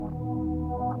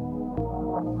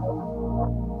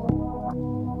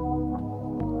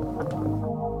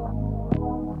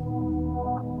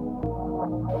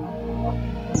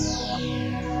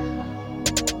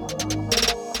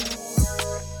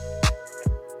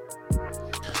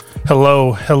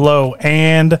Hello,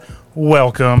 and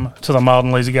welcome to the Mild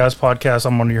and Lazy Guys podcast.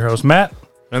 I'm one of your hosts, Matt.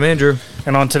 I'm Andrew.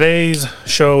 And on today's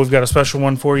show, we've got a special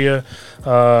one for you.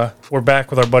 We're back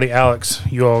with our buddy Alex.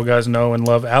 You all guys know and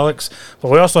love Alex.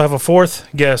 But we also have a fourth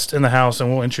guest in the house, and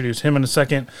we'll introduce him in a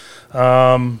second.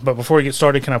 But before we get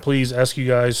started, can I please ask you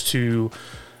guys to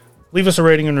leave us a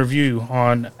rating and review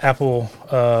on Apple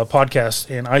Podcasts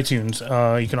and iTunes.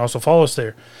 You can also follow us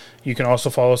there. You can also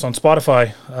follow us on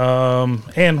Spotify.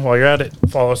 And while you're at it,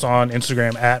 follow us on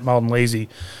Instagram at Mild and Lazy.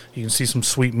 You can see some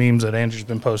sweet memes that Andrew's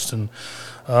been posting.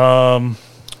 But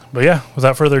yeah,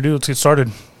 without further ado, let's get started.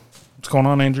 What's going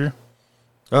on, Andrew?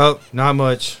 Oh, not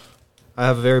much. I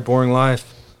have a very boring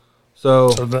life.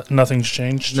 So Nothing's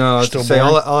changed? No, to say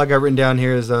all I got written down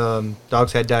here is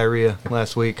dogs had diarrhea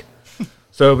last week.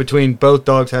 So between both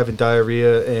dogs having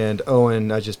diarrhea and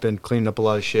Owen, I've just been cleaning up a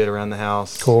lot of shit around the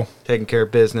house. Cool. Taking care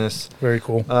of business. Very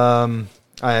cool. I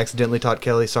accidentally taught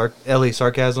Ellie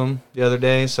sarcasm the other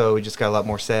day, so we just got a lot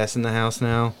more sass in the house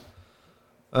now.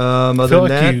 I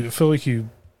feel like you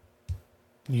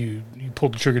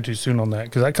pulled the trigger too soon on that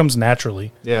because that comes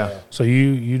naturally. Yeah. So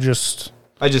you just.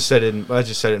 I just set it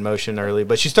in motion early,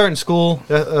 but she's starting school.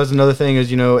 That was another thing.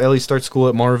 Is Ellie starts school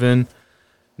at Marvin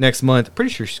next month.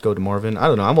 Pretty sure she's going to Marvin. I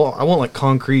don't know. I want like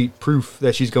concrete proof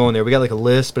that she's going there. We got like a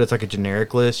list, but it's like a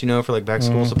generic list, for like back to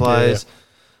school supplies.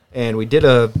 Yeah. And we did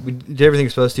everything we're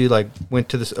supposed to. Like went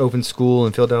to this open school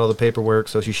and filled out all the paperwork.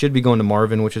 So she should be going to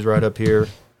Marvin, which is right up here.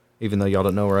 Even though y'all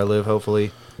don't know where I live,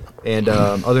 hopefully. And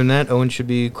other than that, Owen should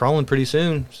be crawling pretty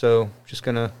soon. So just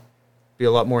gonna be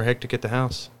a lot more hectic at the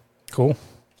house. Cool.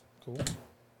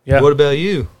 Yeah. What about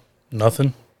you?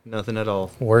 Nothing at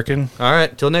all. Working. All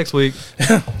right. Till next week.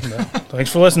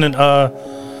 Thanks for listening.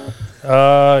 I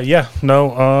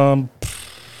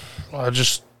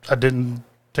didn't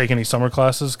take any summer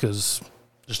classes because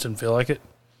just didn't feel like it.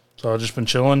 So I've just been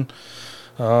chilling.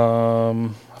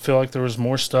 I feel like there was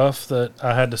more stuff that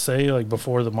I had to say like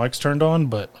before the mics turned on,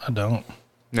 but I don't.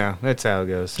 No, that's how it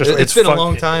goes. It's been a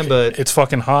long time, but it's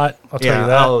fucking hot. I'll tell you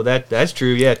that. Oh, that's true.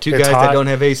 Yeah, two guys that don't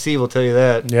have AC will tell you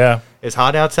that. Yeah, it's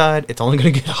hot outside. It's only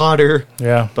going to get hotter.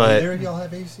 Yeah, but either of y'all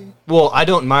have AC? Well, I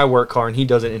don't in my work car, and he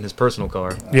does it in his personal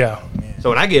car. Yeah. So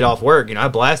when I get off work, I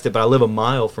blast it, but I live a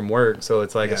mile from work, so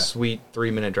it's like a sweet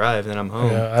 3-minute drive, and then I'm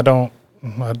home. Yeah, I don't.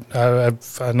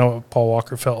 I know what Paul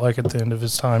Walker felt like at the end of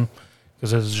his time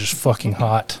because it was just fucking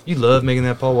hot. You love making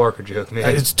that Paul Walker joke,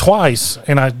 man. It's twice,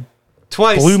 and I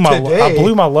blew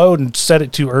my load and said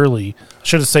it too early. I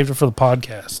should have saved it for the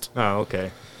podcast. Oh,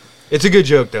 okay. It's a good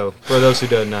joke though. For those who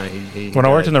don't know, when I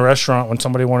worked in the restaurant, when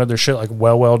somebody wanted their shit like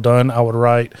well done, I would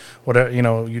write whatever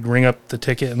you'd ring up the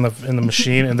ticket in the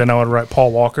machine, and then I would write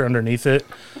Paul Walker underneath it.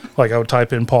 Like I would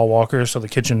type in Paul Walker, so the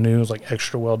kitchen knew it was like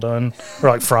extra well done, or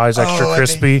like fries extra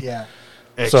crispy. Yeah.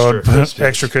 Extra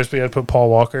crispy. I'd put Paul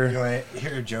Walker. You want to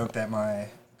hear a joke that my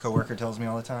coworker tells me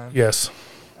all the time? Yes.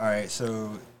 All right,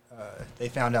 so they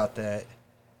found out that.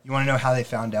 You want to know how they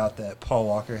found out that Paul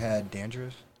Walker had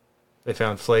dandruff? They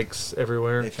found flakes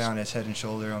everywhere. They found his head and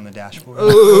shoulder on the dashboard.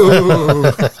 Ooh.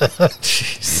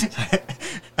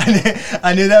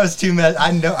 I knew that was too much.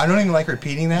 I don't even like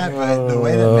repeating that, but the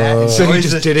way that Matt so you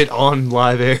just did it on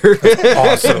live air.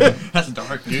 Awesome. That's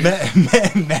dark, dude.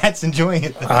 Matt's enjoying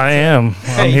it. I am.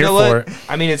 I'm here for it.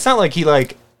 I mean, it's not like he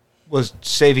was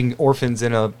saving orphans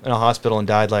in a hospital and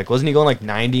died. Like, wasn't he going like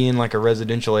 90 in like a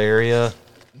residential area?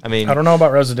 I mean, I don't know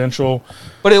about residential,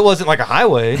 but it wasn't like a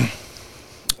highway.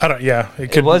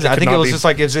 It was. I think it was just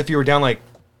like as if you were down like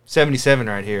 77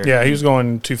 right here. Yeah, he was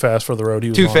going too fast for the road. He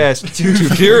was too fast, too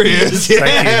furious.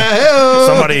 Thank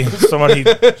you.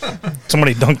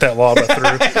 Somebody dunked that lob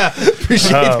through.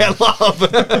 Appreciate that lob.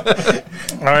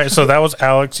 All right, so that was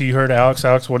Alex. You heard Alex.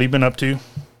 Alex, what have you been up to?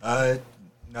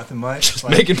 Nothing much. Just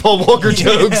making Paul Walker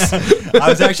jokes. I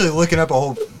was actually looking up a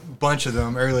whole bunch of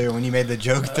them earlier when you made the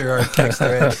joke through our text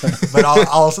thread, but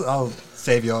I'll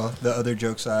save y'all the other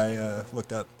jokes I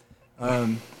looked up.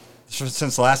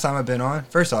 Since the last time I've been on,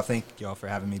 first off, thank y'all for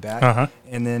having me back. Uh-huh.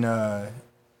 And then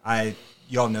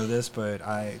y'all know this, but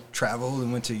I traveled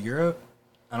and went to Europe.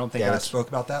 I don't think I spoke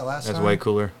about that last time. That's way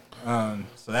cooler.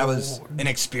 So that was an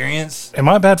experience. Am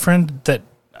I a bad friend that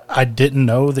I didn't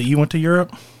know that you went to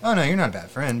Europe? Oh no, you're not a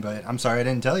bad friend, but I'm sorry I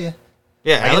didn't tell you.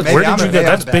 Yeah, where did you go?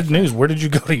 That's big news. Where did you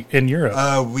go in Europe?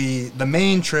 The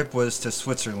main trip was to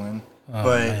Switzerland,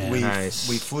 but we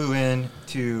flew in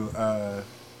to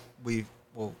we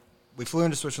flew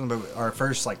into Switzerland, but our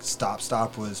first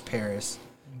stop was Paris,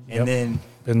 and then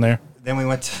been there. Then we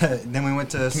went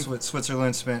to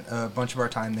Switzerland, spent a bunch of our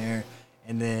time there,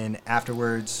 and then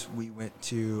afterwards we went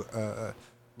to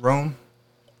Rome,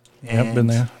 Yep, been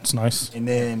there. It's nice. And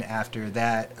then after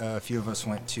that, a few of us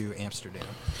went to Amsterdam.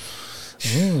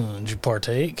 Did you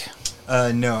partake?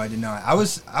 No, I did not. I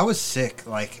was sick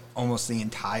like almost the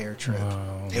entire trip.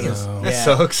 That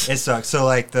sucks. It sucks. So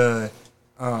like the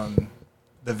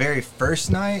very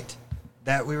first night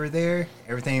that we were there,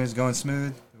 everything was going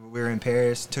smooth. We were in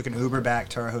Paris, took an Uber back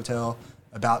to our hotel,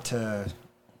 about to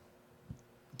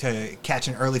catch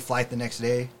an early flight the next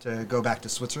day to go back to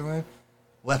Switzerland.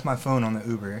 Left my phone on the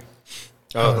Uber.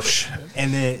 Oh shit.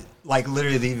 And then, like,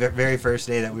 literally the very first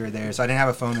day that we were there, so I didn't have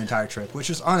a phone the entire trip, which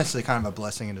was honestly kind of a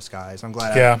blessing in disguise. I'm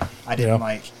glad I didn't,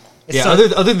 like...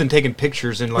 Other than taking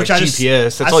pictures and, like,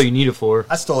 GPS, that's all you need it for.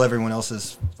 I stole everyone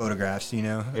else's photographs,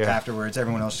 afterwards.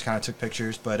 Everyone else just kind of took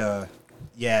pictures, but, I'm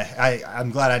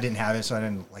glad I didn't have it, so I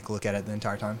didn't, like, look at it the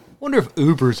entire time. I wonder if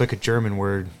Uber is, like, a German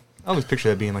word. I always picture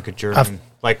that being, like, a German...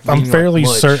 I'm fairly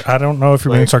certain... I don't know if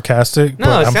you're being sarcastic,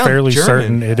 but I'm fairly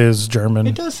certain it is German.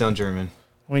 It does sound German.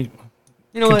 Wait...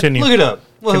 You know what? Look it up.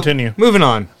 Well, continue. Moving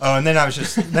on. Oh, and then I was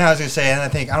going to say, and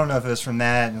I don't know if it was from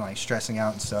that and like stressing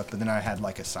out and stuff, but then I had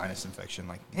like a sinus infection.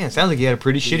 Like, yeah, it sounds like you had a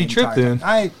pretty shitty trip then.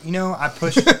 I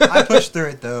pushed through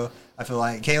it though. I feel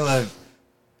like Kayla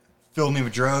filled me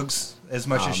with drugs as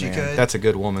much as she could. That's a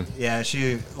good woman. Yeah,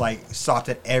 she like stopped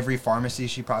at every pharmacy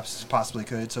she possibly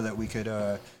could so that we could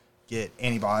get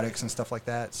antibiotics and stuff like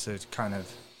that. So to kind of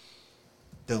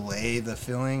delay the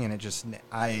feeling, and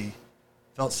I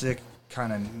felt sick.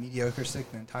 Kind of mediocre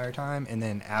sick the entire time, and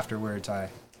then afterwards I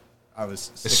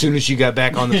was sick. As soon as you got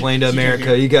back on the plane to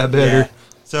America, you got better. Yeah.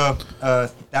 So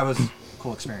that was a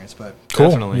cool experience, but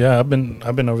cool. Definitely. Yeah, I've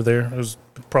been over there. It was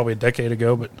probably a decade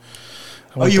ago, but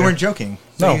you weren't joking.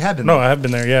 So no, you had been there. I have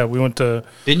been there. Yeah, we went to.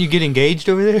 Didn't you get engaged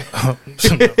over there?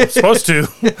 Supposed to.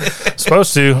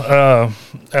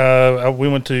 We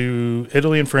went to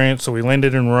Italy and France, so we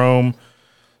landed in Rome,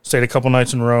 stayed a couple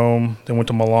nights in Rome, then went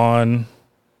to Milan.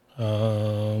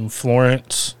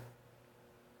 Florence.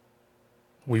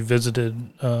 We visited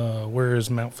where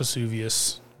is Mount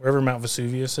Vesuvius? Wherever Mount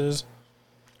Vesuvius is.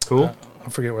 Cool. I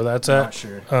forget where that's I'm at. not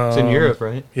sure. It's in Europe,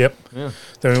 right? Yep. Yeah.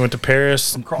 Then we went to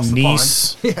Paris,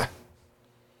 Nice, Yeah.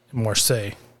 and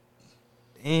Marseille.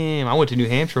 Damn, I went to New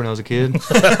Hampshire when I was a kid.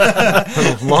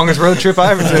 Longest road trip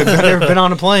I ever took. I've never been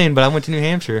on a plane, but I went to New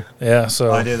Hampshire. Yeah,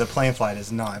 so. Dude, the plane flight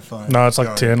is not fun. No, it's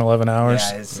like 10, 11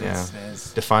 hours. Yeah,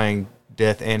 it's defying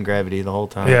death and gravity the whole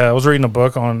time. Yeah, I was reading a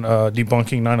book on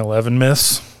debunking 9/11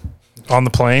 myths on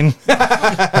the plane.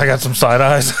 I got some side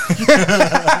eyes.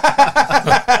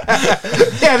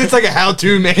 Yeah, it's like a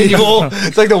how-to manual.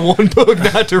 It's like the one book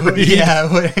not to read. Yeah.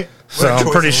 So I'm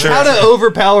pretty sure how to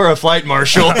overpower a flight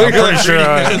marshal. I'm pretty sure.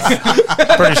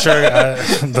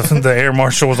 The air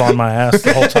marshal was on my ass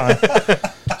the whole time.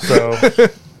 So,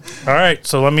 all right.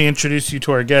 So let me introduce you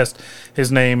to our guest.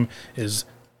 His name is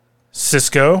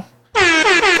Cisco.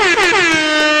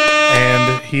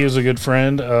 And he is a good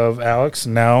friend of Alex,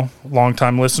 now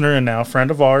longtime listener and now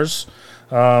friend of ours.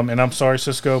 And I'm sorry,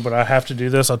 Cisco, but I have to do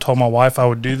this. I told my wife I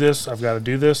would do this. I've got to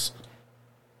do this.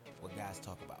 What guys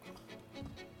talk about.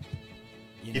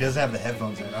 He doesn't have the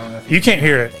headphones in. I don't know if You can't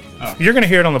hear it. You're going to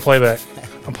hear it on the playback.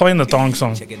 I'm playing the thong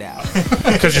song. Check it out.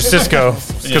 Because you're Cisco.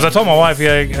 Because I told my wife,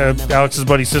 Alex's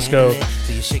buddy Cisco,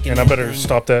 and I better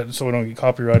stop that so we don't get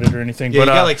copyrighted or anything. Yeah, but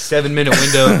you got like 7-minute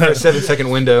window, or 7-second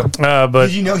window.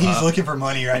 but you know he's looking for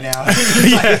money right now.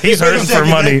 yeah, he's hurting for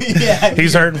money. Yeah,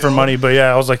 He's hurting for money. But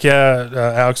yeah, I was like,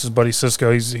 Alex's buddy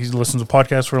Cisco, he's listened to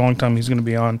podcasts for a long time. He's going to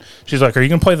be on. She's like, are you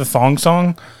going to play the thong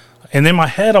song? And in my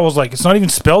head, I was like, it's not even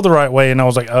spelled the right way. And I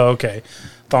was like, oh, okay.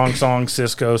 Thong song,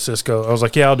 Cisco. I was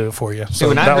like, yeah, I'll do it for you. So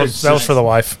Dude, that was for the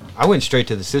wife. I went straight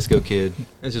to the Cisco Kid.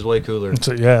 This is way cooler.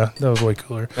 So yeah, that was way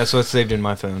cooler. That's what's saved in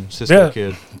my phone. Cisco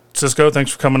Kid. Cisco,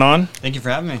 thanks for coming on. Thank you for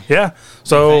having me. Yeah.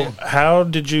 So how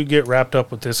did you get wrapped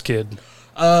up with this kid?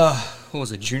 What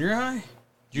was it? Junior high?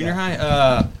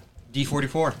 High?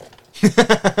 D44.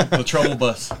 The trouble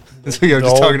bus. That's what you were The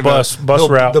just old talking bus about.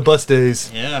 route. The bus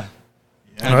days. Yeah.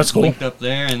 Oh, that's cool. Linked up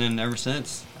there, and then ever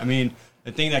since. I mean,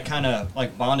 the thing that kind of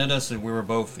like bonded us is we were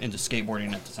both into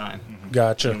skateboarding at the time.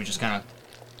 Gotcha. And we just kind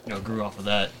of grew off of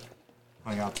that.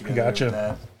 Hung out together Gotcha. with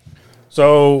that.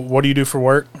 So what do you do for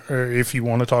work? Or if you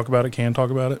want to talk about it, can talk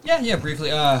about it. Yeah,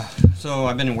 briefly. So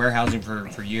I've been in warehousing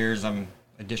for years. I'm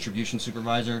a distribution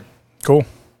supervisor. Cool.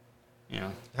 You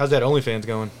know. How's that OnlyFans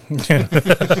going?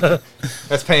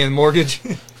 That's paying the mortgage.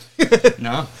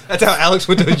 No. That's how Alex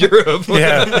went to Europe.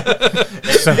 Yeah.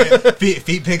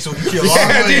 Feet pics will get you a long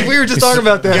Yeah, way. dude, we were just talking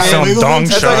about that. Yeah, Some wiggle dong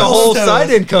them. That's like a shots. whole side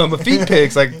income of feet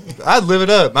pics. Like, I'd live it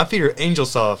up. My feet are angel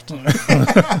soft.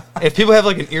 If people have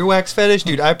like an earwax fetish,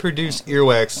 dude, I produce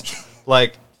earwax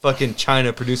like fucking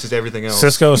China produces everything else.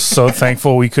 Cisco's so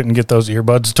thankful we couldn't get those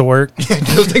earbuds to work.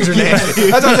 Those things are nasty.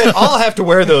 That's what I said. I'll have to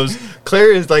wear those.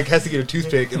 Claire is like has to get a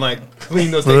toothpick and like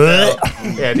clean those things out.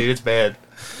 Yeah, dude, it's bad.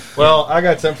 Well, I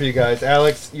got something for you guys.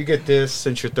 Alex, you get this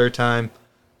since your third time.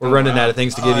 We're running out of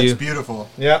things to give you. It's beautiful.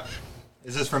 Yeah.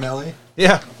 Is this from Ellie?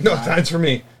 Yeah. No, that's for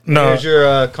me. No. Here's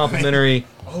your complimentary.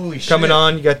 Holy shit! Coming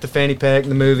on, you got the fanny pack,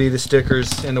 the movie, the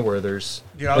stickers, and the Werthers.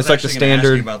 Dude, I was it's like the actually gonna ask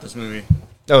standard. you about this movie.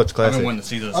 Oh, it's I've classic. been wanting to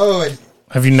see this. Oh, and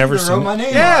Have you never she wrote seen my it?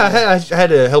 name. Yeah, I had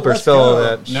to help her Let's spell go.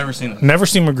 that. Never seen it. Never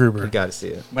seen You MacGruber. got to see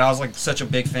it. But I was like such a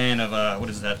big fan of what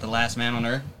is that? The Last Man on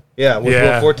Earth. Yeah, with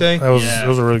Yeah, Will Forte. That was Yeah.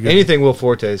 a really good. Anything Will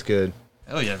Forte is good.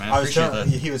 Oh yeah, man. I was Appreciate telling,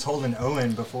 that. he was holding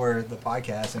Owen before the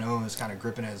podcast, and Owen was kind of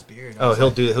gripping at his beard. I Oh, was he'll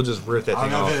like, do it. He'll just rip that I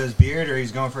don't thing know if it off. was beard or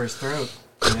he's going for his throat.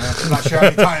 You know? I'm not sure how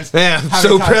many times. Man, I'm how so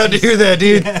many times proud to he's- hear that,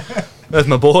 dude. That's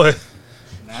my boy.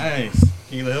 Nice.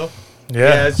 King of the Hill.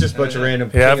 Yeah, it's just a bunch of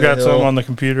random. Yeah, I've King of got the some Hill, on the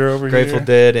computer over Grateful here.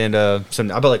 Dead, and some.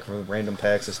 I bought like random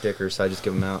packs of stickers, so I just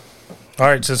give them out. All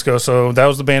right, Cisco. So that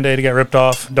was the Band-Aid. It got ripped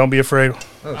off. Don't be afraid.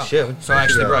 Oh shit! So I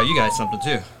actually brought you guys something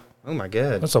too. Oh my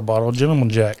god, That's a bottle of Gentleman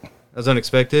Jack. that was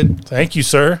unexpected. Thank you,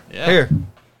 sir. Yeah.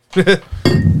 Here,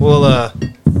 we'll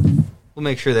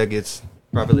make sure that gets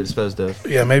properly disposed of.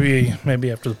 Yeah, maybe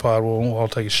after the pod we'll all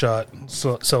take a shot,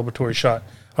 celebratory shot.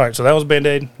 All right, so that was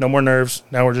Band-Aid. No more nerves.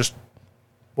 Now we're just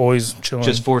boys chilling.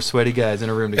 Just 4 sweaty guys in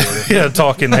a room together. yeah,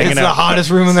 talking, It's hanging the out. hottest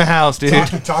room in the house, dude.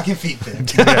 Talking feet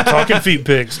pick. Yeah, talking feet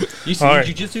pics. You seen All right.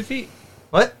 jujitsu feet?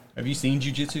 What? Have you seen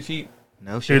jujitsu feet?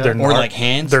 No shit. Dude, they're Or gnar- like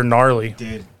hands? They're gnarly.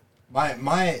 Dude,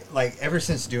 my like ever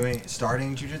since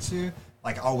starting jujitsu,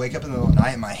 like I'll wake up in the middle of the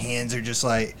night and my hands are just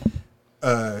like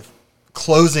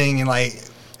closing and like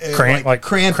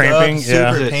cramping, up, yeah.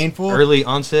 super Is it painful. Early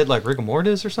onset, like rigor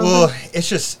mortis or something. Well, it's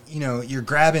just you're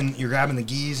grabbing the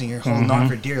gis and you're holding on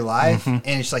for dear life, and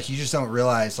it's like you just don't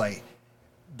realize like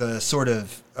the sort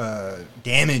of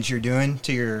damage you're doing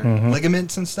to your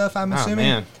ligaments and stuff. I'm assuming.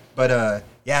 Man. But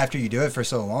yeah, after you do it for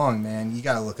so long, man, you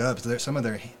gotta look up. Some of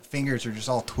their fingers are just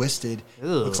all twisted. Ew.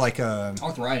 Looks like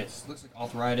Arthritis. Looks like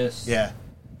arthritis. yeah.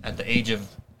 At the age of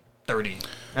 30.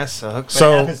 That sucks. But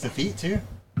So- it happens to feet too.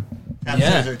 Happens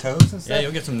Yeah. to their toes and stuff. Yeah,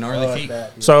 you'll get some gnarly I like feet.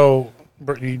 that, dude. So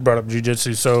you brought up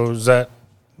jiu-jitsu. So is that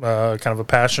kind of a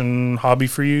passion hobby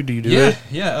for you? Do you do Yeah, it?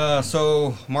 yeah.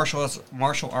 So martial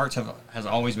arts has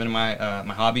always been my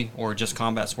my hobby, or just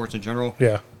combat sports in general.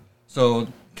 Yeah. So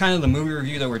kind of the movie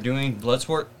review that we're doing,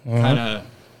 Bloodsport,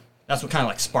 that's what kind of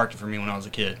like sparked it for me when I was a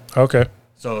kid. Okay.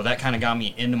 So that kind of got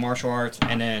me into martial arts,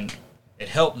 and then it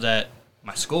helped that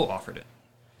my school offered it.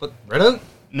 But Red Oak?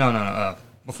 No.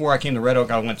 Before I came to Red Oak,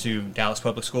 I went to Dallas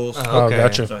Public Schools. Oh, Okay.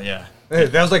 gotcha. So yeah. Hey,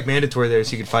 that was like mandatory there,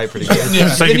 so you could fight pretty good. So Then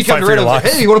you you could come fight to for Red your Oak, like,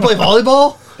 life. hey, you want to play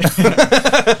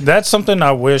volleyball? That's something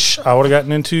I wish I would have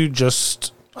gotten into.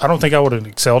 Just I don't think I would have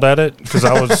excelled at it because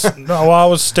I was I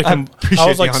was sticking. appreciate I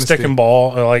was the like honesty. sticking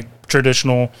ball, like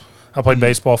traditional. I played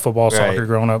baseball, football, soccer Right.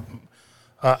 growing up.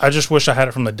 I just wish I had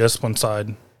it from the discipline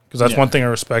side because that's Yeah. one thing I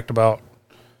respect about.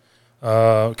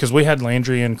 Because we had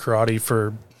Landry in karate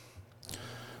for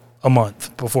a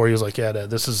month before he was like, "Yeah, Dad,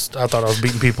 this is." I thought I was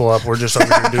beating people up. We're just over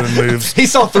here doing moves. He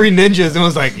saw 3 ninjas and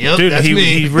was like, yep, Dude, that's me.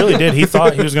 he really did. He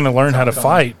thought he was going to learn how to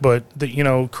fight, but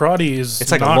karate is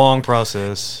It's like not, a long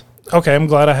process. Okay, I'm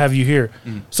glad I have you here.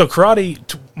 So karate,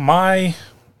 my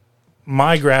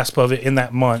grasp of it in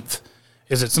that month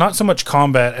is it's not so much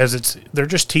combat as they're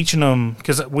just teaching them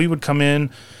because we would come in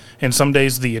and some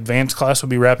days the advanced class would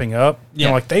be wrapping up Yeah.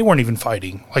 and like they weren't even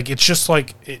fighting. Like it's just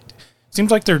like it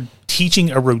seems like they're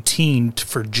teaching a routine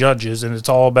for judges and it's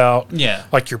all about Yeah.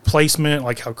 like your placement,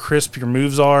 like how crisp your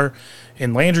moves are.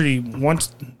 And Landry,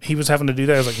 once he was having to do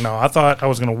that, I was like, no, I thought I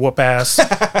was going to whoop ass.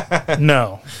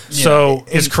 No. So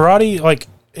is karate like,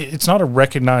 it's not a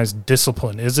recognized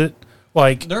discipline, is it?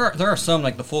 Like, There are some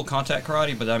like the full contact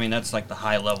karate, but I mean that's like the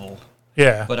high level.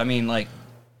 yeah. But I mean like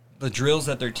the drills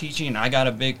that they're teaching, I got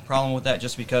a big problem with that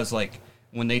just because like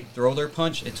when they throw their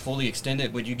punch, it's fully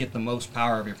extended, but you get the most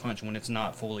power of your punch when it's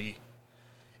not fully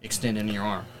extended in your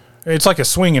arm. It's like a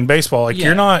swing in baseball. Like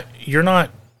Yeah. you're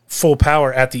not full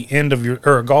power at the end of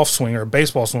or a golf swing or a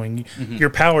baseball swing. Your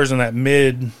power's in that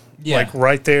mid, Yeah. like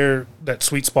right there, that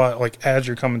sweet spot, like as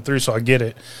you're coming through. So I get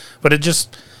it, but it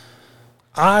just,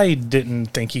 I didn't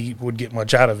think he would get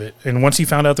much out of it. And once he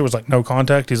found out there was like no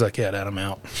contact, he's like, yeah, Dad, I'm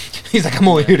out. He's like, I'm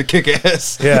only here to kick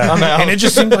ass. Yeah. I'm out. And it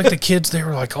just seemed like the kids, they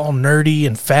were like all nerdy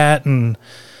and fat. And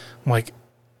I'm like,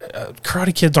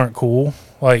 karate kids aren't cool.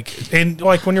 Like, and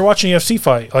like when you're watching a UFC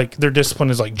fight, like their discipline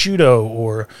is like judo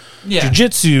or Yeah.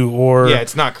 jiu-jitsu or Yeah,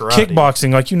 it's not karate.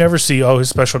 kickboxing. Like you never see, his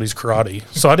specialty is karate.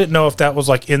 So I didn't know if that was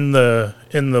like in the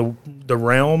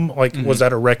realm. Like, was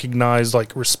that a recognized,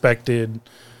 like respected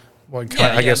like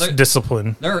Yeah, I guess there-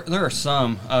 discipline. There are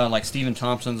some like Stephen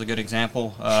Thompson's a good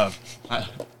example. I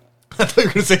thought you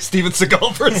were going to say Steven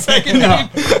Seagal for a second. No.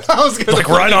 I was gonna Like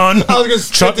right on. I was going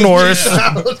to Chuck Norris.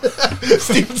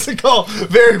 Steven Seagal,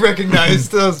 very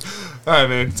recognized. All right,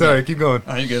 man. Sorry, keep going.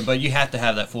 You're good, but you have to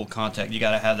have that full contact. You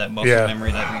got to have that muscle Yeah.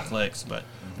 memory, that reflex.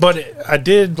 But I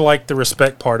did like the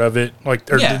respect part of it, or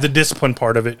Yeah. the discipline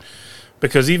part of it,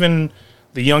 because even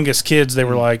the youngest kids, they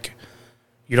were like,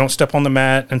 you don't step on the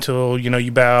mat until,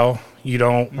 you bow. You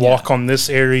don't walk on this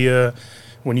area.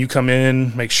 When you come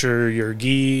in, make sure your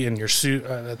gi and your suit,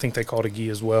 I think they call it a gi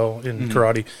as well in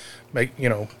karate, make,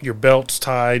 your belt's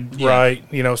tied right,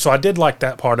 So I did like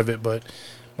that part of it, but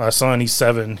my son, he's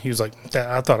 7. He was like, Dad,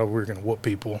 I thought we were going to whoop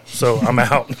people, so I'm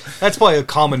out. That's probably a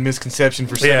common misconception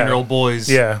for 7-year-old boys.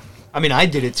 Yeah. I mean, I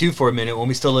did it too for a minute when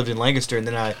we still lived in Lancaster, and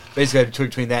then I basically had to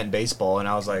between that and baseball, and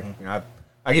I was like,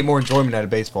 I get more enjoyment out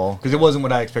of baseball because it wasn't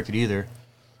what I expected either.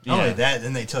 Not only that,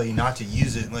 then they tell you not to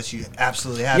use it unless you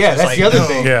absolutely have to. Yeah, It's that's like, the other no,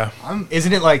 thing. Yeah.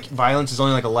 Isn't it like violence is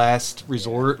only like a last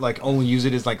resort? Like only use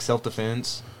it as like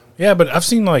self-defense? Yeah, but I've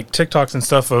seen like TikToks and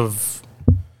stuff of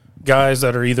guys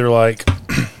that are either like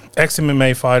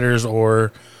ex-MMA fighters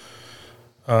or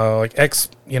like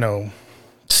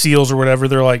SEALs or whatever.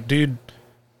 They're like, dude,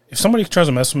 if somebody tries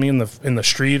to mess with me in the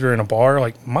street or in a bar,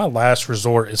 like my last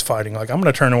resort is fighting. Like I'm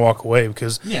gonna turn and walk away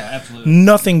because absolutely.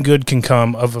 nothing good can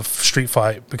come of a street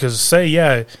fight. Because say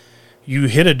you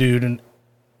hit a dude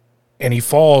and he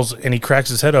falls and he cracks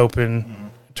his head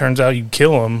open, turns out you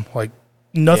kill him. Like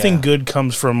nothing good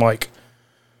comes from like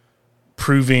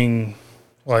proving.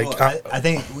 Like Well, I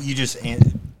think you just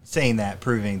saying that,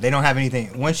 proving they don't have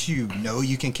anything. Once you know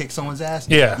you can kick someone's ass,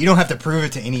 Yeah. you don't have to prove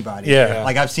it to anybody. Yeah.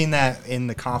 Like I've seen that in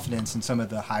the confidence in some of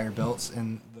the higher belts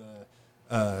in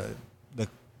the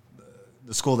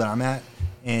school that I'm at,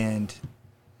 and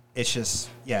it's just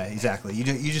exactly. You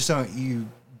just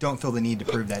don't feel the need to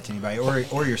prove that to anybody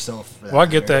or yourself. For that Well, I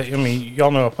get matter. that. I mean, y'all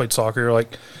know I played soccer.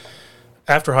 Like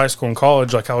after high school and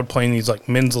college, like I would play in these like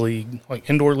men's league, like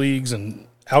indoor leagues and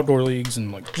outdoor leagues,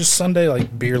 and like just Sunday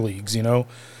like beer leagues.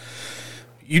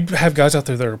 You'd have guys out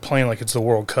there that are playing like it's the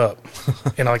World Cup,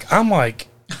 and like I'm like,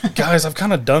 guys, I've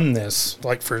kind of done this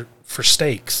like for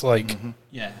stakes, like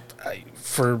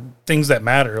for things that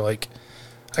matter. Like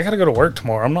I got to go to work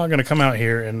tomorrow. I'm not going to come out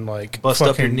here and like Bust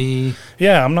up your knee.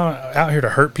 Yeah, I'm not out here to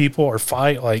hurt people or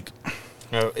fight. Like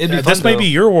It'd be fun, this may though. be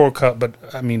your World Cup, but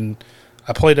I mean,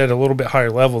 I played at a little bit higher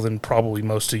level than probably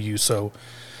most of you. So,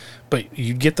 but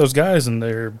you get those guys and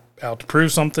they're out to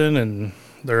prove something, and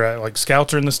they're at, like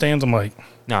scouts are in the stands. I'm like,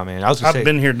 Nah, man. I was gonna I've say,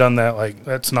 been here, done that. Like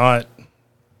that's not.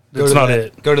 go It's to not that-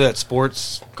 it. Go to that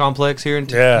sports complex here in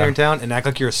town and act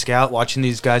like you're a scout watching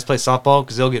these guys play softball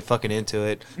because they'll get fucking into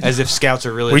it as if scouts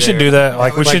are really. We should there. do that.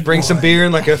 Like we should bring some beer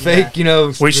and like a fake,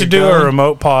 We should do a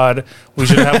remote pod. We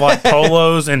should have like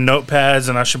polos and notepads,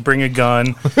 and I should bring a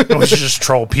gun. And we should just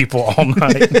troll people all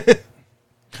night.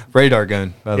 radar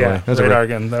gun. By the way, Yeah, That's a radar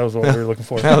gun. That was what we were looking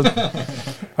for. That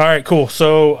was- All right, cool.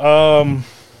 So,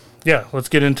 let's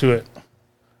get into it.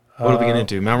 what are we getting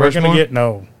into? Mount We're Rushmore. gonna get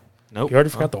no. Nope. You already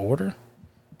forgot the order.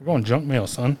 We're going junk mail,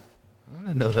 son. I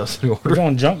didn't know that was the We're order.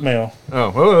 going junk mail.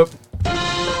 Oh, hold up.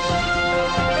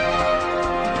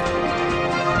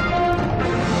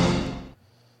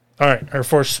 All right, our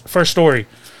first story.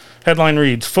 Headline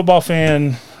reads: Football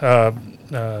fan,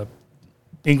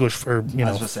 English or I was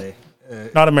gonna say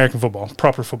not American football,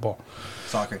 proper football.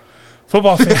 soccer.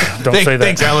 Football fan. Don't say that.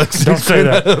 Thanks, Alex. Don't say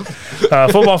that.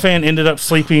 Football fan ended up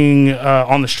sleeping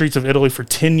on the streets of Italy for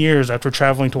 10 years after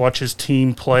traveling to watch his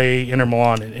team play Inter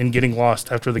Milan and getting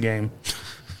lost after the game.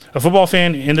 A football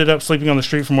fan ended up sleeping on the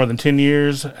street for more than 10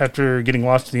 years after getting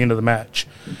lost at the end of the match.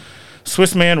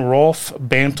 Swiss man Rolf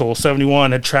Bantel,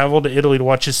 71, had traveled to Italy to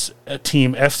watch his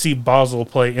team FC Basel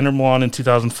play Inter Milan in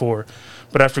 2004.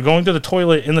 But after going to the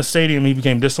toilet in the stadium, he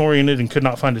became disoriented and could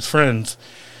not find his friends.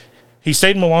 He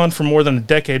stayed in Milan for more than a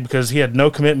decade because he had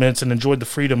no commitments and enjoyed the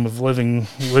freedom of living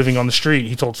on the street,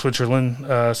 he told Switzerland's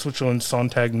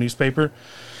Sonntag newspaper.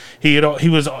 He had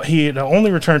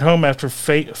only returned home after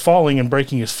falling and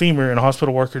breaking his femur, and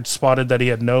hospital workers spotted that he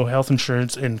had no health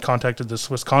insurance and contacted the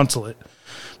Swiss consulate.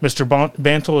 Mr.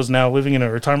 Bantel is now living in a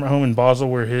retirement home in Basel,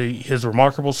 where his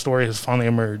remarkable story has finally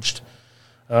emerged.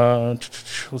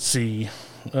 Let's see.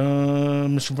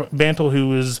 Mr. Bantel,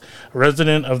 who is a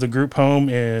resident of the group home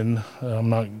in, I'm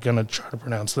not going to try to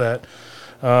pronounce that,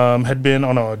 had been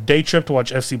on a day trip to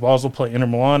watch FC Basel play Inter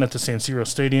Milan at the San Siro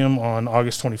Stadium on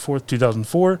August 24th,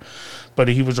 2004, but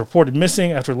he was reported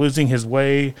missing after losing his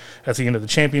way at the end of the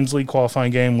Champions League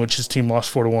qualifying game, which his team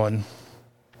lost 4-1.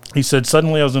 He said,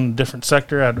 suddenly I was in a different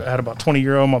sector. I had about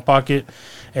 €20 in my pocket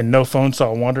and no phone, so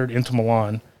I wandered into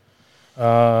Milan.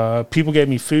 People gave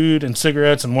me food and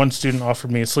cigarettes, and one student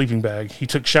offered me a sleeping bag. He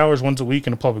took showers once a week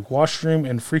in a public washroom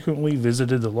and frequently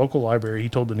visited the local library, he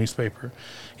told the newspaper.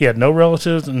 He had no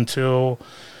relatives until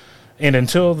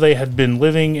they had been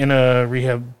living in a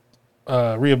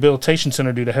rehabilitation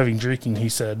center due to heavy drinking, he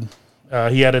said.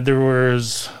 He added, there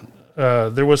was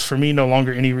for me no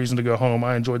longer any reason to go home.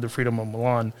 I enjoyed the freedom of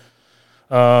Milan.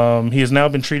 He has now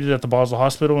been treated at the Basel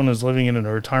Hospital and is living in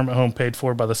a retirement home paid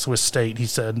for by the Swiss state, he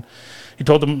said. He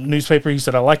told the newspaper, he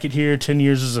said, I like it here. 10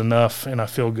 years is enough, and I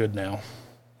feel good now.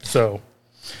 So,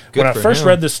 when I first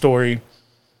read this story,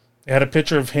 it had a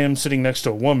picture of him sitting next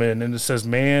to a woman, and it says,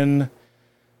 man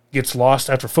gets lost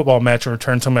after a football match and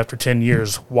returns home after 10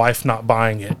 years, wife not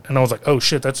buying it. And I was like, oh,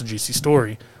 shit, that's a juicy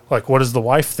story. Like, what does the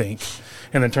wife think?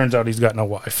 And then turns out he's got no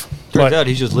wife. Turns out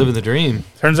he's just living the dream.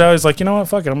 Turns out he's like, you know what,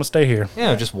 fuck it, I'm going to stay here.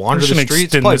 Yeah, just wander the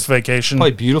streets. Extend this vacation.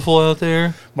 Probably beautiful out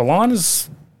there. Milan is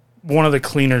one of the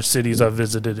cleaner cities I've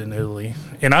visited in Italy.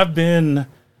 And I've been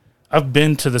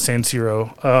to the San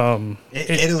Siro.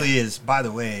 Italy is, by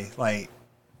the way, like,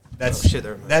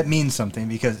 that means something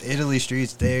because Italy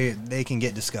streets, they can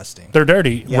get disgusting. They're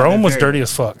dirty. Yeah, Rome was dirty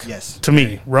as fuck. Yes. To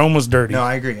me, Rome was dirty. No,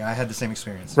 I agree. I had the same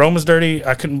experience. Rome was dirty.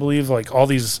 I couldn't believe, like, all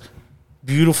these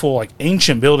beautiful, like,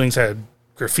 ancient buildings had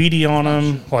graffiti on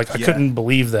them. Like, I couldn't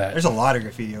believe that. There's a lot of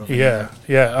graffiti over there.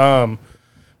 Yeah.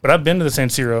 But I've been to the San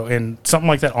Siro, and something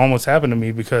like that almost happened to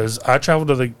me because I traveled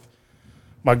to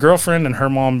my girlfriend and her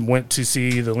mom went to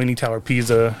see the Leaning Tower of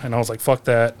Pisa, and I was like, fuck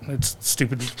that. It's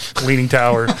stupid Leaning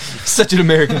Tower. Such an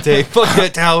American take. Fuck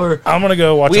that tower. I'm going to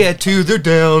go watch We had two. They're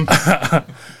down.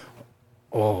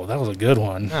 Oh, that was a good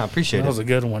one. I appreciate it. That was a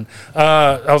good one.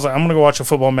 I was like, I'm going to go watch a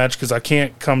football match because I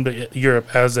can't come to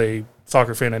Europe as a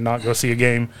soccer fan and not go see a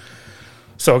game.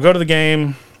 So I go to the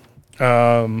game,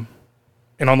 and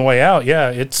on the way out,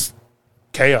 it's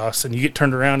chaos. And you get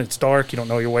turned around, it's dark, you don't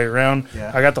know your way around.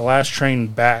 Yeah. I got the last train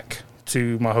back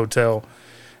to my hotel,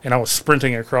 and I was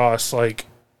sprinting across like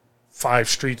 5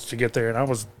 streets to get there, and I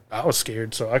was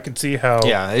scared. So I could see how.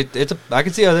 Yeah, I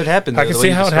can see how that happens. I can see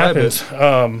how it happens.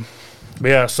 But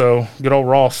yeah, so good old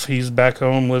Rolf, he's back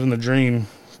home living the dream.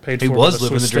 He was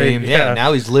living the dream. Yeah,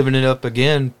 now he's living it up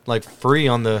again, like free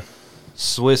on the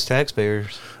Swiss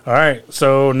taxpayers. All right,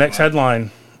 so next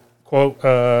headline. Quote,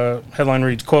 headline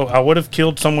reads, quote, I would have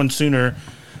killed someone sooner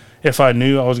if I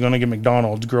knew I was going to get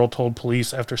McDonald's, girl told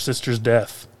police after sister's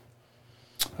death.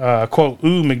 Quote,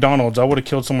 ooh, McDonald's, I would have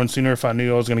killed someone sooner if I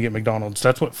knew I was going to get McDonald's.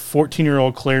 That's what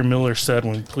 14-year-old Claire Miller said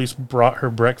when police brought her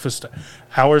breakfast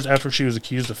hours after she was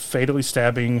accused of fatally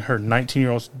stabbing her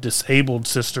 19-year-old disabled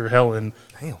sister, Helen,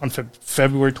 on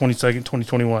February 22nd,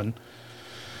 2021.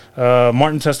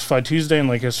 Martin testified Tuesday in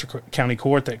Lancaster County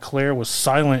Court that Claire was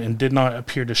silent and did not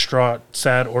appear distraught,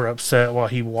 sad, or upset while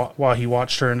he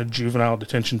watched her in a juvenile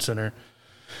detention center.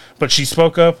 But she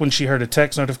spoke up when she heard a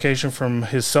text notification from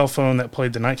his cell phone that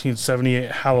played the 1978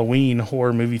 Halloween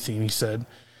horror movie theme, he said.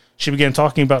 She began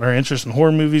talking about her interest in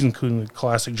horror movies, including the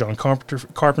classic John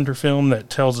Carpenter film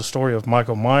that tells the story of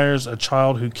Michael Myers, a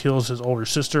child who kills his older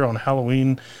sister on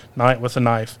Halloween night with a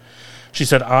knife. She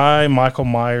said, I, Michael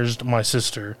Myers, my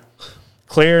sister.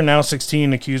 Claire, now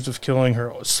 16, accused of killing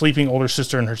her sleeping older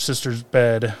sister in her sister's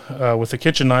bed with a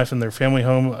kitchen knife in their family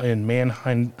home in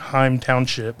Mannheim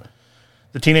Township.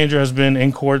 The teenager has been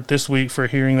in court this week for a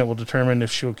hearing that will determine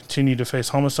if she will continue to face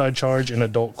homicide charge in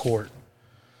adult court.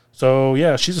 So,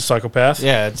 yeah, she's a psychopath.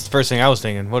 Yeah, it's the first thing I was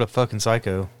thinking. What a fucking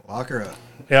psycho. Lock her up.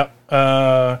 Yep.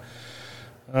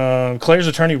 Claire's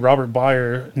attorney, Robert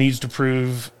Byer, needs to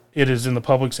prove it is in the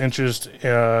public's interest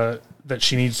that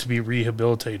she needs to be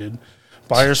rehabilitated.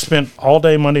 Byer spent all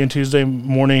day Monday and Tuesday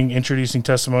morning introducing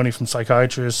testimony from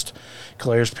psychiatrists,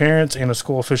 Claire's parents, and a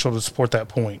school official to support that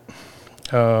point.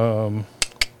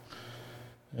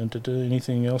 And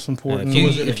anything else important?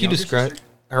 If you describe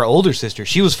her older sister,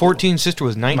 she was 14, sister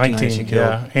was 19 when she killed.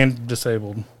 Yeah, and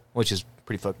disabled. Which is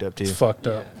pretty fucked up, too. It's fucked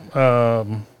up.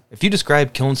 If you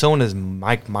describe killing someone as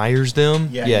Mike Myers them,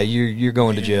 you're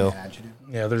going to jail.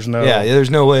 Yeah, there's no... Yeah, there's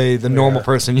no way the normal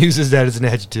person uses that as an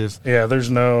adjective. Yeah, there's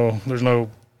no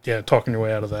talking your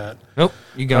way out of that. Nope,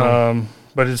 you gone.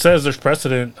 But it says there's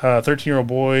precedent. 13-year-old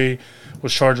boy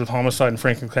was charged with homicide in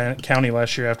Franklin County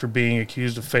last year after being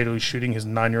accused of fatally shooting his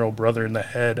 9-year-old brother in the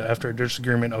head after a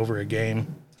disagreement over a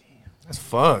game. That's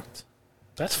fucked.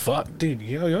 That's fucked, dude.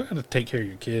 You gotta take care of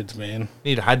your kids, man.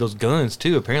 You need to hide those guns,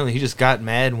 too. Apparently, he just got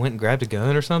mad and went and grabbed a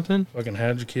gun or something. Fucking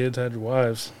had your kids, had your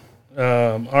wives.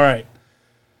 All right.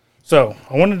 So,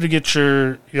 I wanted to get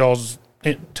y'all's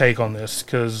take on this,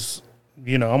 because,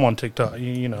 I'm on TikTok.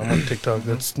 I'm on TikTok.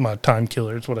 That's my time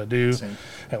killer. It's what I do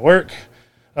at work.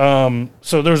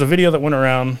 So, there was a video that went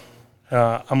around.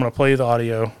 I'm going to play you the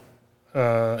audio.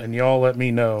 and y'all let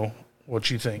me know what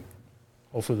you think.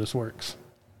 Hopefully this works.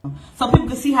 So people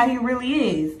can see how he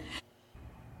really is.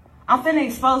 I'm finna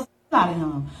expose out of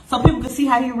him so people can see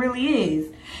how he really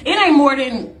is. It ain't more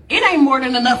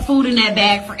than enough food in that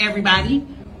bag for everybody.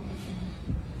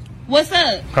 What's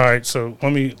up? All right, so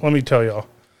let me tell y'all.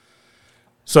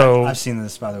 So I've seen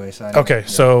this, by the way. So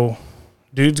so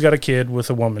dude's got a kid with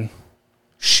a woman.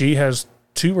 She has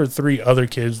 2 or 3 other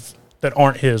kids that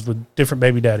aren't his with different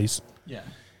baby daddies. Yeah.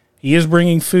 He is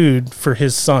bringing food for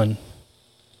his son.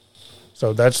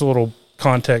 So that's a little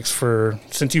context for,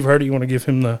 since you've heard it, you want to give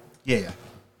him the... Yeah.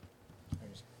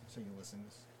 So you listen to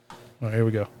this. All right, here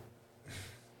we go.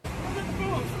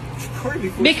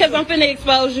 Because I'm finna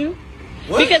expose you.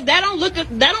 What? Because that don't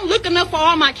look enough for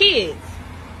all my kids.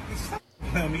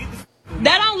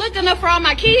 That don't look enough for all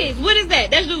my kids. What is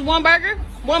that? That's just one burger?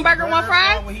 One burger, one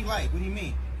fry? What he like? What do you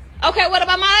mean? Okay, what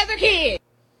about my other kids?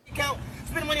 You count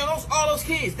spending money on all those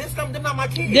kids. Them not my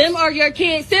kids. Them are your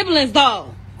kids' siblings,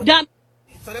 though. Dumb.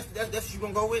 So that's what you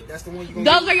gonna go with? That's the one you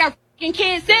gonna Those are your fucking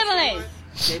kids' siblings.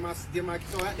 so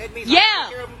that means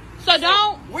Yeah. So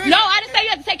don't. Where No, I didn't say you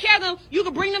have to take care of them. You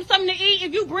can bring them something to eat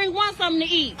if you bring one something to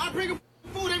eat. I bring them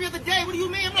food every other day. What do you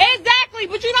mean? Exactly,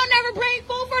 but you don't never bring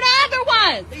food for the other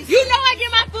ones. You know I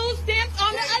get my food stamps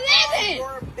on the 11th.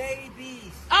 For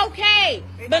babies. Okay,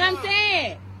 but I'm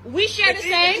saying we share the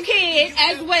same kids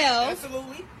as well.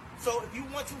 Absolutely. So if you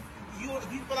want to,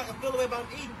 if you feel like I feel away about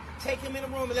eating, take him in the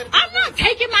room and let him. I'm not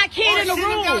taking my kid in the Send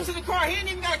him down room. to the car. He ain't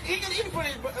even got to eat for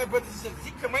his brother.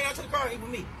 He come right out to the car and eat with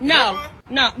me. No.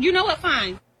 You know what?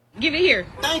 Fine. Give it here.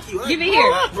 Thank you. Give it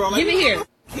here. Give it here.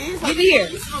 Give it here.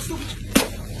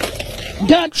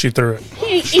 Done. She threw it. He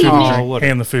ain't eating Oh, it. what?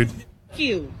 And the food.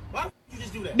 You. Why would you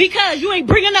just do that? Because you ain't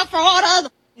bringing up for all the other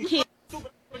kids.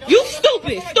 You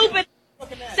stupid.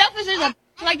 Selfish as a...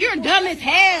 Like, you're dumb as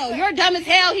hell. You're dumb as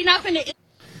hell. He not finna...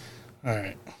 All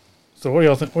right. So what do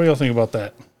y'all think? What do y'all think about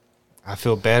that? I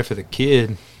feel bad for the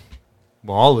kid.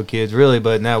 Well, all the kids, really,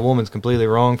 but that woman's completely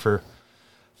wrong for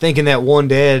thinking that one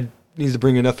dad needs to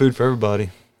bring enough food for everybody.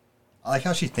 I like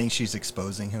how she thinks she's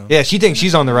exposing him. Yeah, she thinks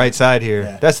she's on the right side here.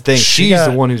 Yeah. That's the thing. She's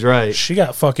the one who's right. She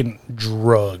got fucking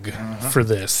drug for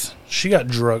this. She got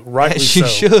drug. Rightly She so.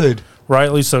 should.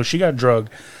 Rightly so. She got drug.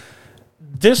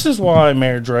 This is why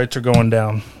marriage rights are going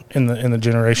down in the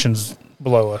generations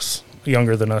below us,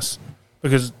 younger than us,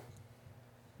 because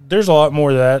there's a lot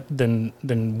more of that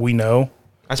than we know.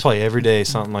 That's probably every day,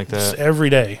 something like It's that. every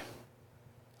day.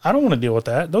 I don't want to deal with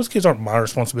that. Those kids aren't my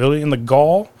responsibility. And the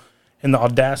gall and the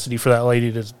audacity for that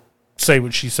lady to say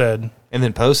what she said And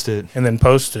then post it. and then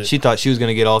post it. She thought she was going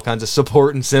to get all kinds of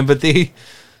support and sympathy.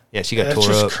 Yeah, she got That's tore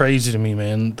just up. crazy to me,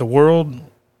 man. The world.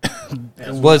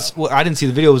 I didn't see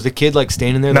the video. Was the kid like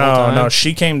standing there the whole time? No,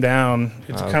 she came down.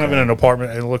 It's kind of in an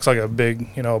apartment. It looks like a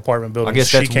big, apartment building. I guess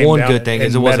She that's came one down good thing and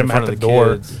is it met wasn't him in front at of the the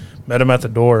door. kids. Met him at the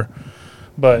door,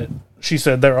 but she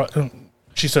said they're all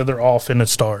finna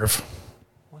starve.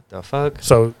 What the fuck?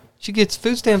 So She gets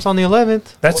food stamps on the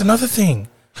 11th. that's another thing.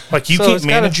 Like you So can't it's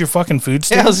gotta- manage your fucking food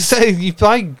Yeah, I was stamps. going to say, you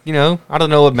probably, I don't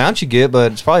know what amount you get,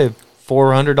 but it's probably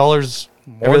 $400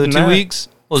 every other than 2 that. weeks.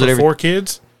 Was For it every? 4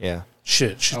 kids? Yeah.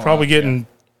 Shit, she's probably getting.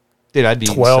 Dude, I'd be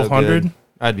eating 1,200? so good.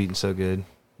 I'd be eating so good.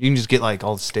 You can just get like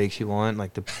all the steaks you want,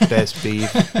 like the best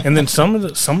beef. And then some of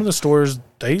the stores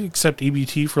they accept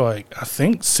EBT for like I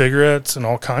think cigarettes and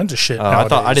all kinds of shit.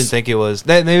 I didn't think it was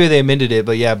that. Maybe they amended it,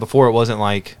 but yeah, before it wasn't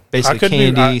like basically could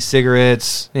be- candy,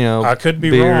 cigarettes. I could be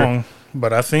beer. wrong,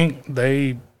 but I think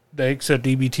they accept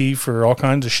EBT for all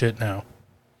kinds of shit now.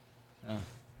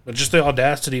 But just the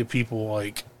audacity of people,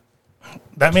 like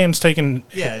that man's taking.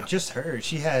 Yeah, just her.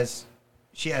 She has.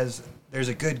 There's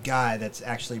a good guy that's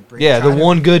actually bringing. Yeah, the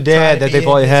one good dad that they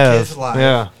probably have.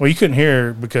 Yeah, Well, you couldn't hear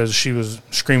her because she was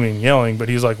screaming and yelling. But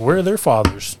he's like, "Where are their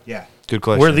fathers? Yeah, good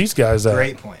question. Where are these guys at?"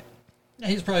 great point. Yeah,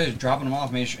 he's probably just dropping them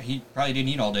off. Made sure he probably didn't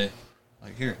eat all day.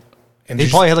 Like here. And He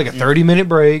did probably had like a 30-minute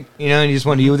break, and he just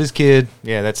wanted to eat with his kid.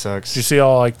 Yeah, that Did sucks. you see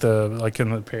all like in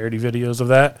the parody videos of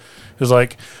that? It was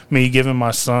like me giving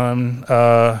my son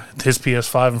his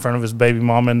PS5 in front of his baby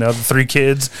mama and the other 3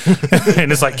 kids,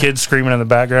 and it's like kids screaming in the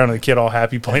background and the kid all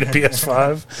happy playing a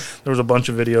PS5. There was a bunch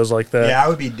of videos like that. Yeah, I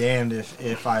would be damned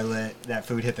if I let that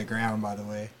food hit the ground. By the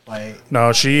way, like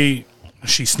No, she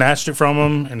snatched it from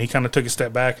him, and he kind of took a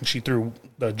step back, and she threw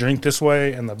the drink this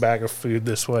way and the bag of food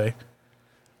this way.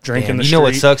 Drinking Damn, the you street. know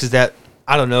what sucks is that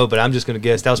I don't know, but I'm just gonna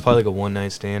guess that was probably like a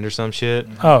one-night stand or some shit.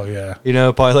 Oh yeah.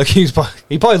 Probably like he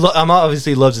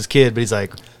obviously loves his kid, but he's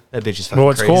like that bitch is fucking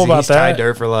What's crazy. cool about He's that? tied to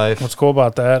her for life. What's cool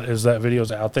about that is that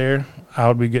video's out there. I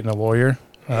would be getting a lawyer.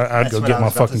 I'd that's go what get I my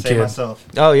was about to fucking say kid. myself.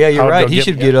 Oh yeah, you're I would right. go He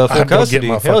should get full I'd go custody.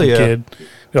 get my Hell fucking yeah. kid.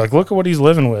 Be like, look at what he's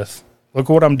living with. look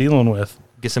what I'm dealing with.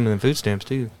 Get some of them food stamps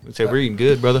too. We'd say we're eating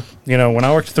good, brother. You know, when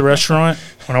I worked at the restaurant,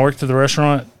 I worked with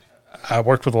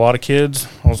a lot of kids.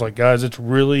 I was like, guys, it's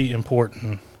really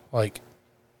important, like,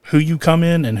 who you come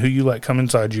in and who you let come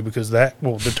inside you, because that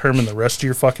will determine the rest of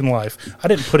your fucking life. I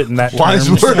didn't put it in that Wise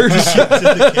terms. words.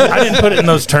 I didn't put it in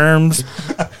those terms.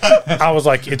 I was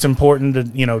like, it's important to,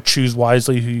 you know, choose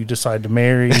wisely who you decide to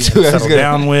marry and That's who I was settle gonna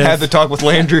down with. have the talk with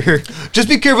Landry here. Just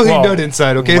be careful who you nut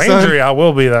inside, okay, Landry, son? I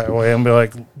will be that way and be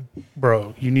like,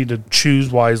 bro, you need to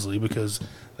choose wisely, because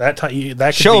that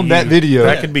could Show be him that you. video.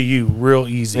 That could be you real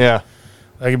easy. Yeah.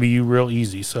 That could be you real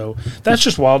easy. So that's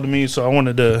just wild to me. So I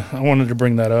wanted to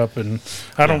bring that up, and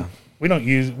we don't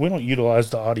utilize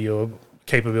the audio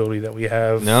capability that we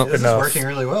have. No. This is enough. working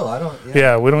really well. I don't.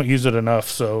 Yeah, we don't use it enough.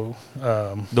 So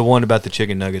The one about the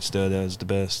chicken nuggets, though, that was the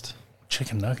best.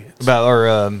 chicken nuggets. About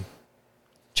our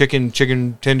chicken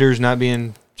tenders not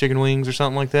being chicken wings or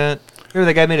something like that. Remember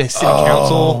that guy made a city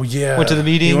council? Yeah, Went to the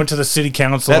meeting. He went to the city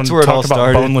council. That's and where it all talked about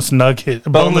started.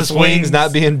 boneless wings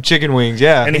not being chicken wings.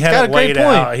 Yeah, and he He's had got it a great laid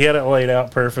point. out. He had it laid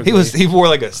out perfectly. He wore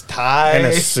like a tie And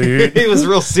a suit. He was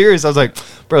real serious. I was like,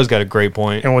 bro's got a great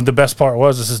point. And what the best part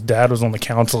was is his dad was on the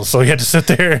council, so he had to sit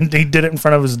there and he did it in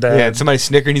front of his dad. Yeah, and somebody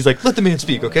snickered, and he's like, "Let the man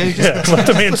speak, okay? Just Let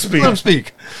the man speak. let him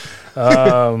speak."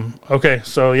 Okay,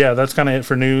 so yeah, that's kind of it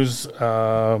for news.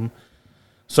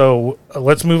 So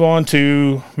let's move on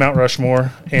to Mount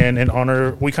Rushmore, and in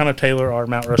honor, we kind of tailor our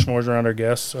Mount Rushmores around our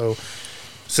guests. So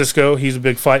Cisco, he's a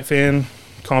big fight fan,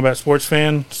 combat sports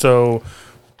fan. So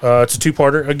it's a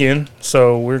two-parter again.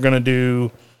 So we're gonna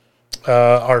do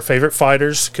our favorite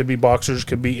fighters, could be boxers,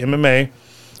 could be MMA,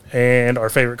 and our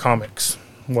favorite comics.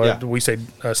 What Yeah. do we say?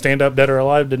 Stand up, dead or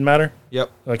alive, didn't matter.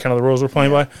 Yep. Like kind of the rules we're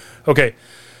playing by. Okay,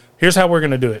 here's how we're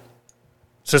gonna do it.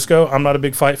 Cisco, I'm not a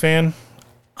big fight fan.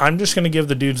 I'm just gonna give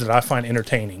the dudes that I find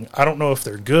entertaining. I don't know if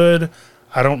they're good.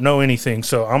 I don't know anything,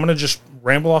 so I'm gonna just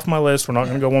ramble off my list. We're not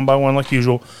gonna go one by one like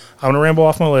usual. I'm gonna ramble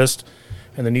off my list,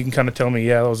 and then you can kind of tell me,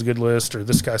 yeah, that was a good list, or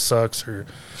this guy sucks, or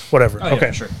whatever. Oh, yeah,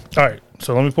 okay, sure. All right.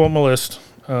 So let me pull up my list.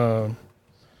 Pull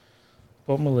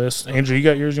up my list. Andrew, you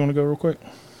got yours? You want to go real quick?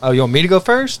 Oh, you want me to go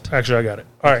first? Actually, I got it.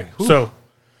 All right. So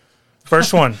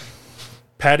first one,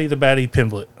 Patty the Batty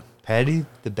Pimblett. Patty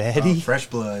the Baddie? Fresh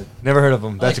blood. Never heard of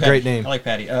him. That's a great name. I like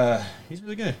Patty. He's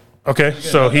really good. Okay, Really good.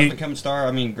 so he Up-and-coming star.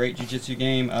 I mean, great jiu-jitsu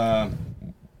game.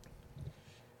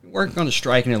 Working on the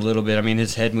striking a little bit. I mean,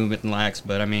 his head movement lacks,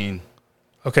 but I mean,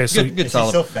 okay. So good Is he solid.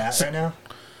 still fat right now?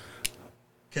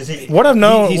 Because what I've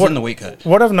known, He's what, in the weight cut.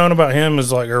 what I've known about him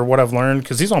is like, or what I've learned,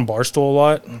 because he's on Barstool a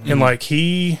lot, and like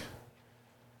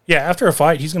after a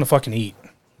fight, he's gonna fucking eat.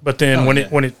 But then when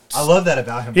it, I love that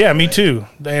about him. yeah, by the me way. too.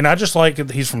 And I just like that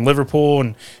he's from Liverpool,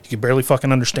 and you can barely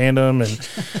fucking understand him, and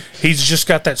he's just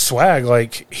got that swag.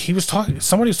 Like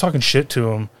somebody was talking shit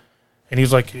to him, and he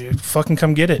was like, "Fucking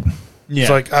come get it." Yeah. He's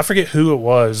like, I forget who it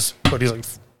was, but he's like,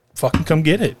 "Fucking come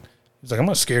get it." He's like, "I'm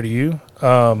not scared of you."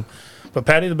 But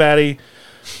Patty the Batty,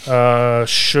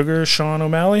 Sugar Sean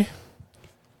O'Malley.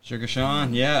 Sugar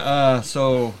Sean, yeah.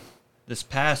 So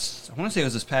I want to say it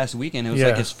was this past weekend. It was Yeah.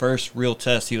 like his first real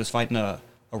test. He was fighting a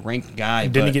ranked guy.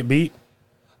 Didn't he but, get beat?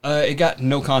 It got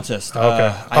no contest.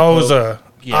 Okay. Eye It was poke.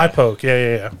 a eye poke.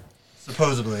 Yeah.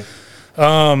 Supposedly.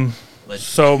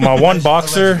 So my one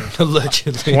boxer,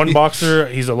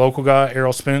 Allegedly. he's a local guy,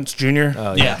 Errol Spence Jr.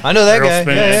 Oh, Yeah. I know that Errol guy.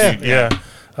 Spence,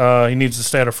 Yeah. he needs to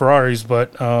stay out of Ferraris,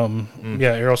 but Errol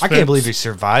I Spence. can't believe he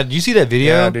survived. Did you see that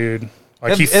video? Yeah, dude.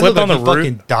 Like That- he it flipped looked on the like he roof.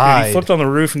 fucking died. He flipped on the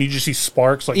roof, and you just see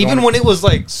sparks. Like Even going- when it was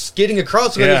like skidding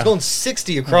across, it Yeah. was going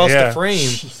 60 across Yeah. the frame.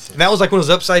 And that was like when it was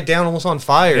upside down, almost on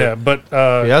fire. yeah, but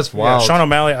that's wild. Sean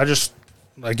O'Malley,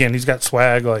 he's got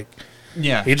swag. Like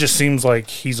Yeah. he just seems like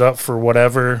he's up for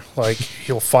whatever. Like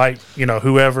he'll fight,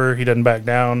 whoever. He doesn't back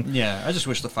down. Yeah, I just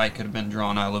wish the fight could have been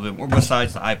drawn out a little bit more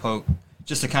besides the eye poke,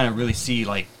 just to kind of really see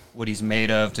like what he's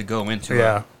made of to go into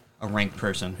Yeah. a ranked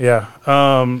person. Yeah,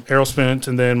 Errol Spence,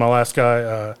 and then my last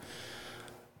guy.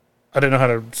 I didn't know how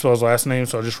to spell his last name,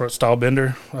 so I just wrote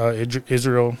Stylebender,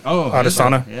 Israel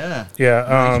Adesanya. Yeah.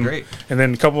 Yeah, He's great. And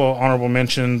then a couple of honorable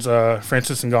mentions,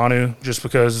 Francis Ngannou, just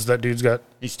because that dude's got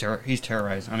He's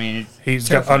terrorized. I mean, he's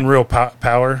got terrifying. unreal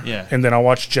power. Yeah. And then I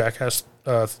watched Jackass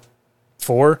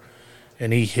 4,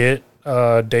 and he hit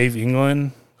Dave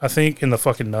England, I think, in the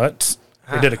fucking nuts.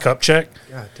 They did a cup check,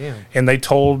 God damn. and they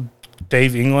told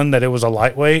Dave England that it was a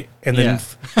lightweight, and then Yeah.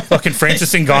 fucking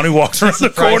Francis Ngannou walks around the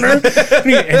corner.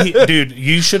 Dude,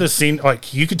 you should have seen,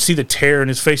 like, you could see the tear in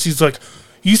his face. He's like,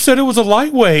 "You said it was a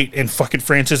lightweight," and fucking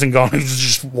Francis Ngannou was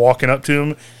just walking up to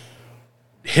him,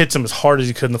 hits him as hard as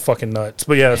he could in the fucking nuts.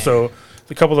 But yeah, so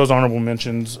a couple of those honorable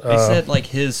mentions. They said like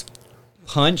his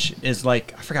punch is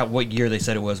like, I forgot what year they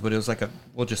said it was, but it was like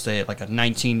we'll just say it, like a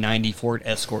 1990 Ford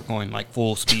Escort going like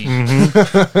full speed.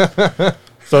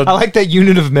 So I like that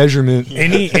unit of measurement.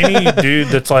 any dude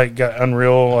that's like got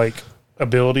unreal like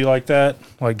ability like that,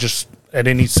 like just at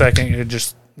any second, it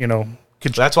just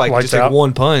could That's why I lights just take out.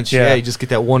 one punch. Yeah. Yeah, you just get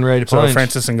that one ready to So punch.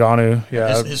 Francis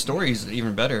Ngannou, His story is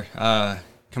even better.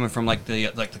 Coming from like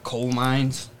the coal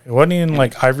mines. wasn't he in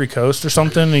like Ivory Coast or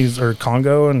something? Or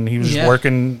Congo, and he was just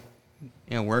working.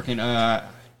 Yeah, working.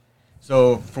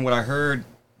 So from what I heard,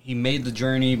 he made the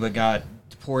journey but got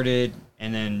deported,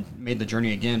 and then made the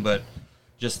journey again. But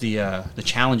just the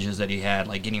challenges that he had,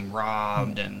 like getting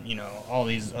robbed and all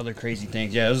these other crazy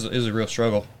things. Yeah, it was a real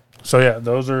struggle. So yeah,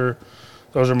 those are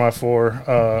my 4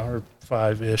 or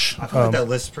 5-ish. I feel like that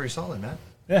list is pretty solid, man.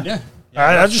 Yeah.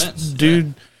 I just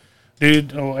dude.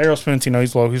 Errol Spence,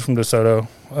 he's low. He's from DeSoto.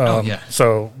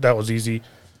 So that was easy.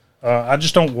 I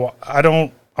just don't.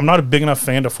 I'm not a big enough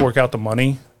fan to fork out the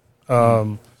money.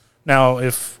 Now,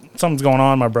 if something's going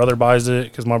on, my brother buys it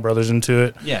because my brother's into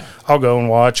it. Yeah. I'll go and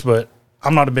watch, but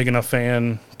I'm not a big enough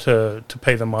fan to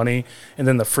pay the money. And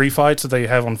then the free fights that they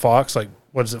have on Fox, like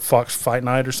what is it, Fox Fight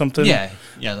Night or something? Yeah,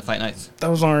 the fight nights.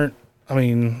 Those aren't. I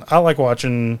mean, I like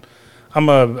watching.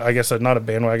 I guess I'm not a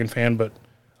bandwagon fan, but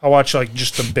I watch like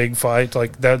just the big fights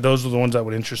like that. Those are the ones that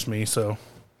would interest me. So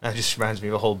That just reminds me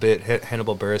of a whole bit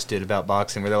Hannibal Buress did about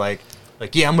boxing, where they're like,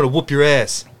 yeah, I'm gonna whoop your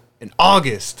ass in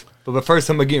August. But first,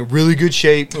 I'm going to get in really good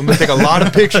shape. I'm going to take a lot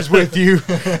of pictures with you.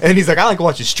 And he's like, I like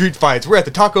watching street fights. We're at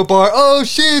the taco bar. Oh,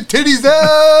 shit, titties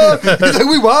out. He's like,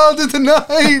 we wilded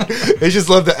tonight. They just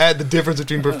love to add the difference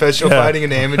between professional fighting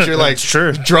and amateur. Like,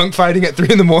 true. Drunk fighting at 3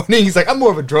 in the morning. He's like, I'm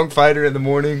more of a drunk fighter in the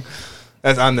morning.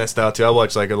 I'm that style, too. I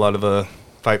watch, like, a lot of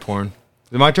fight porn.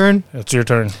 Is it my turn? it's your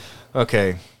turn.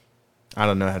 Okay. I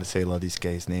don't know how to say a lot of these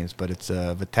guys' names, but it's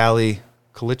Vitaly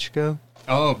Klitschko.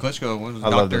 Oh, Klitschko. What was I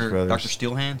love those brothers. Dr.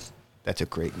 Steelhands? That's a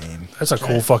great name. That's a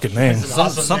cool fucking name.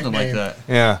 Something like that.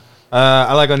 Yeah.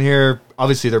 I like on here,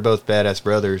 obviously they're both badass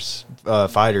brothers,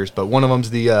 fighters, but one of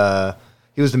them's he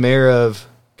was the mayor of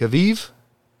Kyiv.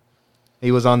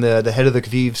 He was on the head of the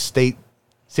Kyiv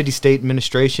city-state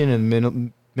administration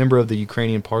and member of the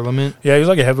Ukrainian parliament. Yeah, he was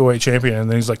like a heavyweight champion, and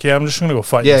then he's like, yeah, I'm just going to go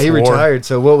fight. Yeah, this he war. retired.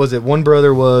 So what was it? One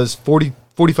brother was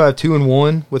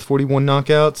 45-2-1 with 41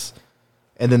 knockouts,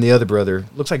 and then the other brother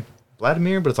looks like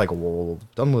Vladimir, but it's like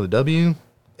done with a W.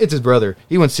 It's his brother.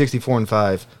 He went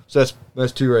 64-5. So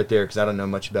that's 2 right there because I don't know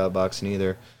much about boxing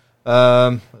either. What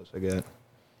else I got?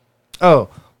 Oh,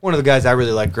 one of the guys I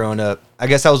really liked growing up. I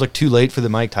guess I was like too late for the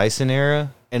Mike Tyson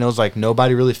era, and it was like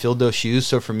nobody really filled those shoes.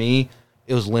 So for me,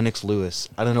 it was Lennox Lewis.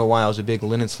 I don't know why I was a big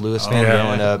Lennox Lewis fan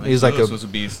growing up. He was like was a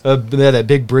beast. That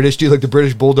big British dude, like the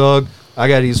British Bulldog.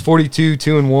 He's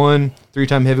 42-2-1,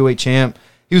 3-time heavyweight champ.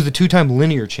 He was the 2-time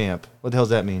linear champ. What the hell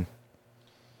does that mean?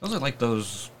 Those are like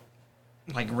those,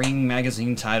 like Ring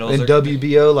magazine titles. And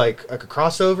WBO, like a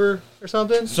crossover or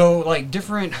something? So like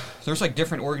there's like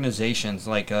different organizations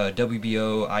like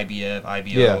WBO, IBF, IBO.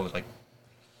 Yeah. Like,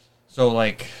 so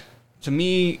like to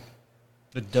me,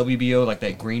 the WBO, like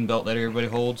that green belt that everybody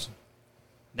holds,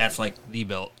 that's like the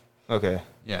belt. Okay.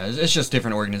 Yeah, it's just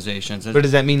different organizations. But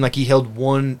does that mean like he held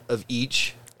one of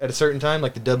each at a certain time,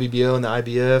 like the WBO and the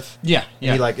IBF? Yeah,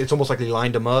 yeah. And it's almost like they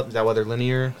lined them up. Is that why they're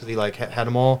linear? Because he like had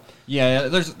them all. Yeah,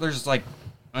 there's like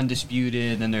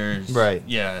undisputed, and there's right.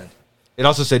 Yeah. It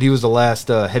also said he was the last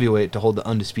heavyweight to hold the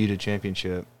undisputed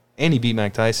championship, and he beat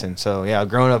Mike Tyson. So yeah,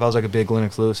 growing up, I was like a big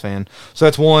Lennox Lewis fan. So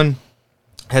that's one.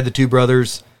 Had the 2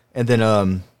 brothers, and then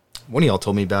one of y'all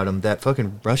told me about him. That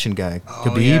fucking Russian guy,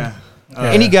 Khabib. Yeah.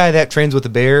 Any guy that trains with a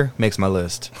bear makes my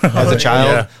list. As a child,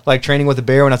 Yeah. like training with a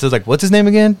bear, when I was like, what's his name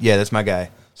again? Yeah, that's my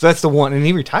guy. So that's the one. And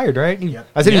he retired, right?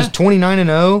 I said he was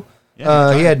 29-0.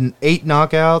 Yeah, he had 8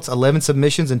 knockouts, 11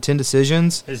 submissions, and 10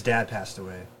 decisions. His dad passed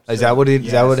away. Is that what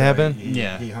happened?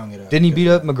 He hung it up. Didn't he beat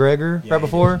up McGregor Yeah, right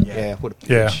before? he did. Yeah. What a bitch.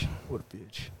 Yeah. What a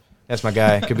bitch. That's my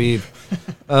guy, Khabib.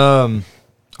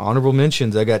 Honorable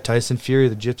mentions. I got Tyson Fury,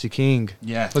 the Gypsy King.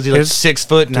 Yeah. Was he like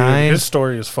 6'9"? His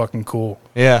story is fucking cool.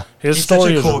 Yeah. His He's such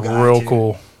story a is cool guy, real too.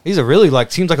 cool. He's a really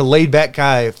seems like a laid back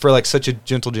guy for like such a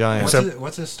gentle giant.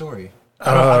 What's his story?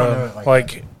 I don't know it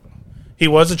like that. He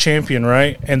was a champion,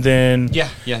 right? And then Yeah,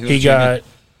 he was he a got champion.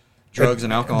 Drugs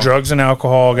and alcohol. Drugs and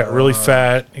alcohol, got really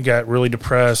fat, he got really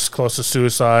depressed, close to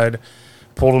suicide,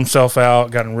 pulled himself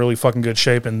out, got in really fucking good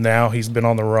shape, and now he's been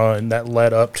on the run. That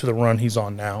led up to the run he's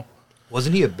on now.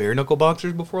 Wasn't he a bare knuckle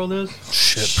boxer before all this?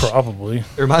 Shit, probably.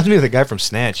 It reminds me of the guy from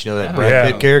Snatch, that Yeah.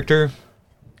 Brad Pitt character.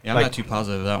 Yeah, I'm like- not too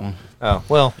positive of that one. Oh,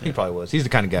 well, he probably was. He's the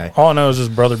kind of guy. All I know is his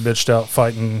brother bitched out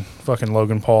fighting fucking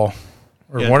Logan Paul.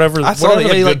 or Yeah. whatever. I saw Whatever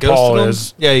that. the He good ghosted Paul him.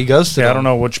 is. Yeah, he ghosted Yeah, I him. don't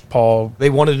know which Paul. They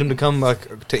wanted him to come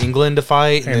like to England to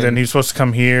fight, And then he was supposed to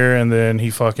come here, and then he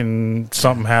fucking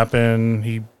something happened.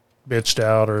 He bitched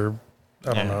out, or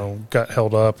I don't know, got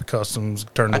held up at customs,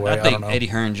 turned away. I I think don't know. Eddie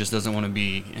Hearn just doesn't want to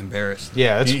be embarrassed.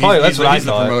 Yeah, that's He- probably that's he's, what I he's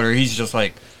the thought. promoter. He's just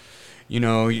like,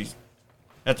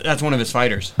 that's one of his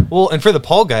fighters. Well, and for the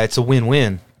Paul guy, it's a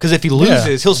win-win. Because if he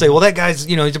loses, he'll say, "Well, that guy's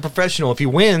he's a professional." If he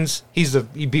wins, he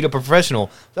beat up a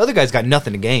professional. The other guy's got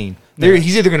nothing to gain.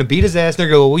 He's either going to beat his ass, and they're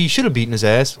going, "Well, you should have beaten his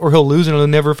ass," or he'll lose and he'll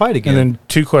never fight again. And then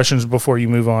 2 questions before you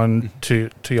move on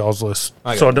to y'all's list.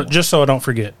 I got So one. just so I don't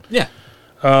forget. Yeah.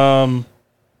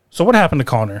 So what happened to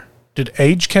Connor? Did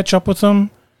age catch up with him?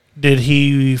 Did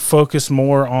he focus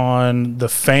more on the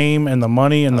fame and the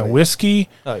money and the whiskey?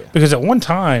 Oh, yeah. Because at one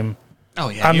time, Oh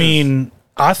yeah. I mean,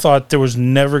 I thought there was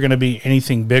never going to be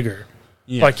anything bigger.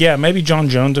 Yeah. Like, yeah, maybe John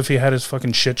Jones if he had his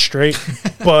fucking shit straight.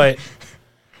 But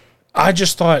I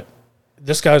just thought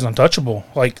this guy's untouchable.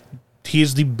 Like, he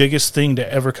is the biggest thing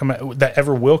to ever come out, that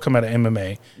ever will come out of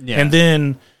MMA. Yeah. And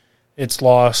then it's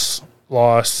loss,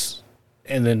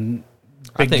 and then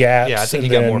big gaps. Yeah, I think he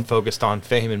and got then- more focused on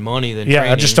fame and money than Yeah,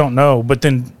 training. I just don't know. But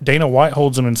then Dana White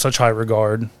holds him in such high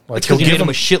regard. Like, Because he he'll gave him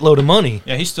a shitload of money.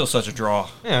 yeah, he's still such a draw.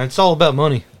 Yeah, it's all about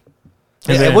money.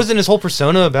 And It then- wasn't his whole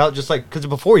persona about just like because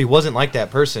before he wasn't like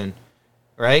that person,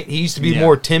 right? He used to be Yeah.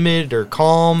 more timid or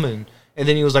calm, and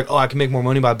then he was like, "Oh, I can make more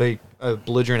money by being a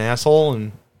belligerent asshole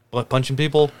and punching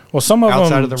people." Well, some of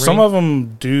outside them, of the some ring. of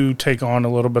them do take on a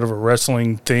little bit of a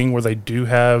wrestling thing where they do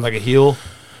have Like a heel.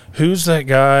 who's that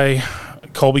guy,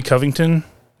 Colby Covington?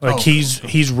 Like Oh.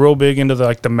 he's real big into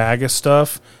the MAGA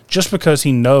stuff, just because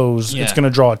he knows it's Yeah. going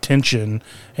to draw attention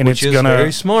and Which it's is going to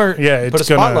very smart. Yeah, it's put a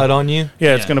gonna- spotlight on you.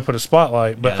 Yeah, it's Yeah. going to put a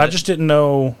spotlight. But Yeah, I that- just didn't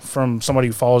know from somebody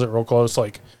who follows it real close,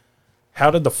 like how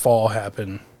did the fall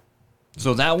happen?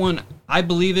 So that one, I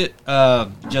believe it.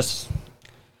 Just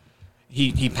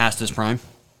he passed his prime.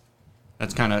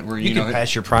 That's kind of where You can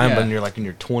pass your prime, yeah. but you're like in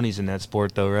your 20s in that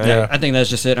sport, though, right? Yeah. I think that's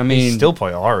just it. I He's mean, still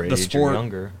probably our age the or sport,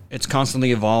 younger. it's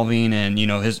constantly evolving, and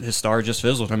his star just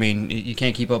fizzled. I mean, you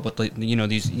can't keep up with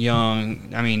these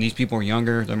young. I mean, these people are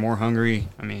younger. They're more hungry.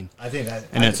 I mean, I think that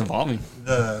and it's evolving.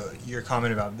 your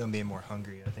comment about them being more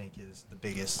hungry, I think, is the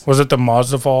biggest. Was it the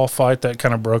Mazdaval fight that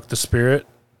kind of broke the spirit?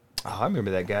 Oh, I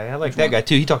remember that guy. I like that guy,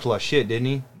 too. He talked a lot of shit, didn't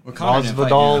he? Well, Conor didn't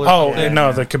fight, Masvidal. yeah. Oh Yeah.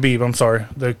 no, the Khabib. I'm sorry,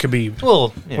 the Khabib.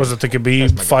 Well, yeah. Was it the That's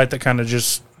Khabib my fight that kind of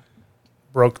just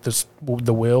broke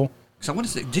the will? So I want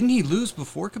to say, didn't he lose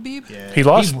before Khabib? Yeah. He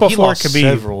lost before he lost Khabib.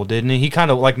 several, didn't he? He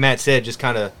kind of, like Matt said, just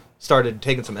kind of started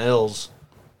taking some L's.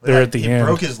 There at the he end.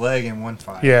 broke his leg in one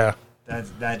fight. Yeah.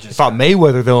 That just Fought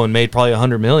Mayweather, though, and made probably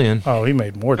 $100 million. Oh, he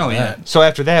made more than Oh, yeah. that. So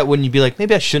after that, wouldn't you be like,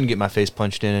 maybe I shouldn't get my face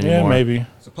punched in anymore? Yeah, maybe.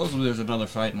 Supposedly there's another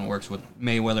fight in the works with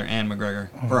Mayweather and McGregor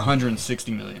for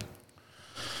 160 million.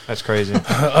 That's crazy.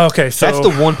 Okay, so That's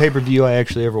the one pay-per-view I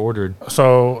actually ever ordered.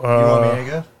 So You want me to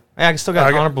go? Hey, I still got an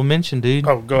I got- honorable mention, dude.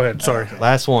 oh, go ahead. Sorry.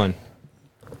 Last one.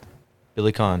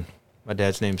 Billy Conn, my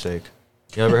dad's namesake.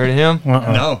 You ever heard of him?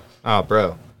 Uh-uh. No. Oh,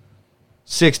 bro.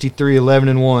 63, 11,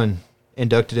 and 1.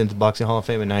 Inducted into the Boxing Hall of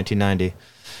Fame in 1990.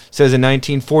 Says in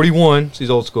 1941, so he's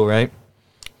old school, right?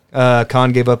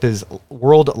 Conn gave up his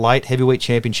World Light Heavyweight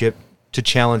Championship to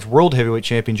challenge World Heavyweight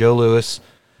Champion Joe Louis.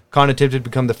 Conn attempted to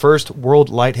become the first World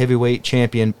Light Heavyweight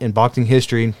Champion in boxing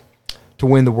history to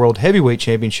win the World Heavyweight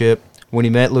Championship when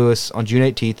he met Louis on June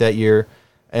 18th that year.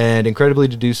 And incredibly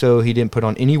to do so, he didn't put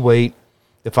on any weight.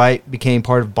 The fight became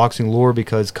part of boxing lore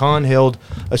because Conn held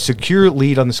a secure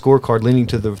lead on the scorecard leading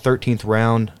to the 13th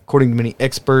round. According to many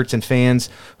experts and fans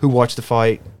who watched the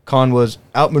fight, Conn was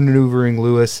outmaneuvering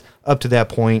Louis up to that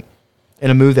point. In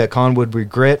a move that Conn would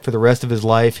regret for the rest of his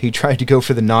life, he tried to go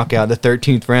for the knockout in the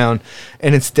 13th round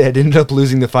and instead ended up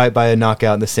losing the fight by a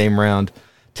knockout in the same round.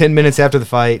 10 minutes after the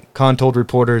fight, Conn told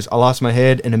reporters, "I lost my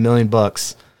head and $1 million."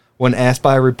 When asked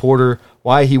by a reporter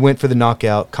why he went for the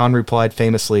knockout, Conn replied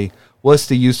famously, "What's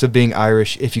the use of being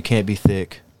Irish if you can't be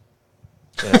thick?"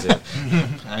 That's it.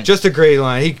 Just a great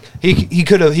line. He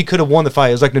could have won the fight.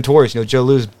 It was like Notorious. Joe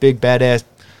Louis, big badass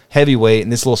heavyweight,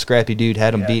 and this little scrappy dude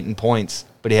had him beaten points,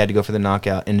 but he had to go for the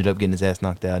knockout. Ended up getting his ass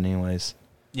knocked out anyways.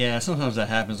 Yeah, sometimes that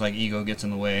happens. Like ego gets in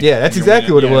the way. Yeah, that's When you're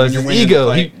exactly what it winning- was. when His you're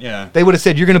winning the ego. fight, yeah. They would have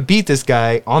said, "You're going to beat this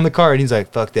guy on the card." And he's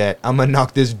like, "Fuck that. I'm going to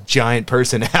knock this giant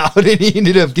person out." And he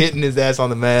ended up getting his ass on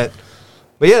the mat.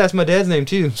 But yeah, that's my dad's name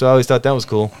too. So I always thought that was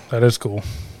cool. That is cool.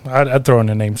 I'd throw in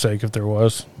a namesake if there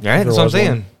was. All right, If that's there what I'm was saying.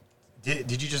 one.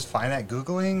 Did you just find that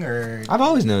Googling or? I've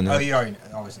always known Oh, that. you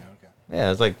always know. Okay.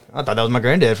 Yeah, it's like, I thought that was my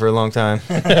granddad for a long time.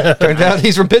 Turns out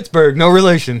he's from Pittsburgh. No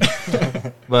relation.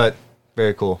 But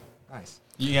very cool. Nice.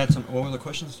 You had some. What were the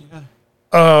questions you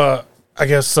had? I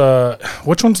guess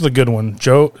which one's the good one?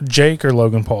 Jake or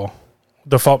Logan Paul?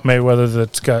 The Floyd Mayweather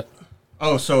that's got.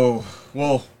 Oh, so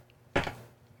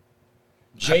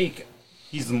Jake,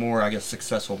 he's the more, I guess,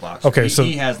 successful boxer. Okay, so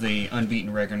he has the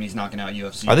unbeaten record, and he's knocking out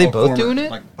UFC. Are they both doing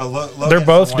it? But Logan's They're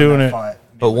both the one doing that it. fought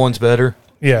But Mayweather. one's better.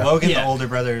 Yeah. Logan, Yeah. the older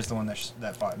brother, is the one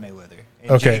that fought Mayweather.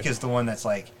 And Okay. Jake is the one that's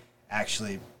like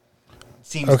actually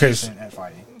seems Okay, decent at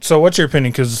fighting. So what's your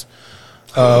opinion? Because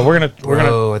we're gonna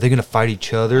Bro, are they gonna fight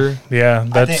each other? yeah,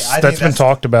 I that's think that's been that's-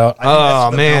 talked about. I think that's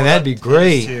Oh the man, build-up that'd be to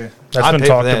great. this, too. That's I'd been pay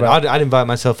for talked that. about. I'd invite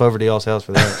myself over to y'all's house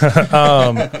for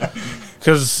that.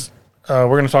 Because we're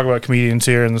going to talk about comedians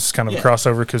here, and this is kind of a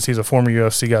crossover because he's a former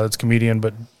UFC guy that's a comedian.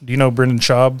 But do you know Brendan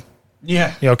Schaub?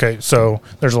 Yeah. Yeah. Okay. So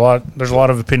there's a lot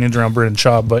of opinions around Brendan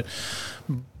Schaub, but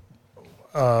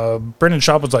Brendan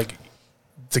Schaub was like,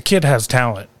 the kid has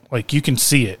talent. Like you can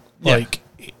see it. Yeah. Like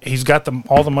he's got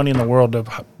all the money in the world to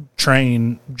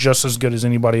train just as good as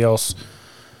anybody else.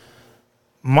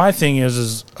 My thing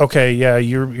is okay, yeah,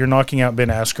 you're knocking out Ben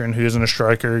Askren, who isn't a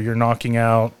striker. You're knocking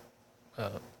out.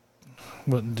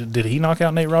 What, did he knock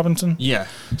out Nate Robinson? Yeah.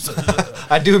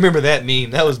 I do remember that meme.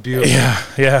 That was beautiful.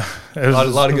 Yeah. It was A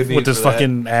lot of good with memes his for that.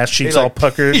 fucking ass cheeks He, all like,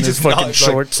 puckered and he his just fucking knocked,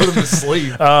 shorts. Like, put him to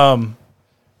sleep.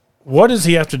 What does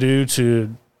he have to do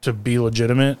to be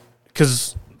legitimate?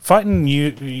 Because fighting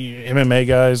MMA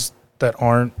guys that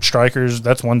aren't strikers,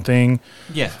 that's one thing.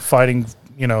 Yeah. Fighting,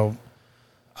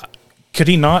 could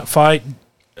he not fight?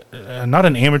 Not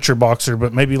an amateur boxer,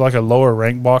 but maybe like a lower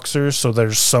ranked boxer, so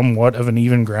there's somewhat of an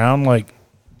even ground. Like,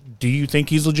 do you think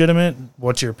he's legitimate?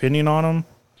 What's your opinion on him?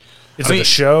 Is it a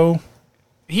show?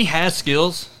 He has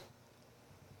skills.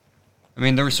 I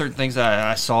mean, there were certain things that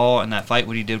I saw in that fight,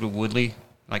 what he did with Woodley,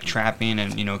 like trapping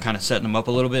and, kind of setting him up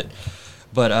a little bit.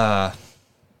 But, I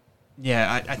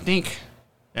think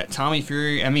that Tommy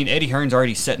Fury, Eddie Hearn's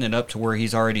already setting it up to where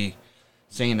he's already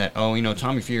saying that,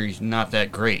 Tommy Fury's not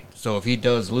that great. So if he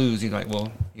does lose, he's like,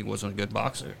 well, he wasn't a good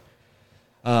boxer.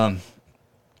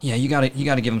 You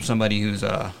gotta give him somebody who's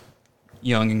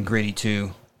young and gritty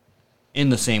too, in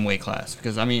the same weight class.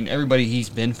 Because everybody he's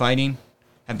been fighting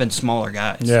have been smaller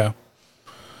guys. Yeah.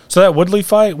 So that Woodley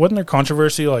fight, wasn't there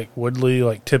controversy? Like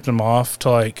Woodley tipped him off to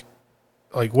like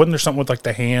wasn't there something with like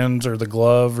the hands or the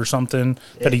glove or something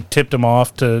that he tipped him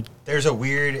off to? There's a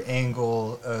weird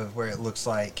angle of where it looks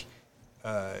like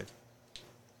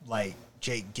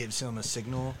Jake gives him a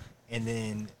signal, and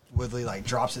then Woodley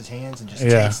drops his hands and just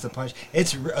takes the punch.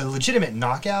 It's a legitimate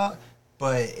knockout,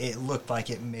 but it looked like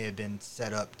it may have been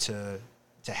set up to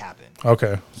happen.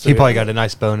 Okay. So He probably got a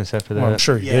nice bonus after that. Well, I'm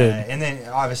sure he did. And then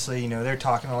obviously they're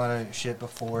talking a lot of shit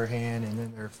beforehand, and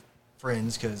then they're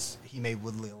friends because he made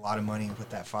Woodley a lot of money with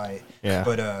that fight. Yeah.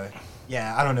 But I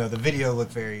don't know. The video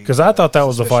looked very Because I thought that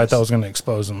was the fight suspicious. that was going to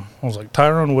expose him. I was like,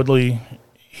 Tyrone Woodley,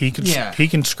 he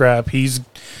can scrap. He's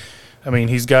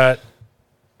got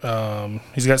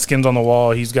skins on the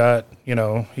wall. He's got,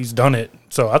 he's done it.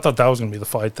 So I thought that was going to be the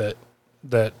fight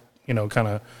that kind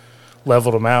of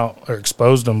leveled him out or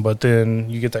exposed him. But then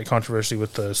you get that controversy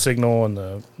with the signal and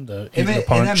the eating the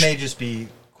punch. And that may just be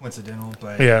coincidental,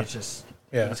 but Yeah. it's just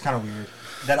Yeah. it's kind of weird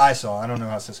that I saw. I don't know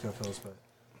how Cisco feels, but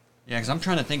Yeah, because I'm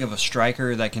trying to think of a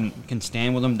striker that can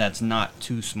stand with him that's not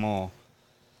too small.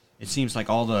 It seems like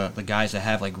all the guys that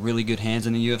have really good hands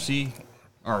in the UFC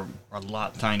are a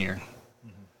lot tinier.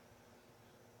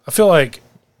 I feel like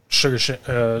Sugar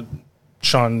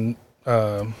Sean.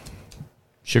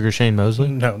 Sugar Shane Mosley?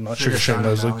 No, not Sugar Shane Sean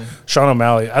Mosley. O'Malley. Sean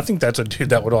O'Malley. I think that's a dude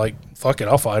that would fuck it,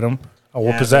 I'll fight him. I'll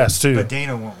whoop his ass too. But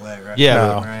Dana won't let, right? Yeah.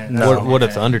 No, Right? no. What if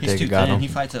the He's Undertaker got 210. him? He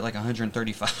fights at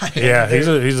 135. Yeah, he's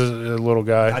a little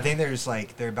guy. I think there's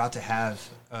they're about to have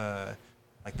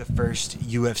the first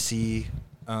UFC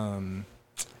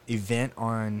event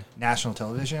on national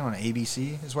television on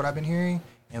ABC is what I've been hearing,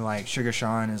 and Sugar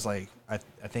Sean is I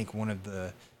think one of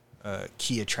the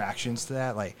key attractions to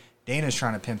that. Dana's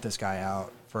trying to pimp this guy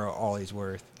out for all he's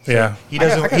worth. So Yeah. he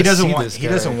doesn't. I gotta He doesn't see want. this He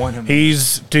guy. doesn't want him.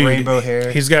 He's Rainbow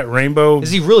hair. He's got rainbow.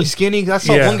 Is he really skinny? I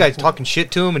saw Yeah. one guy talking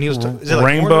shit to him, and he was. Is it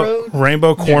rainbow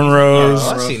cornrows? cornrows.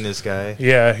 Oh, I've seen this guy.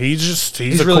 Yeah, he's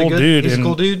a really cool good. dude. He's a and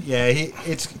cool dude. Yeah,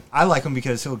 I like him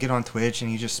because he'll get on Twitch and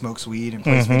he just smokes weed and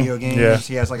plays video games. yeah.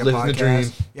 He has a Living the dream.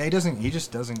 podcast. Yeah, he doesn't. He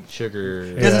just doesn't. Sugar.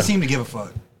 He doesn't seem to give a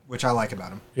fuck, which I like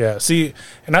about him. Yeah, see,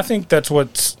 and I think that's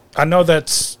I know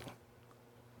that's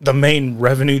the main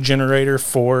revenue generator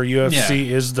for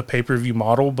UFC is the pay-per-view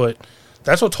model, but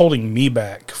that's what's holding me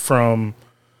back from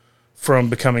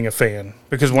becoming a fan.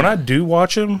 Because when I do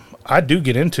watch him, I do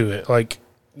get into it. I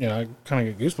kind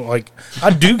of get goosebumps. I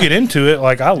do get into it.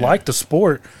 I like the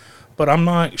sport, but I'm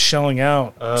not shelling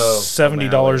out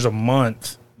 $70 a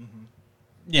month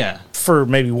Yeah. for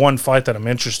maybe one fight that I'm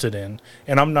interested in,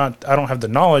 and I don't have the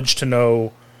knowledge to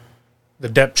know the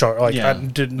depth chart. Like Yeah, I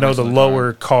didn't the know rest the of the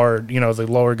lower card, the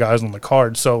lower guys on the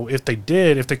card. So if they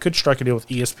could strike a deal with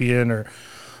ESPN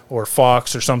or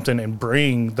Fox or something and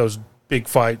bring those big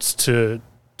fights to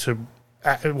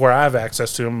where I have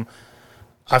access to them,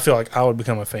 I feel like I would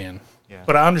become a fan. Yeah.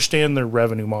 But I understand their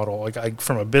revenue model. Like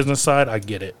from a business side, I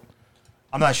get it.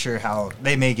 I'm not sure how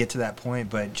they may get to that point,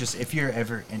 but just if you're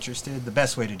ever interested, the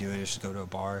best way to do it is just go to a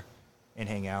bar and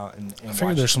hang out and I figure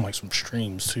watch. there's some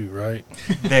streams too, right?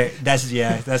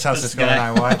 That's how Cisco and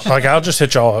I watch. Like I'll just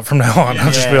hit y'all up from now on.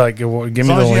 I'll just be Yeah. like, well, give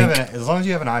me the link. As long as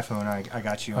you have an iPhone, I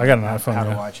got you. I got an on iPhone, How yeah.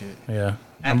 to watch it? Yeah.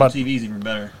 Apple TV is even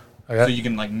better. I got- So you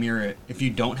can like mirror it. If you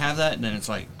don't have that, then it's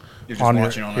like you're just on your-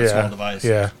 watching on that small device.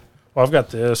 Yeah. Well, I've got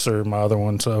this or my other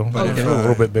one, so But it's if, a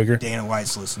little bit bigger. Dana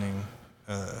White's listening.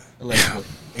 Allegedly.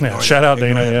 Yeah, ignore shout that. out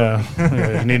Dana. Ignore that.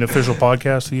 Yeah. You need an official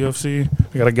podcast of the UFC?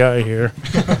 We got a guy here.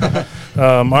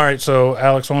 All right, so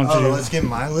Alex, why don't you? Let's get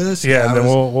my list. Yeah, and then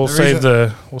we'll save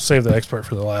the expert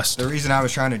for the last. The reason I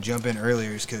was trying to jump in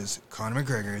earlier is because Conor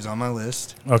McGregor is on my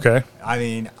list. Okay. I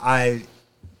mean, I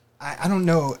don't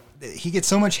know. He gets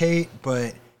so much hate,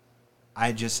 but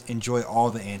I just enjoy all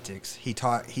the antics. He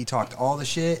talked all the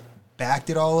shit, backed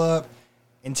it all up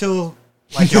until,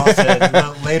 like y'all said,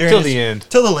 later Till the end.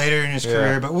 till the later in his Yeah.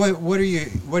 career. But what are you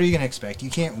gonna expect? You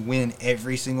can't win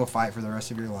every single fight for the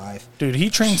rest of your life. Dude, he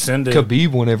transcended. Khabib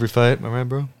won every fight. Am I right,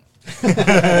 bro?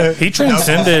 He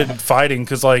transcended fighting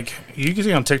because, like, you can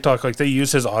see on TikTok, like they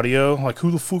use his audio. Like,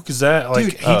 who the fuck is that? Like,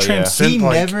 Dude, he oh, yeah. transcended. He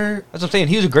like, never. That's what I'm saying.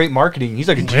 He was a great marketing. He's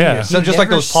like a Yeah. genius. He Just like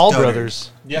never those Paul stuttered.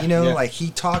 brothers. Yeah, You know, yeah. like he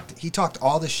talked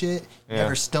all the shit, Yeah.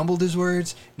 never stumbled his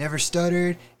words, never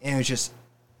stuttered, and it was just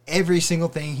every single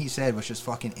thing he said was just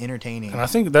fucking entertaining. And I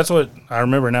think that's what I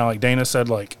remember now. Like Dana said,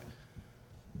 like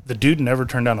the dude never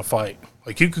turned down a fight.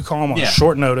 Like you could call him on Yeah.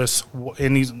 short notice,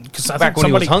 and he's because I Back think when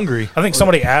he was somebody hungry. I think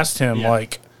somebody asked him Yeah.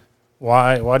 like,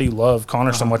 why do you love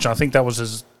Connor so much? And I think that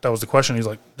was the question. He's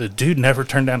like, the dude never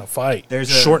turned down a fight.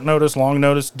 There's a- short notice, long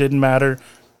notice, didn't matter.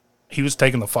 He was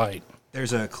taking the fight.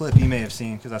 There's a clip you may have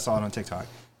seen because I saw it on TikTok,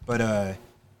 but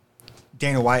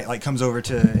Dana White like comes over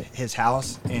to his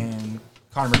house and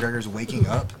Conor McGregor's waking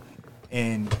up,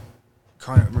 and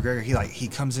Conor McGregor he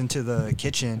comes into the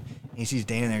kitchen and he sees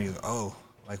Dana there. He's like, oh,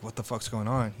 like what the fuck's going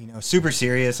on? You know, super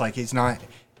serious. Like he's not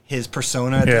his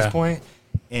persona at Yeah. this point.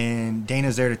 And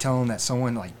Dana's there to tell him that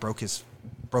someone like broke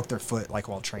their foot like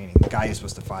while training. The guy he's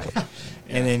supposed to fight.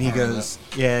 And then he I remember goes,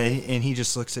 yeah, and he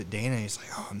just looks at Dana and he's like,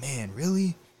 oh man,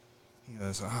 really? He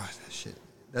goes, oh shit,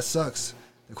 that sucks.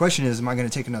 The question is, am I going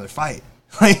to take another fight?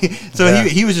 Like, so Yeah.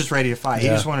 he was just ready to fight. He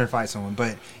Yeah. just wanted to fight someone.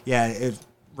 But yeah,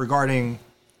 regarding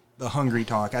the hungry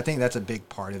talk, I think that's a big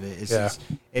part of it.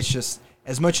 It's just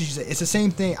as much as you say, it's the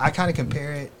same thing. I kind of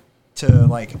compare it to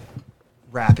like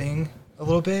rapping a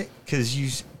little bit because you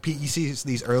see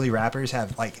these early rappers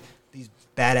have like these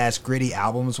badass gritty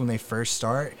albums when they first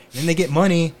start, and then they get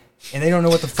money and they don't know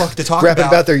what the fuck to talk Rapping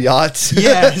about their yachts.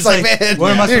 Yeah, it's like, man,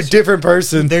 what am I you're a supposed to- different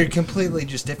person. They're completely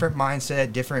just different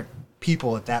mindset, different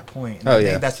people at that point. And Oh, I yeah.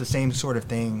 think that's the same sort of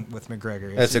thing with McGregor.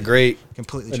 It's That's a great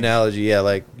completely changed. analogy. Yeah,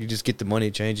 like you just get the money,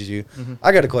 it changes you.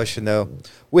 I got a question though.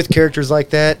 With characters like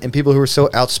that and people who are so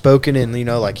outspoken and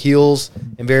like heels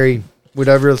and very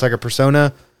whatever, it's like a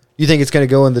persona. You think it's going to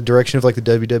go in the direction of like the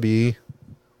WWE,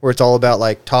 where it's all about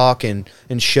like talk and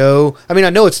show? I mean,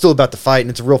 I know it's still about the fight and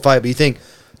it's a real fight, but you think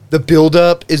the build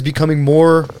up is becoming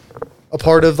more a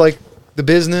part of like the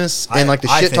business and like the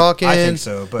I shit think- talking I think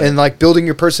so, but- and like building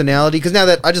your personality? Because now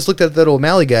that I just looked at that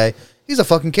O'Malley guy, he's a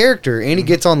fucking character and he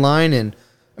gets online, and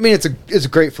I mean it's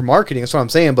great for marketing, that's what I'm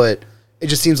saying, but it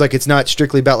just seems like it's not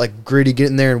strictly about like gritty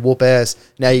getting there and whoop ass.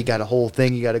 Now you got a whole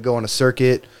thing, you got to go on a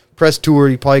circuit, press tour,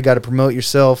 you probably got to promote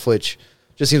yourself, which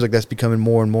just seems like that's becoming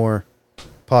more and more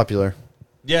popular.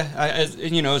 Yeah,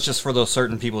 it's just for those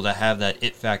certain people that have that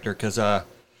it factor because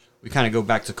we kind of go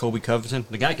back to Colby Covington.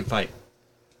 The guy can fight.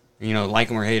 Like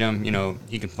him or hate him,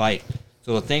 he can fight.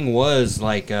 So the thing was,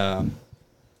 like,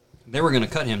 they were going to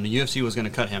cut him. The UFC was going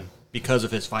to cut him because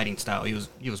of his fighting style. He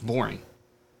was boring.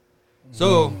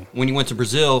 So when he went to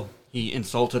Brazil, he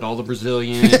insulted all the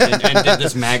Brazilians and did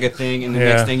this MAGA thing. And the Yeah.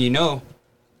 next thing you know,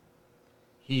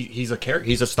 he's a character.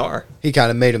 He's a star. He kind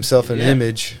of made himself an Yeah.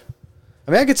 image.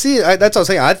 I mean, I could see it. That's what I'm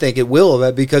saying. I think it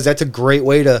will, because that's a great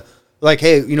way to, like,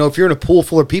 hey, if you're in a pool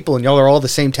full of people and y'all are all the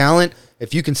same talent,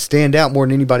 if you can stand out more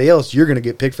than anybody else, you're going to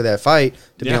get picked for that fight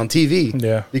to be Yeah. on TV.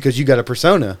 Yeah. Because you got a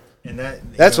persona. And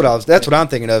That's what I'm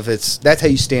thinking of. That's how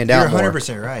you stand You're out more.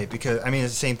 100% right, because I mean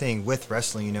it's the same thing with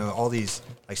wrestling. All these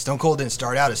like Stone Cold didn't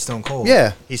start out as Stone Cold.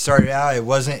 Yeah. he started out it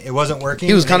wasn't working.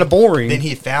 He was and kinda then- boring. Then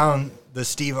he found the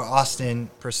Steve Austin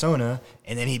persona,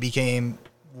 and then he became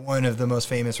one of the most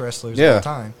famous wrestlers of all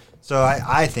time. So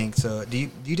I think so. Do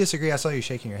you disagree? I saw you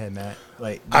shaking your head, Matt.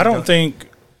 Like I don't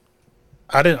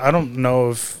know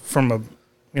if from a,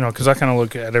 because I kind of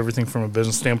look at everything from a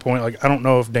business standpoint. Like I don't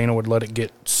know if Dana would let it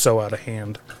get so out of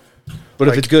hand. But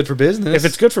if it's good for business, if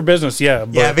it's good for business, yeah.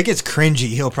 But if it gets cringy,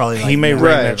 he'll probably he may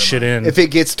rein that shit in. If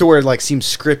it gets to where it like seems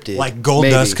scripted, like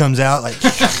Goldust comes out, like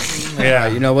yeah,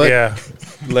 you know what? Yeah,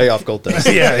 lay off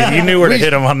Goldust. Yeah, you knew where to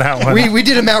hit him on that one. We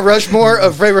did a Mount Rushmore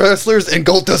of favorite wrestlers, and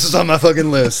Goldust is on my fucking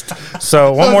list.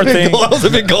 So one more thing, I was a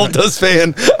big Goldust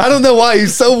fan. I don't know why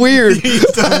he's so weird. He's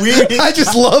so weird. I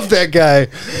just love that guy.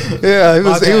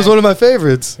 Yeah, he was one of my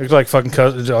favorites. Looks like fucking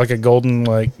like a golden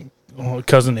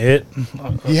cousin It.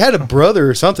 He had a brother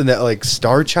or something that like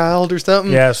Star Child or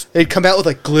something. Yes, they'd come out with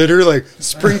like glitter, like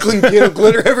sprinkling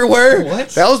glitter everywhere. What?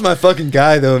 That was my fucking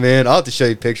guy though, man. I'll have to show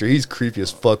you a picture. He's creepy as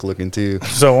fuck looking too.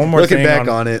 So one more looking thing back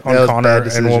on it, that was a Connor, bad and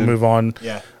decision. we'll move on.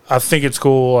 Yeah, I think it's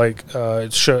cool. Like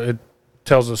it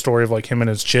tells the story of like him and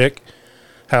his chick.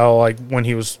 How like when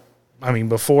he was,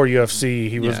 before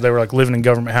UFC, they were like living in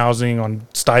government housing on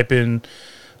stipend.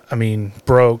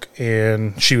 Broke,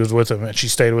 and she was with him, and she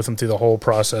stayed with him through the whole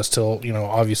process till,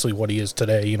 obviously what he is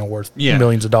today, worth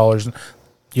millions of dollars.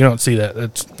 You don't see that.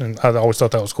 And I always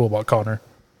thought that was cool about Connor.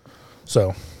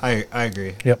 So I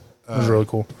agree. Yep, it was really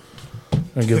cool.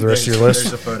 And give the rest of your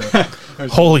list. There's a photo.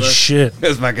 Holy shit,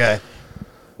 That's my guy.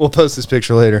 We'll post this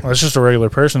picture later. that's just a regular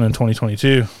person in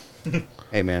 2022.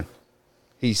 Hey man,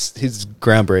 he's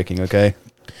groundbreaking. Okay,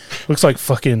 Looks like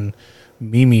fucking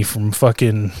Mimi from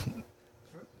fucking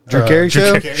Drew Carey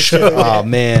show. Carey show. Oh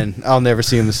man, I'll never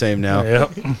see him the same now.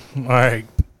 Yep. All right.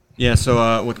 Yeah,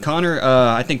 so with Connor,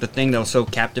 I think the thing that was so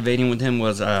captivating with him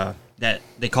was that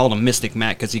they called him Mystic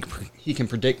Matt because he can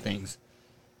predict things.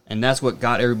 And that's what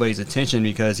got everybody's attention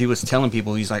because he was telling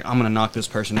people, he's like, I'm going to knock this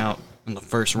person out in the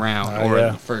first round or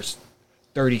in the first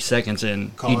 30 seconds,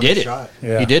 and he did it.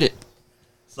 Yeah. He did it.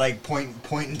 It's like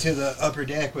pointing to the upper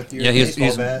deck with your He's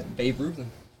baseball bat. Babe Ruth.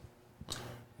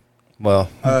 Well,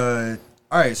 All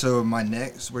right, so my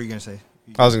next, what are you going to say?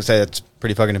 I was gonna say that's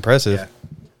pretty fucking impressive. Yeah.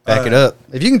 Back it up.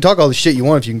 If you can talk all the shit you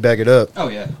want, if you can back it up. Oh,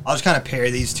 yeah. I'll just kind of pair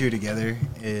these two together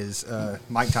is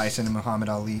Mike Tyson and Muhammad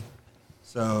Ali.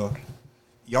 So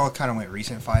y'all kind of went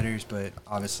recent fighters, but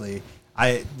obviously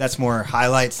that's more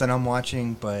highlights that I'm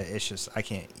watching, but it's just you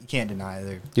can't deny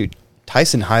they're Dude,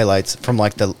 Tyson highlights from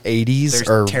like the 80s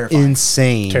They're are terrifying.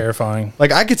 insane. Terrifying.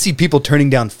 Like I could see people turning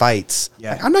down fights.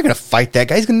 Yeah. Like, I'm not gonna fight that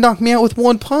guy. He's gonna knock me out with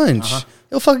one punch.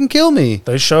 He'll fucking kill me.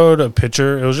 They showed a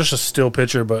picture. It was just a still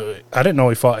picture, but I didn't know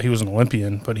he was an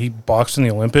Olympian, but he boxed in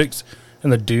the Olympics,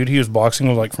 and the dude he was boxing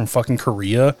was like from fucking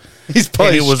Korea. He's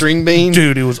probably And it was, string bean.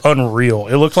 Dude, it was unreal.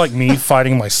 It looked like me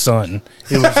fighting my son.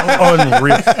 It was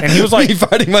unreal. And he was like, Me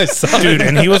fighting my son. dude,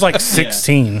 and he was like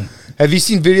 16. Have you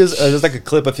seen videos? There's like a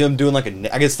clip of him doing like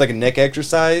I guess like a neck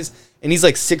exercise, and he's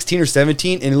like 16 or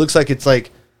 17, and it looks like it's like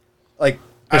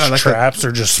I don't know, His like traps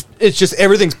are just it's just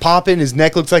everything's popping. His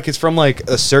neck looks like it's from like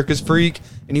a circus freak,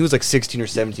 and he was like 16 or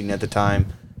 17 at the time.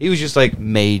 He was just like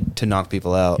made to knock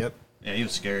people out. Yep. Yeah, he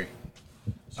was scary.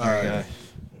 Scary guy.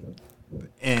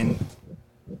 and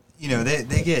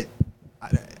they get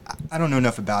I don't know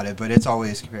enough about it, but it's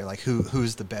always compared like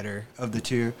who's the better of the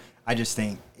two. I just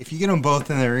think if you get them both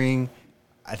in the ring,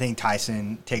 I think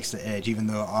Tyson takes the edge, even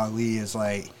though Ali is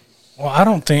like. Well, I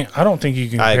don't think you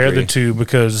can compare agree. the two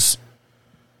because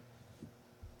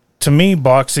to me,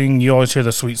 boxing, you always hear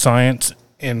the sweet science,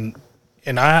 and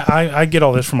I get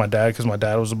all this from my dad because my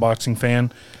dad was a boxing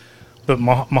fan. But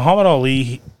Muhammad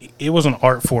Ali, it was an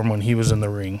art form when he was in the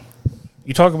ring.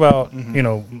 You talk about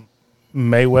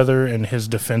Mayweather and his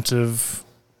defensive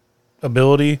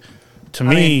ability. To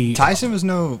me, Tyson was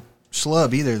no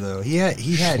schlub either, though. He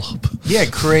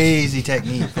had crazy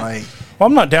technique. Like, well,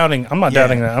 I'm not doubting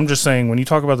that. I'm just saying when you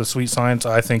talk about the sweet science,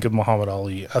 I think of Muhammad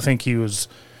Ali. I think it was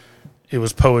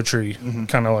poetry,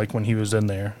 kind of like when he was in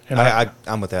there. And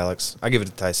I'm with Alex. I give it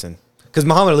to Tyson because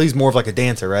Muhammad Ali's more of like a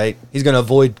dancer, right? He's gonna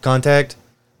avoid contact,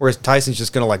 whereas Tyson's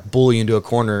just gonna like bully into a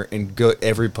corner and go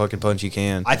every fucking punch he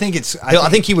can. I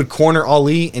think he would corner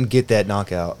Ali and get that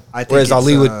knockout. Whereas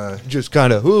Ali would just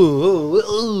kind of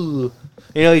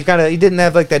he didn't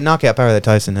have like that knockout power that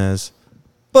Tyson has.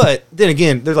 But then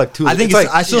again, there's like two. I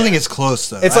still think it's close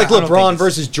though. It's like LeBron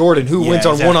versus Jordan, who wins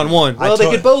on one-on-one. Well, they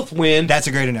could both win. That's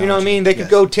a great analogy. You know what I mean? They could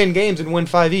go 10 games and win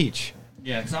 5 each.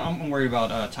 Yeah, because I'm worried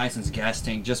about Tyson's gas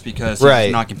tank just because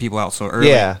he's knocking people out so early.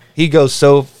 Yeah, he goes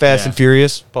so fast and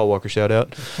furious. Paul Walker shout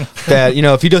out. That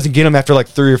if he doesn't get him after like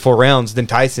 3 or 4 rounds, then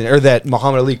Tyson or that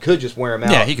Muhammad Ali could just wear him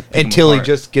out. Yeah, he could pick him until he apart.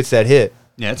 just gets that hit.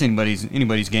 Yeah, it's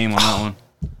anybody's game on that one.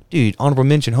 dude, honorable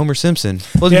mention, Homer Simpson.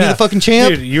 Wasn't he the fucking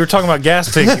champ? Dude, you were talking about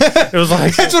gas tank. It was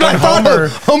like That's what I like thought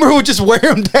of. Homer would just wear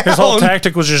him down. His whole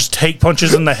tactic was just take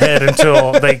punches in the head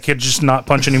until they could just not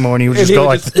punch anymore, and he would just go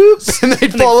like, oops, and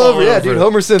they'd fall over. Yeah, dude,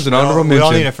 Homer Simpson, honorable We all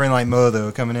need mention. a friend like Mo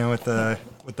though, coming in with the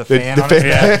The fan on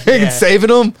fan it. and saving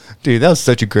him. Dude, that was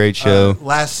such a great show.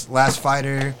 Last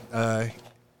fighter.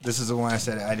 This is the one I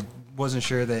said I wasn't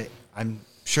sure that. I'm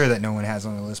sure that no one has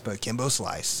on the list, but Kimbo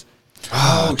Slice.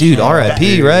 Oh, dude,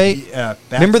 R.I.P. Right?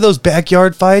 Remember those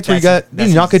backyard fights where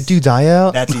you knock a dude's eye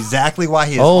out? That's exactly why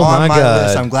he is Oh on my my God.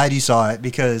 list. I'm glad you saw it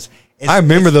because I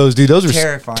remember those, dude. Those were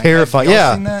terrifying. terrifying. Have y'all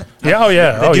Yeah. seen that? yeah, oh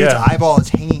yeah, The oh dude's yeah. eyeball is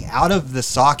hanging out of the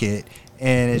socket,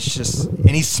 and it's just, and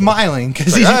he's smiling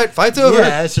because Like, all right, fight's over.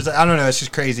 Yeah, it's just, I don't know, it's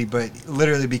just crazy, but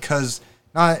literally because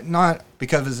not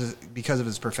because of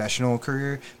his professional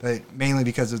career, but mainly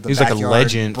because of the. He was like a backyard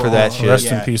legend for brawl. that shit. Rest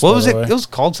in peace. What by was the it? way. It was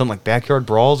called something like Backyard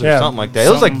Brawls or Yeah, something like that. It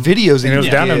was like videos that And it was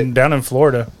you down in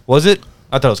Florida. Was it?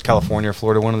 I thought it was California or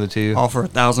Florida, one of the two. All for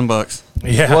 $1,000.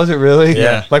 Yeah, Was it really?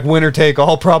 Yeah. Like winner take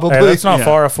all, probably. Hey, that's not Yeah.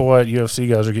 far off of what UFC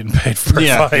guys are getting paid for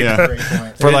Yeah, a fight. yeah. Great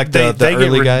point. For like the They get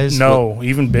early guys. No,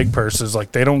 even big purses.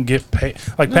 Like they don't get paid.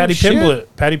 Like No Patty shit. Pimblett.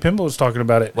 Patty Pimblett was talking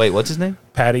about it. Wait, what's his name?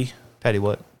 Patty Patty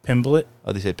what? Pimblett.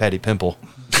 Oh, they said Patty Pimple.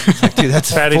 Like, dude,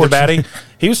 that's Patty the unfortunate. Batty.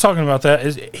 He was talking about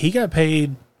that. He got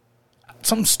paid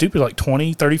something stupid like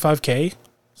 20, 35K,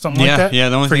 something like that. Yeah,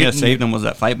 the only for thing that getting- saved him was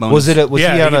that fight bonus. Was it? Was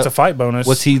yeah, he he on gets a? a fight bonus.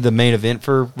 Was he the main event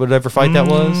for whatever fight that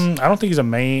was? I don't think he's a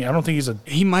main. I don't think he's a.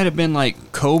 He might have been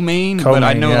like co-main, but Co-main,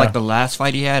 I know yeah. like the last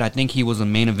fight he had, I think he was a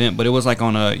main event, but it was like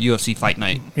on a UFC fight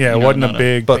night. Yeah, You it know, wasn't not a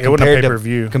big. But It wasn't a compared pay per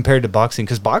view. compared to boxing,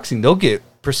 because boxing they'll get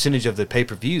percentage of the pay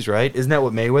per views, right? Isn't that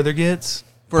what Mayweather gets?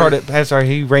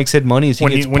 He ranks head money. Is he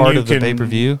When gets you- when part you of the can- pay per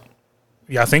view?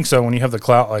 Yeah, I think so. When you have the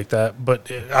clout like that, but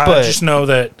I But- just know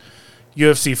that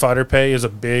UFC fighter pay is a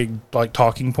big like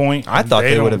talking point. I thought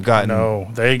they would don't- have gotten- No,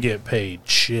 they get paid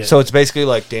shit. So it's basically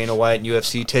like Dana White and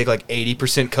UFC take like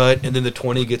 80% cut, and then the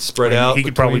 20 gets spread out. he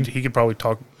could probably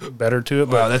talk better to it.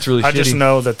 But Wow, that's really I just shitty.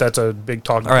 know that's a big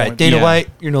talking All right, point. Dana Yeah. White,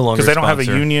 you're no longer because they don't have a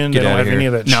sponsor. union. Get They don't outta have any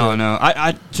here. of that. No, shit. no.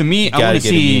 I to me, I Gotta want to get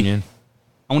a see. union.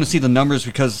 I want to see the numbers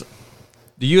because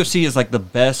the UFC is like the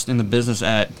best in the business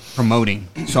at promoting.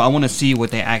 So I want to see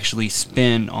what they actually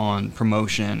spend on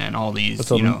promotion and all these.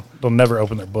 But they'll never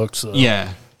open their books. Though.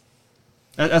 Yeah,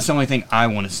 that's the only thing I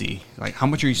want to see. Like, how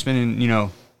much are you spending?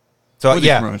 So with the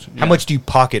yeah, promotion, how yeah. much do you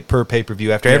pocket per pay per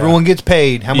view after Yeah. everyone gets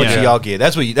paid? How much Yeah. do y'all get?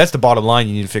 That's the bottom line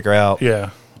you need to figure out.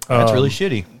 yeah. That's really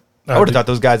shitty. I I would have did- thought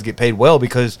those guys get paid well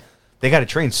because they got to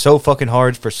train so fucking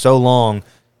hard for so long,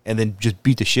 and then just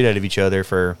beat the shit out of each other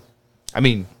for. I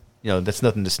mean, that's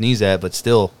nothing to sneeze at, but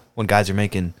still, when guys are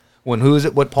making. Who is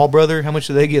it? What Paul brother? How much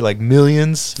do they get? Like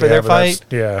millions for their but fight?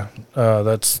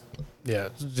 that's yeah.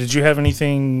 Did you have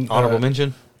anything Honorable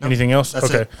mention. Anything else? That's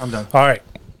okay, it. I'm done. All right.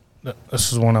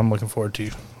 This is one I'm looking forward to.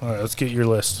 All right, let's get your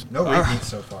list. No repeats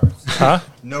so far. Huh?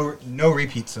 No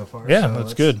repeats so far. Yeah, so that's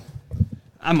let's- good.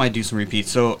 I might do some repeats.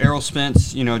 So Errol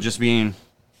Spence, just being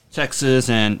Texas,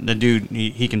 and the dude,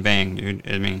 he can bang, dude.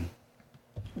 I mean,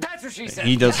 That's what she said.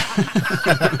 he does.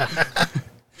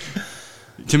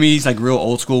 To me, he's like real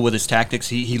old school with his tactics.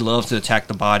 He loves to attack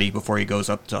the body before he goes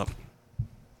up top.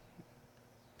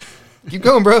 Keep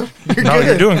going, bro. You're No, good.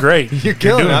 you're doing great. You're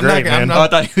killing doing it. I'm great, not- I'm man. Oh, I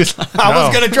thought he was. I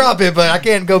was No. gonna drop it, but I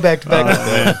can't go back to back.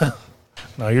 like that.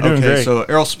 No, you're doing Okay, great. so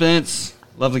Errol Spence,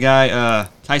 love the guy.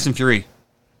 Tyson Fury.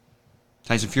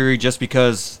 Tyson Fury, just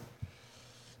because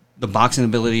the boxing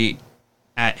ability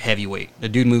at heavyweight. The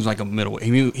dude moves like a middleweight.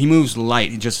 He moves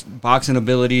light. Just boxing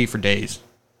ability for days.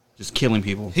 Just killing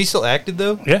people. He's still active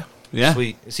though. yeah. Yeah.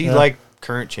 Sweet. Is he Yeah. like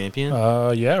current champion?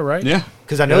 Yeah. Right. Yeah.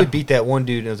 Because I know Yeah. he beat that one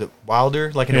dude. Was it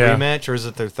Wilder? Like in a Yeah. rematch, or is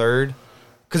it their third?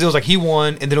 Because it was like he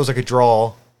won, and then it was like a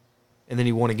draw, and then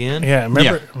he won again. Yeah.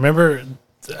 Remember.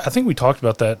 I think we talked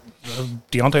about that.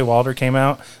 Deontay Wilder came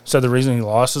out, said the reason he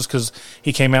lost is because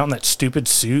he came out in that stupid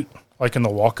suit, like in the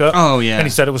walk up. Oh, yeah. And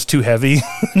he said it was too heavy,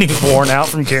 and he was worn out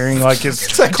from carrying like his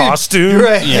It's like, dude, costume. you're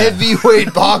a Yeah.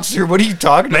 heavyweight boxer. What are you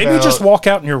talking Maybe about? just walk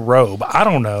out in your robe. I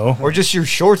don't know. or just your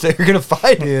shorts that you're gonna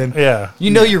fight in. Yeah. You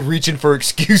know you're reaching for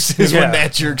excuses Yeah. when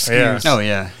that's your excuse. Yeah. Oh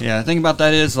yeah, yeah. The thing about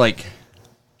that is like,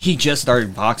 he just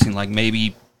started boxing like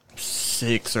maybe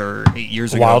 6 or 8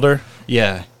 years ago. Wilder.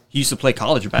 Yeah, he used to play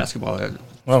college basketball. no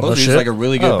Supposedly he's shit. like a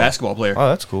really good Oh. basketball player. Oh,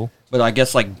 that's cool. But I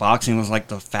guess like boxing was like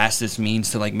the fastest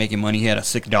means to like making money. He had a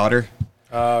sick daughter,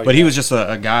 Oh, but he was just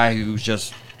a guy who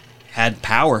just had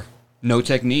power, no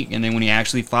technique. And then when he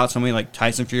actually fought somebody like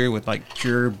Tyson Fury with like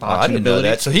pure Oh, I boxing didn't know ability,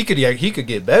 that. So he could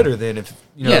get better then if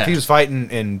Yeah. if he was fighting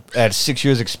and had 6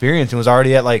 years experience and was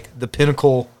already at like the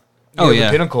pinnacle. Oh, the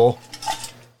yeah. pinnacle.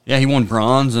 yeah, he won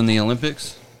bronze in the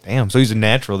Olympics. Damn, so he's a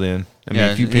natural then. I mean,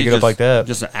 Yeah, if you he's pick it up just- like that.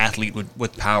 Just an athlete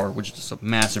with power, which is just a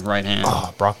massive right hand.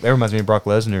 Oh, that reminds me of Brock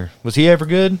Lesnar. Was he ever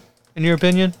good, in your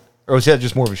opinion? Or was that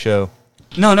just more of a show?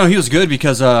 No, he was good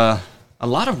because a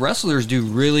lot of wrestlers do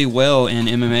really well in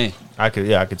MMA. I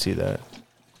could see that.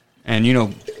 And,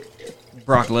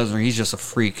 Brock Lesnar, he's just a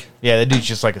freak. Yeah, that dude's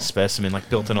just like a specimen, like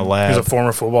built in a lab. He's a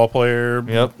former football player.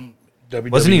 Yep. WWE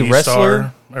Wasn't he a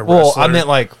wrestler? Star, Well, I meant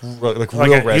like real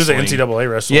wrestling. He was an NCAA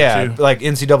wrestler, yeah, too. like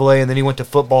NCAA, and then he went to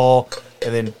football,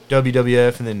 and then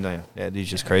WWF, and then he's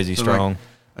just crazy So, strong. like,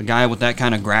 a guy with that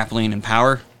kind of grappling and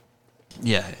power,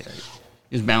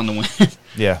 is bound to win.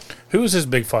 Yeah. Who was his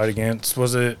big fight against?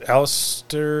 Was it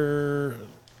Alistair?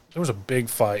 There was a big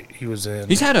fight he was in.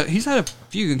 He's had a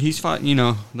few. He's fought,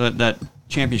 that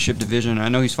championship division. I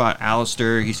know he's fought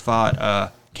Alistair. He's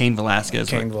fought Cain Velasquez.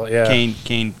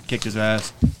 Cain kicked his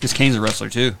ass. Because Cain's a wrestler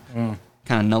too.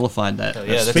 Kind of nullified that. Yeah,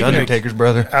 that's Speaking of- Undertaker's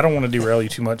brother. I don't want to derail you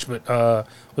too much, but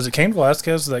was it Cain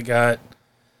Velasquez that got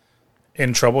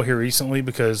in trouble here recently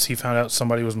because he found out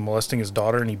somebody was molesting his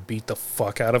daughter and he beat the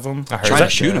fuck out of him? I heard Tried that to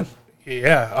shoot him.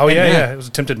 Yeah. Oh, yeah. It was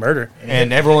attempted murder.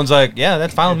 And everyone's like, yeah,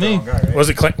 that's fine with me. Was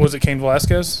it Cain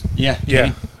Velasquez? Yeah.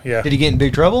 Yeah. Yeah. Did he get in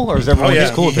big trouble, or is everyone yeah.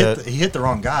 just cool with that? He hit the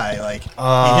wrong guy. Like, he hit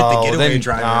Oh, the getaway then,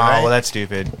 driver, oh, right? well, that's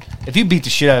stupid. If you beat the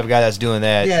shit out of a guy that's doing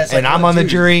that, Yeah, it's and like, I'm well, on the dude.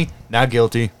 jury, not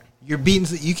guilty. You're beating.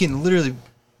 You can literally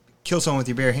kill someone with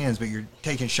your bare hands, but you're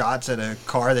taking shots at a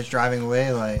car that's driving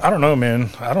away. Like, I don't know, man.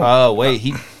 I don't. Oh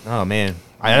wait, oh man,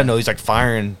 I don't know. He's like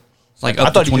firing. It's like I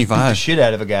up thought to he just beat the 25. shit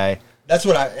out of a guy. that's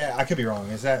what I could be wrong.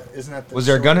 Isn't that? The Was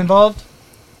there a story? gun involved?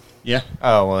 Yeah.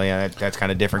 Oh well, yeah, that's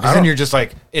kind of different. Because then you're just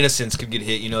like innocence could get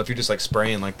hit. If you're just like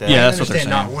spraying like that. Yeah, I that's what they're understand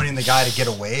not saying. wanting the guy to get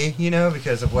away,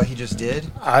 because of what he just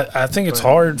did. I think it's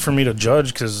hard for me to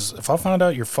judge because if I found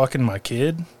out you're fucking my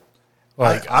kid,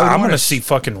 like I would I'm wanna gonna see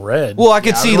fucking red. Well, I could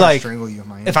Yeah, I see would wanna like strangle you with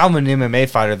my if hand. I'm an MMA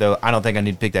fighter though, I don't think I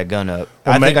need to pick that gun up.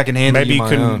 Well, I think I can handle maybe you on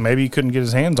my own. Maybe he couldn't get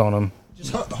his hands on him.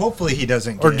 Just hopefully he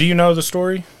doesn't. Or get- do you know the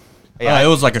story? It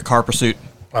was like a car pursuit.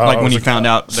 Oh, like it when was he a found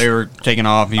out they were taking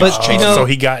off. He But, was you chasing. know- So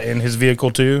he got in his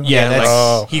vehicle too. Yeah, that's-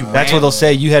 Oh. he That's ran. what they'll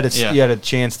say. You had Yeah. a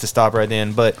chance to stop right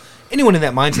then. But anyone in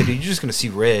that mindset, dude, you're just gonna see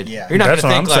red. Yeah. You're not That's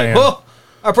gonna what think I'm like, saying. oh,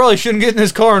 I probably shouldn't get in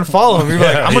this car and follow him. You're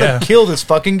like, Yeah, I'm gonna yeah. kill this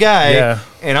fucking guy, Yeah.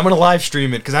 and I'm gonna live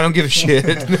stream it because I don't give a shit.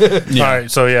 All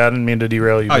right. So yeah, I didn't mean to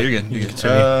derail you. Oh, but you're good. You're good.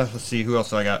 continue. Let's see who else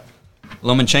do I got.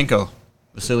 Lomachenko,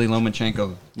 Vasily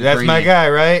Lomachenko. That's my Ukrainian. guy,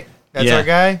 right? That's Yeah. our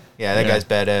guy. Yeah, that Yeah. guy's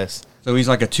badass. So he's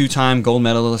like a 2-time gold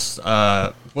medalist.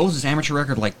 What was his amateur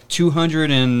record? Like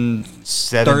 230.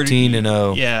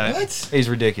 17-0. Yeah, What? He's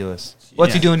ridiculous.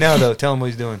 What's he Yeah. doing now though? Tell him what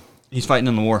he's doing. he's fighting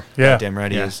in the war. yeah. Damn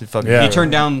right he Yeah. is. He fucking Yeah. He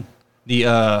turned down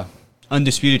the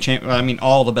undisputed champ. I mean,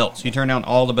 all the belts. He turned down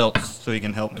all the belts so he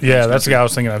can help. defend Yeah, his that's the country. guy I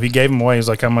was thinking of. He gave him away. He's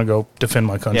like, I'm gonna go defend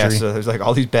my country. Yeah, so there's like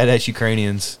all these badass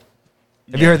Ukrainians.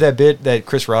 Have you heard that bit that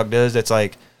Chris Rock does? That's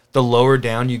like the lower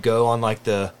down you go on like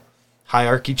the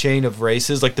hierarchy chain of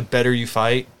races, like the better you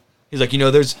fight. He's like,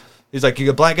 he's like,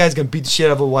 a black guy's gonna beat the shit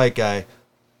out of a white guy.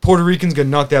 Puerto Rican's gonna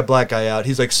knock that black guy out.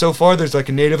 He's like, so far there's like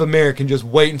a Native American just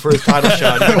waiting for his title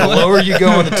shot. He's like, the lower you go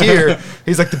on the tier,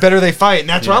 he's like, the better they fight. And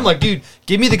that's where I'm like, dude,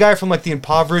 give me the guy from like the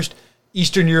impoverished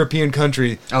Eastern European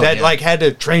country that yeah. like had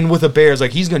to train with a bear. It's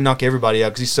like he's gonna knock everybody out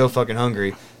because he's so fucking hungry.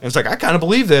 And it's like I kind of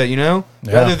believe that, Yeah.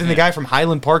 rather than the guy from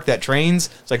Highland Park that trains.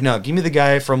 It's like no, give me the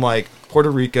guy from like Puerto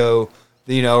Rico,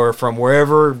 or from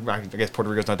wherever. I guess Puerto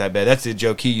Rico's not that bad. That's the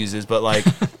joke he uses. But like,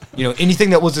 anything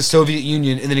that was the Soviet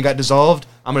Union and then it got dissolved,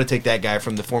 I'm gonna take that guy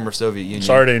from the former Soviet Union.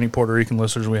 Sorry to any Puerto Rican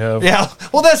listeners we have. Yeah,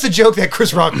 well, that's the joke that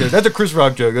Chris Rock does. That's a Chris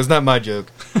Rock joke. That's not my joke.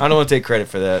 I don't want to take credit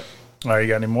for that. All right, you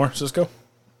got any more, Cisco?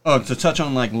 Oh, to touch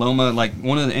on like Loma, like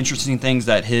one of the interesting things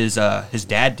that his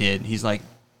dad did. He's like,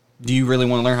 "Do you really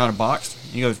want to learn how to box?"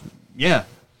 He goes, "Yeah."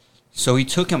 So he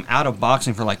took him out of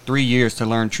boxing for like 3 years to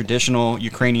learn traditional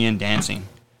Ukrainian dancing,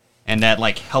 and that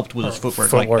like helped with his footwork,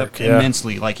 footwork, yeah.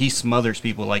 immensely. Like he smothers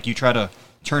people. Like you try to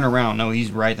turn around, no,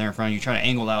 he's right there in front of you. Try to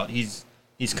angle out, he's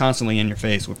constantly in your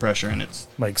face with pressure, and it's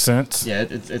Makes sense. yeah,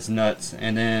 it's nuts.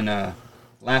 And then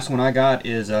last one I got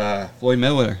is Floyd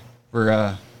Mayweather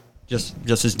for just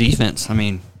his defense. I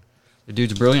mean, the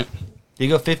dude's brilliant. Did he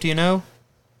go 50-0?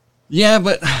 Yeah,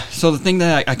 but so the thing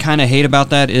that I kind of hate about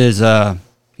that is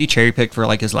he cherry picked for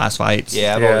like his last fights.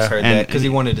 Yeah, I've Yeah. always heard And- that because he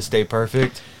wanted to stay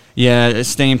perfect. Yeah, it's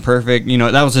staying perfect.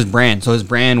 That was his brand. So his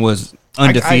brand was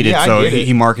undefeated. I so get it.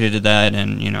 he marketed that,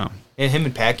 and And him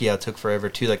and Pacquiao took forever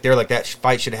too. Like they're like that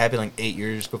fight should have happened like 8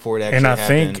 years before it actually And I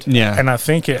happened. think, Yeah. and I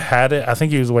think it had it. I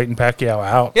think he was waiting Pacquiao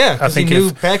out. Yeah, I because he think knew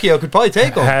if Pacquiao could probably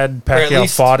take him. had Or at Pacquiao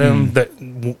least- fought him, that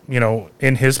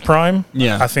in his prime,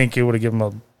 Yeah. I think it would have given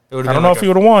him a It I don't know if he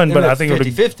would have won, but I have think it would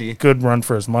 50-50. be a good run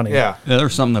for his money. Yeah. Yeah, there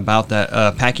was something about that.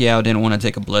 Pacquiao didn't want to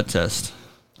take a blood test.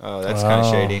 Oh, that's kind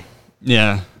of shady.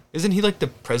 Yeah. Isn't he like the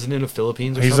president of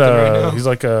Philippines or He's something right now? he's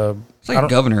like a It's like a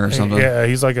governor or something. Yeah,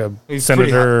 he's like a He's pretty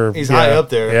senator. high. He's high up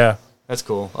there. Yeah. That's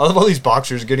cool. I love all these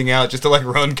boxers getting out just to like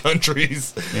run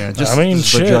countries. Yeah, just I mean, the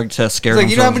shit. drug test scared It's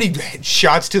like, you know how him. many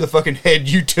shots to the fucking head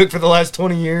you took for the last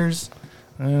 20 years?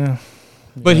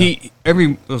 But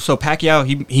so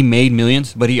Pacquiao he made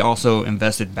millions, but he also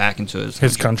invested back into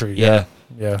his country. Yeah.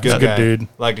 Yeah. He's Good a good guy. dude.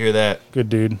 Like to hear that. Good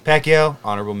dude. Pacquiao,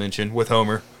 honorable mention with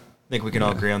Homer. I think we can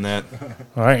all agree on that.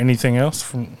 All right. Anything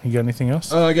else? You got anything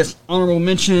else? I guess honorable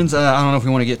mentions. I don't know if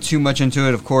we want to get too much into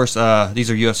it. Of course, these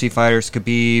are UFC fighters: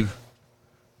 Khabib,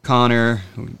 Conor.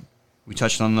 We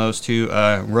touched on those two.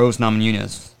 Rose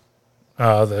Namajunas.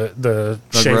 The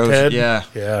shaved Rose, head. yeah.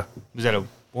 Yeah. Was that a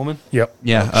woman? Yep.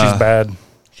 Yeah, She's bad.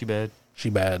 She bad. She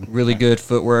bad. Really good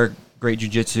footwork, great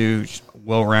jiu-jitsu,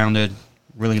 well-rounded,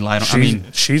 really light.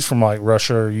 She's from like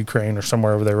Russia or Ukraine or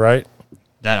somewhere over there, right?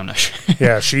 That I'm not sure.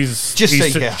 Yeah, she's Just say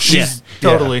Eastern- yeah. She's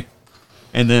Totally.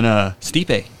 And then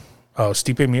Stipe. Oh,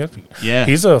 Stipe Miocic. Yeah.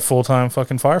 He's a full-time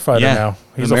fucking firefighter Yeah, now.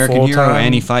 He's American a hero, full-time,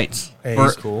 and he fights. Hey, For-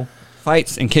 he's Cool.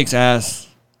 Fights and kicks ass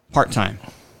part-time.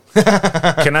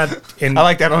 Can I? And I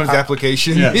like that on his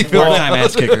application. Yeah, He filled part-time out.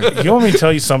 ass kicker. you want me to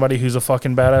tell you somebody who's a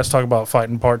fucking badass? Talk about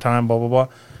fighting part-time, blah blah blah.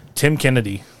 Tim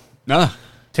Kennedy. Ah,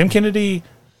 Tim Kennedy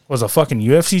was a fucking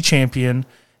UFC champion,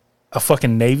 a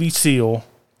fucking Navy SEAL.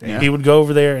 Yeah. He would go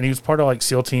over there, and he was part of like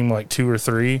SEAL Team like 2 or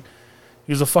 3.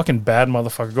 He was a fucking bad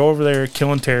motherfucker. Go over there,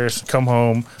 killing terrorists, come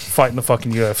home, fighting the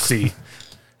fucking UFC.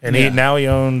 And Yeah.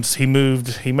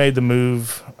 he made the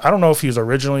move. I don't know if he was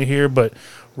originally here, but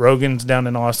Rogan's down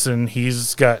in Austin.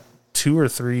 He's got 2 or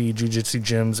 3 jiu-jitsu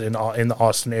gyms in the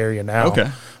Austin area now. Okay.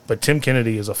 But Tim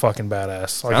Kennedy is a fucking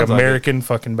badass. Like Sounds like American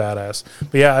fucking badass.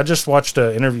 But yeah, I just watched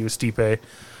an interview with Stipe.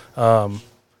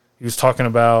 He was talking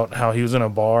about how he was in a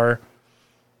bar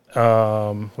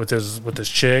with his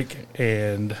chick,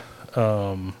 and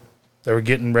they were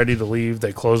getting ready to leave.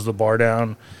 They closed the bar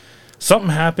down.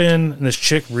 Something happened, and this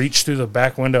chick reached through the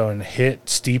back window and hit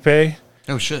Stipe.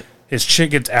 oh shit. His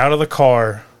chick gets out of the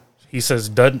car. He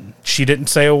says, she didn't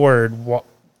say a word.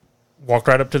 Walked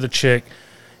right up to the chick,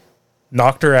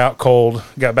 knocked her out cold,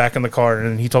 got back in the car,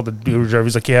 and he told the Uber driver,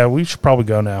 he's like, yeah, we should probably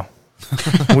go now.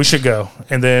 We should go.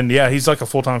 And then, yeah, he's like a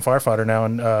full-time firefighter now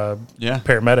and Yeah.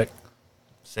 paramedic.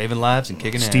 Saving lives and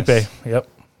kicking Stipe, ass. yep.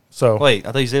 So, Wait,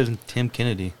 I thought you said it was Tim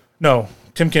Kennedy. no,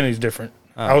 Tim Kennedy's different.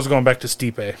 I was going back to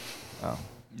Stipe.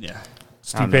 Yeah.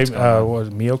 I don't know what's Stipe, going on. what was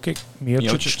it, Miocic?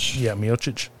 Miocic. Yeah,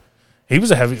 Miocic.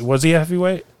 Was he a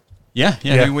heavyweight? Yeah,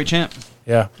 heavyweight champ.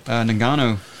 Yeah,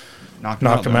 Nagano knocked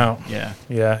him though. out. Yeah.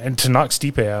 yeah. And to knock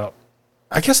Stipe out,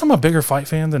 I guess I'm a bigger fight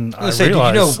fan than I I say, did you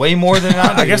realized. know way more than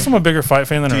I do? I guess I'm a bigger fight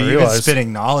fan than I Dude, you've been realized.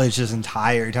 spitting knowledge this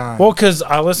entire time. Well, because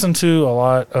I listen to a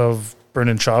lot of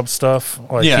Brendan Schaub's stuff.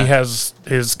 Like Yeah. he has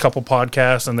his couple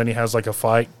podcasts, and then he has like a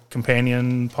fight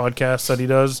companion podcast that he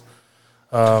does.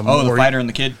 The where fighter and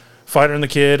the kid. Fighter and the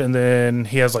Kid, and then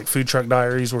he has like Food Truck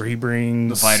Diaries where he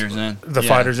brings The fighters in. the Yeah.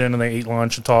 fighters in, and they eat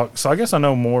lunch and talk. So I guess I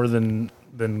know more than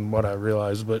what I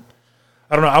realized, but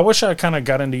I don't know. I wish I kind of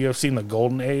got into UFC in the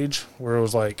golden age where it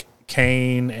was like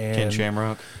Kane Ken and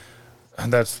Shamrock.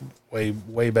 that's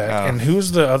way back. Oh. And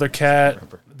who's the other cat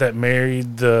that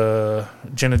married the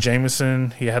Jenna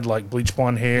Jameson? He had like bleach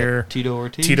blonde hair. Tito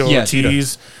Ortiz. Tito Yeah,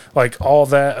 Ortiz, like all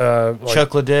that. Like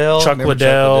Chuck Liddell. Chuck Remember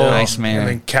Liddell, Nice man. and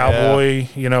then Cowboy.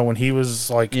 You know, when he was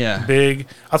like Yeah. big,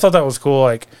 I thought that was cool.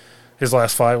 Like his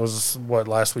last fight was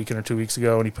last weekend or 2 weeks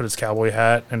ago, and he put his cowboy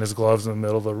hat and his gloves in the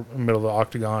middle of the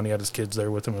octagon. He had his kids there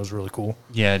with him. It was really cool.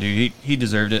 Yeah, dude, he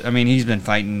deserved it. I mean, he's been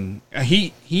fighting.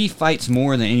 He fights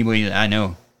more than anybody that I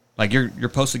know. Like you're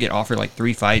supposed to get offered like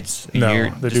 3 fights a No, year.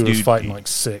 the This dude was fighting like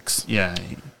 6. Yeah,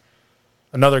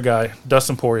 Another guy,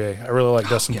 Dustin Poirier. I really like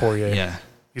Dustin Poirier. yeah.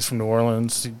 He's from New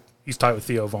Orleans. He's tight with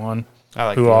Theo Vaughn, I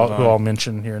like who Theo I'll Von.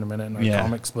 mention here in a minute in our Yeah.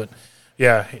 comics. But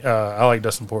yeah, I like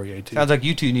Dustin Poirier too. Sounds like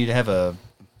you two need to have a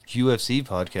UFC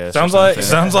podcast. Sounds or like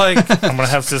something. I'm gonna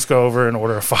have Cisco over and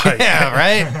order a fight. Yeah,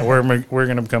 right? We're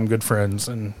gonna become good friends,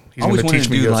 and he's I always gonna wanted teach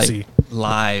to me do UFC like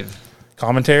live.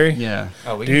 commentary. Yeah,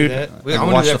 Oh, we Dude, can do that. we I can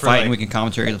wanna watch do the that for, fight like- and we can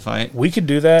commentary the fight. We could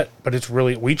do that, but it's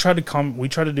really we tried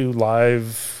to do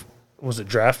live. Was it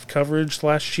draft coverage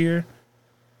last year?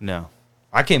 No.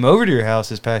 I came over to your house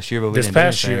this past year, but we This didn't do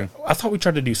past anything. year, I thought we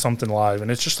tried to do something live, and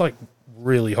it's just like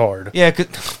really hard. Yeah,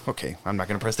 okay, I'm not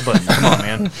going to press the button. Come on,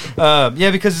 man. Yeah,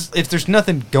 because if there's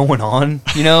nothing going on,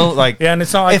 you know, like... Yeah, and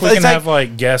it's not like If we it's can like- have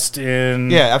like guests in.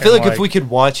 Yeah, I feel and, like if we could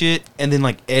watch it and then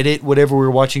like edit whatever we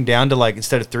were watching down to like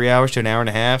instead of 3 hours to an hour and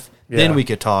a half, then Yeah. we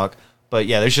could talk. But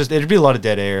yeah, there'd be a lot of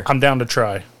dead air. I'm down to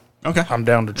try. Okay. I'm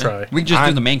down to try. We can just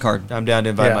do the main card. I'm down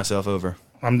to invite Yeah. myself over.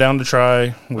 I'm down to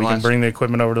try. We can Nice. bring the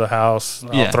equipment over to the house.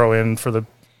 Yeah. I'll throw in for the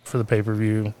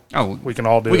pay-per-view. Oh, We can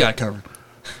all do we it. got it covered.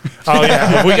 Oh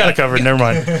yeah, we got it covered. Never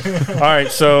mind. All right,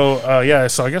 so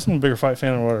so I guess I'm a bigger fight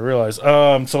fan than what I realized.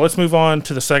 So let's move on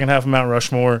to the second half of Mount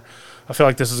Rushmore. I feel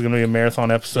like this is going to be a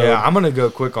marathon episode. Yeah, I'm gonna go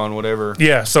quick on whatever.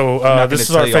 Yeah, so not this gonna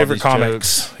is our tell you all favorite these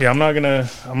comics. Yeah, I'm not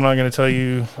gonna tell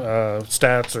you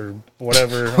stats or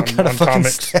whatever on Fucking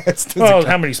comics. stats does Well, it-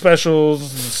 how many specials,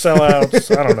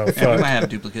 sellouts? I don't know. Yeah, we Fuck. might have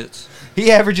duplicates.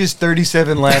 He averages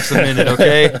 37 laps a minute.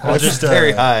 Okay, that's just,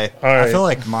 very high. All right. I feel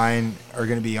like mine are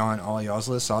going to be on all y'all's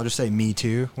lists, so I'll just say me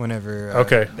too whenever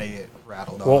Okay. they get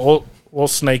rattled We'll, off. we'll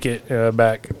snake it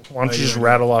back. Why don't you just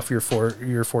rattle off your four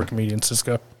comedians,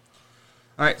 Cisco?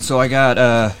 All right, so I got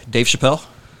Dave Chappelle,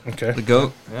 Okay. the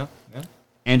GOAT, Yeah.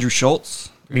 Andrew Schultz,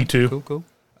 Me too. Cool.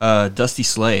 Dusty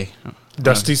Slay.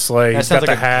 Dusty Slay. That He's got sounds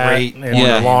the like a hat great and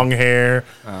Yeah. the long hair.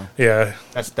 Oh. Yeah.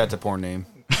 That's a porn name.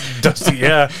 Dusty.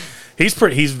 Yeah. He's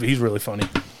pretty. He's really funny.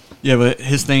 Yeah, but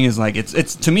his thing is like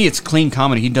it's to me it's clean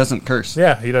comedy. He doesn't curse.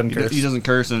 Yeah. He doesn't curse. He doesn't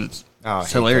curse, and it's I it's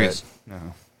hate hilarious. that.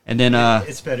 No. And then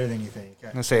It's better than you think.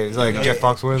 I say it's like Jeff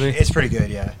Foxworthy. It's pretty good,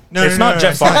 yeah. No, It's not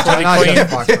Jeff Foxworthy not clean.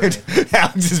 Jeff Foxworthy.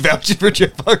 Alex is vouching for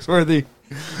Jeff Foxworthy.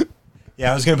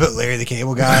 Yeah, I was gonna put Larry the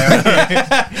Cable Guy.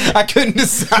 I couldn't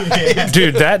decide.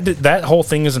 Dude, that whole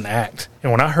thing is an act.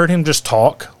 And when I heard him just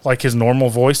talk like his normal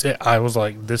voice, I was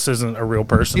like, this isn't a real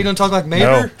person. You don't talk like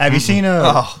Mater? Have you seen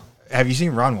Oh. Have you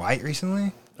seen Ron White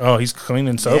recently? Oh, he's clean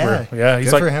and sober. Yeah, Yeah, he's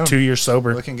good for like him. 2 years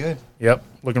sober. Looking good. Yep,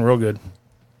 looking real good.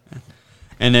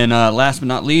 and then last but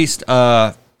not least,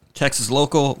 Texas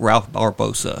local Ralph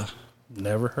Barbosa.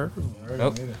 Never heard of him.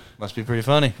 Nope. Must be pretty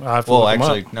funny. I'll have to Well, look him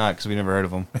actually, up. not because we never heard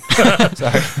of him. He's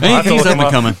up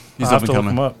and coming. He's I'll up have and to look him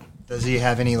coming. up. Does he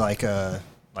have any like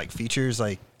features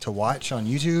like to watch on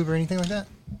YouTube or anything like that?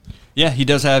 Yeah, he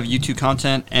does have YouTube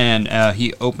content, and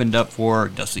he opened up for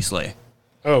Dusty Slay.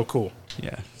 Oh, cool.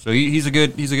 Yeah, so he's a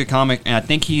good comic, and I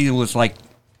think he was like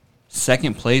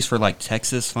second place for like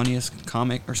Texas funniest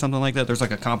comic or something like that. There's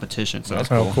like a competition, so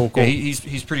That's Oh, cool. yeah,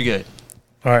 he's pretty good.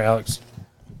 All right, Alex.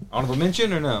 Honorable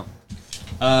mention or no?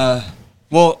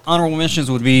 Well, honorable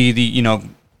mentions would be the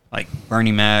like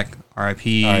Bernie Mac,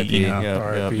 R.I.P. R.I.P. Yeah,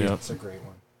 R.I.P. That's a great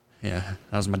one. that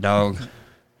was my dog.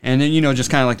 And then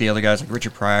just kind of like the other guys like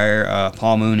Richard Pryor,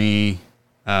 Paul Mooney,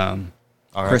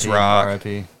 Chris Rock.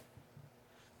 R.I.P.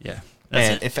 Yeah, that's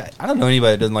Man, it. if I don't know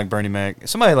anybody that doesn't like Bernie Mac. If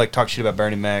somebody like talks shit about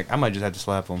Bernie Mac, I might just have to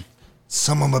slap them.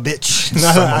 Some of a bitch.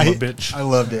 Son of a bitch. I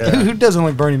loved it. Who doesn't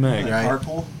like Bernie Mac? Right.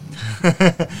 Carpool.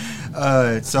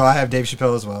 So I have Dave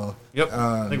Chappelle as well. Yep.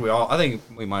 I think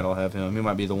we might all have him. He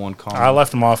might be the one calm. I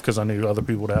left him off because I knew other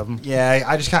people would have him. Yeah,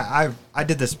 I just I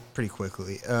did this pretty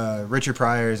quickly. Richard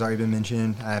Pryor has already been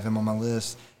mentioned. I have him on my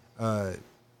list.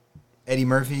 Eddie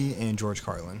Murphy and George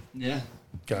Carlin.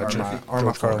 Gotcha. Are my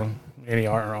George four. Carlin. Any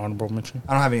honorable mention?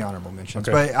 I don't have any honorable mentions,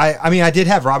 Okay. but I mean I did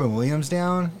have Robin Williams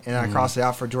down, and I crossed it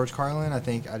out for George Carlin. I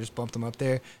think I just bumped him up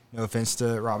there. No offense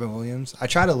to Robin Williams. I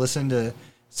try to listen to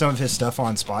some of his stuff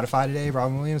on Spotify today,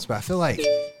 Robin Williams, but I feel like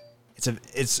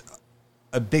it's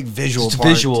a big visual It's part,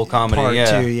 visual comedy. part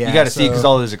Yeah. too. Yeah, You got to see because so-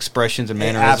 all his expressions and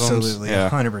mannerisms. absolutely, Yeah.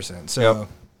 100%. So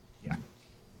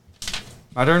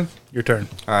My turn. Your turn.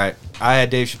 All right. I had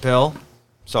Dave Chappelle,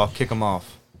 so I'll kick him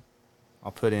off.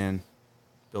 I'll put in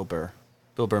Bill Burr.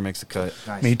 Bill Burr makes the cut.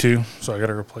 nice. Me too. So I got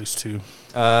to replace two.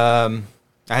 I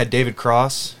had David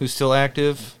Cross, who's still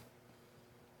active.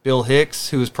 Bill Hicks,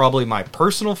 who is probably my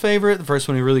personal favorite, the first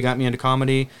one who really got me into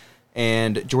comedy.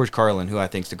 And George Carlin, who I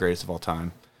think is the greatest of all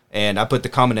time. And I put the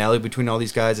commonality between all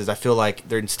these guys is I feel like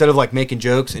they're, instead of like making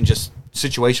jokes and just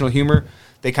situational humor,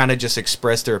 they kind of just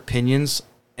express their opinions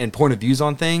and point of views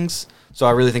on things. So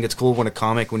I really think it's cool when a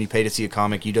comic, when you pay to see a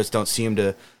comic, you just don't see them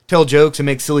to tell jokes and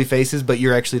make silly faces, but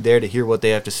you're actually there to hear what they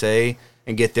have to say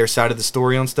and get their side of the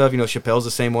story on stuff. You know, Chappelle's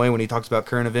the same way when he talks about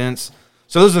current events.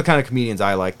 So those are the kind of comedians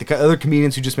I like. The other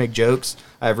comedians who just make jokes,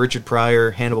 I have Richard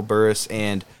Pryor, Hannibal Buress,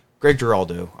 and Greg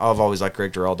Giraldo. I've always liked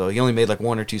Greg Giraldo. He only made like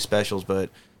 1 or 2 specials, but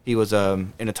he was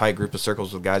in a tight group of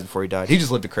circles with guys before he died. He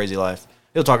just lived a crazy life.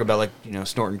 He'll talk about like,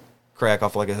 snorting crack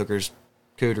off like a hooker's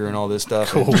cooter and all this stuff.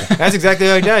 Cool. That's exactly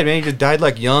how he died, man. He just died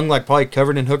like young, like probably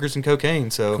covered in hookers and cocaine.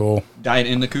 So Cool. Died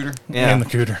in the cooter. yeah. And the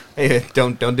cooter. Hey,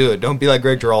 don't do it. Don't be like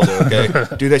Greg Giraldo, okay?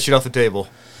 Do that shit off the table.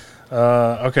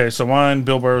 Okay, so mine,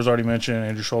 Bill Burr was already mentioned.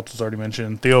 Andrew Schultz was already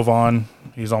mentioned. Theo Vaughn,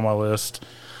 he's on my list.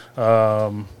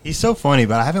 He's so funny,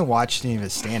 but I haven't watched any of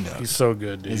his stand-up. He's so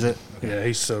good, dude. Is it? Yeah,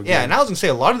 he's so good. Yeah, and I was gonna say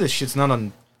a lot of this shit's not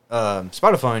on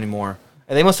Spotify anymore.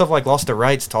 And they must have like lost the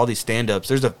rights to all these stand-ups.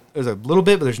 There's a little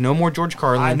bit, but there's no more George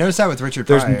Carlin. I noticed that with Richard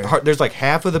Pryor. There's like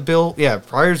half of the Bill. Yeah,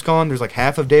 Pryor's gone. There's like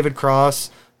half of David Cross.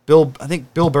 I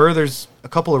think Bill Burr. There's a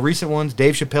couple of recent ones.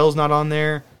 Dave Chappelle's not on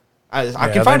there. I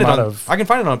can find it on. I can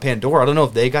find it on Pandora. I don't know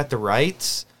if they got the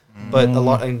rights, but a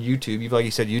lot on YouTube. Like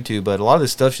you said, YouTube. But a lot of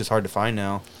this stuff's just hard to find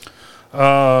now.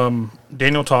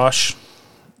 Daniel Tosh.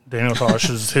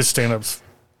 Is his stand-up's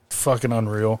fucking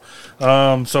unreal.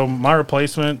 So my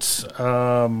replacements.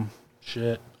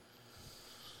 Shit.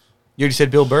 You already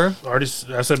said Bill Burr. I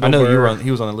said Bill I know Burr.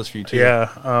 he was on the list for you too. Yeah.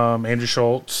 Andrew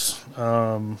Schultz.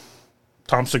 Tom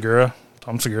Segura.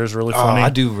 Tom Segura is really funny. I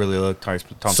do really like Tom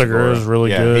Segura. Is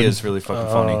really good. He is really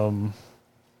fucking funny.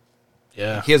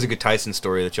 Yeah. He has a good Tyson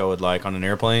story that y'all would like on an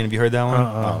airplane. Have you heard that one?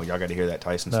 Oh, y'all got to hear that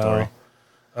Tyson story.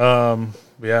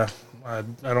 Yeah. I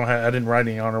didn't write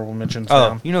any honorable mentions. Oh,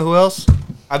 down. you know who else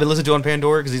I've been listening to on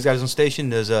Pandora because he's got his own station?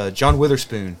 There's John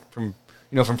Witherspoon from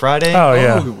Friday. Oh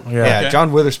yeah. Yeah. Okay.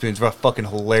 John Witherspoon's fucking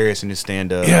hilarious in his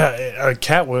stand up. Yeah,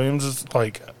 Cat Williams is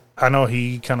like, I know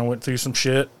he kind of went through some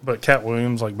shit, but Cat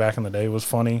Williams, like back in the day, was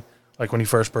funny. Like when he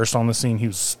first burst on the scene, he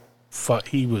was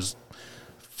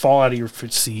fall out of your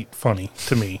seat funny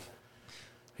to me.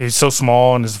 He's so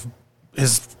small and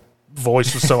his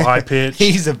voice was so high pitched.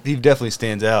 He definitely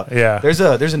stands out. Yeah. There's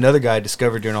another guy I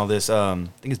discovered during all this. I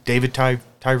think it's David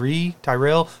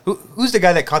Tyrell. Who's the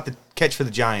guy that caught the catch for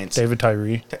the Giants? David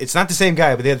Tyree. It's not the same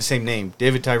guy, but they have the same name.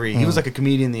 David Tyree. He was like a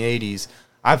comedian in the 80s.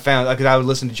 I found because I would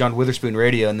listen to John Witherspoon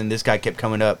radio, and then this guy kept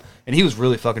coming up, and he was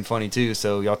really fucking funny too.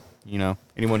 So y'all,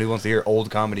 anyone who wants to hear old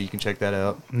comedy, you can check that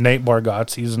out. Nate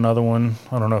Bargatze's another one.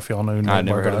 I don't know if y'all know who Nate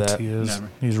never heard of that. Bargatze is.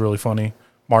 Never. He's really funny.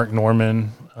 Mark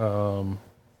Norman.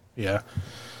 Yeah.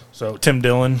 So Tim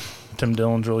Dillon's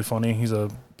really funny. He's a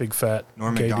big fat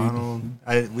Norm gay Macdonald.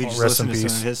 We just Rest in listened to some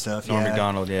peace. of his stuff. Norm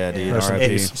Macdonald, dude. Rest in R.I.P.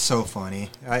 peace. It's so funny.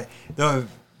 The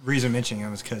reason mentioning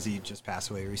him was because he just passed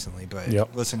away recently. But Yep.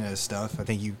 listening to his stuff, I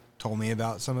think you told me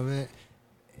about some of it.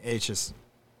 It's just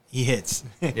he hits.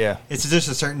 Yeah. It's just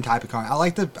a certain type of comedy. I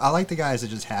like the guys that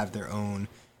just have their own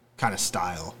kind of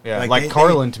style. Yeah, like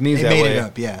Carlin to me is they that made way. it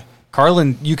up. Yeah.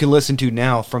 Carlin, you can listen to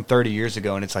now from 30 years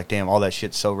ago, and it's like, damn, all that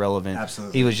shit's so relevant.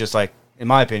 Absolutely. He was just like, in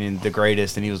my opinion, the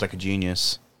greatest, and he was like a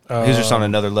genius. He was just on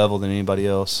another level than anybody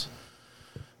else.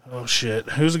 Oh shit!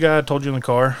 Who's the guy I told you in the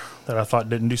car that I thought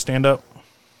didn't do stand up?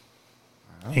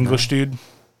 English dude.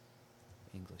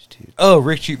 English dude. Oh,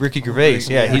 Ricky Gervais.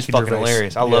 Yeah, he's Ricky fucking Gervais.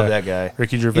 hilarious. I love Yeah. that guy.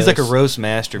 Ricky Gervais. He's like a roast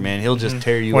master, man. He'll just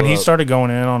tear you When up. he started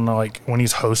going in on like when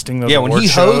he's hosting those when award he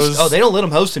shows, hosts, they don't let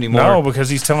him host anymore. no, because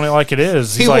he's telling it like it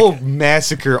is. he He's will like,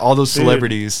 massacre all those dude,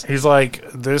 celebrities. He's like,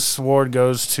 this award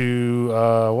goes to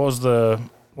what was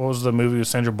the movie with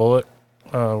Sandra Bullock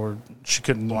where she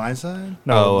couldn't Blindside.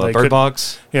 no they Bird couldn't-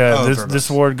 Box. Yeah, Oh, this Bird this Box.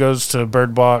 award goes to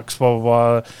Bird Box. Blah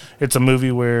blah blah. It's a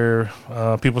movie where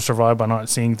people survive by not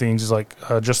seeing things. It's like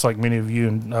just like many of you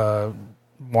and Harvey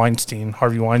Weinstein.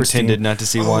 Pretended not to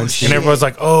see Weinstein. And everybody's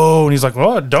like, "Oh," and he's like,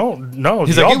 "Well, don't no."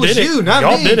 He's y'all like, "It was did you, not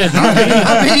y'all me. did it,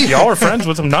 not me. Y'all were friends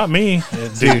with him, not me."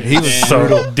 Dude, he was so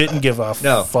brutal. didn't give a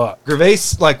No, fuck. Gervais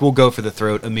will go for the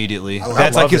throat immediately.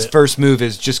 That's like love his it. first move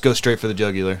is just go straight for the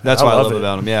jugular. That's I what I love love it.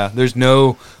 about him. Yeah, there's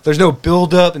no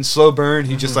build up and slow burn.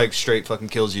 He just like straight fucking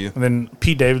kills you. And then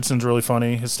Pete Davidson's really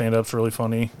funny. His stand up's really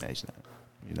funny. Nah, he's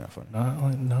not funny. No,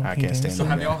 I Pete can't stand Davidson. So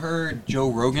have y'all heard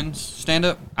Joe Rogan's stand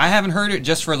up? I haven't heard it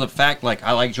just for the fact like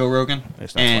I like Joe Rogan,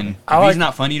 It's not and funny. if he's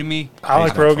not funny to me. I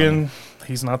like He's not Rogan.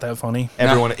 He's not that funny.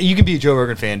 Everyone, you can be a Joe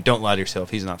Rogan fan. Don't lie to yourself.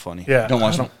 He's not funny. Yeah, Don't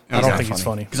watch him. I don't not think he's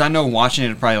funny. Because I know watching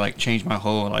it probably like changed my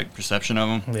whole like perception of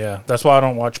him. Yeah, that's why I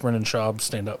don't watch Brendan Schaub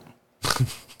stand up because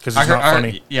he's not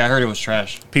funny. I heard it was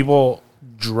trash. People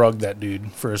drug that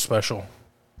dude for his special.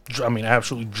 I mean,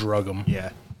 absolutely drug him.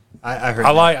 Yeah. I heard. I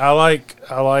like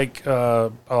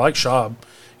Schaub.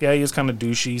 Yeah, he is kind of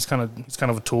douchey. He's kind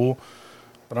of a tool.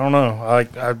 But I don't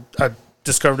know. I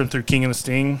discovered him through King and the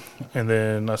Sting, and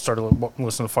then I started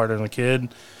listening to Fighter and the Kid,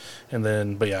 and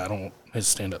then his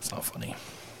stand up's not funny,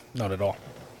 not at all.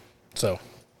 So,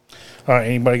 all right.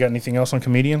 Anybody got anything else on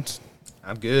comedians?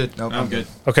 I'm good. Nope, I'm good.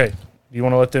 Okay. Do you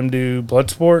want to let them do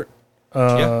Bloodsport?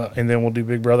 Yeah. And then we'll do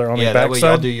Big Brother on the Yeah, that way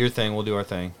y'all backside. do your thing. We'll do our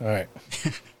thing. All right.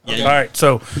 Yeah. All right.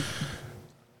 So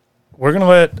we're gonna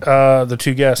let the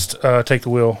two guests take the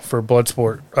wheel for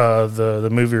Bloodsport, the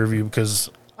movie review, because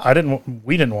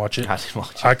we didn't watch it. I didn't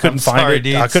watch it. I couldn't I'm find sorry, it.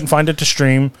 dudes. I couldn't find it to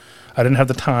stream. I didn't have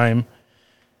the time.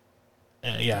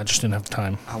 Yeah, I just didn't have the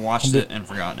time. I watched it and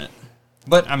forgotten it.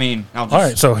 But I mean, I'll just. All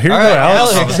right. So here All you go, right,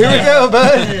 Alex. Here we go,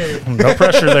 bud. No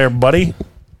pressure there, buddy.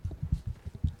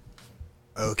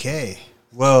 Okay.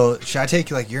 Well, should I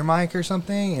take like your mic or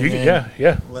something? And You then can,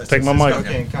 yeah. let's- Take my let's mic. go.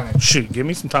 Okay, kind of. Shoot, give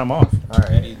me some time off. All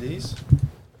right. Any of these?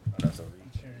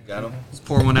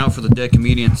 pour one out for the dead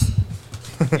comedians.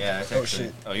 Yeah, that's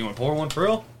actually. Oh, you want to pour one for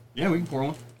real? Yeah, we can pour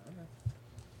one.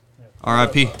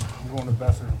 R.I.P. I'm going to the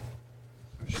bathroom.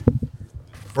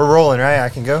 We're rolling, right? I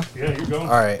can go? Yeah, you're going.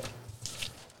 All right.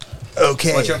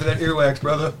 Okay. Watch out for that earwax,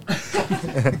 brother.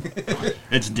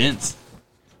 It's dense.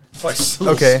 It's like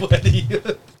so Okay. sweaty.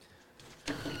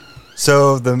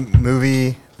 So the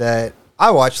movie that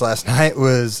I watched last night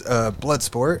was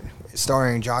Bloodsport,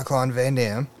 starring Jean-Claude Van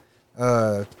Damme.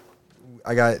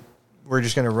 We're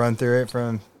just gonna run through it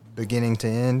from beginning to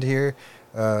end here.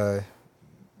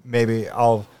 Maybe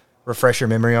I'll refresh your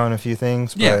memory on a few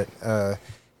things, Yeah. but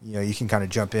you can kind of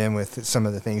jump in with some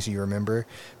of the things you remember.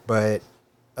 But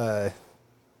the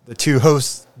two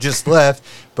hosts just left,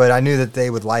 but I knew that they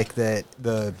would like that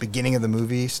the beginning of the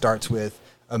movie starts with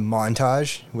a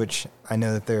montage, which I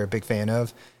know that they're a big fan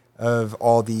of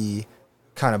all the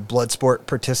kind of Bloodsport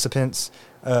participants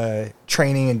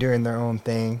training and doing their own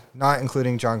thing, not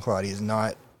including Jean-Claude. He's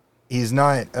not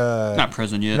Not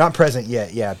present yet. not present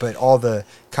yet, yeah, but all the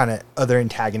kind of other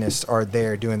antagonists are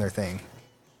there doing their thing.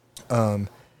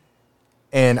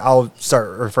 And I'll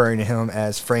start referring to him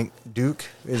as Frank Duke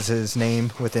is his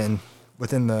name within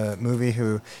the movie.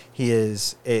 Who he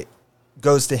is, it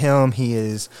goes to him. He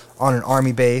is on an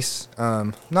army base.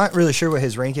 Not really sure what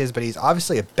his rank is, but he's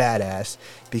obviously a badass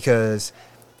because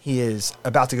he is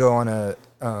about to go on a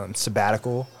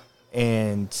sabbatical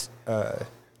and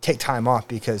take time off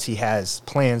because he has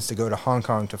plans to go to Hong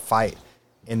Kong to fight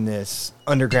in this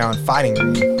underground fighting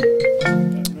ring.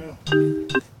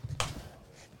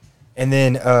 And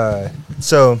then,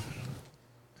 so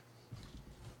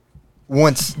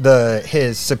once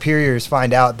his superiors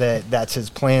find out that that's his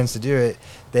plans to do it,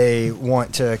 they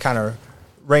want to kind of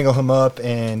wrangle him up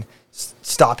and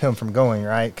stop him from going,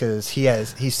 right? Because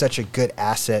he's such a good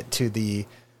asset to the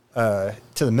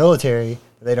military.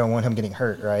 They don't want him getting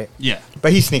hurt, right? Yeah.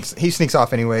 But he sneaks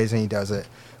off anyways, and he does it.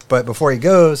 But before he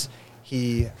goes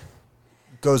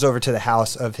over to the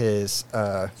house of his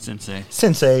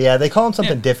sensei. Yeah, they call him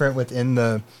something different within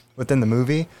the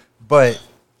movie, but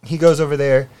he goes over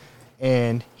there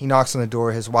and he knocks on the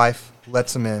door. His wife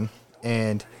lets him in,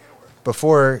 and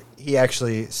before he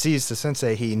actually sees the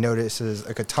sensei, he notices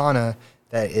a katana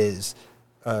that is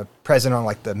present on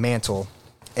like the mantle,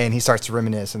 and he starts to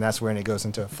reminisce, and that's when it goes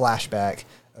into a flashback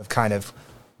of kind of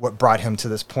what brought him to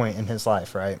this point in his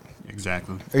life, right?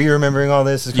 Exactly. Are you remembering all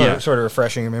this? It's sort of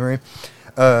refreshing your memory.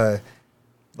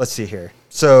 Let's see here.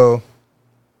 So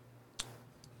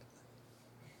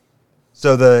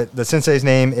the sensei's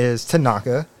name is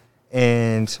Tanaka,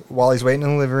 and while he's waiting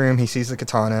in the living room, he sees the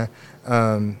katana,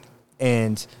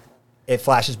 and it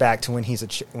flashes back to when he's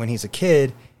a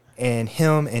kid, and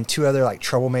him and two other like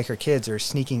troublemaker kids are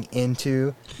sneaking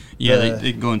into. Yeah,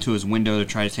 they go into his window to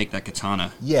try to take that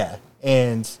katana. Yeah,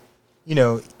 and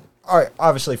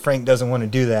obviously Frank doesn't want to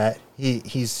do that.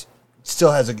 He's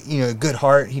still has a good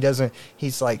heart.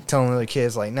 He's like telling the other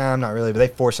kids like, nah, I'm not really, but they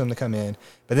force him to come in.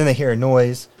 But then they hear a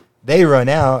noise, they run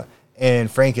out,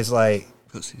 and Frank is like,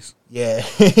 pussies. Yeah.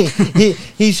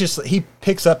 he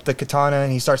picks up the katana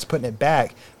and he starts putting it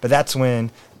back, but that's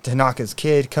when Tanaka's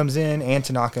kid comes in, and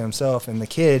Tanaka himself, and the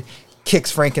kid kicks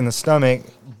Frank in the stomach.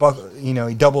 He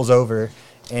doubles over,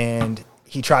 and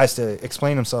he tries to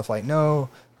explain himself like, no,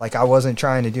 like I wasn't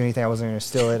trying to do anything, I wasn't going to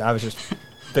steal it, I was just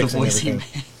fixing everything.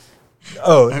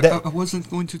 I wasn't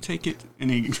going to take it,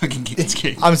 and he fucking gets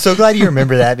kicked. I'm so glad you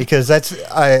remember that, because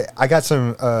I got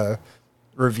some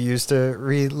reviews to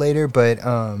read later, but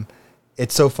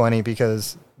it's so funny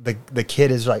because the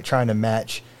kid is like trying to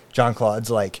match Jean-Claude's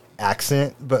like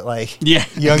accent, but like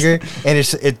younger, and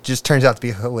it just turns out to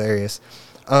be hilarious.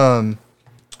 But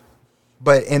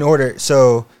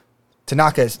so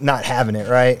Tanaka's not having it,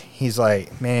 right? He's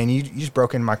like, man, you just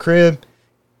broke into my crib.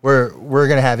 We're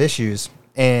gonna have issues.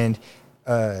 And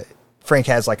Frank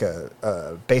has like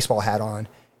a baseball hat on,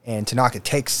 and Tanaka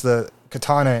takes the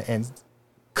katana and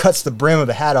cuts the brim of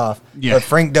the hat off. Yeah. But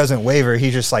Frank doesn't waver.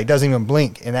 He just like doesn't even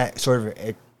blink, and that sort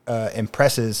of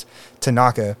impresses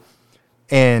Tanaka.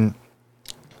 And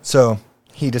so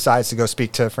he decides to go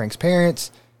speak to Frank's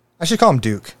parents. I should call him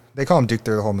Duke. They call him Duke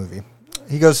through the whole movie.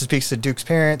 He goes to speak to Duke's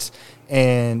parents,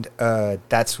 and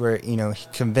that's where he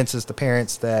convinces the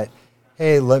parents that,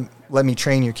 hey, let me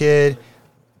train your kid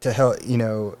to help,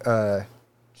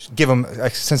 give them a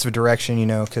sense of direction,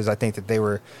 because I think that they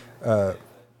were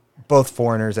both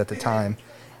foreigners at the time.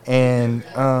 And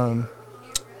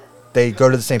they go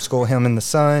to the same school, him and the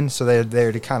son, so they're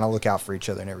there to kind of look out for each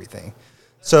other and everything.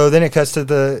 So then it cuts to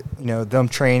them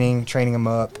training him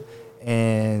up,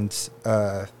 and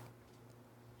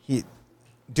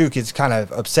Duke is kind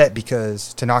of upset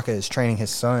because Tanaka is training his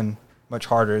son much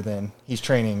harder than he's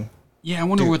training. Yeah, I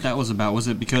wonder Duke. what that was about. Was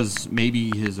it because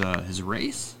maybe his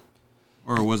race,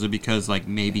 or was it because like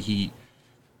maybe he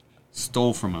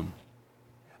stole from him?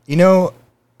 You know,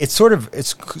 it's sort of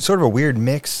a weird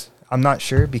mix. I'm not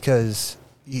sure because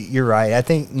you're right. I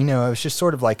think it was just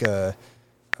sort of like a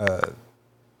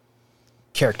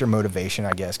character motivation,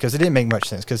 I guess, because it didn't make much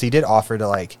sense. Because he did offer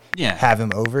to have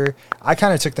him over. I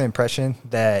kind of took the impression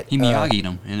that He Miyagi'd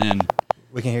him, and then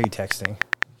we can hear you texting.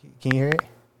 Can you hear it?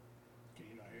 Can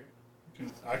you not hear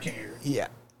it? I can't hear it. Yeah.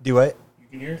 Do what? You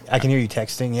can hear it? I can hear you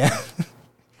texting. Yeah.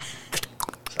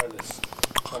 Try this.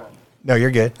 Hold on. No,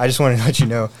 you're good. I just wanted to let you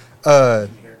know. Can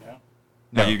you hear it now?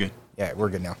 no, you're good. Yeah, we're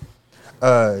good now.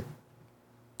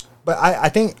 But I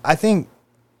think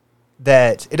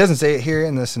that it doesn't say it here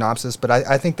in the synopsis, but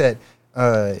I think that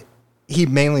he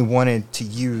mainly wanted to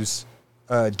use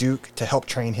Duke to help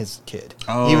train his kid.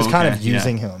 Oh, he was kind of okay, yeah.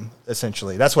 using him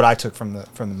essentially. That's what I took from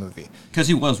the movie. Because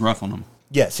he was rough on him.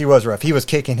 Yes, he was rough. He was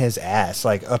kicking his ass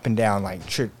up and down,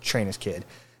 train his kid.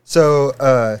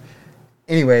 So,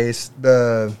 anyways,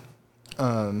 the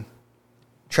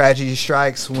tragedy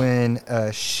strikes when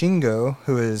Shingo,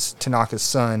 who is Tanaka's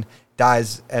son,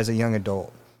 dies as a young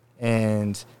adult.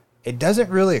 And it doesn't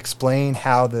really explain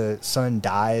how the son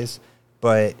dies,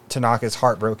 but Tanaka's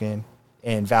heartbroken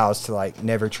and vows to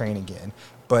never train again.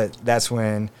 But that's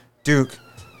when Duke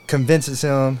convinces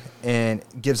him and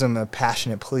gives him a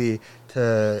passionate plea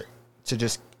to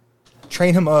just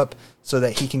train him up so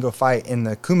that he can go fight in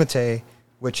the Kumite,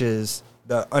 which is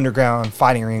the underground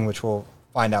fighting ring, which we'll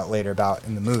find out later about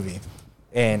in the movie,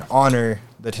 and honor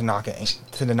the Tanaka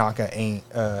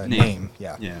name.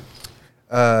 Yeah.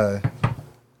 Yeah.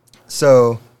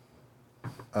 So,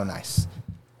 oh, nice.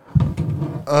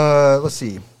 Let's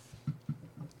see.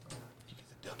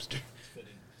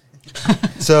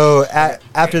 So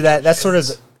after that, that's sort of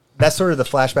the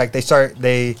flashback.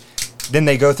 Then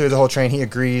they go through the whole train. He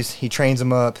agrees. He trains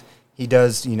him up. He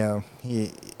does,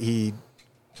 he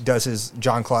does his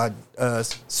Jean-Claude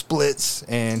splits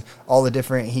and all the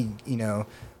different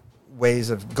ways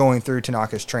of going through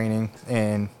Tanaka's training,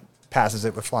 and passes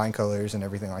it with flying colors and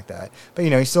everything like that. But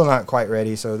he's still not quite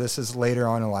ready. So this is later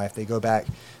on in life. They go back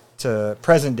to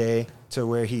present day to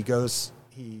where he goes.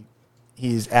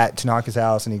 He's at Tanaka's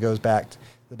house, and he goes back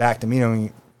to meet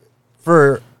him.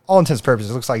 For all intents and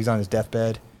purposes, it looks like he's on his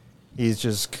deathbed. He's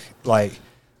just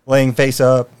laying face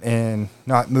up and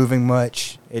not moving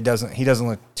much. He doesn't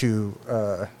look too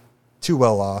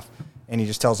well off, and he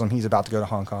just tells him he's about to go to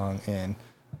Hong Kong and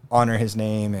honor his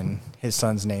name and his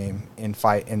son's name and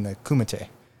fight in the Kumite,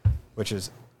 which is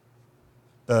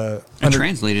the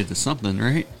Translated to something,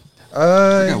 right?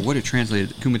 I forgot what it translated.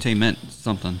 Kumite meant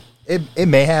something. It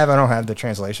may have. I don't have the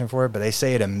translation for it, but they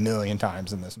say it a million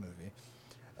times in this movie.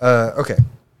 Okay.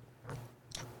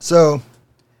 So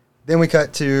then we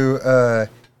cut to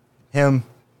him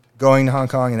going to Hong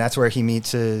Kong, and that's where he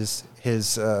meets his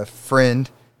friend,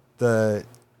 the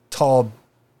tall,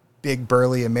 big,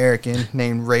 burly American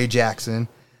named Ray Jackson.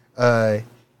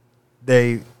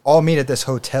 They all meet at this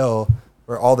hotel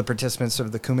where all the participants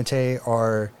of the Kumite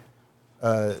are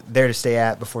there to stay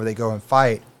at before they go and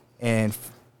fight. And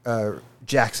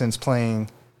Jackson's playing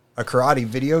a karate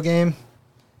video game,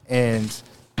 and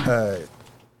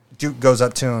Duke goes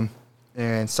up to him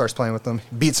and starts playing with him,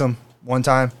 beats him one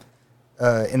time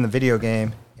in the video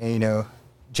game, and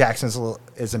Jackson's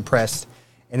is impressed,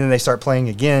 and then they start playing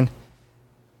again,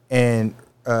 and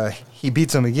he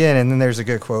beats him again, and then there's a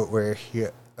good quote where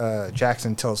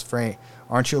Jackson tells Frank,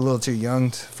 "Aren't you a little too young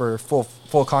for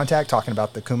full contact?" Talking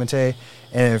about the Kumite,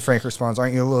 and Frank responds,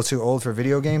 "Aren't you a little too old for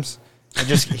video games?" He's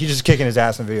just kicking his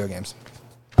ass in video games.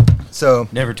 So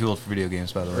Never too old for video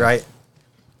games, by the way. right.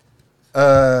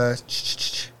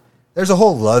 There's a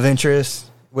whole love interest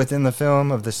within the film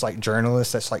of this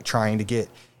journalist that's trying to get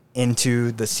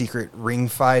into the secret ring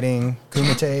fighting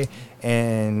Kumite,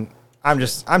 and I'm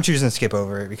choosing to skip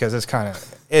over it because it's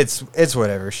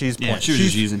whatever. She's Yeah, she was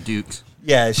just using Dukes.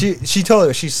 Yeah, she told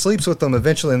her she sleeps with them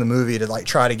eventually in the movie to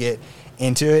try to get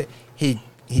into it.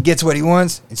 He gets what he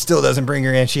wants and still doesn't bring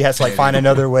her in. She has to find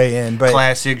another way in. But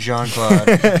Classic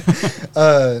Jean-Claude.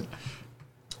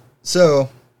 so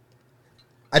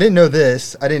I didn't know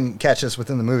this. I didn't catch this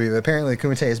within the movie, but apparently the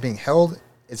Kumite is being held.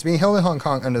 It's being held in Hong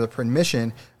Kong under the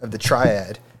permission of the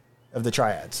triads.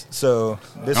 So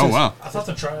this is Wow. I thought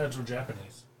the triads were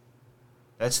Japanese.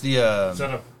 That's the Is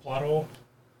that a plot hole?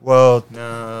 well.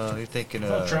 no, you're thinking I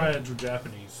thought triads were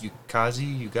Japanese.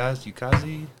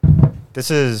 Yukazi. This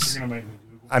You're is. gonna make me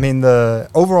Google. I mean, the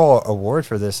overall award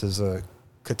for this is a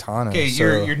katana. Okay,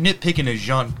 so. you're nitpicking a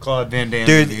Jean-Claude Van Damme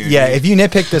Dude, movie here, yeah, dude. if you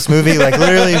nitpick this movie, like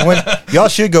literally, y'all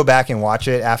should go back and watch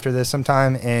it after this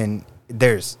sometime, and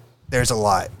there's a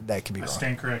lot that could be I wrong.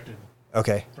 stand corrected.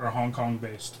 Okay, They're Hong Kong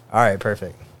based. all right,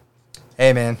 perfect.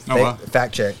 Hey, man, wow.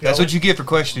 fact check. That's what you get for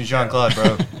questioning Jean-Claude,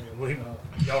 bro.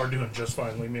 Y'all are doing just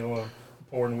fine. Leave me alone.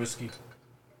 Pouring whiskey.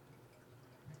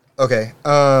 Okay,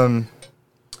 I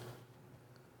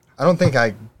don't think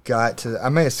I got to. I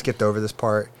may have skipped over this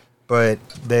part, but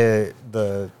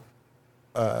the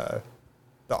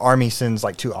army sends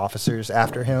like 2 officers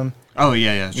after him. Oh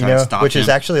yeah. You Trying to know, stop which is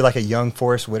him. actually like a young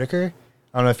Forrest Whitaker.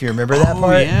 I don't know if you remember that Oh,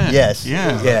 part. yeah. Yes.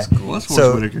 Yeah, Yeah. that's cool. That's Forrest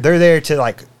So Whitaker. they're there to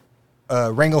like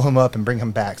wrangle him up and bring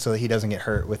him back so that he doesn't get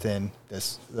hurt within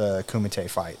the Kumite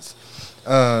fights.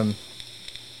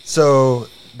 So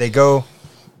they go.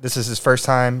 This is his first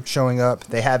time showing up.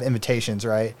 They have invitations,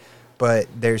 right? But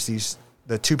there's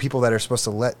the 2 people that are supposed to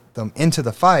let them into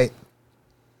the fight.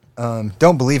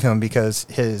 Don't believe him because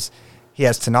he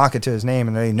has Tanaka to his name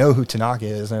and they know who Tanaka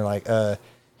is. And they're like,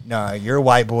 nah, you're a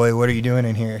white boy. What are you doing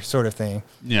in here? Sort of thing.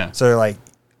 Yeah. So they're like,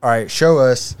 all right, show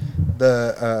us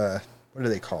the, what do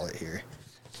they call it here?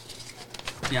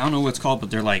 Yeah, I don't know what it's called, but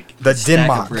they're like The a stack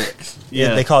of Dimmock. bricks.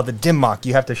 Yeah. They call it the Dimmock.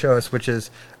 You have to show us, which is,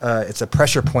 it's a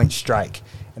pressure point strike.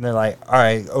 And they're like, all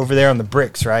right, over there on the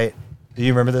bricks, right? Do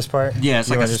you remember this part? Yeah, it's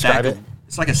You like a wanna stack. describe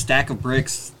It's like a stack of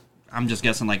bricks. I'm just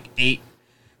guessing like 8,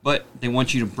 but they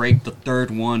want you to break the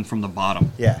 3rd one from the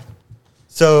bottom. Yeah.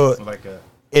 So Like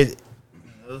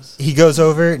he goes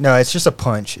over. No, it's just a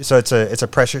punch. So it's a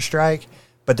pressure strike.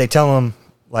 But they tell him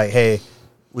like, hey,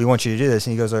 we want you to do this.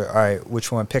 And he goes, all right, which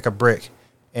one? Pick a brick.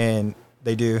 And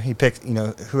they do. He picks,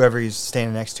 whoever he's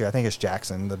standing next to. I think it's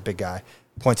Jackson, the big guy.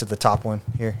 Points at the top one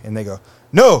here, and they go,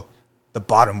 no, the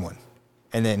bottom one.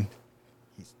 And then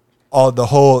all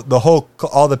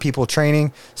the people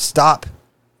training stop.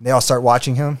 They all start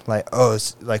watching him like, oh,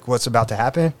 it's like what's about to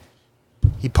happen.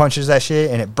 He punches that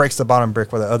shit, and it breaks the bottom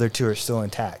brick while the other 2 are still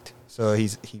intact. So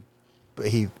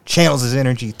he channels his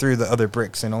energy through the other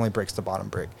bricks and only breaks the bottom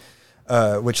brick.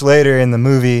 Which later in the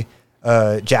movie,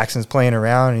 Jackson's playing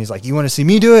around, and he's like, you want to see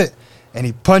me do it? And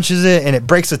he punches it, and it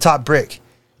breaks the top brick.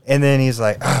 And then he's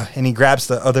like, and he grabs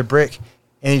the other brick,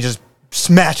 and he just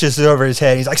smashes it over his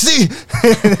head. He's like, see?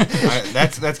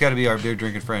 that's got to be our beer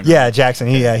drinking friend. Yeah, Jackson.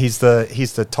 He's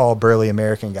the tall, burly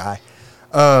American guy.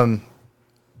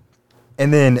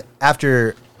 And then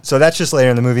so that's just later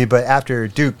in the movie. But after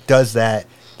Duke does that,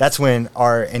 that's when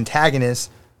our antagonist,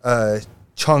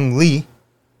 Chung Lee,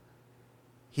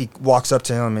 he walks up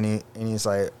to him and he's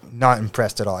like not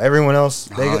impressed at all. Everyone else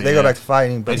they go back to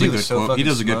fighting, but He was so fucking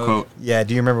does a good smug. quote. yeah.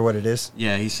 Do you remember what it is?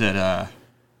 Yeah, he said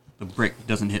the brick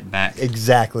doesn't hit back.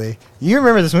 Exactly. You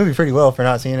remember this movie pretty well for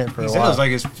not seeing it for He a said it while. was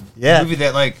like his Yeah. movie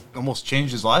that like almost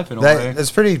changed his life in a way.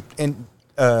 That's pretty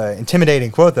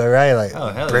intimidating quote though, right? Like Oh,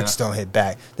 hell bricks yeah. don't hit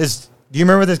back. Do you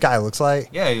remember what this guy looks like?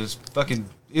 Yeah, he was fucking.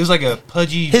 He was like a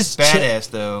pudgy His badass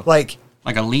though. Like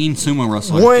Like a lean sumo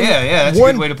wrestler. one, Yeah, that's a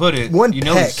good way to put it. One You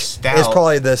know peck he's stout. is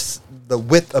probably the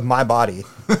width of my body.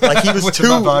 Like he was Width of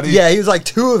my body. Yeah, he was like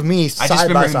 2 of me I side just by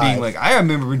remember him side. being like, I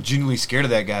remember being genuinely scared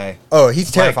of that guy. oh, he's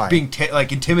terrifying. Like being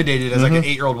like intimidated as like an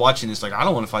 8-year-old watching this. Like I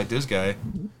don't want to fight this guy.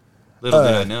 Little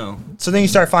did I know. So then you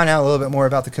start finding out a little bit more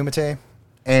about the Kumite,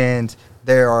 and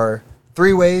there are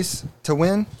 3 ways to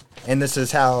win, and this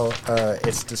is how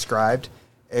it's described.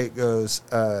 It goes,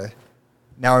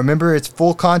 now remember it's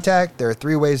full contact. There are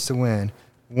 3 ways to win.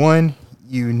 1,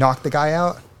 you knock the guy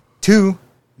out. 2,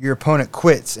 your opponent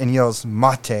quits and yells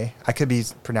mate. I could be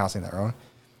pronouncing that wrong.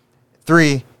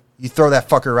 3, you throw that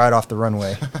fucker right off the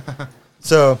runway.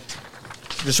 So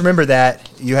just remember that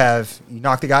you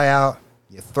knock the guy out,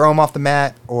 you throw him off the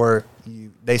mat, or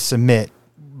they submit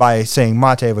by saying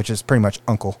mate, which is pretty much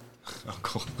uncle.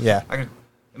 Uncle. Yeah.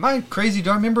 Am I crazy? Do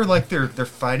I remember like their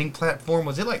fighting platform?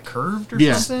 Was it like curved or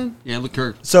Yeah. something? Yeah, look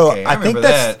curved. So Okay, I I think remember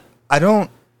that's. that. I don't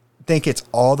think it's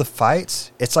all the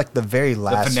fights. It's like the very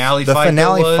last finale The fight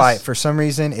finale that was? fight. For some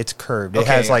reason, it's curved. It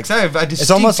Okay, has like 'cause I it's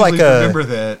almost like distinctly a remember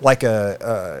that. like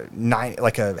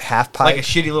a half pipe, Like a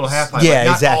shitty little half pipe. Yeah, like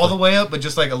not exactly. all the way up, but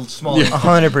just like a small.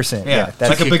 100%. Yeah, Yeah, that's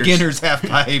like a kickers. beginner's half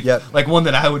pipe. Yep. Like one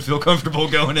that I would feel comfortable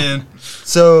going in.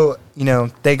 So,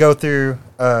 they go through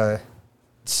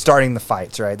starting the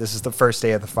fights, right? This is the first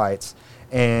day of the fights.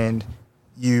 And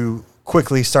you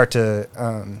quickly start to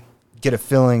get a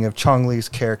feeling of Chong Li's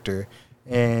character.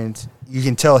 And you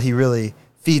can tell he really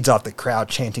feeds off the crowd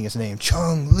chanting his name.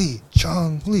 Chong Li,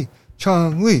 Chong Li,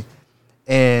 Chong Li.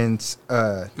 And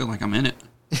I feel like I'm in it.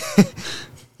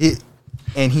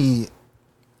 he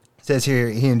says here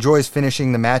he enjoys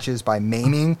finishing the matches by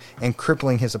maiming and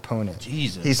crippling his opponent.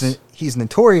 Jesus. He's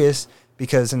notorious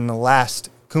because in the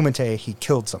last Kumite he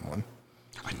killed someone.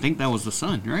 I think that was the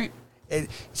son, right?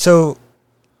 So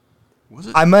Was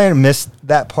it? I might have missed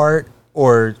that part,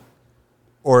 or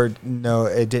no,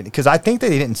 it didn't, because I think they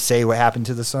didn't say what happened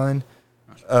to the son.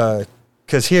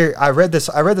 Because here I read this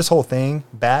whole thing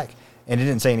back, and it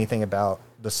didn't say anything about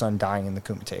the son dying in the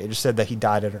Kumite. It just said that he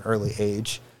died at an early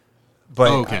age.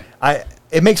 But okay.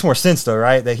 It makes more sense though,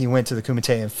 right? That he went to the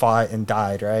Kumite and fought and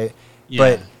died, right?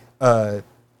 Yeah. But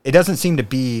it doesn't seem to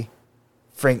be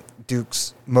Frank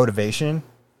Duke's motivation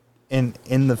in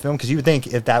the film, because you would think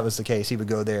if that was the case, he would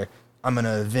go there. I'm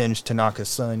gonna avenge Tanaka's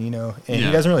son, and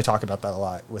he doesn't really talk about that a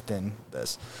lot within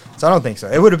this. So I don't think so.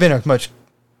 It would have been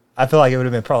I feel like it would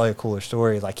have been probably a cooler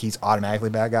story. Like he's automatically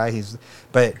a bad guy.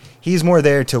 But he's more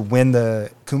there to win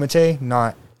the Kumite,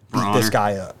 not beat this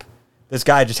guy up. This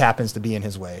guy just happens to be in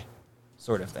his way,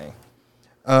 sort of thing.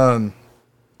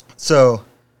 So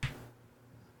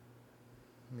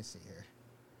let me see here.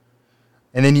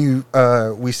 And then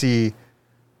we see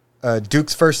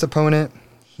Duke's first opponent.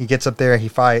 He gets up there, he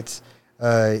fights.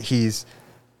 He's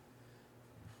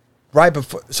right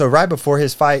before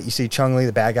his fight, you see Chung-Li,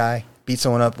 the bad guy, beat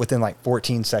someone up within like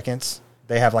 14 seconds.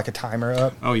 They have like a timer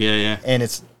up. Oh yeah. And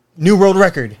it's new world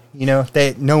record. No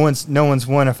one's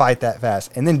won a fight that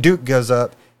fast. And then Duke goes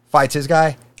up, fights his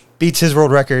guy, beats his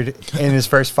world record in his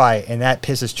first fight, and that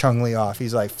pisses Chung-Li off.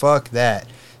 He's like, fuck that.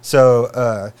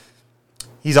 So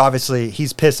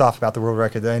he's pissed off about the world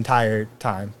record the entire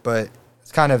time, but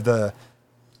it's kind of the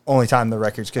only time the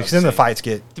records, because then the fights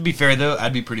get. To be fair though,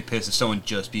 I'd be pretty pissed if someone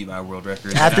just beat my world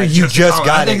record after you just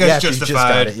got it. That's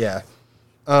justified. Yeah.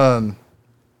 All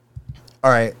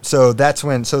right. So that's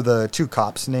when. So the two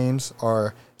cops' names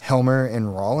are Helmer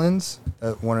and Rollins.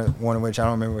 One of which I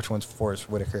don't remember which one's Forrest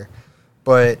Whitaker,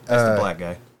 but that's the black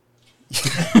guy.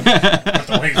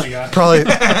 The lazy guy.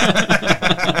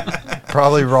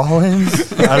 Probably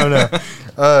Rollins. I don't know.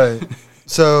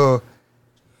 So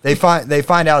they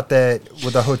find out that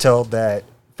with the hotel that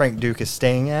Frank Duke is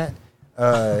staying at,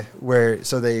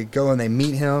 so they go and they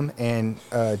meet him, and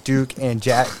Duke and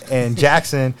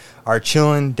Jackson are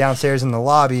chilling downstairs in the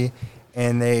lobby,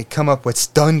 and they come up with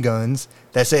stun guns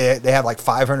that say they have like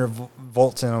 500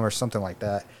 volts in them or something like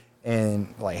that,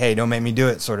 and like, hey, don't make me do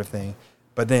it, sort of thing.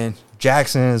 But then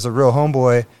Jackson is a real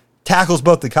homeboy, tackles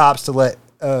both the cops to let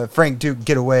Frank Duke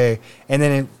get away, and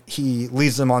then he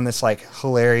leads them on this like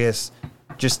hilarious,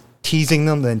 just teasing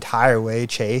them the entire way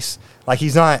chase. Like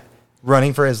he's not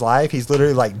running for his life; he's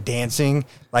literally like dancing,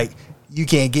 like you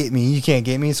can't get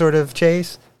me sort of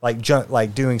chase, like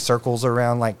doing circles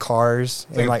around like cars,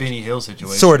 like a Benny Hill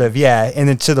situation, sort of, yeah. And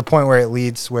then to the point where it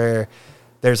leads where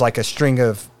there's like a string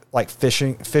of like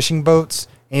fishing boats.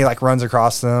 And he like runs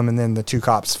across them, and then the two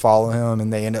cops follow him,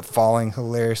 and they end up falling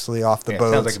hilariously off the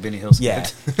boat. Sounds like a Benny Hill skit. Yeah,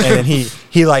 and then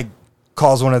he like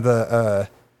calls one of the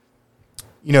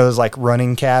those like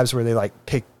running cabs where they like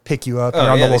pick you up. You're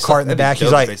on the little cart in the back. He's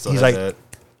like, and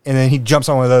then he jumps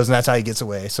on one of those, and that's how he gets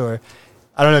away. So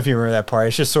I don't know if you remember that part.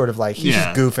 It's just sort of like he's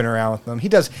just goofing around with them.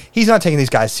 He's not taking these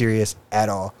guys serious at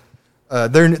all.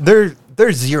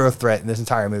 They're zero threat in this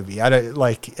entire movie. I don't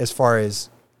like as far as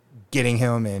getting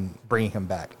him and bringing him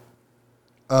back.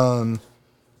 Are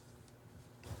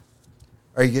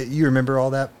you remember all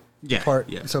that part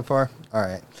so far? All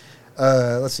right.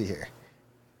 Let's see here.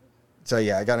 So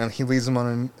yeah, I got him. He leads them on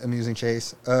an amusing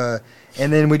chase. And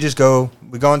then we go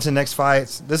into the next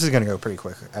fights. This is going to go pretty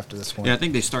quick after this one. Yeah, I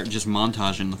think they start just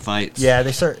montaging the fights. Yeah,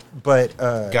 they start, but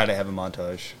gotta have a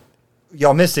montage.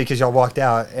 Y'all missed it because y'all walked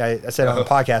out. I said it on the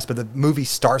podcast, but the movie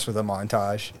starts with a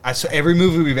montage. Every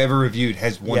movie we've ever reviewed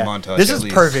has one montage. This is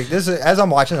perfect. This is, as I'm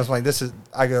watching this, I'm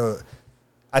like,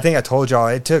 I think I told y'all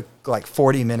it took like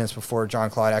 40 minutes before John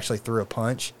Claude actually threw a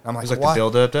punch. I'm like, it was like the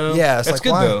build up though. Yeah, it's that's like,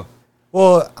 good why? though.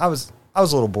 Well, I was a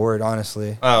little bored,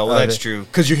 honestly. Oh, well, that's true.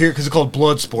 Because you're here because it's called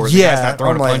Bloodsport. Yeah, the guy's not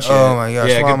throwing I'm a like, punch oh yet. my gosh,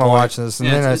 Yeah, why am I point. watching this? And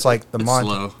then it's like the montage.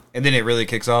 Slow. And then it really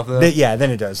kicks off though.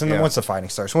 Then it does. And then once the fighting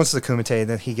starts, once the Kumite,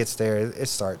 then he gets there, it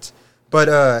starts.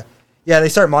 But they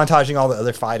start montaging all the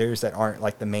other fighters that aren't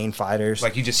like the main fighters.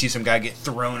 Like you just see some guy get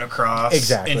thrown across,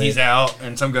 exactly, and he's out,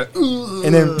 and some guy, ooh,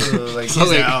 and then like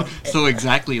he's out. So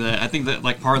exactly that. I think that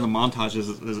like part of the montage is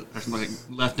like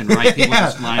left and right. People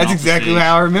just flying that's off exactly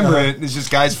how I remember it. It's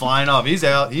just guys flying off. He's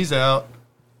out. He's out.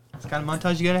 It's kind of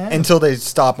montage you gotta have until they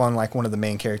stop on like one of the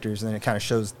main characters, and then it kind of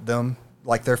shows them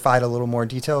like their fight a little more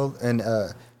detailed. And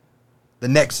the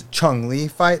next Chung-Li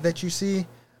fight that you see,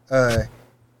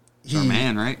 He's our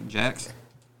man, right? Jax?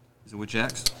 Is it with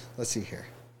Jax? Let's see here.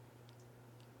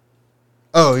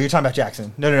 Oh, you're talking about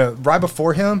Jackson. No. Right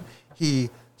before him, he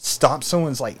stomps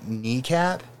someone's like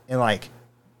kneecap and like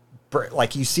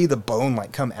like you see the bone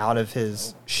like come out of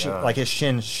his God. like his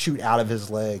shin shoot out of his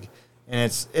leg, and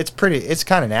it's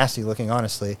kind of nasty looking,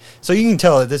 honestly. So you can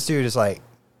tell that this dude is like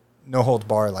no holds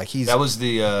barred. Like That was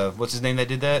the what's his name that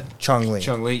did that? Chung Lee.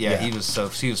 Chung Lee. Yeah, he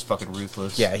was fucking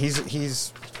ruthless. Yeah, he's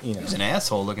you know. He was an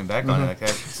asshole looking back on it.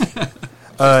 Like,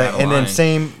 And then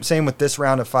same with this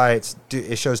round of fights.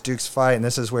 It shows Duke's fight, and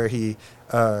this is where he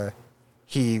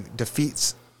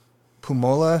defeats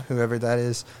Pumola, whoever that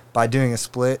is, by doing a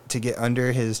split to get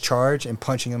under his charge and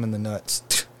punching him in the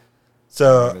nuts.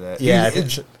 So yeah,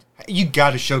 you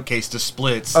got to showcase the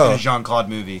splits in a Jean-Claude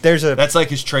movie. That's like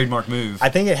his trademark move. I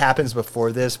think it happens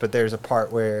before this, but there's a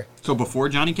part where So before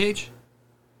Johnny Cage?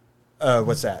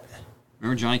 what's that?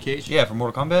 Remember Johnny Cage? Yeah, from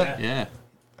Mortal Kombat. Yeah.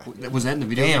 Was that in the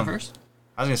video game first?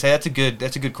 I was gonna say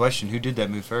that's a good question. Who did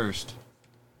that move first?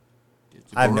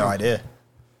 I have no idea.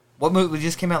 What movie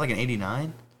just came out like in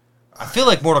 '89? I feel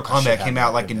like Mortal Kombat came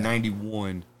out like in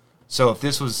 '91. So if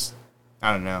this was,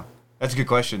 I don't know. That's a good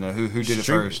question though. Who did it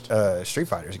first? Street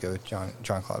Fighters go with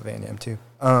Jean-Claude Van Damme too.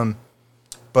 But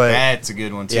That's a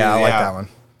good one too. yeah, I like that one.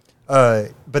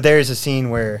 But there's a scene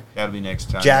where That'll be next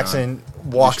time. Jackson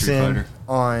walks Street in Fighter.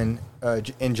 on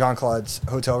in Jean-Claude's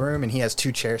hotel room, and he has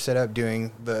 2 chairs set up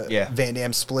doing the Van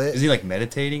Damme split. Is he like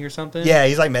meditating or something? Yeah,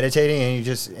 he's like meditating,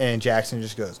 and Jackson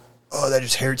just goes, "Oh, that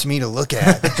just hurts me to look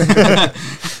at."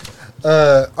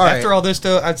 After all this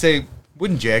though, I'd say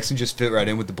wouldn't Jackson just fit right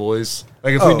in with the boys?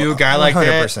 Like if we knew a guy like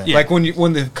 100%. that, like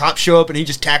when the cops show up and he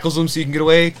just tackles them so you can get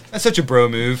away. That's such a bro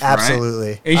move. Absolutely.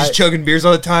 Right? And he's just chugging beers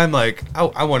all the time. Like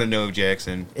I want to know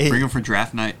Jackson. Bring him for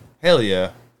draft night. Hell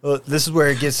yeah. Well, this is where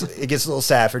it gets a little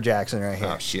sad for Jackson right here.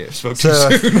 Oh shit! Spoke too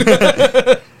soon.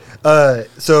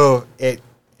 So it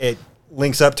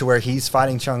links up to where he's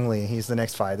fighting Chung Lee. He's the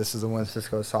next fight. This is the one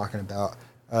Cisco's talking about.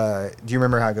 Do you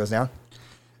remember how it goes down?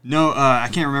 No, I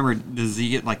can't remember. Does he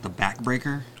get like the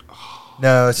backbreaker?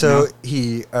 No. So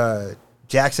he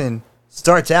Jackson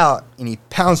starts out and he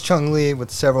pounds Chung Lee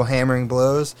with several hammering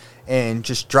blows and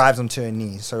just drives him to a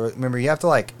knee. So remember, you have to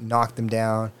like knock them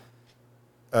down,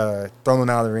 throw them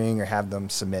out of the ring, or have them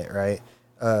submit, right?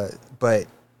 But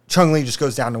Chung Lee just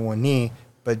goes down to one knee,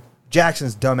 but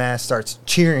Jackson's dumbass starts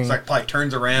cheering. It's like probably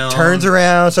turns around,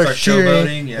 starts cheering,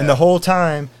 showboating, yeah. and the whole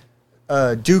time,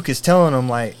 Duke is telling him,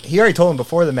 like, he already told him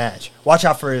before the match, watch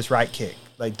out for his right kick.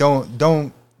 Like,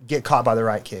 don't get caught by the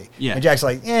right kick. Yeah. And Jack's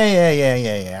like,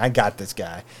 yeah, I got this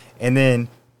guy. And then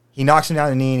he knocks him down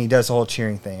the knee and he does the whole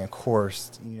cheering thing. Of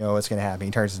course, you know what's going to happen.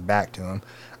 He turns his back to him.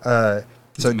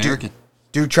 He's American.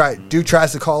 Duke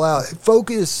tries to call out,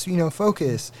 focus.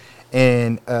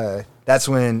 And that's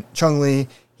when Chung Lee,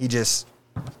 he just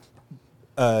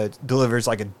delivers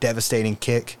like a devastating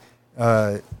kick.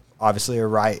 Obviously a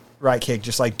right kick,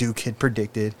 just like Duke had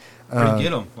predicted. Where'd he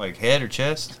get him? Like head or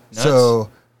chest? Nuts? So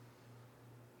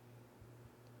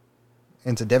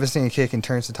it's a devastating kick and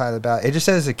turns the tide of the bout. It just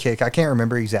says a kick. I can't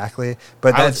remember exactly,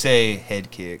 but I would say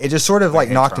head kick. it just sort of like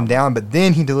head knocked him trauma. down. But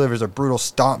then he delivers a brutal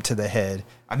stomp to the head.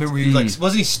 I remember he like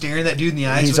wasn't he staring that dude in the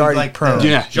eyes? He's when already he, like, prone.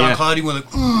 Yeah, Jean-Claude, he went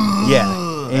like, "Ugh."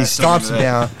 Yeah, and he That's stomps something him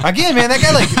down. Again, man, that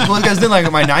guy like one of the guys did like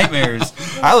my nightmares.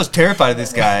 I was terrified of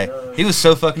this guy. He was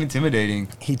so fucking intimidating.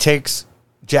 He takes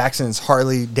Jackson's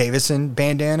Harley Davidson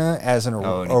bandana as an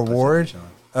Oh, and he puts award. it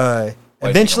on.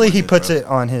 Eventually, he this, puts bro? it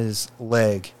on his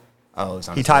leg. Oh, it's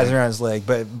on He his ties leg. it around his leg,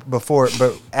 but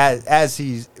as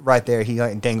he's right there, he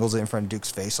like dangles it in front of Duke's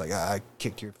face, like I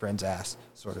kicked your friend's ass,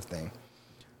 sort of thing.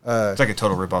 It's like a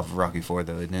total ripoff of Rocky IV,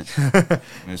 though, isn't it? On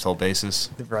his whole basis.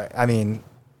 Right. I mean,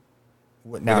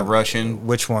 what Now, the Russian,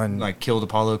 Which one? like killed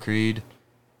Apollo Creed.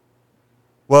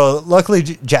 Well, luckily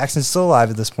Jackson's still alive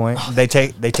at this point. They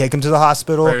take him to the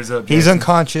hospital. Prayers up, He's Jackson.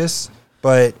 unconscious,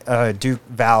 but Duke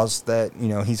vows that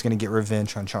he's going to get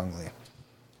revenge on Chung Lee.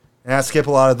 And I skip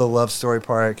a lot of the love story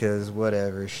part because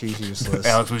whatever, she's useless.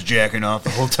 Alex was jacking off the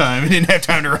whole time. He didn't have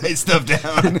time to write stuff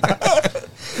down.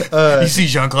 You see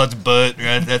Jean-Claude's butt,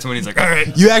 right? That's when he's like, all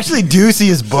right. You actually do see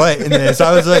his butt in this.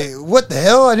 I was like, what the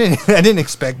hell? I didn't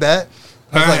expect that.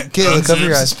 I was like, Kayla, cover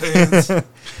your eyes.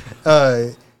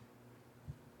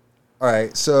 All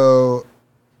right, so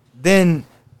then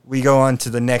we go on to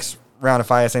the next round of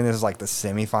fight. I think this is like the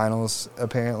semifinals,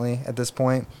 apparently, at this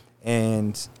point.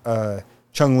 And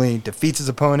Chung Lee defeats his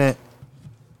opponent.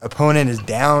 Opponent is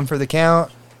down for the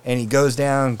count, and he goes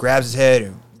down, grabs his head,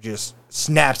 and just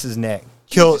snaps his neck.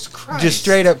 Just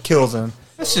straight up kills him.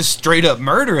 That's just straight up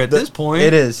murder at this point.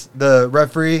 It is. The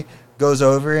referee goes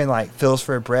over and like feels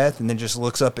for a breath, and then just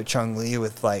looks up at Chung Lee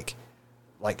with like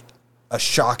a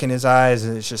shock in his eyes,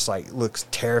 and it's just like looks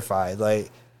terrified.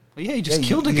 Like, Well, yeah, he just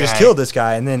killed a he guy. just killed this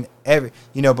guy, and then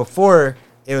before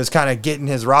it was kind of getting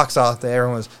his rocks off there.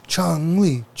 Everyone was Chung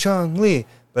Lee,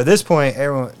 But at this point,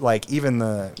 everyone, like, even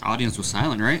the Audience was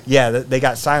silent, right? yeah, they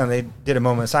got silent. They did a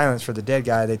moment of silence for the dead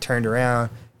guy. They turned around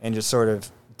and just sort of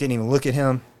didn't even look at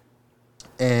him.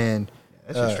 And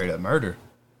That's just straight up murder.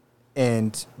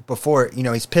 and before,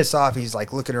 he's pissed off. He's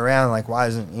like looking around, like, why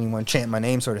isn't anyone chanting my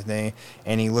name, sort of thing.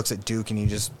 And he looks at Duke and he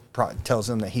just tells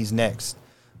him that he's next.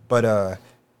 But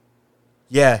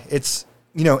yeah, it's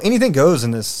anything goes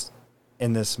in this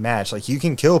match. Like, you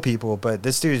can kill people, but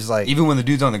this dude's like, Even when the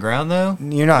dude's on the ground, though,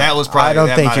 you're not. That was probably. I don't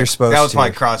that think might you're have- supposed to. That was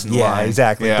probably crossing the line. Yeah,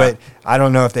 exactly. Yeah. But I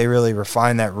don't know if they really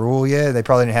refined that rule yet. They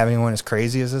probably didn't have anyone as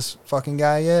crazy as this fucking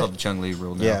guy yet. Called the Chung Li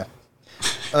rule now.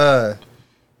 Yeah.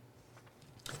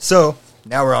 So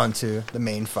now we're on to the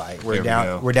main fight. Here we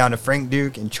go. We're down to Frank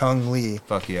Duke and Chung Li.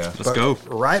 Fuck yeah. Let's But go.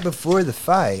 Right before the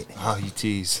fight, Oh, you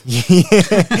tease. You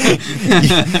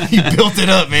built it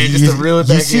up, man, just to reel it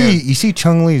back in. you see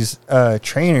Chung Li's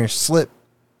trainer slip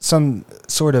some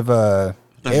sort of thought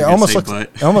you it were almost gonna say looks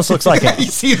butt. it almost looks like You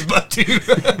see his butt, too.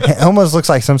 it almost looks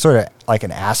like some sort of like an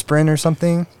aspirin or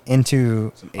something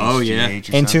into Oh, yeah.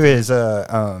 HGH or into something.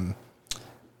 his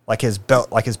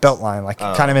his belt line, like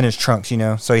kind of in his trunks,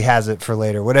 so he has it for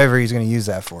later, whatever he's going to use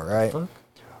that for, right?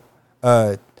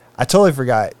 I totally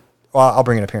forgot. Well, I'll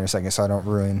bring it up here in a second so I don't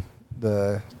ruin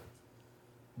the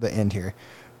end here.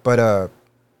 But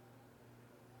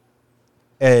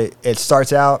it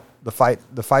starts out, the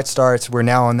fight starts. We're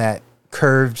now on that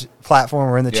curved platform.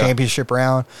 We're in the championship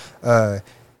round.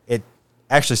 It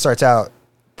actually starts out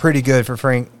pretty good for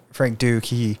Frank Duke.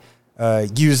 He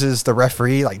uses the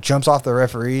referee, like jumps off the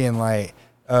referee and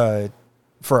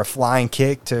for a flying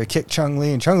kick to kick Chung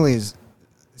Li. And Chung Li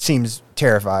seems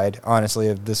terrified, honestly,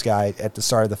 of this guy at the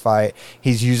start of the fight.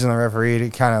 He's using the referee to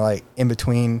kind of like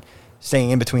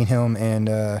staying in between him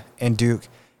and Duke.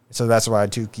 So that's why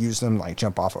Duke used him, like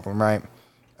jump off of him, right?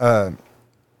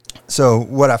 So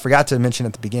what I forgot to mention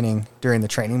at the beginning during the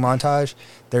training montage,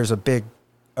 there's a big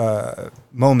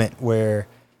moment where.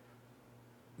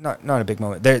 Not a big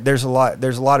moment. There's a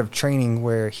lot of training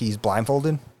where he's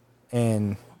blindfolded,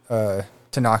 and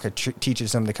Tanaka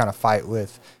teaches him to kind of fight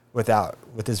with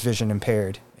his vision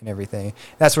impaired and everything.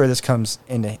 That's where this comes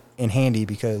in handy,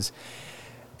 because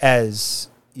as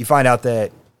you find out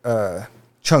that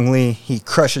Chung Li, he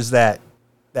crushes that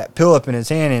pill up in his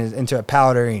hand and into a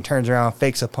powder, and he turns around,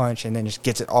 fakes a punch, and then just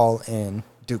gets it all in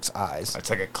Duke's eyes.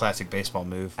 It's like a classic baseball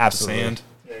move. Absolutely. The sand.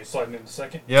 Yeah, he's sliding in the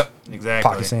second. Yep, exactly.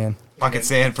 Pocket sand. Pocket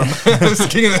sand from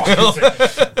King of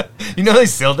the Hill. You know they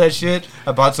sell that shit?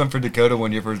 I bought some for Dakota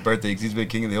one year for his birthday because he's a big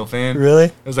King of the Hill fan. Really?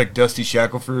 It was like Dusty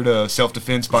Shackelford,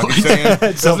 self-defense pocket sand.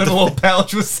 It was in a little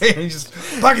pouch with sand. He just,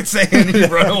 pocket sand, and he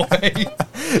run away.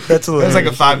 That's a It was like a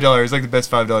 $5. It was like the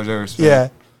best $5 ever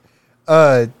spent.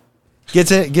 Yeah.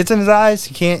 Gets in his eyes.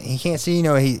 He can't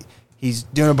see. He's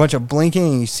doing a bunch of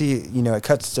blinking. And you see, it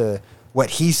cuts to what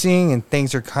he's seeing, and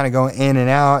things are kind of going in and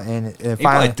out. And He finally,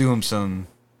 probably threw him some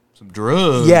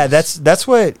drugs. yeah, that's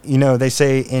what they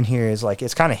say in here is like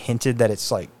it's kind of hinted that it's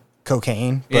like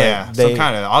cocaine. But Yeah, some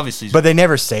kind of, obviously. But they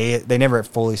never say it. They never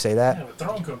fully say that. Yeah, but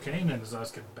throwing cocaine in his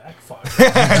eyes could backfire.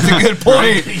 That's a good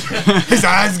point. His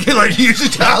eyes get like hugely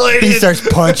dilated. He starts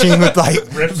punching with like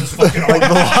Rips his fucking like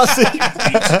arm. velocity.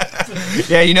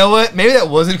 Yeah, you know what? Maybe that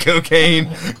wasn't cocaine,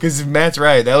 because Matt's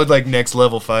right. That was like next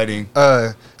level fighting.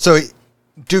 So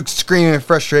Duke's screaming in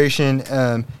frustration,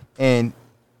 and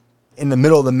in the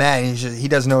middle of the mat, he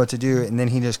doesn't know what to do, and then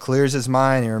he just clears his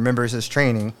mind and remembers his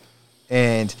training,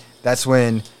 and that's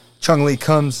when Chung Li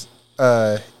comes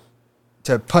to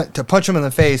punch him in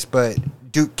the face, but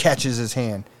Duke catches his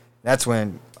hand. That's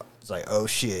when it's like, oh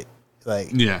shit, like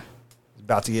Yeah.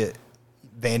 about to get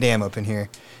Van Damme up in here,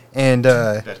 and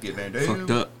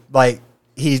Fucked up. like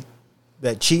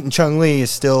that cheating Chung Li is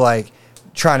still like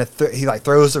trying to he like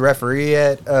throws the referee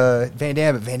at Van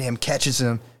Damme, but Van Damme catches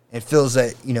him and feels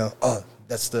that oh,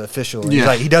 that's the official. And he's Yeah.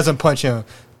 like, he doesn't punch him.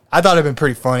 I thought it'd been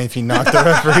pretty funny if he knocked the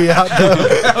referee out though.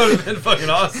 That would have been fucking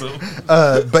awesome.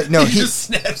 But no, he just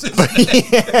snaps his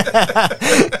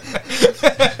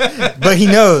but he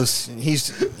knows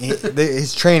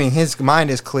his training, his mind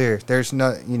is clear. There's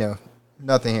nothing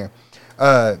here.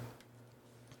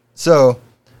 So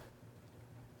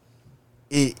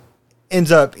it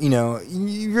ends up, you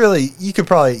could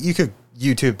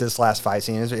YouTube this last fight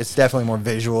scene. It's definitely more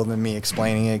visual than me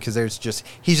explaining it, because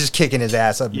he's just kicking his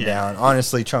ass up and down.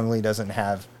 Honestly, Chung Li doesn't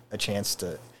have a chance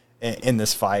to in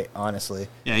this fight. Honestly,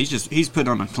 Yeah, he's put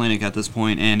on a clinic at this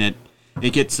point, and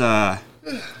it gets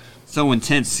so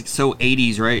intense, so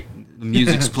 80s, right? The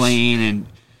music's playing, and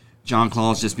John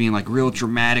Claw's just being like real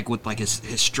dramatic with like his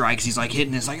strikes. He's like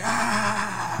hitting this like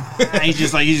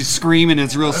he's screaming.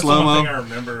 It's real That's slow the one mo. thing I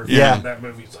remember. Yeah. From that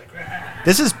movie. It's like,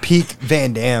 This is peak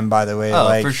Van Damme, by the way. Oh,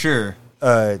 like, for sure.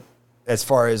 As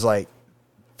far as like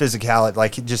physicality,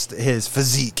 like just his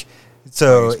physique.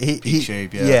 So He's he peak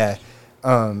shape, yeah.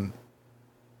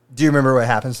 Do you remember what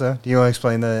happens though? Do you want to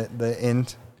explain the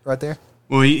end right there?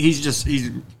 Well, he's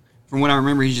from what I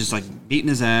remember, he's just like beating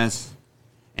his ass,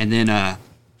 and then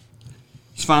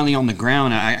he's finally on the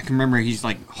ground. I can remember he's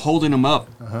like holding him up,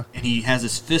 and he has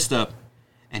his fist up,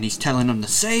 and he's telling him to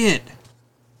say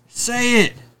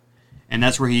it, and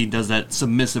that's where he does that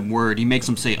submissive word. He makes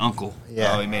him say uncle.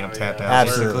 Yeah, Oh, he made him tap out.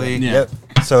 absolutely. Basically. Yeah. Yep.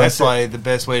 So That's it's why the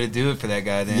best way to do it for that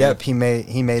guy. Then. Yep, he made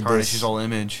Tarnish this his whole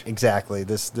image. exactly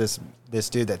this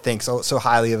dude that thinks so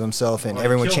highly of himself and Well, he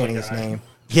everyone killed the chanting his guy. name.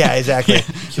 Yeah, exactly.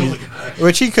 kill the guy.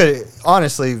 Which he could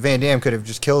honestly, Van Damme could have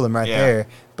just killed him right Yeah. there,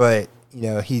 but you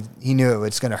know he knew it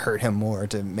was going to hurt him more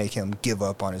to make him give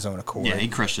up on his own accord. Yeah, he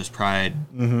crushed his pride.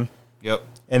 Yep.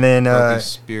 And then Broke his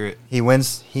spirit. he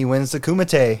wins the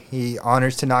Kumite. He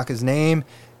honors Tanaka's name.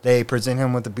 They present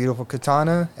him with the beautiful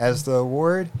katana as the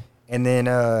award. And then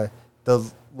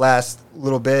the last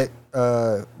little bit,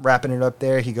 wrapping it up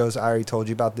there, he goes, I already told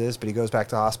you about this, but he goes back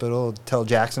to the hospital to tell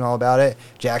Jackson all about it.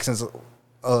 Jackson's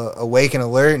awake and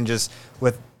alert and just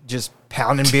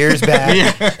pounding beers back.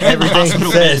 Everything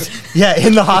he says. Yeah,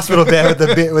 in the hospital bed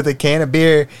with a can of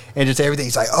beer and just everything.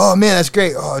 He's like, oh, man, that's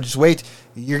great. Oh, just wait.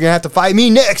 You're going to have to fight me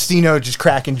next. You know, just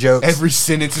cracking jokes. Every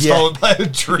sentence is Yeah. followed by a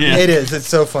drink. Yeah. It is. It's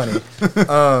so funny.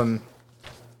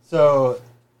 So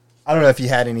I don't know if you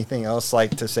had anything else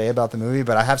like to say about the movie,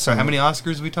 but I have So some. how many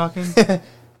Oscars are we talking?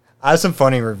 I have some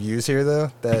funny reviews here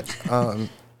though that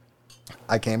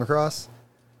I came across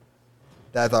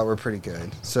that I thought were pretty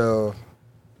good. So,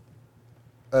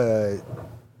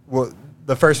 well,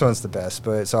 the first one's the best,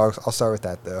 but so I'll start with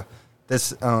that though.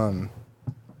 This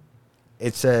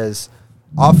it says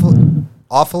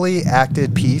awfully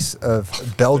acted piece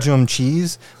of Belgium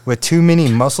cheese with too many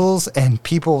muscles and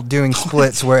people doing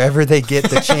splits wherever they get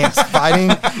the chance,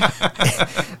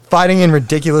 fighting in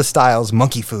ridiculous styles,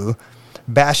 monkey foo,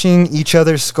 bashing each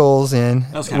other's skulls in,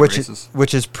 That was kinda which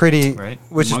racist. is pretty, Right.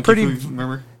 which is Monkey pretty. food,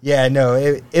 remember? Yeah, no,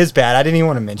 it is bad. I didn't even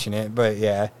want to mention it, but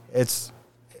yeah, it's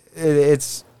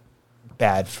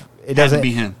bad. It Had to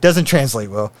be him. doesn't translate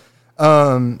well.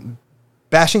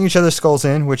 Bashing each other's skulls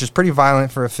in, which is pretty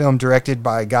violent for a film directed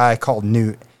by a guy called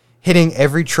Newt, hitting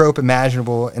every trope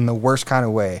imaginable in the worst kind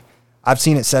of way. I've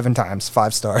seen it 7 times,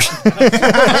 5 stars.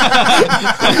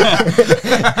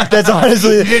 That's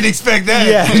honestly, You didn't expect that.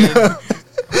 yeah, no.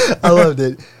 I loved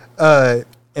it. And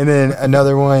then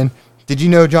another one. Did you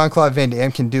know Jean-Claude Van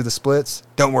Damme can do the splits?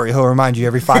 Don't worry, he'll remind you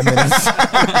every 5 minutes.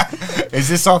 Is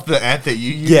this off the app that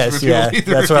you use? Yes, for yeah, people to leave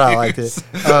the that's what I liked reviews?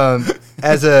 it.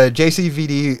 As a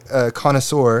JCVD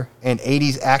connoisseur and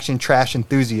 80s action trash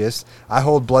enthusiast, I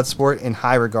hold Bloodsport in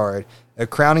high regard. A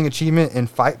crowning achievement in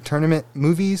fight tournament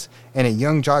movies and a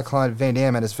young Jean-Claude Van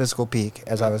Damme at his physical peak,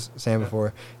 as I was saying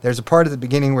before. There's a part at the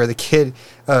beginning where the kid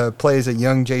plays a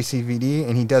young JCVD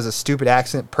and he does a stupid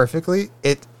accent perfectly.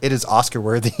 It is Oscar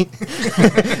worthy.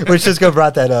 Which Cisco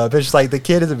brought that up. It's just like the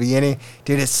kid at the beginning,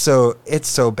 dude. It's so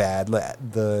bad.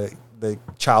 The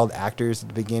child actors at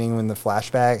the beginning when the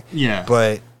flashback. Yeah.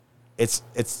 But it's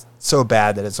so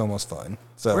bad that it's almost fun.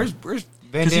 So Where's Van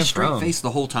Because Damme he's straight from? faced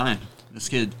the whole time. This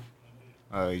kid.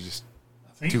 Oh, he's just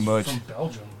I think Too he's much. from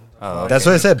Belgium. Oh, that's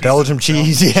what I said. Belgium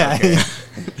cheese. Yeah.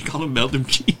 They call him Belgium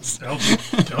cheese.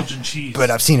 Belgian cheese.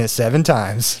 But I've seen it 7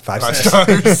 times. 5 5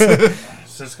 stars. stars.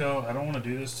 Cisco, I don't want to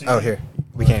do this to you. Oh, here.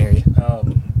 We can't hear you.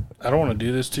 I don't want to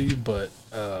do this to you, but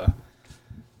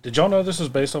did y'all know this is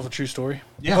based off a true story?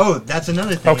 Yeah. Oh, that's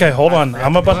another thing. Okay, hold on.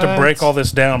 I'm about to What? break all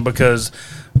this down because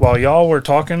while y'all were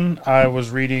talking, I was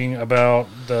reading about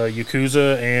the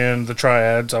Yakuza and the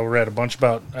Triads. I read a bunch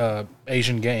about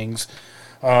Asian gangs.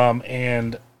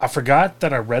 And I forgot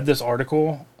that I read this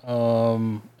article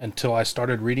until I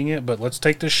started reading it. But let's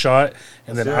take this shot,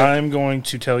 and then I'm going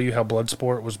to tell you how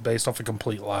Bloodsport was based off a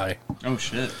complete lie. Oh,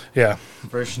 shit. Yeah.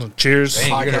 First Cheers. Dang,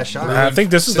 you're gonna Podcast shot. I think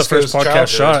this is the Cisco's first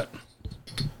podcast childhood. shot.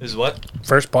 This is what?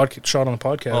 First podcast shot on the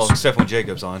podcast. Oh, except when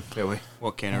Jacob's on. Yeah, we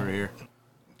what can over here?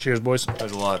 Cheers, boys.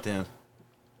 There's a lot then.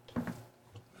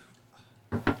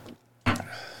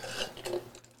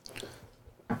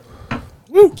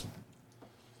 Woo!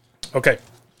 Okay.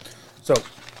 So,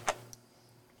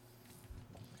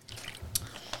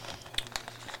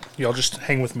 y'all just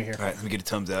hang with me here. All right, let me get a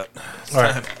thumbs out. All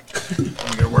right.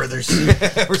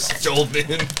 We're still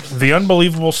in. The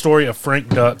unbelievable story of Frank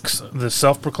Dux, the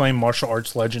self-proclaimed martial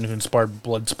arts legend who inspired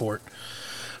Bloodsport.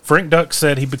 Frank Dux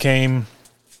said he became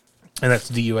and that's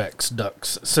DUX,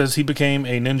 Dux, says he became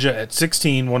a ninja at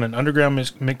 16, won an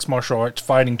underground mixed martial arts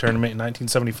fighting tournament in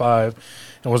 1975,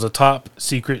 and was a top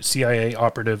secret CIA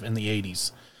operative in the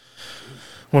 80s.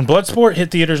 When Bloodsport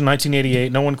hit theaters in 1988,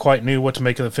 no one quite knew what to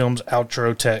make of the film's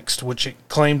outro text, which it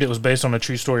claimed it was based on a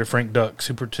true story of Frank Dux,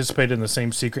 who participated in the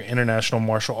same secret international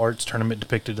martial arts tournament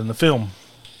depicted in the film.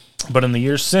 But in the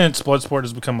years since, Bloodsport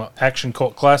has become an action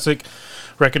cult classic,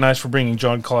 recognized for bringing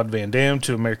Jean-Claude Van Damme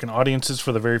to American audiences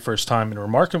for the very first time, and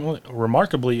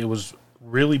remarkably, it was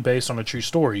really based on a true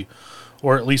story,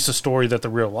 or at least a story that the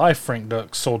real-life Frank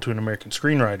Dux sold to an American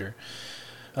screenwriter.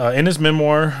 In his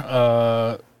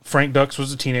memoir, Frank Dux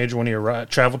was a teenager when he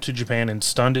traveled to Japan and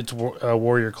stunned its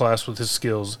warrior class with his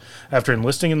skills. After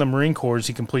enlisting in the Marine Corps,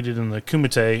 he competed in the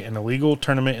Kumite, an illegal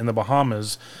tournament in the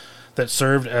Bahamas that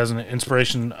served as an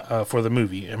inspiration for the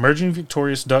movie. Emerging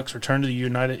victorious, Dux returned to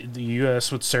the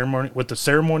U.S. with the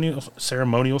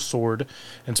ceremonial sword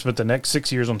and spent the next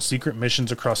 6 years on secret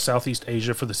missions across Southeast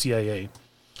Asia for the CIA.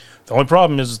 The only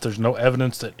problem is that there's no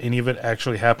evidence that any of it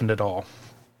actually happened at all.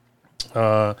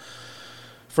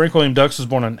 Frank William Dux was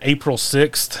born on April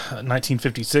 6th,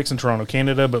 1956 in Toronto,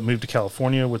 Canada, but moved to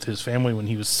California with his family when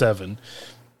he was 7.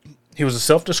 He was a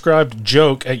self-described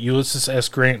joke at Ulysses S.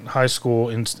 Grant High School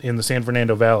in the San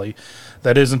Fernando Valley.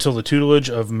 That is until the tutelage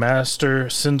of Master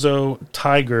Shinzo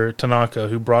Tiger Tanaka,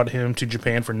 who brought him to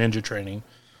Japan for ninja training.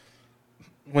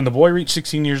 When the boy reached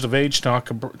 16 years of age,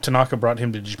 Tanaka brought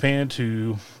him to Japan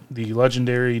to the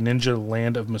legendary ninja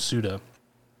land of Masuda.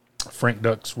 Frank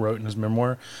Dux wrote in his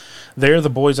memoir. There, the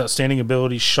boy's outstanding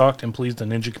abilities shocked and pleased the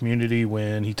ninja community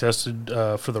when he tested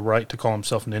for the right to call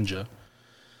himself ninja.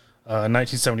 In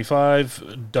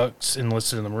 1975, Dux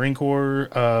enlisted in the Marine Corps,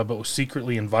 but was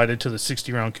secretly invited to the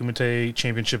 60-round Kumite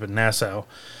Championship in Nassau.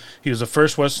 He was the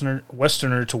first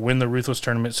Westerner to win the Ruthless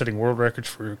Tournament, setting world records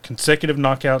for consecutive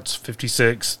knockouts,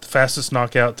 56, the fastest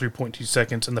knockout, 3.2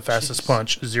 seconds, and the fastest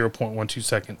punch, 0.12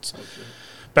 seconds. Okay.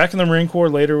 Back in the Marine Corps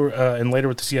later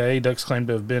with the CIA, Dux claimed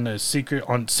to have been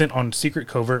sent on secret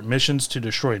covert missions to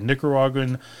destroy a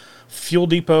Nicaraguan fuel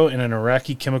depot and an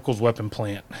Iraqi chemicals weapon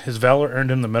plant. His valor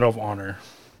earned him the Medal of Honor.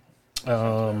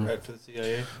 Red for the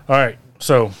CIA. All right,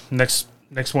 so next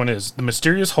one is the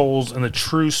mysterious holes in the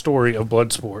true story of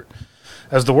Bloodsport.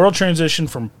 As the world transitioned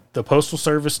from the postal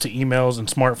service to emails and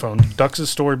smartphones, Dux's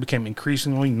story became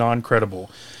increasingly non-credible.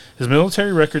 His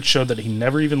military records showed that he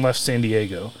never even left San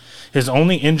Diego. His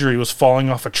only injury was falling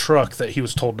off a truck that he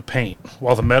was told to paint,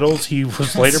 while the medals he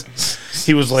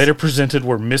was later presented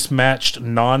were mismatched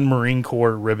non-Marine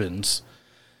Corps ribbons.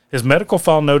 His medical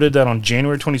file noted that on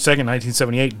January 22nd,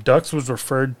 1978, Dux was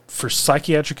referred for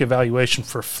psychiatric evaluation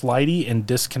for flighty and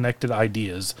disconnected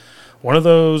ideas. One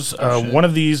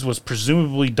of these was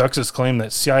presumably Dux's claim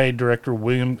that CIA Director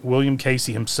William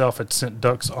Casey himself had sent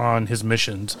Dux on his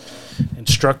missions,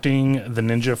 instructing the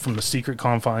ninja from the secret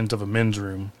confines of a men's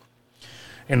room.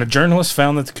 And a journalist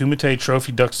found that the Kumite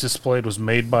trophy Dux displayed was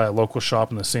made by a local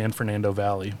shop in the San Fernando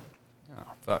Valley.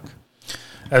 Oh, fuck.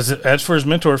 As for his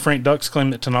mentor, Frank Dux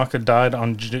claimed that Tanaka died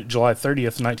on July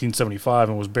 30th, 1975,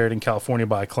 and was buried in California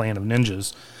by a clan of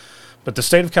ninjas. But the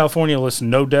state of California lists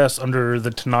no deaths under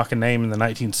the Tanaka name in the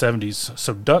 1970s,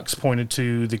 so Dux pointed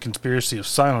to the conspiracy of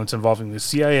silence involving the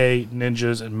CIA,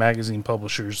 ninjas, and magazine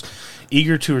publishers,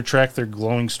 eager to retract their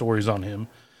glowing stories on him.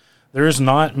 There is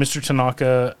not Mr.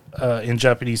 Tanaka in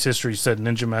Japanese history, said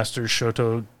Ninja Master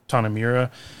Shoto Tanemura.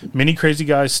 Many crazy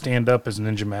guys stand up as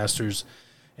ninja masters.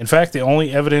 In fact, the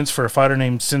only evidence for a fighter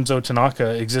named Shinzo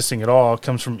Tanaka existing at all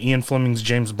comes from Ian Fleming's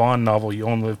James Bond novel, You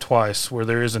Only Live Twice, where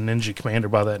there is a ninja commander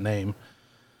by that name.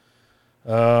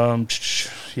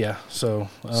 Yeah, so...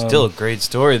 still a great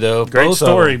story, though. Great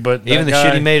story, but... Even the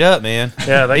shit he made up, man.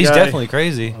 Yeah, that He's guy, definitely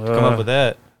crazy. Come up with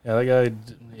that. Yeah, that guy...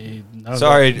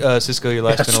 Sorry, Cisco, your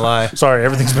life's been a lie. Sorry,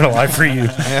 everything's been a lie for you.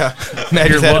 Yeah, Matt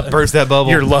just had to burst that bubble.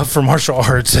 Your love for martial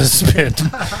arts has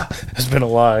been a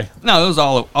lie. No, it was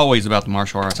always about the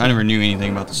martial arts. I never knew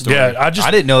anything about the story. Yeah, I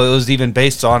didn't know it was even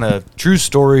based on a true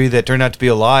story that turned out to be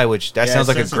a lie. Which sounds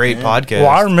like a great podcast. Well,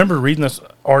 I remember reading this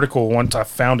article once. I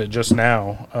found it just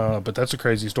now, but that's a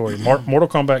crazy story. Mortal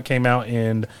Kombat came out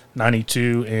in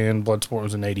 '92, and Bloodsport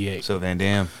was in '88. So Van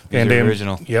Damme,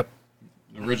 original. Yep.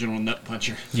 Original nut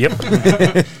puncher. Yep.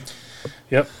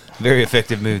 Yep. Very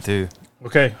effective move too.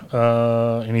 Okay.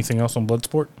 Anything else on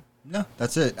Bloodsport? No,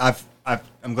 that's it.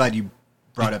 I'm glad you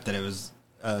brought up that it was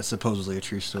supposedly a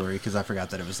true story because I forgot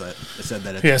that it was that. It said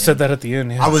that. At the end. Said that at the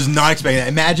end. Yeah. I was not expecting that.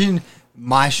 Imagine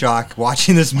my shock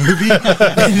watching this movie,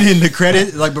 and in the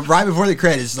credit, like, but right before the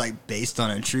credits, it's like based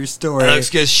on a true story. Alex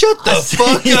goes, "Shut the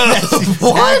fuck up!"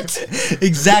 What?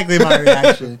 Exactly my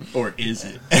reaction. Or is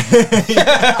it?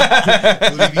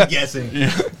 Leave you guessing.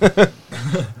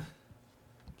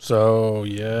 So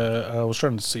yeah, I was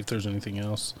trying to see if there's anything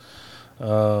else.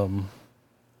 Yeah,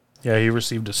 he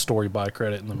received a story by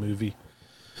credit in the movie.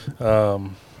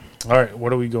 All right,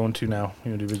 what are we going to now?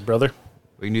 You gonna do Big Brother?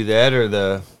 We can do that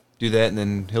or do that and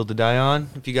then Hill to Die On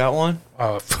if you got one.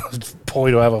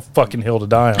 Boy, do I have a fucking hill to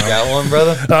die on. Got one,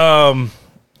 brother?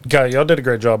 God, y'all did a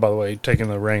great job, by the way, taking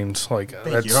the reins. Like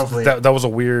that was a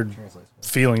weird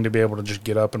feeling to be able to just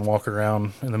get up and walk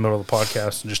around in the middle of the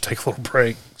podcast and just take a little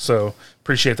break. So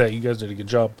appreciate that. You guys did a good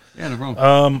job. Yeah, no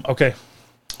problem. Okay,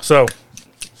 so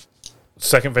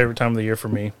second favorite time of the year for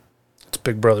me. It's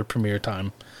Big Brother premiere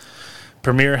time.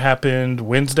 Premiere happened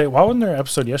Wednesday. Why wasn't there an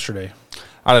episode yesterday?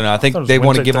 I don't know. I think thought it was they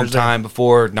want to Wednesday, give them Thursday. time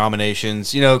before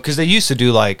nominations, you know, because they used to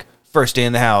do like first day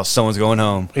in the house, someone's going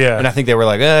home. Yeah. And I think they were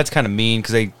like, that's kind of mean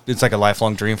because it's like a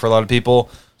lifelong dream for a lot of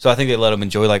people. So I think they let them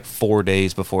enjoy like 4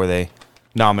 days before they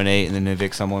nominate and then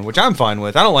evict someone, which I'm fine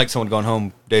with. I don't like someone going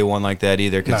home day one like that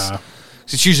either because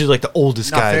it's usually like the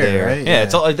oldest Not guy fair, there. right? Yeah,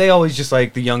 it's all, they always just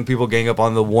like the young people gang up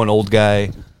on the one old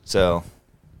guy. So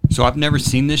So I've never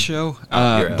seen this show,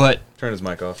 You're out. but turn his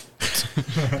mic off.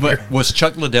 was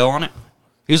Chuck Liddell on it?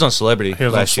 He was on Celebrity. He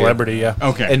was on last year. Celebrity, yeah.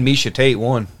 Okay. And Misha Tate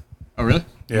won. Oh, really?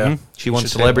 Yeah. She won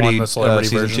Misha Tate Celebrity, won the Celebrity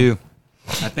season version. 2.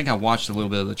 I think I watched a little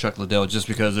bit of the Chuck Liddell just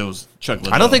because it was Chuck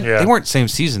Liddell. I don't think Yeah. they weren't same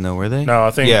season though, were they? No,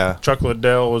 I think Yeah. Chuck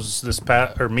Liddell was this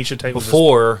or Misha Tate was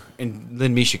Before, and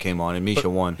then Misha came on, and Misha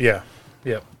won. this,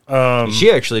 yeah.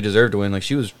 She actually deserved to win. Like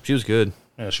she was good.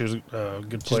 Yeah, she was a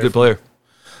good She's player. a good player.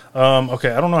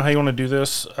 Okay, I don't know how you want to do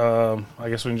this. I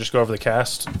guess we can just go over the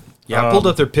cast. Yeah, I pulled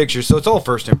up their pictures, so it's all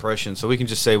first impression. So we can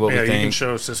just say what Yeah, we you can think.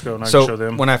 show Cisco and I So can show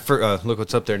them. when I first look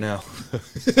what's up there now,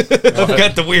 I've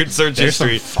got the weird search There's some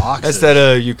history. foxes. That's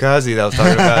that Yukazi that I was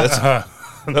talking about.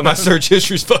 That's, my search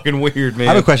history's fucking weird, man.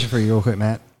 I have a question for you, real quick,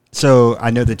 Matt. So I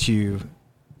know that you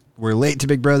were late to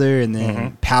Big Brother and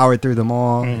then powered through them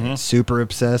all. Super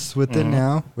obsessed with it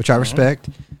now, which I respect.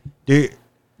 Do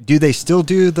they still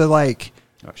do the like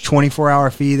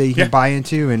 24-hour fee that you can buy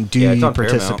into, and do Yeah, it's you on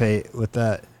Paramount. participate with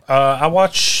that? I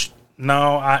watch.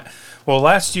 Well,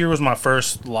 last year was my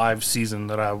first live season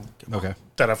that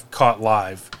I've caught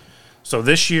live. So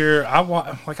this year,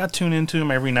 I tune into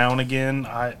them every now and again.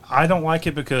 I don't like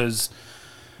it because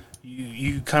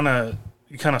you kind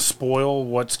of spoil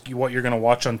what you're going to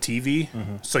watch on TV.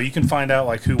 So you can find out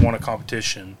like who won a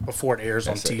competition before it airs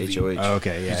on TV. HOH.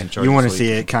 Okay, He's in yeah. charge You want to this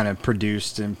see week. it kind of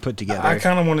produced and put together. I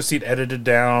kind of want to see it edited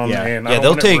down, Yeah. and Yeah, I don't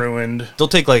they'll want take it ruined. They'll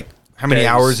take like how many Days.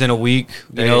 hours in a week?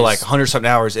 You know, Days. like 100-something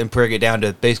hours, and break it down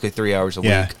to basically 3 hours a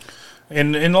Yeah. week.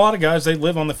 And a lot of guys, they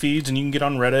live on the feeds, and you can get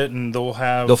on Reddit, and they'll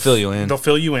fill you in. They'll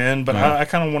fill you in, but I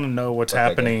kind of want to know what's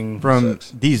happening. From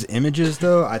these images,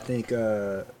 though, I think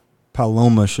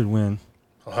Paloma should win.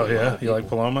 Oh yeah, you like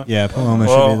Paloma? Yeah, Paloma should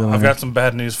be the Well, winner. I've got some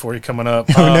bad news for you coming up.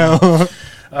 Oh,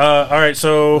 no. All right,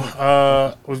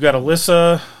 so we've got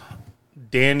Alyssa,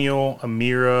 Daniel,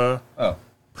 Amira,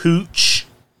 Pooch,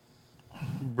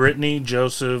 Brittany,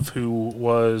 Joseph, who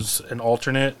was an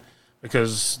alternate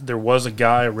because there was a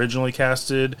guy originally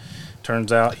casted.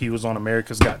 Turns out he was on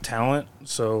America's Got Talent,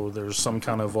 so there's some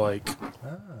kind of like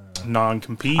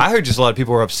non-compete. I heard just a lot of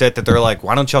people were upset that they're like,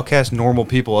 why don't y'all cast normal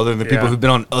people other than the people Yeah. who've been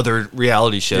on other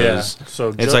reality shows? Yeah,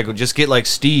 so it's like, just get like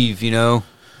Steve, you know,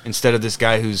 instead of this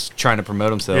guy who's trying to promote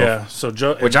himself. Yeah, so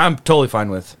Which I'm totally fine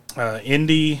with.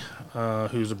 Indy,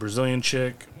 who's a Brazilian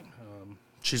chick.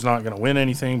 She's not going to win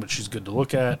anything, but she's good to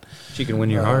look at. She can win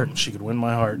your heart. She could win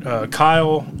my heart.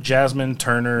 Kyle, Jasmine,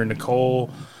 Turner, Nicole.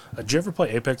 Did you ever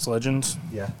play Apex Legends?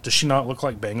 Yeah. Does she not look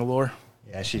like Bangalore?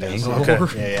 Yeah, she does.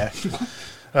 Okay.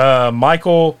 Yeah.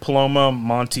 Michael, Paloma,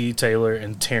 Monty, Taylor,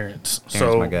 and Terrence.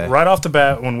 So my guy. right off the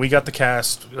bat, when we got the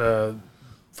cast,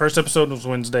 first episode was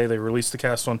Wednesday. They released the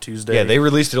cast on Tuesday. Yeah, they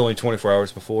released it only 24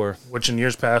 hours before. Which in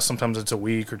years past, sometimes it's a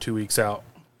week or 2 weeks out.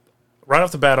 Right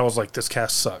off the bat, I was like, this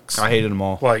cast sucks. I hated them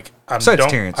all. Like, Besides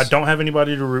Terrence. I don't have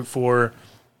anybody to root for.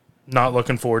 Not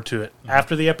looking forward to it.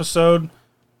 After the episode,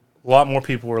 a lot more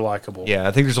people were likable. Yeah,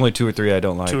 I think there's only 2 or 3 I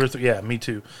don't like. 2 or 3. Yeah, me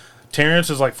too. Terrence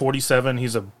is like 47.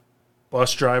 He's a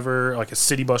bus driver, like a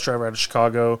city bus driver out of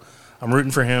Chicago. I'm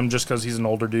rooting for him just because he's an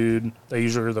older dude. They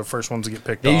usually are the first ones to get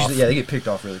picked off. they get picked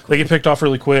off really quick. They get picked off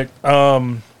really quick.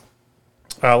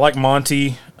 I like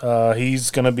Monty.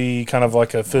 He's going to be kind of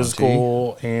like a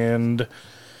physical, and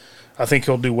I think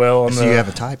he'll do well. So you have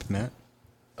a type, Matt.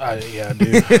 Yeah, I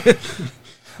do.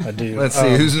 I do. Let's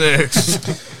see, who's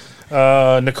next?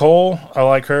 Nicole, I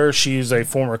like her. She's a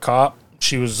former cop.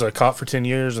 she was a cop for 10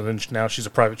 years, and then now she's a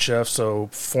private chef. So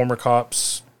former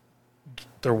cops,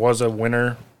 there was a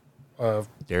winner.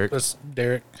 Derek.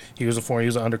 Derek. He was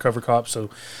an undercover cop. So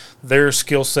their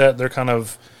skill set, they're kind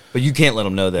of. But you can't let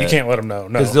them know that. You can't let them know.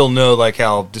 No. Because they'll know, like,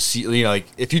 how, like,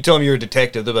 if you tell them you're a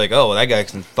detective, they'll be like, oh, well, that guy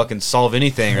can fucking solve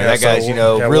anything. Or that guy's,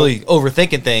 really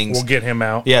overthinking things. We'll get him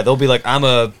out. Yeah, they'll be like,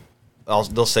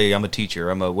 they'll say I'm a teacher,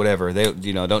 I'm a whatever. They,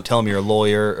 don't tell them you're a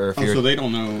lawyer or if you're. So they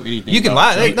don't know anything. You can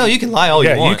lie. You can lie all you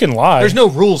want. Yeah, you can lie. There's no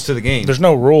rules to the game. There's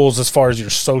no rules as far as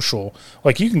your social.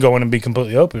 Like, you can go in and be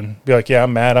completely open. Be like, yeah,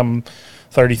 I'm mad. I'm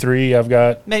 33. I've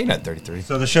got. No, you're not 33.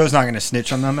 So the show's not going to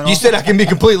snitch on them at all? You said I can be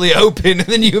completely open, and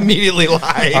then you immediately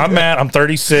lied. I'm mad. I'm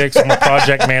 36. I'm a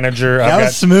project manager. That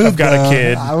was smooth. I've got a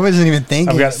kid. I wasn't even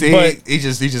thinking. He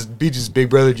just big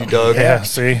brothered you, Doug. Yeah,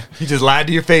 see, he just lied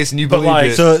to your face, and you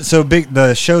believed it. So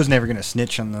the show's never going to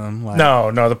snitch on them. Like,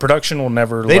 no, the production will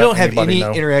never. They don't have any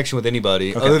interaction with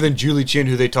anybody other than Julie Chin,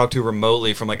 who they talk to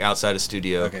remotely from like outside a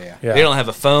studio. Okay, yeah. They don't have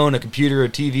a phone, a computer, a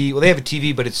TV. Well, they have a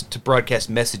TV, but it's to broadcast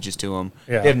messages to them.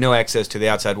 Yeah. They have no access to the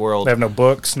outside world. They have no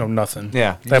books, no nothing.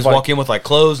 Yeah, they just walk in with like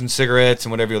clothes and cigarettes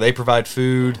and whatever. They provide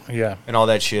food. Yeah, and all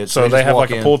that shit. So they have like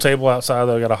a pool table outside.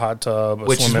 They got a hot tub,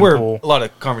 which is swimming where pool. a lot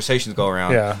of conversations go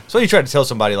around. Yeah. So you try to tell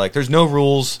somebody like, there's no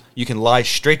rules. You can lie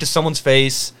straight to someone's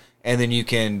face, and then you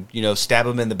can stab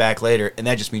them in the back later, and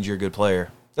that just means you're a good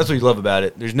player. That's what you love about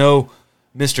it. There's no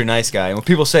Mr. Nice Guy. And when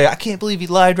people say, I can't believe he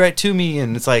lied right to me,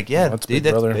 and it's like, yeah,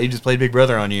 dude, he just played Big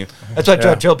Brother on you. That's why I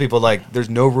try to tell people, like, there's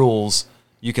no rules.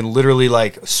 You can literally,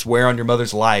 like, swear on your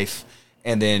mother's life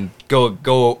and then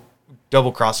go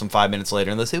double cross them 5 minutes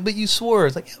later, and they'll say, but you swore.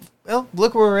 It's like, yeah, well,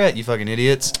 look where we're at, you fucking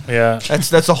idiots. Yeah. That's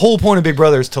the whole point of Big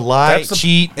Brother is to lie,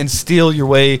 cheat, and steal your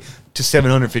way to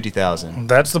 750,000.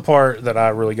 That's the part that I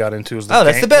really got into.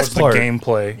 That's the best part. The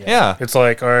gameplay. Yeah. It's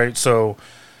like, all right, so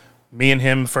me and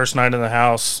him, first night in the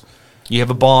house. You have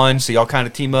a bond, so y'all kind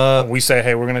of team up. We say,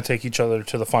 hey, we're going to take each other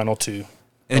to the final two.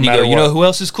 And then you go, you know who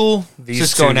else is cool? These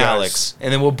Cisco two and guys. Alex.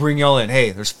 And then we'll bring y'all in.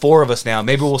 Hey, there's 4 of us now.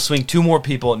 Maybe we'll swing 2 more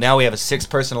people. Now we have a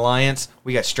 6-person alliance.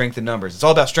 We got strength in numbers. It's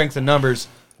all about strength in numbers.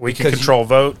 We can control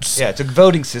votes. Yeah, it's a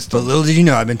voting system. But little did you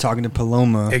know, I've been talking to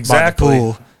Paloma Exactly.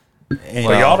 about the pool. And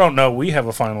But y'all don't know we have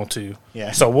a final 2.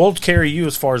 Yeah. So we'll carry you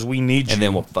as far as we need you. And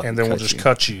then we'll just you.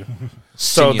 cut you. Send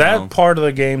So you that home. part of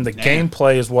the game, the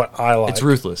gameplay is what I like. It's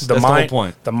ruthless. That's the whole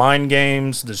point. The mind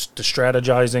games, the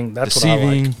strategizing, that's Deceiving.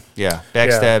 what I like. Yeah,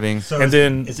 backstabbing. So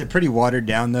is it pretty watered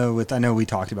down though? I know we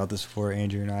talked about this before,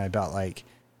 Andrew and I, about like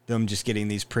them just getting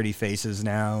these pretty faces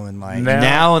now and like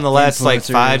now in the last like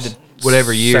 5 to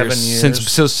whatever years, 7 years.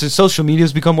 since social media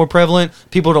has become more prevalent,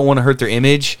 people don't want to hurt their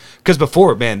image. Because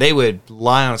before, man, they would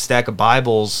lie on a stack of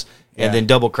Bibles and then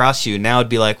double cross you. Now it'd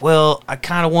be like, well, I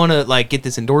kind of want to like get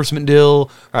this endorsement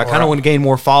deal, or I kind of want to gain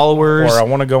more followers, or I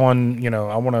want to go on.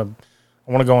 I want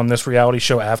to go on this reality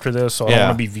show after this, so I don't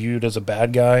want to be viewed as a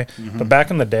bad guy. But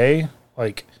back in the day,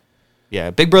 like. Yeah,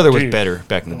 Big Brother was better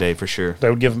back in the day for sure. They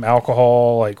would give him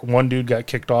alcohol. Like one dude got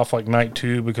kicked off like night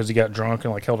 2 because he got drunk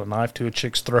and like held a knife to a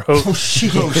chick's throat. Oh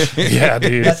shit! Yeah,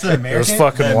 dude. That's the American. It was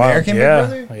fucking the wild. American Yeah,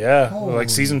 Big Brother? yeah. Holy like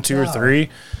season 2 or cow. 3.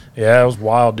 Yeah, it was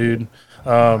wild, dude.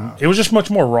 It was just much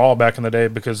more raw back in the day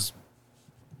because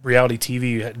reality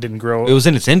TV didn't grow. It was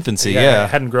in its infancy. Yeah, it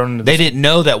hadn't grown into. They didn't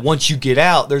know that once you get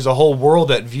out, there's a whole world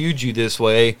that viewed you this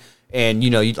way, and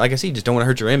like I said, you just don't want to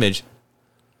hurt your image.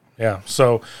 Yeah,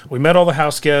 so we met all the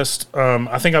house guests.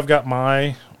 I think I've got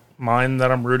mine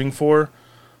that I'm rooting for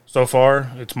so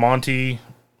far. It's Monty.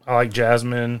 I like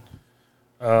Jasmine,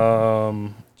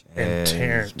 and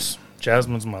Terrence.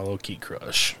 Jasmine's my low key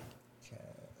crush.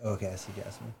 Okay, I see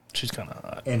Jasmine. She's kind of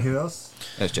hot. And who else?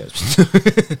 That's Jasmine.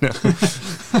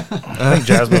 I think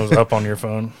Jasmine was up on your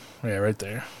phone. Yeah, right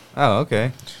there. Oh,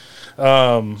 okay.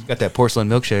 Got that porcelain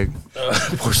milkshake.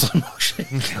 Porcelain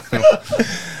milkshake.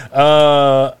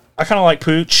 I kind of like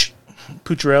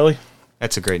Poochirelli.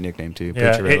 That's a great nickname too.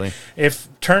 Yeah, Poochirelli. if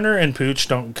Turner and Pooch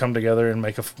don't come together and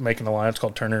make an alliance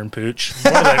called Turner and Pooch,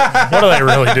 what are they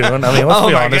really doing? I mean, let's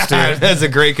be honest here. That's a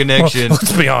great connection.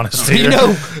 Let's be honest here.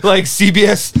 Like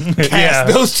CBS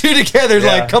cast those two together. Yeah.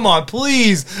 Like, come on,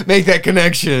 please make that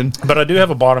connection. But I do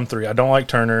have a bottom 3. I don't like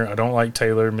Turner. I don't like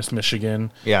Taylor, Miss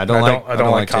Michigan. Yeah, I don't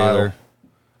like Kyle. Taylor.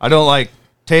 I don't like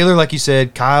Taylor, like you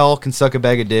said. Kyle can suck a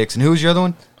bag of dicks. And who was your other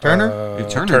one? Turner?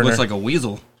 Turner looks like a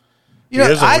weasel. He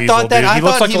is a I weasel, thought that dude. He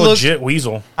looks like a looked, legit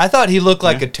weasel. I thought he looked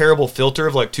like a terrible filter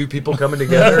of like 2 people coming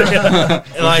together.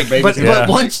 But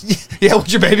once,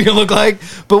 what's your baby gonna look like?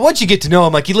 But once you get to know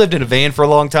him, like he lived in a van for a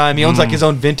long time. He owns like his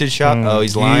own vintage shop. Oh,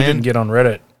 he's lying. You didn't get on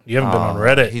Reddit. You haven't been on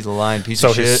Reddit. He's a lying piece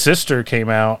so of shit. his sister came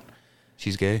out.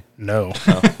 She's gay. No.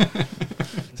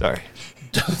 Sorry.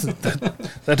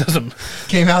 that doesn't.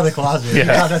 Came out of the closet. Yeah.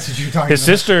 Yeah, that's what you're talking His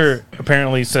about. sister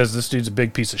apparently says this dude's a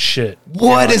big piece of shit.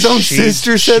 What? And, His own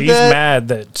sister said she's that? mad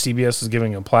that CBS is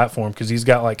giving him a platform because he's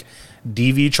got like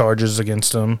DV charges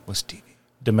against him. What's DV?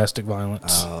 Domestic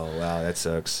violence. Oh wow, that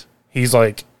sucks. He's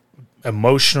like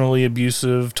emotionally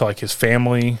abusive to like his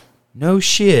family. No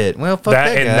shit. Well, fuck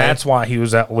that guy. And that's why he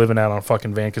was out living out on a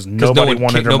fucking van because 'Cause nobody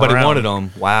wanted him. Nobody around. wanted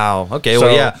him. Wow. Okay. So-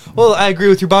 well, yeah. Well, I agree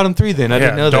with your bottom three. Then I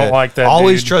didn't know that. don't like that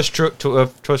Always dude. trust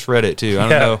Reddit too. I don't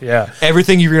know. Yeah.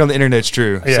 Everything you read on the internet's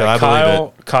true. Yeah, so I believe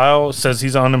it. Kyle says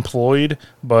he's unemployed,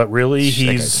 but really That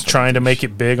he's guy's trying to make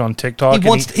it big on TikTok. He and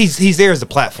wants. He's there as a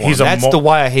platform. he's a That's mo- the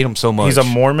why I hate him so much. He's a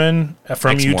Mormon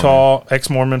from Ex-Mormon. Utah,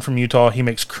 ex-Mormon from Utah. He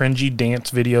makes cringy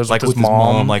dance videos like with his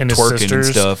mom, like and his twerking sisters.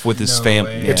 and stuff with his No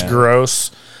family. way. It's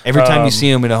gross. Every time you see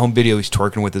him in a home video, he's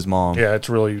twerking with his mom. Yeah, it's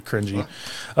really cringy.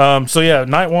 So yeah,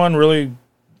 night one really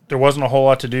there wasn't a whole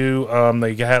lot to do.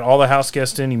 They had all the house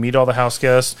guests in. You meet all the house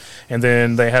guests, and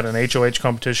then they had an HOH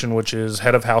competition, which is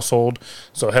head of household.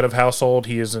 So head of household,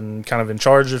 he is kind of in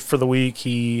charge for the week.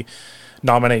 He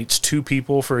nominates 2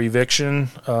 people for eviction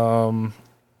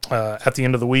at the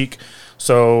end of the week.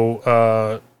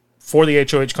 So for the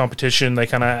HOH competition, they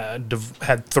kind of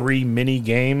had 3 mini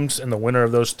games, and the winner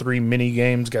of those 3 mini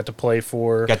games got to play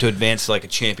for Got to advance to like a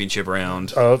championship round.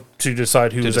 to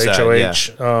decide who was decide,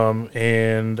 HOH.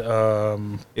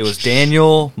 It was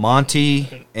Daniel,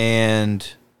 Monty, and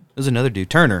it was another dude.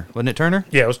 Turner. Wasn't it Turner?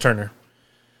 Yeah, it was Turner.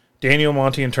 Daniel,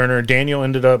 Monty, and Turner. Daniel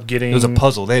ended up getting. It was a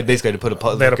puzzle. They had basically had to put a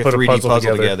puzzle, They had like to a put a 3D puzzle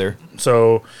puzzle together. together.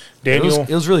 So Daniel, It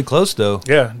was really close though.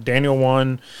 yeah, Daniel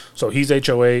won. So he's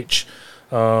HOH.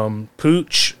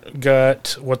 Pooch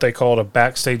got what they called a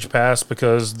backstage pass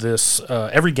because this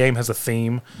every game has a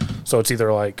theme. So it's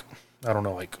either like I don't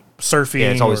know, like surfing. Yeah,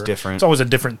 it's always or- different. It's always a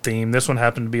different theme. This one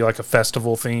happened to be like a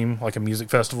festival theme, like a music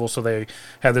festival. So they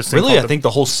had this thing Really, called I think the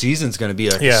whole season's going to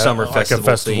be like a Yeah, summer like a festival,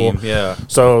 festival. theme. Yeah.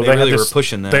 So they really had were this,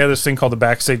 pushing that. They had this thing called the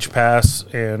Backstage Pass,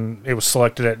 and it was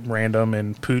selected at random.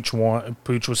 And Pooch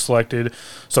was selected,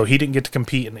 so he didn't get to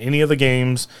compete in any of the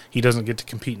games. He doesn't get to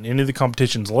compete in any of the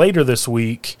competitions later this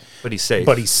week. But he's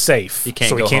safe. He can't.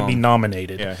 So he go can't be home.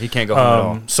 nominated. Yeah, he can't go home at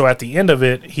all. So at the end of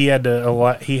it, he had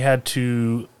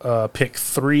to pick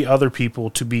 3 other people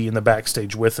to be in the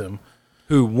backstage with him.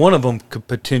 Who one of them could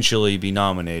potentially be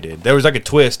nominated. There was like a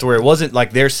twist where it wasn't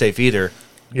like they're safe either.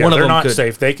 Yeah, one of they're them not could,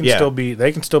 safe. They can yeah. still be.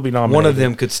 They can still be nominated. One of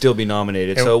them could still be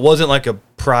nominated. And- So it wasn't like a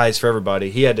prize for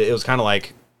everybody. He had to. It was kind of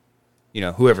like,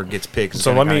 whoever gets picked. Is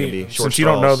So gonna let kinda me, be short since you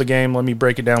don't know straws. the game, let me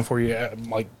break it down for you,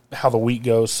 like how the week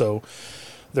goes. So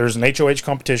there's an HOH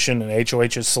competition, and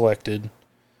HOH is selected,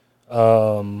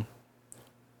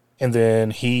 and then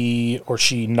he or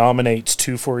she nominates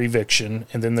 2 for eviction,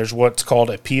 and then there's what's called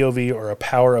a POV or a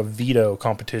power of veto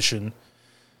competition.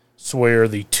 It's where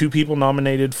the 2 people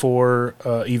nominated for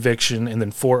eviction, and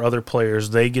then 4 other players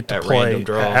they get to At play random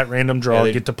draw. at random draw, Yeah,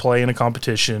 they- get to play in a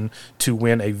competition to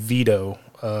win a veto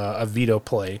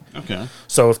play. Okay.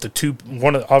 So if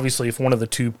if one of the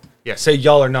 2 Yeah, say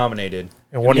y'all are nominated,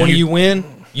 And and one when of you- you win,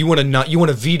 you want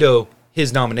to veto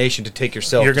his nomination to take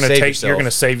yourself. you're to going to save take, yourself. you're going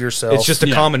to save yourself. It's just a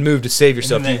Yeah. common move to save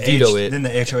yourself. You veto it. Then the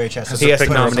HOH has He has to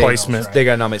put nominate. replacement. They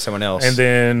got to nominate someone else. and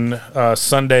then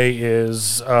Sunday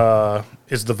is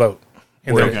the vote,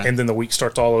 and then, Okay. and then the week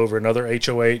starts all over. Another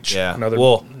HOH. yeah, Another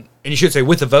well, and you should say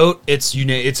with the vote, it's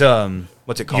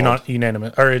what's it called?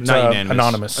 unanimous or it's Not unanimous.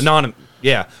 anonymous. Anonymous.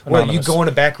 Yeah. Where you Anonymous. go in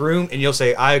a back room and you'll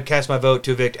say, I cast my vote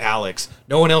to evict Alex.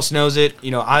 No one else knows it.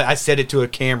 I said it to a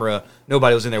camera.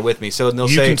 Nobody was in there with me. So they'll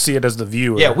You say, can see it as the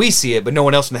viewer. yeah, we see it, but no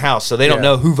one else in the house. So they don't Yeah.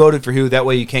 know who voted for who. That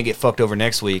way you can't get fucked over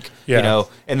next week. Yeah. And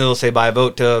then they'll say, by a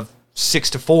vote to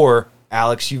 6-4,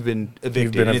 Alex, you've been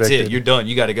evicted. been and it's evicted. it. You're done.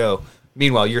 You got to go.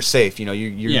 Meanwhile, you're safe. You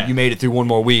Yeah. made it through one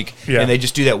more week. Yeah. And they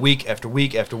just do that week after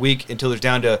week after week until there's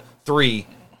down to 3.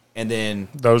 And then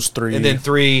those 3. and then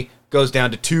 3 goes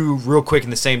down to 2 real quick in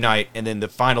the same night, and then the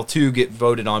final 2 get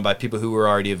voted on by people who were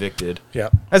already evicted. yeah.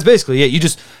 That's basically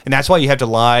it. And that's why you have to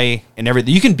lie and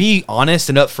everything. You can be honest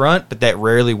and upfront, but that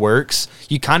rarely works.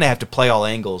 You kind of have to play all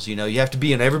angles. You have to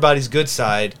be on everybody's good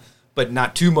side, but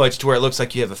not too much to where it looks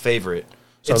like you have a favorite.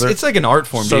 So It's like an art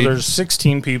form, So dude. there's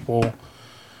 16 people.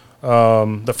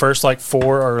 The first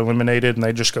 4 are eliminated, and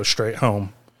they just go straight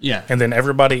home. Yeah. And then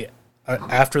everybody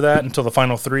after that until the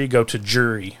final 3 go to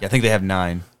jury. I think they have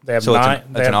 9. They have so 9.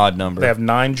 It's an odd number. They have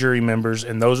 9 jury members,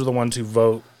 and those are the ones who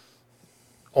vote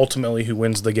ultimately who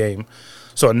wins the game.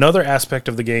 So another aspect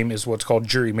of the game is what's called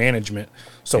jury management.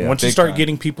 So Yeah, once you big start time.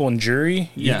 getting people in jury,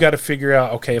 Yeah. you've got to figure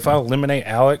out, okay, if I eliminate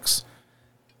Alex,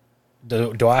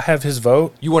 Do I have his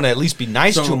vote? You want to at least be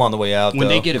nice So, to him on the way out. When though.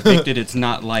 they get evicted, it's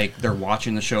not like they're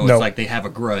watching the show. No. It's like they have a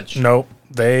grudge. Nope.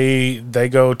 They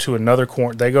go to another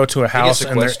they go to a house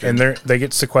and they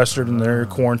get sequestered and they're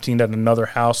quarantined at another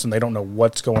house and they don't know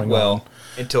what's going on. Well,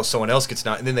 until someone else gets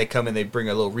not, and then they come and they bring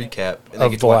a little recap and they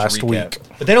Of get the to watch last a recap. week.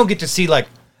 But they don't get to see like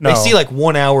No. they see like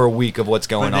 1 hour a week of what's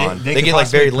going But on. They could get like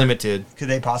possibly very limited. Could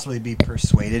they possibly be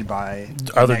persuaded by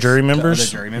Other jury members?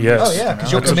 Other jury members? Yes. Oh yeah,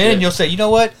 because you'll No, come no in shit. and you'll say, you know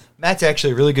what, Matt's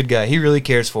actually a really good guy. He really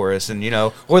cares for us, and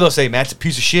or they'll say Matt's a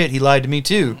piece of shit. He lied to me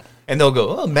too, and they'll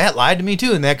go, oh, Matt lied to me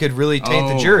too, and that could really taint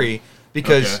the jury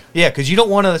because because you don't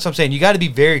want to. That's what I'm saying. You got to be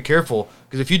very careful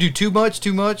because if you do too much,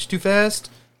 too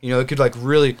fast, it could like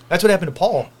really. That's what happened to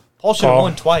Paul. Paul should have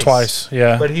won twice. Twice,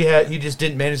 yeah. But he just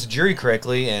didn't manage the jury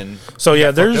correctly, and So yeah,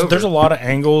 got fucked over. there's a lot of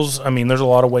angles. I mean, there's a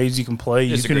lot of ways you can play.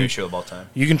 It's You a can great show of all time.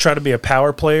 you can try to be a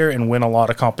power player and win a lot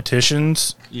of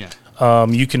competitions. Yeah.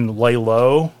 You can lay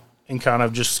low and kind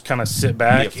of sit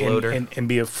back floater. and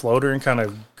be a floater and kind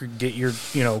of get your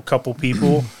couple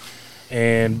people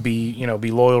and be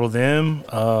loyal to them.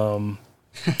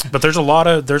 But there's a lot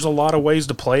of ways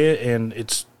to play it, and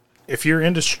it's if you're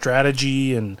into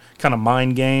strategy and kind of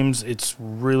mind games, it's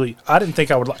really. I didn't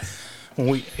think I would like.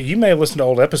 You may have listened to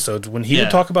old episodes when he would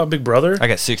talk about Big Brother. I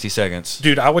got 60 seconds.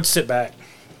 Dude, I would sit back.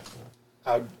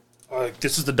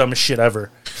 This is the dumbest shit ever.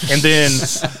 And then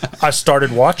I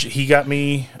started watching. He got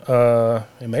me.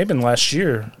 It may have been last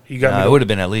year. He got me. It would have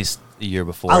been at least a year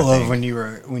before. I love think.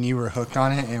 when you were hooked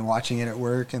on it and watching it at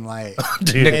work and like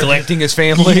Dude. neglecting his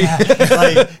family. yeah,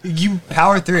 like you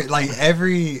power through it like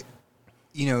every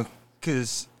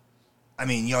because I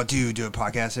mean y'all do a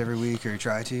podcast every week or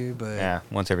try to, but Yeah,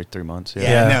 once every 3 months.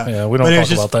 Yeah, we don't But it talk was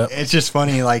just- about that. It's just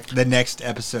funny, like the next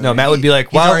episode. No, Matt would be like,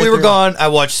 he's while already we were through- gone, I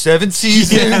watched 7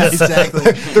 seasons. Yeah,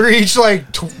 exactly. They're each like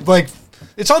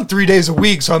it's on 3 days a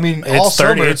week. So I mean, all It's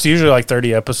 30. summer. It's usually like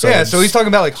 30 episodes. Yeah, so he's talking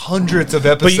about like hundreds of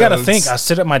episodes. But you got to think, I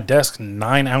sit at my desk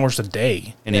 9 hours a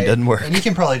day. and he doesn't work. And you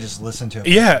can probably just listen to it.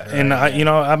 Yeah, and I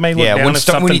may look down when if when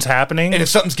something's happening. and if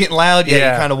something's getting loud, you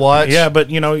kind of watch. Yeah, but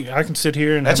I can sit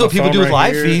here and That's have what my people phone do with right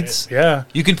live here. feeds. Yeah,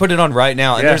 You can put it on right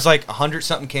now, and Yeah. there's like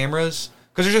 100-something cameras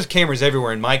because there's just cameras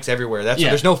everywhere and mics everywhere. That's Yeah.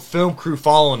 there's no film crew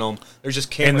following them. There's just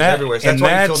cameras and that everywhere. So and that's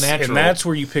why you that's feel natural. and that's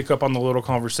where you pick up on the little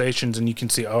conversations, and you can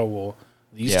see, oh well,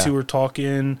 these Yeah. two are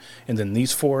talking, and then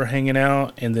these four are hanging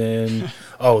out, and then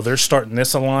they're starting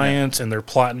this alliance, and they're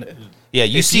plotting. Yeah,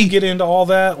 you if see- you get into all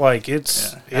that, like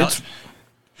it's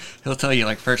He'll tell you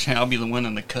like firsthand. I'll be the one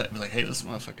in the cut. Be like, hey, this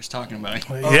motherfucker's talking about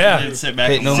you. Yeah. And then sit back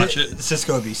Hey, and no- watch it.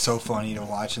 Cisco would be so funny to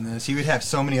watch in this. He would have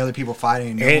so many other people fighting,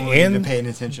 and no and, one would and be paying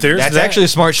attention. there's That's that- actually a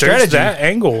smart there's strategy. that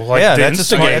angle, like Yeah, the that's a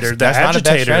smart- instigator, the that's not a bad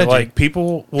agitator. strategy. Like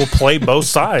people will play both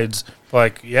sides.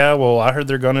 Like, yeah, well, I heard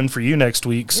they're gunning for you next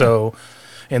week, so,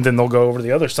 and then they'll go over to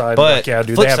the other side. But like, yeah,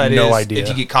 dude, flip they have side no is, idea. if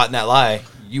you get caught in that lie,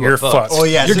 You're are fucked. fucked. Oh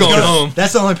yeah, you're Cisco- going home.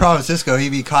 That's the only problem with Cisco. He'd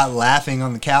be caught laughing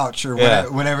on the couch or Yeah.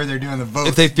 whenever they're doing the vote.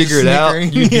 If they figure it out,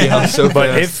 you'd be out so But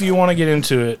fast. if you want to get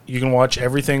into it, you can watch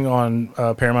everything on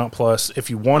Paramount Plus. If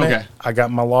you want Okay. it, I got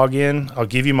my login. I'll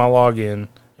give you my login,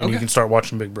 and you can start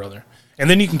watching Big Brother. And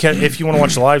then you can catch, if you want to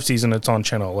watch the live season, it's on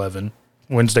Channel 11,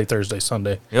 Wednesday, Thursday,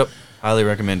 Sunday. Yep, highly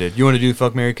recommended. You want to do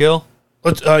Fuck, Marry, Kill?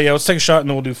 Let's take a shot, and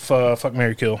then we'll do Fuck,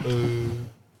 Marry, Kill.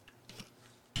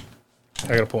 I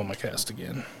gotta pull up my cast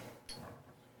again.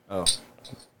 Oh,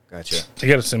 gotcha. You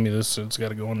gotta send me this, so it's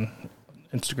gotta go on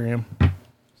Instagram.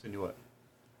 Send you what?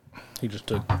 He just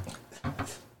took.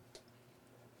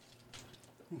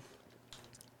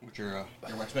 What's your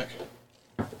wax back?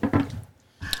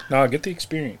 No, get the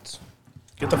experience.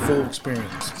 Get the full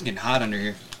experience. It's getting hot under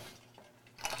here.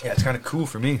 Yeah, it's kind of cool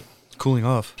for me. It's cooling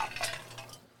off.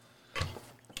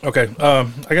 Okay, I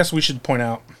guess we should point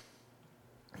out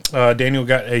Daniel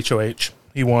got HOH.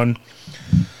 He won.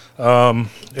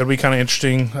 It'll be kind of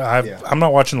interesting. I'm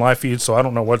not watching live feeds, so I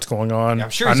don't know what's going on. Yeah, I'm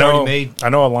sure I it's know, already made. I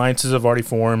know alliances have already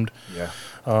formed. Yeah.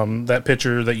 That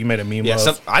picture that you made a meme Yeah,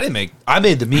 of. I didn't make. I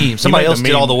made the meme. Somebody made the else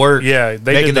did meme. all the work. Yeah,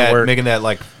 they making did the that, work. making that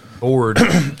like board.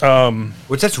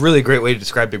 Which that's really a great way to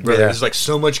describe Big Brother. Yeah. There's like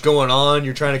so much going on.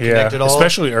 You're trying to connect it all.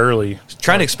 especially early.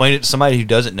 Trying to explain it to somebody who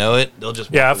doesn't know it, they'll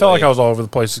just Yeah, I walk felt away. like I was all over the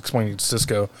place explaining to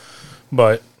Cisco.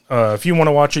 But if you want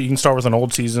to watch it, you can start with an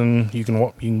old season. You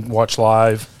can watch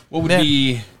live. What would Yeah.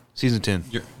 be season 10.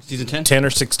 your season 10? 10 or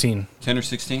 16. 10 or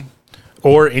 16?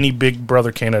 Or any Big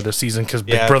Brother Canada season, because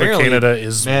Big Yeah, Brother apparently Canada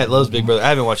is Matt loves Big Brother. I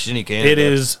haven't watched any Canada. it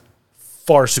is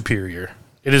far superior.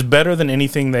 It is better than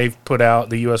anything they've put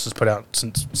out. The U.S. has put out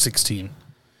since 16.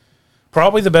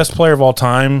 Probably the best player of all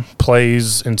time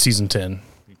plays in season 10.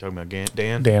 You talking about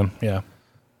Dan? Dan, yeah,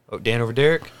 Oh, Dan over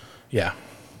Derek. yeah.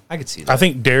 I could see that. I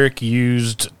think Derek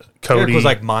used Cody Eric was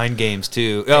like mind games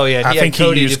too. Oh yeah, I think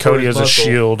he used for Cody his as a muscle.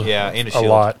 shield. Yeah, and a a shield.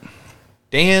 lot.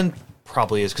 Dan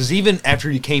probably is because even after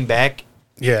he came back,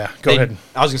 Yeah, go ahead.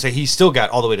 I was gonna say he still got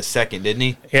all the way to second, didn't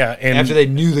he? Yeah, and After they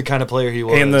knew the kind of player he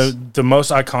was. and the most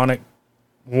iconic,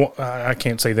 I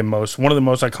can't say the most. One of the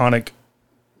most iconic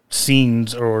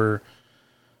scenes or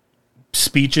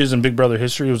speeches in Big Brother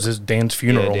history was his Dan's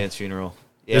funeral. Yeah, Dan's funeral.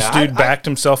 Yeah, This dude backed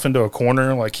himself into a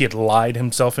corner, like he had lied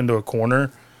himself into a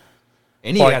corner.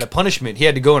 and he like- had a punishment. He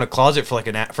had to go in a closet for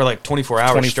like 24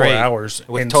 hours 24 straight, hours.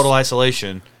 with And- total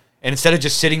isolation. And instead of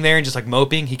just sitting there and just like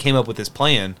moping, he came up with this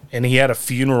plan. And he had a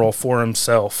funeral for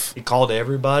himself. He called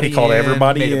everybody. He called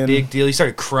everybody made a in. big deal. He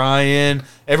started crying.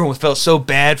 Everyone felt so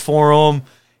bad for him.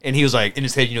 And he was like, in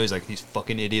his head, he's like, these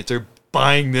fucking idiots are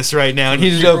buying this right now. And he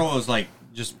just Funeral was like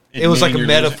just. It was like a admitting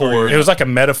you're metaphor. It was like a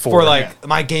metaphor. for like,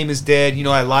 my game is dead. You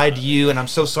know, I lied to you, and I'm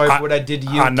so sorry for what I did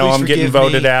to you. I know Please I'm getting forgive me."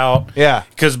 voted out. Yeah.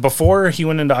 Because before he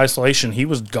went into isolation, he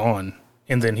was gone.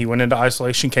 And then he went into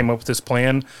isolation, came up with this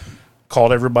plan,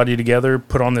 called everybody together,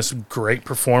 put on this great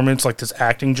performance, like this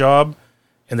acting job,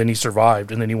 and then he survived.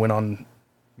 And then he went on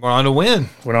We're on to win.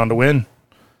 to win.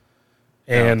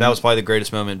 And that was probably the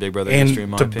greatest moment in Big Brother and history,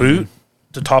 in my to opinion. boot,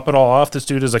 to top it all off, this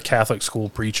dude is a Catholic school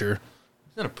preacher.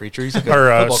 He's not a preacher. He's like a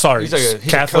Or, football, sorry, he's a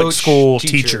Catholic coach, school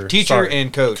teacher. Teacher Sorry.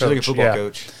 and coach. He's like a Coach, football yeah.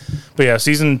 coach. But yeah,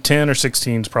 season 10 or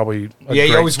 16 is probably a Yeah, he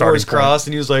great always wore his starting point. cross,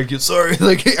 and he was like, sorry.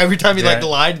 Like, every time he, like, Yeah.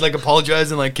 lied, like,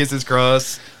 apologized and, like, kissed his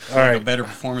cross. All right, a better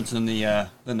performance than the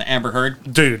Amber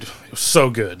Heard. dude, it was so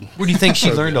good. Where do you think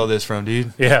she learned all this from,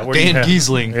 dude? Yeah, where do you- Dan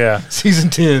Giesling. Yeah. Season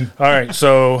 10. All right,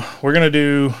 so we're gonna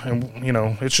do, and you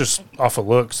know, it's just off of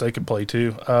looks. They could play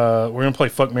too. We're gonna play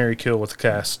Fuck, Marry, Kill with the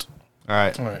cast. All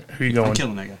right. All right, who you I'm going?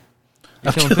 killing that guy.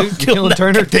 You killing who? You killing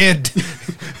Turner? Dan.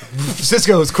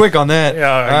 Cisco was quick on that. Yeah,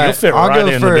 All you'll right, fit I'll right go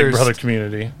in the Big first. Brother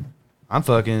community. I'm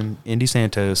fucking Indy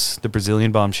Santos, the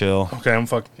Brazilian bombshell. Okay, I'm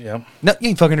fuck. Yeah. No, you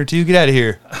ain't fucking her too. Get out of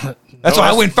here. That's why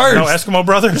I went first. No Eskimo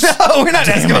Brothers. No, we're not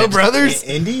Eskimo brothers.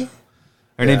 Indy?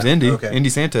 Her name's Indy. okay. Indy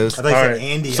Santos. I thought you All said right,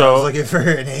 Andy. so- I was looking for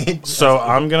an Andy. So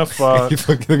I'm gonna fuck. You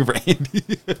fucking looking for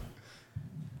Andy?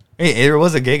 Hey, there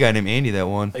was a gay guy named Andy that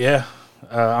won. Yeah,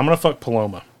 I'm gonna fuck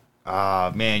Paloma.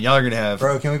 Ah, man, y'all are gonna have.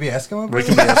 Bro, can we be Eskimo? We Bro?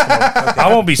 can be Eskimo.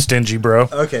 I won't be stingy, bro.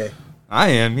 Okay. I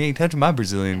am. You ain't touching my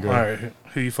Brazilian girl. All right,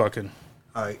 who you fucking?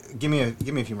 All right. Give me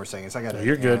a few more seconds. I gotta.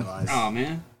 You're good. analyze. Oh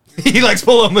man. He likes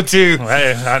Paloma too.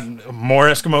 Hey, more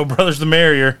Eskimo Brothers, the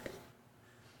merrier.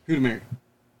 Who to marry?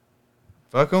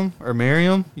 Fuck him or marry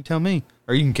him. You tell me.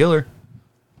 Or you can kill her.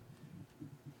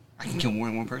 I can kill more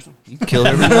than one person. You can kill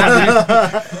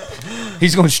everyone.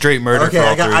 He's going straight murder. Okay, for all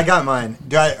I got. three. I got mine.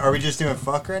 Are we just doing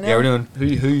fuck right now? Yeah, we're doing.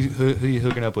 Who you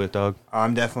hooking up with, dog?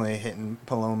 I'm definitely hitting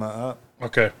Paloma up.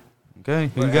 Okay, Okay,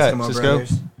 who We're you got? Eskimo Cisco.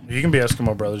 brothers. you can be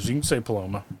Eskimo Brothers. You can say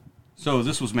Paloma. So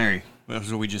this was Mary. That's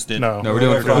what we just did. No, No, we're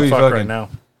doing we're gonna who you fuck fucking? right now.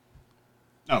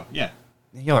 Oh yeah.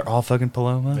 Y'all are all fucking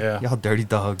Paloma. Yeah. Y'all dirty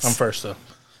dogs. I'm first though.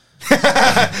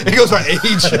 It goes by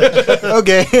age.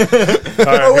 Okay.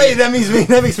 Oh wait, that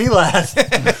makes me last.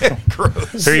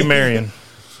 Gross. Who are you marrying?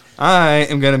 I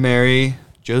am gonna marry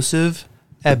Joseph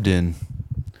Ebden,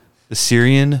 the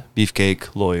Syrian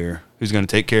beefcake lawyer, who's gonna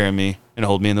take care of me and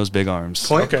hold me in those big arms.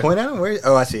 Point Okay. out where?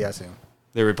 Oh, I see him.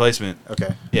 The replacement.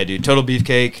 Okay. Yeah, dude. Total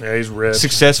beefcake. Yeah, he's ripped.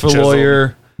 Successful Chiseled.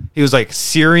 lawyer. He was like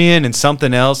Syrian and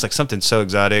something else, like something so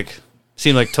exotic.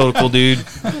 Seemed like total cool dude.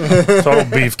 Total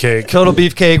beefcake. Total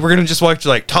beefcake. We're gonna just watch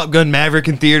like Top Gun Maverick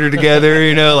in theater together,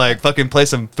 you know, like fucking play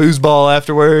some foosball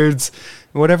afterwards.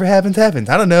 Whatever happens, happens.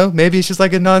 I don't know. Maybe it's just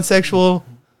like a non-sexual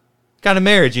kind of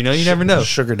marriage, you know? You never know.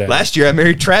 Sugar daddy. Last year I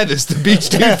married Travis, the beach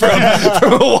dude from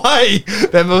Hawaii.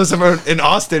 That was somewhere in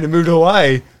Austin and moved to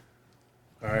Hawaii.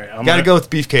 All right, Gotta go with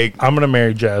beefcake. I'm gonna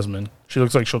marry Jasmine. She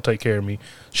looks like she'll take care of me.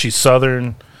 She's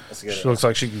Southern. That's good. She looks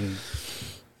like she can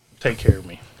take care of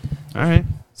me. All right.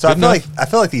 So Good enough. I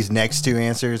feel like these next two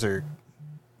answers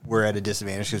we're at a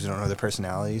disadvantage because we don't know their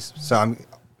personalities. So I'm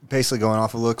basically going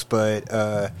off of looks, but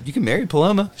You can marry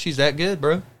Paloma. She's that good,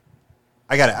 bro.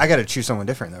 I gotta choose someone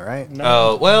different though, right?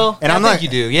 Oh, well, And I I'm think not- you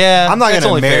do. Yeah. I'm not that's gonna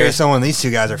only marry fair. someone these two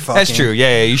guys are fucking. That's true.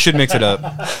 Yeah, you should mix it up.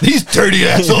 These dirty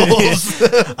assholes.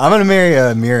 I'm gonna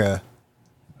marry Mira.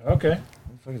 Okay.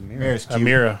 Mira's cute.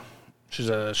 Amira. She's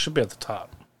should be at the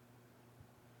top.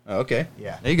 Oh, okay.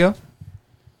 Yeah. There you go.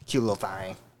 Cute little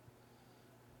thing.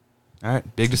 All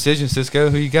right. Big decision, Cisco.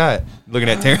 Who you got? Looking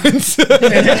at Terrence. He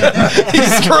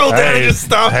scrolled down and just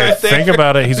stopped Hey, right there. think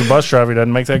about it. He's a bus driver. He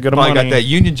doesn't make that good of Probably money. got that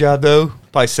union job, though.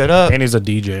 Probably set up. And he's a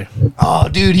DJ. Oh,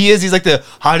 dude, he is. He's like the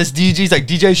hottest DJ. He's like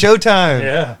DJ Showtime.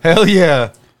 Yeah. Hell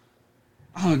yeah.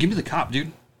 Oh, give me the cop,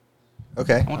 dude.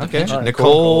 Okay. I want the Okay. pension. right,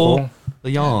 Nicole cool.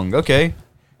 Leong. Okay.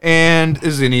 And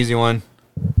this is an easy one.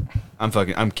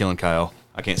 I'm killing Kyle.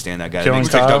 I can't stand that guy. Killing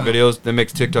That Kyle?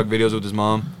 makes TikTok videos with his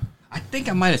mom. I think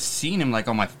I might have seen him like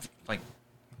on my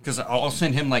because I'll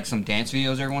send him like some dance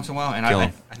videos every once in a while, and Kill I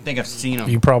him. think I've seen him.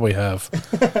 You probably have.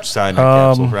 Side note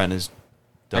capsule right in his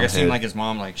dumb Like I've seen head. like his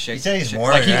mom like shake. He said he's shake-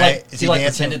 Mormon, like he right? like Is he he like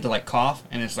dancing? pretended to like cough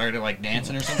and it started like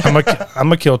dancing or something. I'm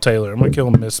gonna kill Taylor. I'm gonna kill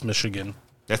Miss Michigan.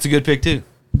 That's a good pick too.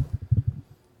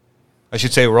 I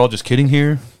should say we're all just kidding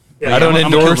here. Yeah, I don't I'm gonna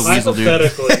kill endorse. the weasel, dude.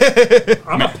 Hypothetically,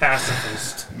 I'm a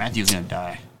pacifist. Matthew's gonna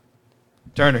die.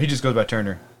 Turner. He just goes by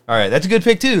Turner. All right, that's a good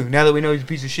pick too. Now that we know he's a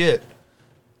piece of shit.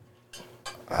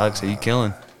 Alex, are you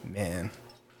killing? Man.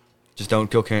 Just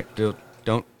don't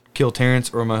kill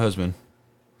Terrence or my husband.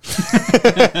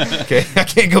 Okay, I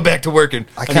can't go back to working.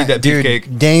 I need that dude,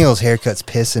 beefcake. Daniel's haircut's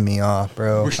pissing me off,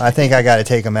 bro. I think I got to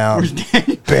take him out.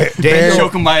 Daniel,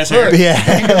 Choke him by his hair.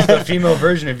 Yeah. the female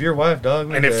version of your wife,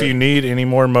 dog. And if you need any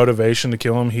more motivation to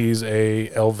kill him, he's a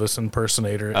Elvis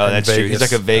impersonator. Oh, in that's Vegas. true. He's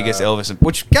like a Vegas Elvis,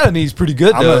 which kind of means pretty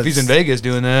good I'm though gonna if he's in Vegas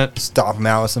doing that. Stomp him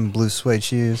out with some blue suede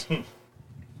shoes. All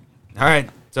right,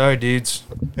 sorry, dudes.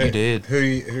 You did. Who are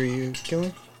you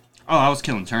killing? Oh, I was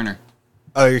killing Turner.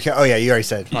 Oh, oh yeah, you already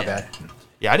said. My Yeah. bad.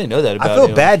 Yeah, I didn't know that about I feel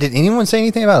him. bad. Did anyone say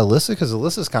anything about Alyssa? Because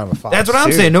Alyssa's kind of a fox. That's what I'm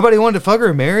too. saying. Nobody wanted to fuck her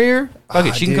or marry her. Fuck Ah,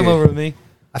 it, she can come dude. over with me.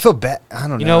 I feel bad. I don't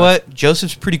know. You know what?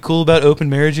 Joseph's pretty cool about open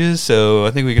marriages, so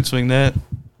I think we can swing that.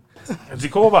 Is he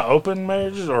cool about open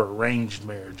marriages or arranged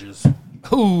marriages?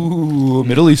 Ooh,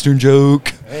 Middle Eastern joke.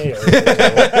 Hey.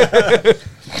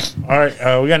 All right.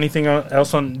 We got anything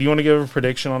else on? Do you want to give a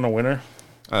prediction on the winner?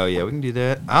 Oh yeah, we can do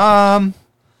that.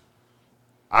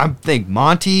 I think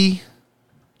Monty,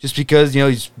 just because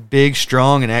he's big,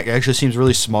 strong, and actually seems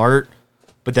really smart,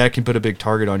 but that can put a big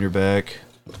target on your back.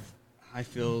 I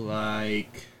feel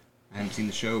like I haven't seen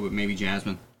the show, but maybe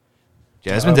Jasmine.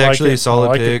 Jasmine's I like actually it. a solid I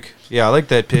like pick. Yeah, I like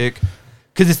that pick.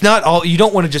 Because it's not all you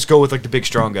don't want to just go with like the big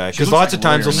strong guy. Because looks lots like of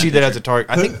times a you'll lawyer see in that that as a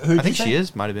target. who'd I think you she say?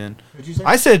 is. Might have been. What'd you say?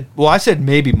 I said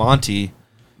maybe Monty.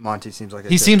 Monty seems like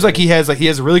He seems like he has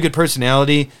a really good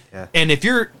personality. Yeah. And if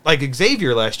you're like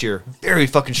Xavier last year, very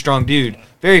fucking strong dude,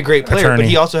 very great player, Attorney. but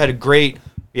he also had a great.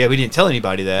 Yeah, we didn't tell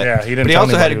anybody that. Yeah, he didn't But he tell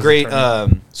also had a anybody he great was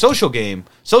attorney. social game.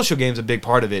 Social game's a big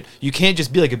part of it. You can't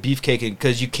just be like a beefcake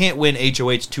because you can't win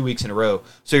HOH 2 weeks in a row.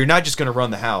 So you're not just going to run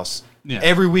the house. Yeah.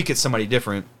 Every week it's somebody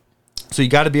different. So you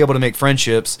got to be able to make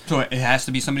friendships. So it has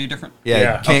to be somebody different. Yeah,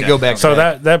 Yeah. you can't Okay. go back. So to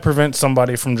back. that prevents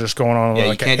somebody from just going on Yeah, you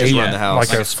like can't a just eight, run the house. like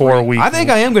Like a a sprint. 4 week. I think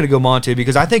I am going to go Monte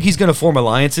because I think he's going to form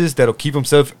alliances that'll keep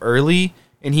himself early,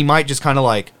 and he might just kind of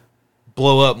like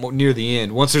blow up near the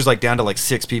end once there's like down to like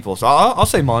 6 people. So I'll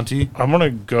say Monty. I'm gonna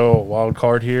go wild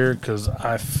card here because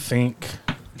I think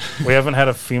we haven't had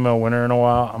a female winner in a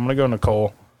while. I'm gonna go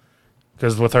Nicole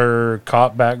because with her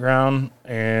cop background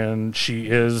and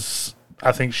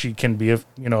I think she can be a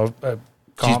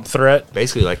comp threat.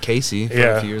 Basically like Casey from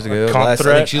Yeah, a few years ago. comp I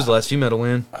threat. think she was the last female to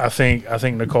win. I think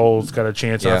Nicole's got a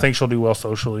chance. And Yeah. I think she'll do well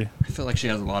socially. I feel like she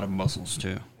has a lot of muscles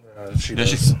too. She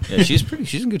Does does. she? Yeah,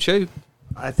 she's in good shape.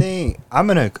 I think I'm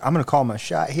gonna call my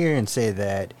shot here and say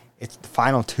that it's the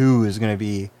final 2 is gonna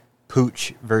be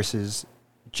Pooch versus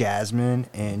Jasmine,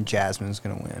 and Jasmine's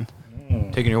gonna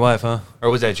win. Taking your wife, huh? Or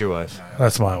was that your wife?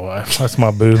 That's my wife. That's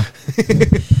my boo.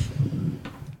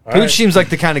 All Pooch right. seems like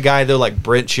the kind of guy though, like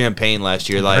Brent Champagne last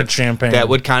year, like Brent Champagne. that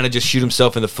would kind of just shoot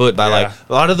himself in the foot by Yeah. like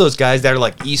a lot of those guys that are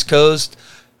like East Coast.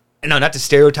 And no, not to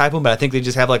stereotype them, but I think they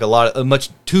just have like a lot of much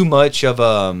too much of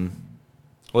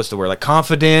what's the word, like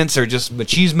confidence or just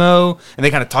machismo, and they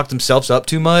kind of talk themselves up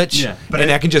too much. Yeah. and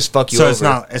that can just fuck you So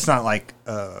over. it's not like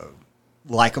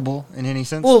likable in any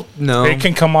sense. Well, no, It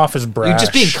can come off as brash. you're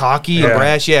just being cocky Yeah. and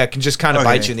brash. Yeah, it can just kind of Okay.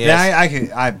 bite you in the Yeah, ass. I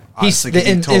could. I He's, honestly could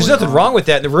be and totally there's nothing wrong with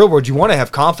that in the real world. You want to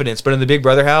have confidence, but in the Big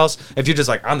Brother house, if you're just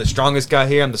like, I'm the strongest guy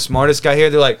here, I'm the smartest guy here,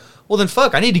 they're like, well, then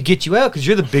fuck, I need to get you out because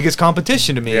you're the biggest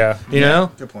competition to me. Yeah. You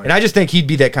know? Good point. And I just think he'd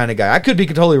be that kind of guy. I could be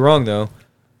totally wrong, though.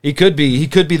 He could be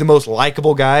the most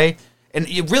likable guy. And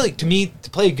it really, to me, to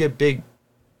play good Big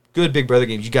Brother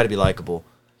games, you got to be likable.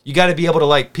 You got to be able to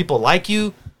like people like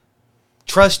you,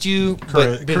 trust you,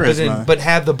 Charisma. but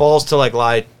have the balls to like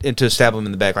lie and to stab them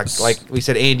in the back. Like we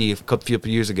said, Andy a few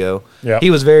years ago. Yeah. He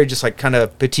was very just like kind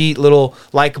of petite, little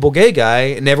likable gay guy,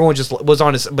 and everyone just was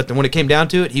on his. But then when it came down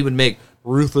to it, he would make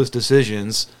ruthless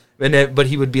decisions. But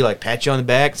he would be like pat you on the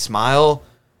back, smile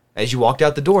as you walked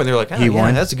out the door, and they're like, oh, He yeah,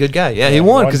 won? that's a good guy. Yeah, he he won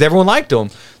won. because everyone liked him.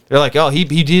 They're like, oh, he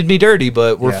did me dirty,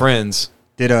 but we're Yeah. friends.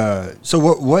 Did so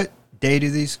what day do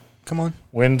these come on?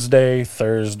 Wednesday,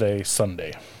 Thursday,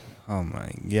 Sunday. Oh my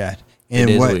god! It And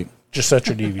is what week. Just set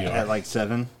your at DVR. like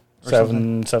 7? or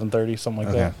something? 7:30, something like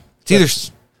Okay. that. It's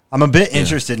either I'm a bit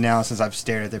interested now since I've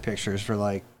stared at their pictures for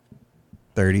like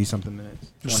 30 something minutes.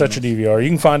 Just set your DVR. You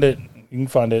can find it. You can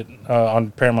find it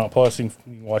on Paramount Plus. You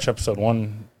can watch episode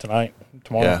 1 tomorrow.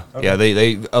 Yeah, yeah.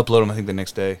 They upload them. I think the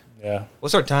next day. Yeah.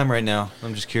 What's our time right now?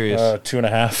 I'm just curious.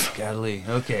 2.5. Golly.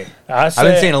 Okay. I've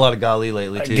been saying a lot of golly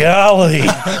lately too. Golly.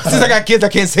 Since I got kids, I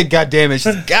can't say goddamn it. It's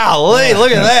just golly.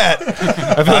 Look at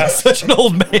that. I feel like such an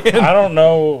old man. I don't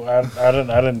know.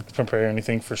 I didn't prepare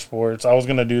anything for sports. I was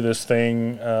gonna do this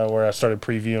thing where I started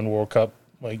previewing World Cup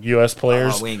like U.S.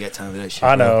 players. Oh, we ain't got time for that shit.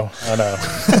 I know.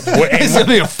 It's gonna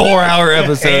be a 4-hour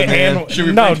episode, man.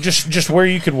 Just where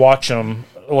you could watch them.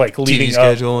 Like leading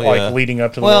schedule, up, leading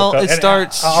up to the Well, World Cup. it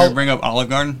starts. Should we bring up Olive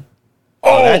Garden?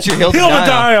 Oh, that's your hill to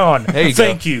die on. There you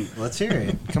Thank you. Let's hear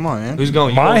it. Come on, man. Who's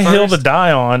going? My hill to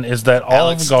die on is that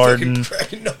Olive Garden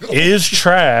is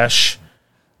trash.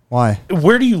 Why?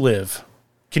 Where do you live?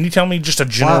 Can you tell me just a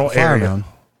general area?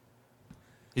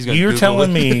 You're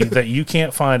telling me that you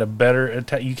can't find a better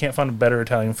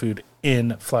Italian food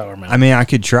in Flower Mound. I mean, I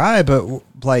could try, but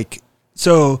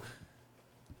so.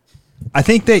 I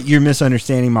think that you're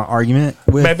misunderstanding my argument.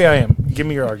 Maybe I am. Give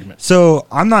me your argument. So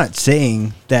I'm not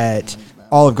saying that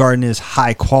Olive Garden is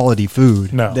high quality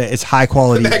food. No, that it's high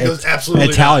quality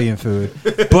Italian not. food.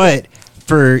 But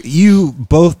for you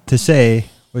both to say,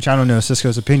 which I don't know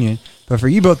Cisco's opinion, but for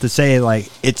you both to say like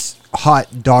it's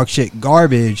hot dog shit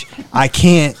garbage, I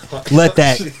can't let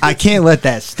that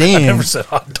stand. I never said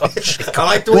hot dog shit. I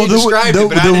like the way you described it,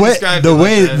 but I didn't describe it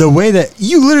like that. The way that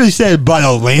you literally said by a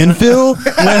landfill.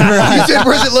 You said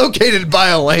where's it located? By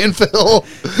a landfill.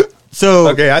 So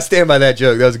okay, I stand by that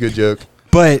joke. That was a good joke.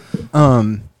 But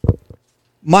I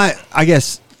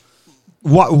guess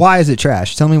why is it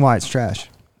trash? Tell me why it's trash.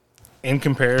 In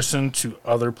comparison to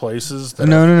other places.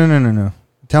 No.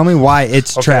 Tell me why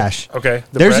it's trash. Okay.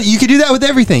 You could do that with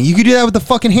everything. You could do that with the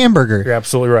fucking hamburger. You're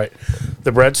absolutely right.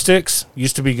 The breadsticks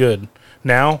used to be good.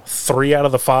 Now, 3 out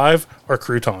of the 5 are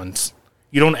croutons.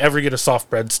 You don't ever get a soft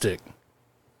breadstick.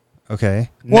 Okay.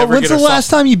 Well, when's the last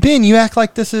time you've been? You act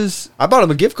like this is... I bought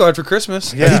him a gift card for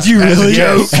Christmas. Yeah. Did you really?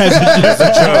 That's a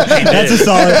joke. That's a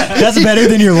solid... That's better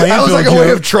than your landfill That was like joke. a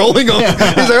way of trolling him. He's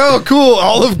like, oh, cool,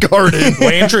 Olive Garden.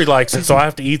 Landry likes it, so I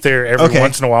have to eat there every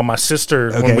once in a while. My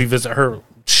sister, when we visit her,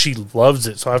 she loves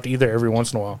it, so I have to eat there every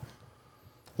once in a while.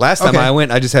 Last time I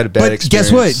went, I just had a bad experience.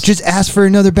 Guess what? Just ask for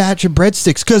another batch of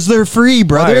breadsticks because they're free,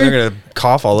 brother. They're going to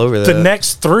cough all over that. The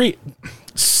next 3...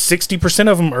 60%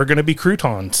 of them are going to be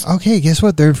croutons. Okay, guess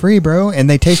what? They're free, bro, and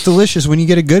they taste delicious when you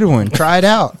get a good one. Try it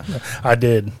out. I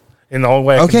did, and the only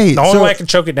way I can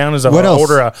choke it down is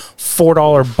order a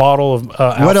 $4 bottle of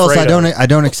Alfredo. What else? I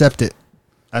don't accept it.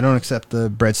 I don't accept the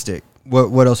breadstick.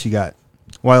 What else you got?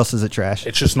 Why else is it trash?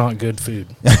 It's just not good food.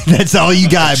 That's all you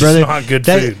got, it's brother. It's not good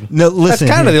food. No, listen.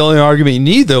 That's kind of the only argument you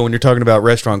need, though, when you're talking about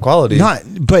restaurant quality.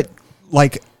 But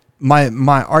like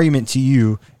my argument to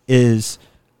you is.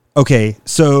 Okay,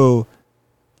 so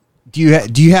do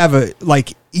you have a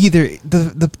like either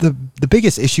the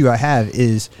biggest issue I have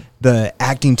is the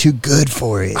acting too good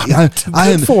for it.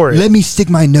 Let me stick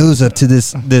my nose up to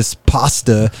this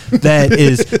pasta that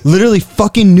is literally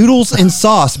fucking noodles and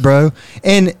sauce, bro.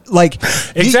 And like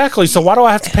exactly. So why do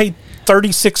I have to pay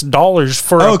 $36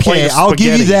 for a plate of spaghetti? I'll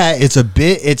give you that. It's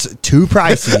too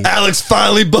pricey. Alex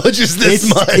finally budges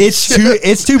this much.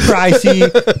 It's too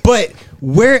pricey. But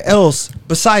where else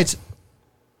besides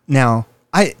now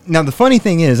the funny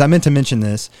thing is I meant to mention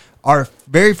this. Our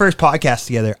very first podcast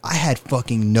together, I had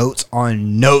fucking notes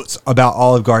on notes about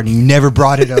Olive Garden. You never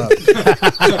brought it up.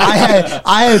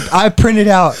 I printed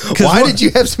out. Why did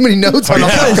you have so many notes on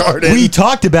Olive Garden? We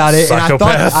talked about it, Psychopath.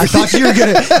 and I thought you were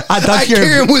gonna. I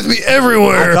carry him with me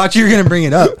everywhere. I thought you were gonna bring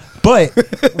it up, but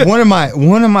one of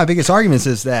my biggest arguments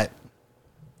is that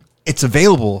it's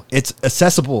available, it's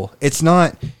accessible. It's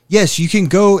not. Yes, you can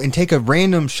go and take a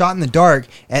random shot in the dark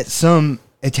at some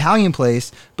Italian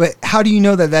place, but how do you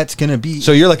know that that's going to be?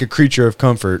 So you're like a creature of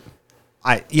comfort.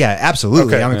 Yeah,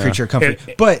 absolutely. Okay. I'm a creature of comfort.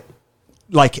 But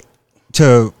like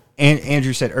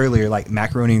Andrew said earlier, like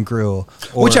Macaroni and Grill,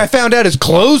 which I found out is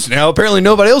closed now. Apparently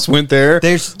nobody else went there.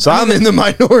 I'm in the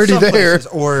minority there. Places,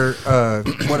 or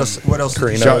what else?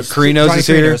 Carino's is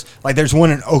here. Like there's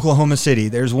one in Oklahoma City.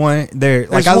 There's one there.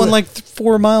 There's one like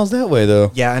 4 miles that way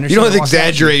though. Yeah, I understand. You don't have to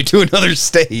exaggerate to another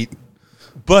state.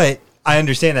 But I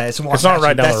understand that. It's not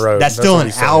right down the road. That's still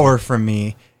an hour from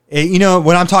me.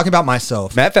 When I'm talking about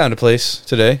myself. Matt found a place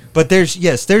today. But there's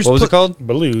what was it called?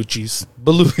 Belucci's.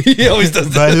 He always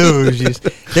does that.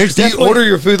 Belucci's. Do you order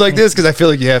your food like this? Because I feel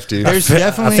like you have to. There's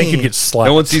definitely. I think you'd get slapped.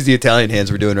 No one sees the Italian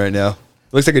hands we're doing right now.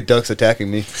 Looks like a duck's attacking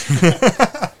me.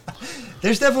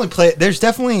 There's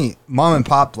definitely mom and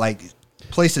pop like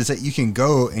places that you can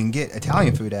go and get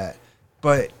Italian food at.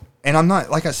 And I'm not,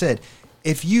 like I said,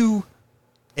 if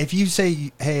if you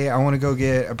say, hey, I want to go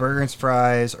get a burger and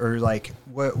fries or like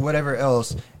whatever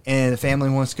else, and the family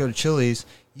wants to go to Chili's,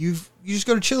 you just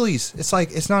go to Chili's. It's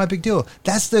like, it's not a big deal.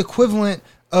 That's the equivalent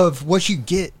of what you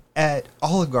get at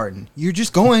Olive Garden. You're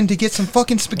just going to get some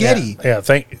fucking spaghetti. Yeah.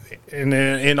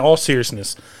 In all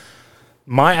seriousness,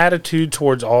 my attitude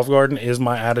towards Olive Garden is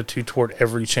my attitude toward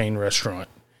every chain restaurant.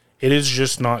 It is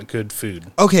just not good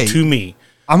food. Okay. To me.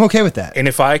 I'm okay with that. And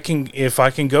if I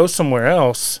can go somewhere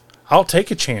else, I'll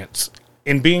take a chance.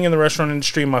 In being in the restaurant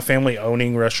industry and my family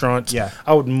owning restaurants,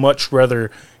 I would much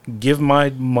rather give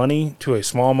my money to a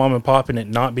small mom and pop and it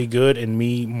not be good and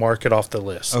me mark it off the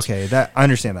list. Okay, that I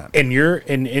understand that.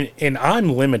 And I'm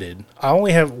limited.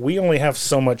 We only have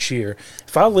so much here.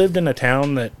 If I lived in a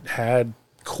town that had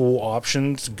cool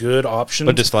options, good options.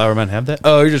 But does Flower Mound have that?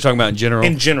 Oh, you're just talking about in general?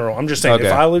 In general. I'm just saying,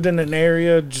 if I lived in an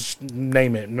area, just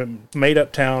name it, made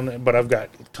up town, but I've got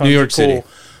tons New York of cool City.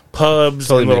 Pubs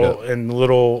Totally and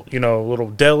little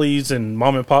delis and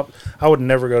mom and pop. I would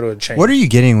never go to a chain. What are you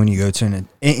getting when you go to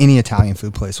any Italian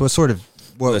food place? What sort of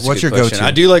what's your go-to?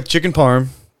 I do like chicken parm.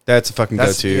 That's a fucking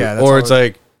go-to. Yeah, or it's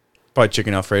like probably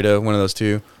chicken Alfredo, one of those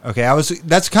two. Okay,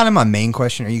 that's kind of my main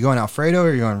question. Are you going Alfredo or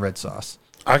are you going red sauce?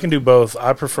 I can do both.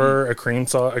 I prefer a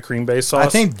cream-based sauce. I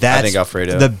think that's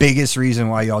Alfredo. The biggest reason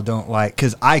why y'all don't like,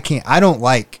 because I don't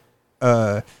like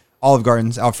Olive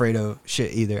Garden's Alfredo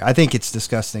shit either. I think it's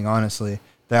disgusting, honestly.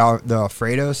 The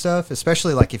Alfredo stuff,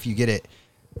 especially like if you get it,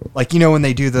 like, you know, when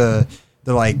they do the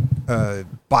like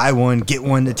buy one get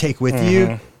one to take with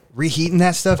you, reheating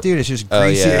that stuff, dude. It's just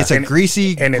greasy. It's a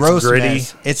greasy, and gross, it's gritty.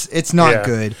 Mess. It's not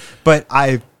good. But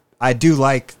I do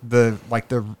like the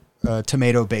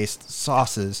tomato based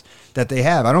sauces that they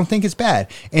have. I don't think it's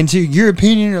bad. And to your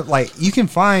opinion, like, you can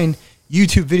find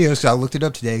YouTube videos, because I looked it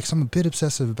up today because I'm a bit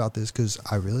obsessive about this because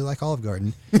I really like Olive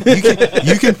Garden.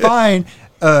 You can find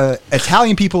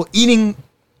Italian people eating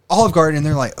Olive Garden and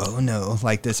they're like, oh no,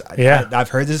 like this. I've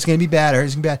heard this is going to be bad. I heard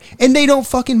it's going to be bad. And they don't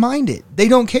fucking mind it. They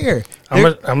don't care. I'm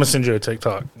going to send you a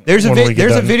TikTok. There's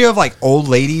a video of like old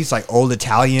ladies, like old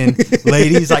Italian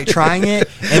ladies, like trying it.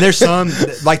 And there's some,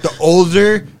 like the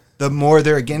older, the more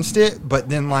they're against it, but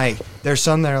then like there's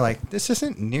some that are like, this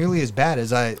isn't nearly as bad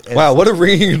as wow, what a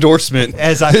ringing endorsement!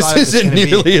 As I this thought isn't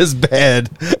nearly as bad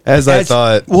as I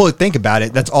thought. Well, think about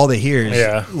it. That's all they hear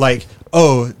is like,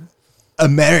 oh,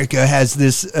 America has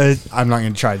this. I'm not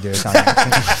going to try to do an Italian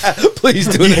accent. Please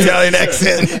do an Italian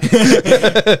accent.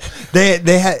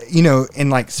 They had, you know, and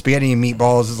like spaghetti and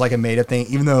meatballs is like a made up thing.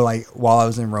 Even though like while I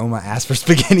was in Rome, I asked for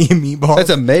spaghetti and meatballs.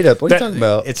 That's a made up. What are you talking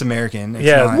about? It's American. It's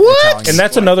not what? Italian. And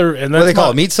that's another. And that's what do they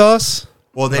call it? Meat sauce?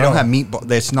 Well, they don't have meatball.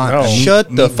 It's not. No.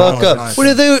 Shut the fuck up. What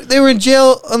did they were in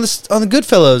jail on the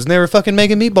Goodfellas and they were fucking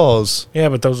making meatballs. Yeah,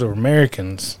 but those are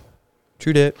Americans.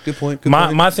 True that. Good point.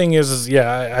 My thing is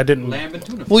I didn't. Lamb and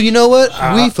tuna. Well, you know what?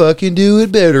 We fucking do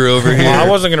it better over here. Well, I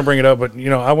wasn't gonna bring it up, but you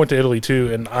know, I went to Italy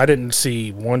too, and I didn't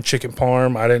see one chicken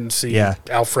parm. I didn't see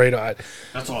Alfredo.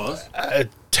 That's all us.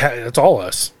 That's all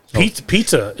us.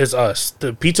 Pizza is us.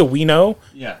 The pizza we know,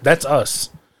 that's us.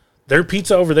 Their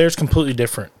pizza over there is completely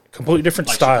different. Completely different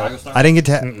Like style. I didn't get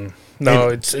to. No,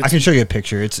 it's. I can show you a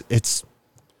picture.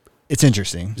 It's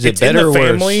interesting. It's better in the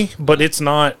family, but it's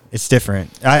not. It's different.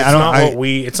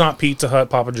 It's not Pizza Hut,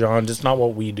 Papa John's. It's not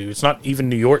what we do. It's not even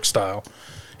New York style.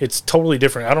 It's totally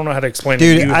different. I don't know how to explain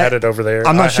it. You had it over there.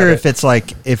 I'm not sure if it's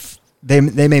like if they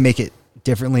may make it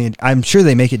differently. I'm sure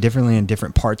they make it differently in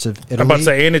different parts of Italy. I'm about to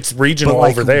say, and it's regional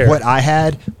like over there. What I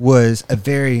had was a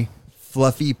very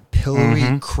fluffy,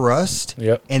 pillory crust.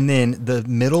 Yep. And then the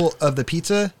middle of the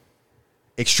pizza,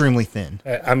 extremely thin.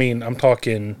 I mean, I'm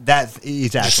talking that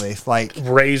exactly like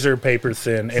razor paper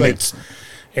thin, and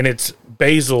it's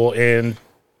basil and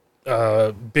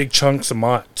big chunks of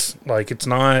mozz. Like, it's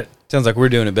not. Sounds like we're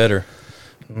doing it better.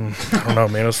 I don't know,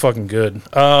 man. It was fucking good.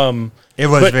 It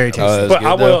was very tasty. But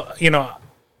I will,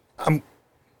 Yeah,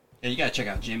 you gotta check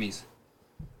out Jimmy's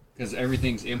because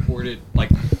everything's imported. Like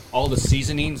all the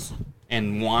seasonings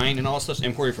and wine and all that stuff's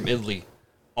imported from Italy.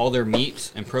 All their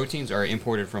meats and proteins are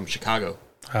imported from Chicago.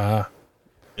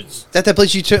 Is that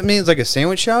place you took me? It's like a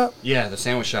sandwich shop? Yeah, the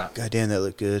sandwich shop. God damn, that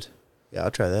looked good. Yeah,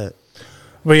 I'll try that.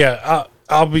 But yeah,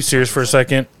 I'll be serious for a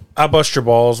second. I bust your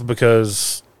balls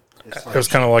because it was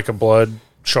kind of like a blood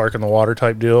shark in the water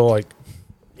type deal. Like,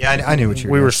 yeah, I knew what you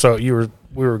were.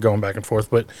 We were going back and forth,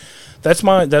 but that's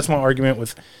my argument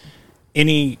with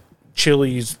any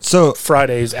Chili's,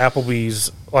 Fridays,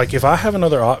 Applebee's. Like, if I have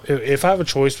if I have a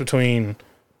choice between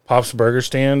Pop's Burger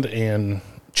Stand and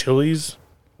Chili's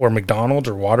or McDonald's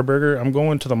or Whataburger, I'm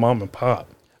going to the mom and pop.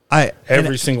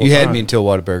 Every single time. You had me until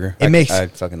Whataburger. I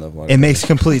fucking love Whataburger. It makes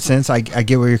complete sense. I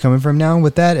get where you're coming from now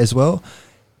with that as well.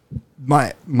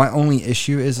 my only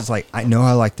issue is like I know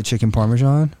I like the chicken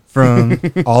parmesan from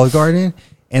Olive Garden,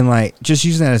 and like just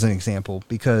using that as an example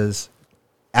because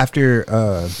after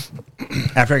I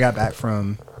got back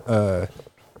from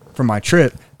my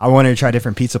trip, I wanted to try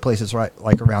different pizza places right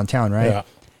like around town, right? Yeah.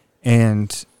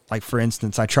 And like for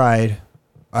instance, I tried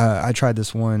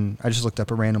this one. I just looked up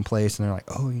a random place, and they're like,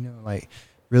 oh, like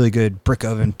really good brick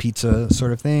oven pizza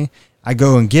sort of thing. I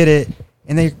go and get it,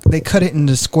 and they cut it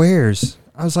into squares.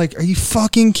 I was like, are you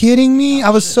fucking kidding me? I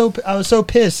was so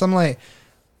pissed. I'm like,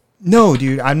 no,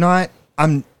 dude, I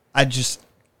don't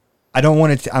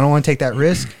want to take that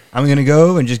risk. I'm going to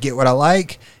go and just get what I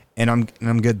like, and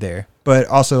I'm good there. But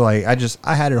also like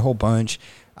I had it a whole bunch.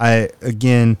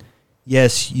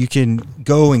 Yes, you can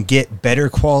go and get better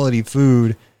quality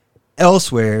food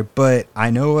elsewhere, but I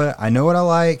know what I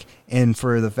like, and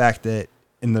for the fact that,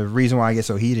 and the reason why I get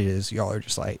so heated is y'all are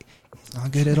just like, it's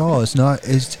not good at all. It's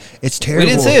terrible. We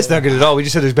didn't say it's not good at all. We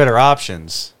just said there's better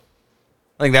options.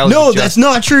 I think that was that's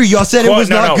not true. Y'all said it was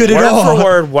not good at all. Word for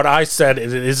word, what I said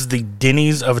is the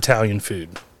Denny's of Italian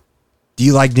food. Do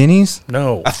you like Denny's?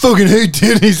 No. I fucking hate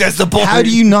Denny's. That's the point. How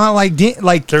do you not like Denny's?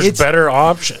 Like, there's better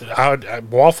options.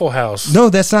 Waffle House. No,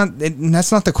 that's not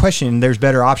the question. There's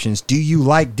better options. Do you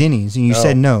like Denny's? And you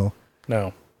said no.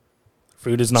 No.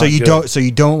 Food is not good. So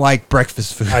you don't like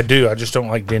breakfast food? I do. I just don't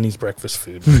like Denny's breakfast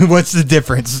food. What's the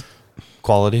difference?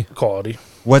 Quality.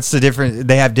 What's the difference?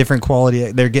 They have different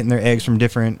quality. They're getting their eggs from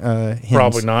different hens.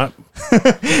 Probably not.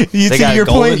 You see, your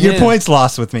point's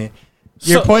lost with me.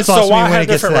 Your point's lost with me when it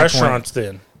gets to that point. So why have different restaurants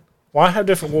then? Why have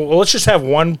different? Well, let's just have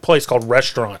one place called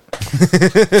restaurant.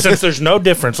 Since there's no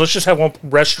difference, let's just have one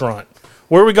restaurant.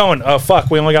 Where are we going? Fuck,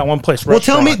 we only got one place.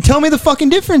 Restaurant. Well, tell me the fucking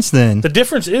difference then. The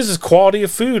difference is quality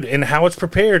of food and how it's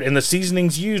prepared and the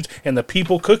seasonings used and the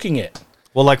people cooking it.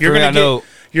 Well, like you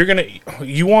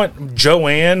want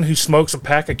Joanne who smokes a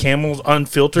pack of Camels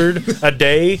unfiltered a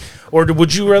day, or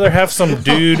would you rather have some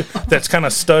dude that's kind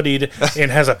of studied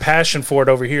and has a passion for it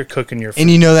over here cooking your food?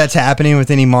 And that's happening with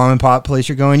any mom and pop place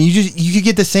you're going. You could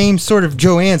get the same sort of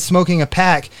Joanne smoking a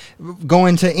pack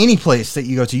going to any place that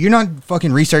you go to. You're not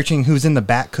fucking researching who's in the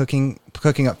back cooking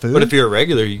up food. But if you're a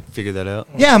regular, you figure that out.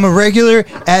 Yeah, I'm a regular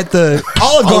at the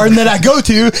Olive Garden that I go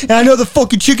to, and I know the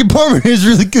fucking chicken parm is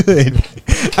really good.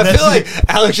 I feel like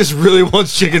Alex just really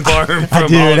wants chicken parm from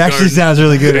Dude, it actually sounds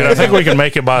really good. Dude, I think we can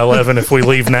make it by 11 if we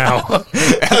leave now.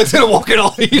 Alex gonna walk in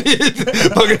all heated,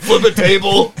 fucking flip a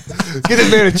table, get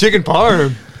this man a chicken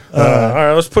parm. All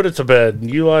right, let's put it to bed.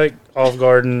 You like Olive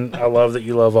Garden. I love that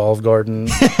you love Olive Garden.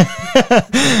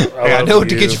 I know what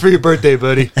to get you for your birthday,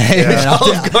 buddy. Hey, man,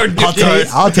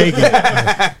 I'll take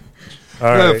it. All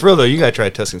right. For real though, you gotta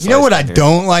try Tuscan slice. You know what I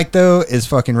don't like though is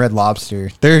fucking Red Lobster.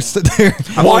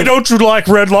 Why don't you like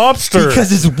Red Lobster?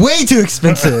 Because it's way too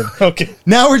expensive. Okay.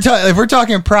 Now if we're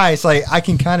talking price, like I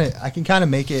can kind of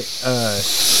make it.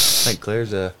 Like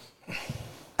Claire's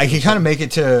I can kind of make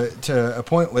it to a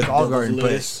point with Olive Garden,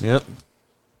 yep.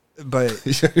 But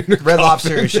Red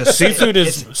Lobster is just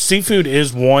seafood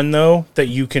is one though that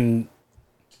you can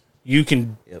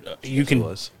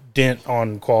dent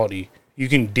on quality. You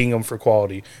can ding them for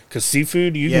quality because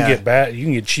seafood you can get bad. You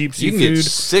can get cheap seafood. You can get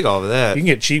sick off of that. You can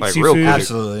get cheap seafood,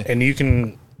 absolutely, and you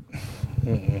can.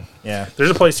 Yeah,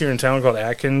 there's a place here in town called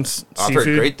Atkins Seafood. I've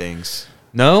heard great things.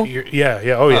 No, oh yeah,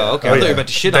 oh yeah. Okay, I thought you were about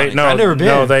to shit on it. No, I've never been.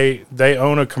 No, they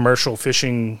own a commercial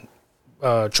fishing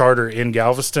charter in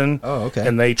Galveston. Oh, okay,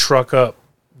 and they truck up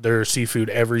their seafood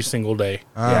every single day.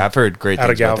 Yeah, I've heard great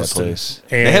things about that place.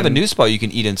 And they have a new spot you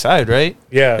can eat inside, right?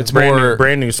 Yeah, it's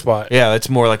brand new spot. Yeah, it's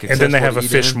more like. And then they have a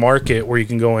fish market where you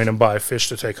can go in and buy fish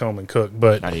to take home and cook.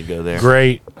 But I need to go there.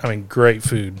 Great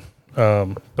food.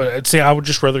 But see, I would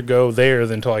just rather go there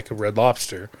than to like a Red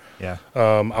Lobster. Yeah.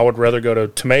 I would rather go to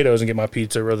Tomatoes and get my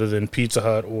pizza rather than Pizza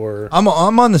Hut or. I'm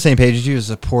on the same page as you,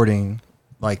 supporting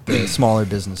like the smaller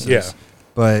businesses. Yeah.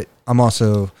 But I'm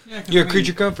also. You're a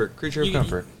creature of comfort.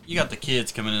 You got the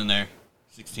kids coming in there,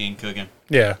 16 cooking.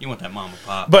 Yeah. You want that mom and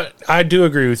pop. But I do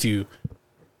agree with you.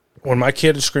 When my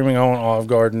kid is screaming, I want Olive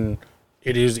Garden,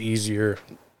 it is easier.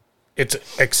 It's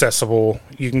accessible.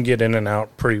 You can get in and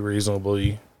out pretty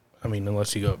reasonably. I mean,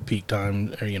 unless you go at peak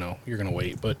time, or, you're going to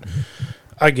wait. But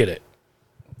I get it.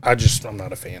 I'm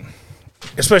not a fan.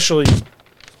 Especially,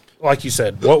 like you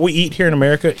said, what we eat here in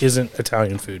America isn't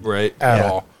Italian food. Right. At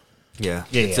all. Yeah.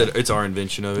 It's our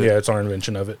invention of it. Yeah, it's our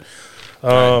invention of it.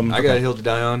 I got a hill to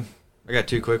die on. I got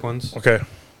 2 quick ones. Okay.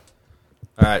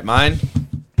 All right, mine.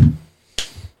 The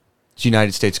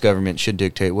United States government should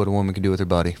dictate what a woman can do with her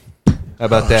body. How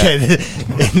about that? Okay,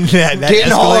 that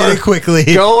Getting escalated hard quickly.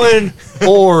 Going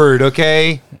forward,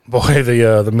 okay? Boy,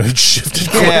 the mood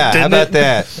shifted. Yeah, how about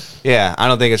that? Yeah, I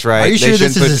don't think it's right. Are you They sure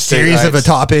this shouldn't put is the as state serious of a rights-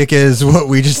 topic as what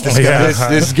we just discussed? Yeah.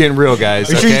 This is getting real, guys.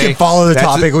 Are you sure you can follow the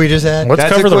topic we just had? Let's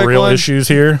That's cover a the quick real one. issues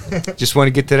here. Just want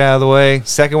to get that out of the way.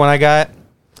 Second one I got,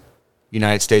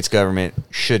 United States government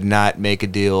should not make a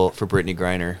deal for Brittany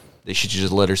Griner. They should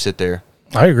just let her sit there.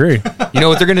 I agree. You know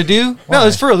what they're going to do? No,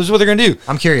 it's for real. This is what they're going to do.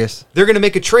 I'm curious. They're going to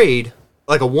make a trade,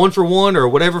 like a 1-for-1 or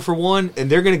whatever for one, and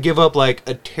they're going to give up like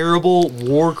a terrible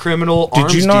war criminal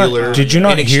arms dealer. Did you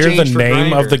not in hear the exchange for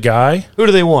name Griner. of the guy? Who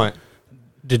do they want?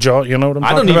 Did y'all? You know what I'm I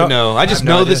talking don't even about? know. I just have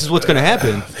no know idea. this is what's going to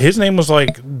happen. His name was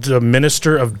like the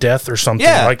Minister of Death or something.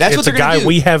 Yeah, like, that's it's what they're a going guy to do.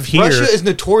 we have here. Russia is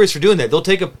notorious for doing that. They'll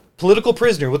take a political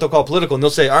prisoner, what they'll call political, and they'll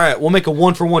say, all right, we'll make a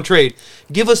 1-for-1 trade.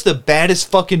 Give us the baddest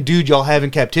fucking dude y'all have in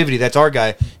captivity. That's our guy.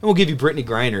 And we'll give you Brittany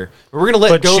Griner. We're going to let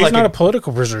but go she's like not a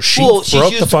political prisoner. She she's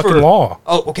broke the used fucking for- law.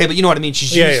 Oh, okay, but you know what I mean.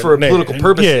 She's Yeah, used for no, political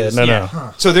purposes. yeah,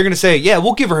 no. So they're going to say, yeah,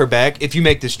 we'll give her back if you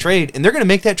make this trade. And they're going to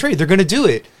make that trade. They're going to do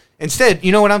it. Instead,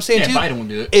 you know what I'm saying, Yeah, too? Biden will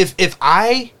do it. If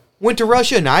I went to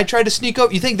Russia and I tried to sneak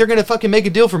up, you think they're going to fucking make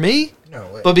a deal for me? No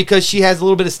way. But because she has a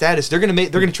little bit of status, they're going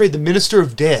to trade the Minister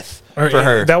of Death Or, for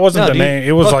her. That wasn't No, the dude, name.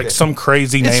 It was fuck like that. some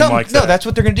crazy It's name something- like no, that. that's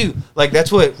what they're gonna do. Like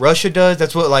that's what Russia does.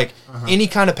 That's what like any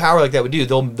kind of power like that would do.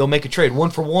 They'll make a trade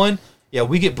 1-for-1. Yeah,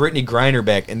 we get Brittany Griner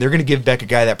back, and they're gonna give back a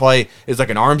guy that probably is like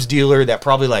an arms dealer that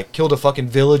probably like killed a fucking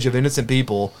village of innocent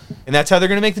people, and that's how they're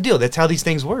gonna make the deal. That's how these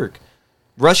things work.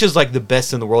 Russia's like the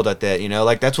best in the world at that, you know.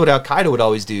 Like that's what Al Qaeda would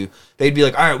always do. They'd be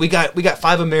like, "All right, we got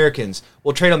 5 Americans.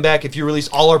 We'll trade them back if you release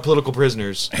all our political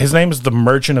prisoners." His name is the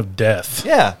Merchant of Death.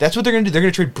 Yeah, that's what they're gonna do. They're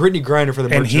gonna trade Brittany Griner for the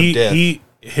And Merchant of Death.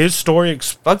 his story,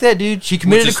 Fuck that dude. She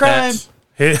committed a his crime. stats?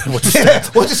 what's his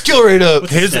stats? What's his skill rate up?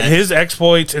 His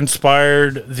exploits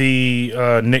inspired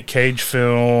the Nick Cage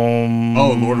film.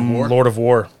 Oh, Lord of War? Lord of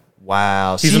War.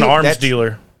 Wow. He's See, an arms that's-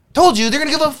 dealer. Told you, they're going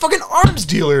to give up a fucking arms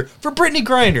dealer for Brittany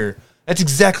Griner. That's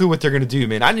exactly what they're going to do,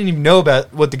 man. I didn't even know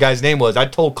about what the guy's name was. I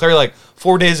told Claire like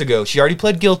 4 days ago. She already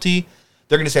pled guilty.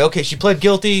 They're going to say, okay, she pled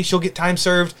guilty. She'll get time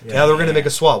served. Now they're going to make a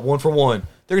swap, 1-for-1.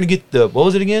 They're going to get the, what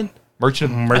was it again?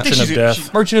 Merchant Merchant of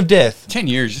Death. Merchant of Death. 10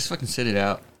 years, just fucking sit it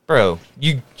out. Bro,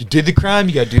 you did the crime,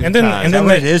 you got to do And the then- time. and Is that then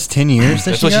what they- it is? 10 years?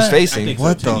 That's what she's I facing. think so,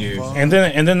 What 10 the years. fuck? And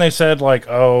then they said like,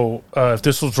 oh, if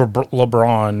this was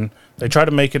LeBron, they tried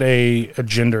to make it a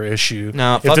gender issue.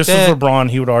 No, if fuck this that. was LeBron,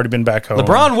 he would already been back home.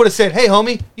 LeBron would have said, hey,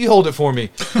 homie, you hold it for me.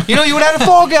 You know, you would have had a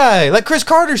fall guy, like Chris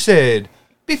Carter said.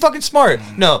 Be fucking smart.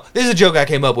 No, this is a joke I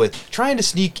came up with. Trying to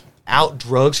sneak out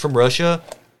drugs from Russia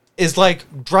is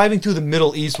like driving through the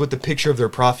Middle East with the picture of their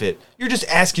prophet. You're just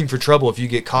asking for trouble if you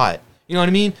get caught. You know what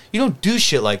I mean? You don't do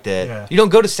shit like that. Yeah. You don't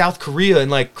go to South Korea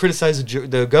and like criticize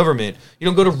the government. You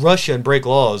don't go to Russia and break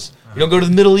laws. You don't go to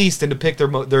the Middle East and depict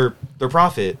their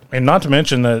prophet. And not to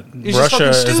mention that It's just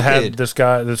Russia fucking has had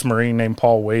stupid. this Marine named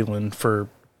Paul Whelan for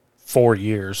 4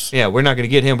 years. Yeah, we're not going to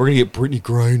get him. We're going to get Brittany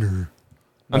Griner.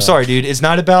 I'm sorry, dude. It's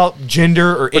not about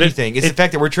gender or anything. It's the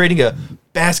fact that we're trading a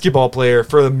basketball player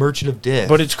for the Merchant of Death.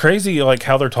 But it's crazy, like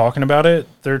how they're talking about it.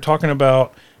 They're talking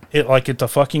about it like it's a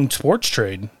fucking sports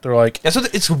trade. They're like, that's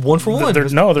what it's 1-for-1. they're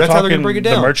that's talking how they're going to break it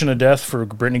the down. Merchant of Death for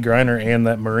Brittany Griner and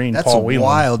that Marine That's Paul Whelan.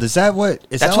 wild. Is that what?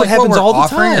 Is That's that what like happens we're all the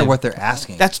offering time. or what they're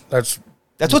asking? That's That's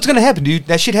what's going to happen, dude.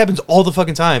 That shit happens all the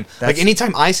fucking time. Like That's-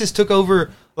 anytime ISIS took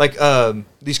over, like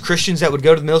these Christians that would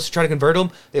go to the military to try to convert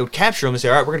them, they would capture them and say,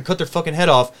 "All right, we're going to cut their fucking head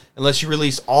off unless you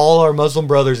release all our Muslim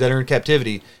brothers that are in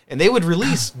captivity." And they would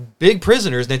release big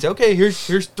prisoners, and they'd say, "Okay,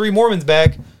 here's 3 Mormons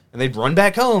back," and they'd run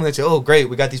back home. They'd say, "Oh, great,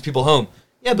 we got these people home."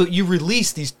 Yeah, but you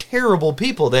release these terrible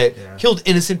people that killed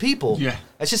innocent people. Yeah.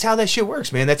 That's just how that shit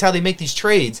works, man. That's how they make these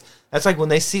trades. That's like when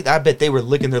they see. I bet they were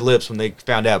licking their lips when they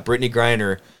found out Brittany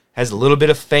Griner has a little bit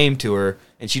of fame to her,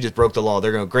 and she just broke the law.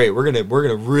 They're going, great. We're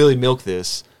gonna really milk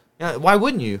this. Yeah, why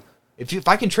wouldn't you? If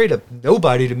I can trade a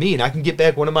nobody to me and I can get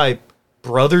back one of my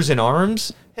brothers in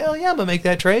arms, hell yeah, I'm gonna make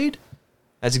that trade.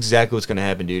 That's exactly what's gonna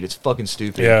happen, dude. It's fucking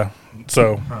stupid. yeah.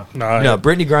 So No,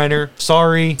 Brittany Griner,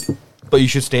 sorry, but you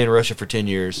should stay in Russia for 10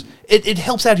 years. It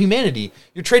helps out humanity.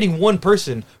 You're trading one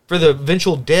person for the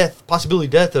eventual possibility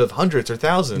death of hundreds or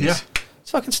thousands. Yeah.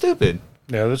 It's fucking stupid.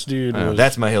 yeah, this dude. Was,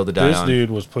 That's my hill to die This on.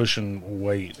 dude was pushing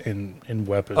weight in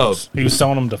weapons. Oh. He was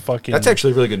selling them to fucking. That's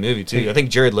actually a really good movie, too. I think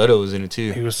Jared Leto was in it,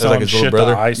 too. He was That like selling his little shit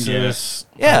brother. to ISIS.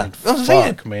 Yeah, I mean, that's what I'm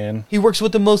saying. fuck, man. He works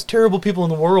with the most terrible people in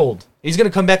the world. He's going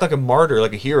to come back like a martyr,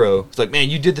 like a hero. It's like, man,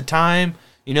 you did the time.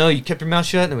 You know, you kept your mouth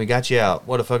shut, and we got you out.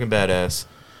 What a fucking badass.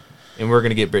 And we're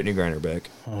going to get Brittany Griner back.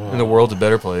 And the world's a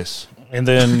better place. And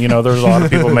then, there's a lot of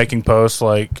people making posts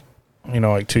like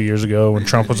 2 years ago when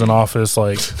Trump was in office,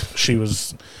 like she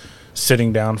was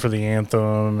sitting down for the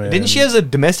anthem. And Didn't she have a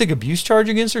domestic abuse charge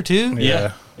against her too?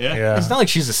 Yeah. It's not like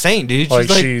she's a saint, dude. Like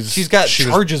She's got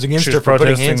charges against her for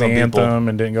putting protesting hands the on people. anthem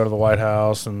and didn't go to the White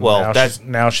House. And Well,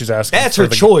 now she's asking. That's for her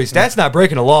choice. That's not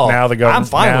breaking a law. Now the government. I'm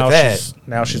fine with that.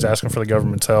 Now she's asking for the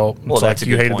government's help. Well, It's that's like a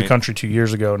you good hated point. the country 2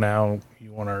 years ago. Now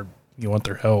you want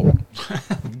their help.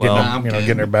 Well,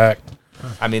 getting her back.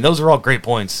 I mean, those are all great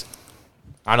points.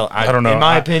 I don't know. know. In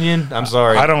my opinion, I'm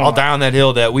sorry. I'll die on that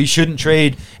hill that we shouldn't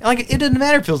trade. And like, it doesn't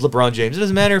matter if it was LeBron James. It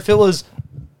doesn't matter if it was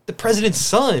the president's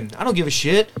son. I don't give a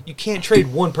shit. You can't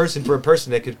trade one person for a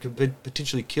person that could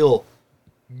potentially kill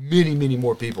many, many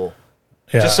more people.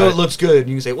 Yeah, Just so it looks good. And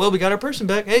you can say, well, we got our person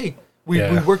back. Hey, we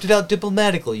Yeah. worked it out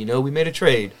diplomatically. You know, we made a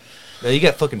trade. Now you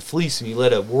got fucking fleece and you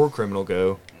let a war criminal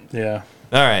go. Yeah.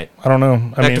 All right. I don't know.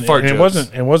 I Back mean, to fart it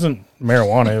jokes. wasn't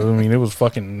marijuana. I mean, it was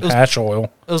fucking hash oil.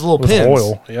 It was a little It was pins.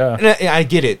 oil. Yeah. And I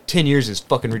get it. 10 years is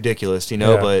fucking ridiculous, you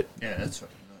know, Yeah. but Yeah, that's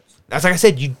fucking nuts. that's like I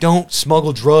said, you don't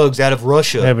smuggle drugs out of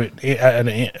Russia. Yeah,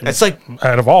 but That's like,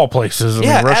 out of all places. I yeah,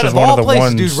 mean, out Russia's of one all of the places,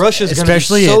 ones. dude, Russia's going to be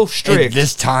Especially so at strict.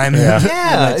 this time. Yeah. Yeah,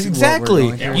 That's what we're exactly.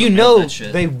 going through. You Yeah, know that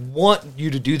shit. they want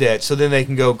you to do that, so then they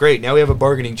can go, great, now we have a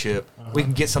bargaining chip. We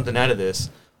can get something out of this.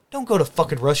 Don't go to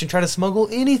fucking Russia and try to smuggle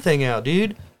anything out,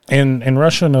 dude. And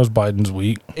Russia knows Biden's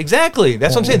weak. Exactly.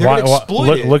 That's what I'm saying. They're going to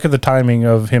exploit it. Look at the timing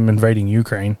of him invading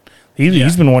Ukraine.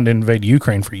 He's been wanting to invade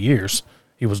Ukraine for years.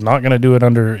 He was not going to do it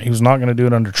under. He was not going to do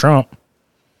it under Trump.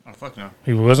 Oh, fuck no.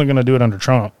 He wasn't going to do it under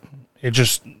Trump. It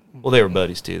just Well, they were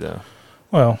buddies too, though.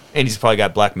 well. And he's probably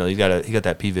got blackmail. He got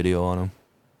that P video on him.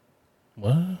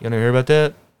 What? You ever hear about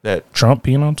that? That Trump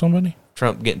peeing on somebody?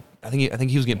 Trump getting. I think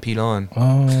he was getting peed on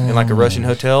Oh, in like a Russian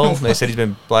hotel. They said he's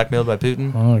been blackmailed by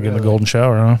Putin. oh, getting the golden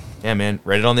shower, huh? Yeah, man.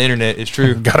 Read it on the internet. It's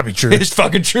true. Gotta be true. It's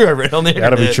fucking true. I read it on the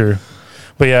internet. Gotta be true.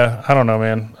 But yeah, I don't know,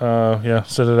 man. Yeah,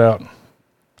 sit it out.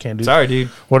 Can't do. Sorry, dude.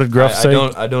 What did Gruff say?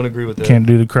 I don't agree with that. Can't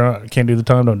do the crime. Can't do the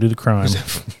time. Don't do the crime.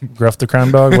 Gruff the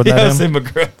crime dog. Wasn't Yeah, I that say him?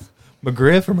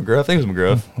 McGriff or McGruff. I think it was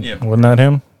McGruff. Yeah. Wasn't that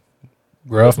him?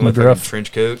 Gruff With a fucking McGruff.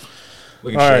 trench coat.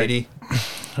 Looking All right. shady.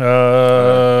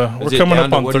 We're Is it coming down up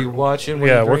to on. what are you watching? What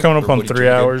are Yeah, you we're coming up drinking? Or on what are you 3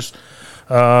 drinking? hours.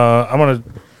 I'm gonna.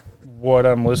 What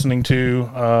I'm listening to.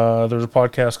 There's a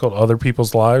podcast called Other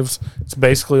People's Lives. It's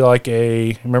basically like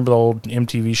remember the old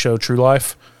MTV show True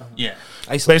Life? Yeah.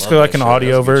 I used to Basically love like that an show. That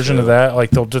audio was a good version of show. that. Like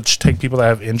they'll just take people that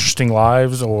have interesting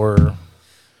lives or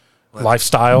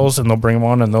lifestyles, and they'll bring them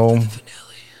on and they'll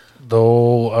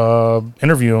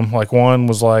interview them. Like one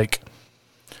was like,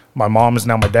 my mom is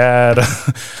now my dad.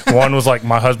 One was like,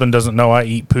 my husband doesn't know I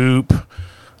eat poop. Is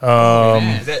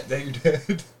that your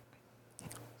dad?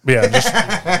 Yeah,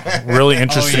 just really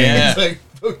interesting. yeah. It's like,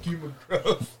 fuck you,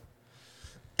 McGruff.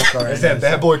 That's that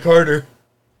bad boy Carter.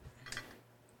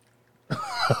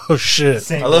 Oh shit!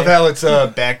 Same I love day. how it's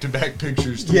back-to-back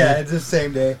pictures. To Yeah, me. it's the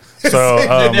same day. So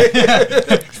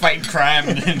Fighting crime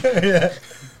and then.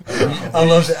 I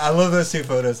love that. I love those two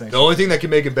photos. The only thing that can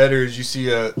make it better is you see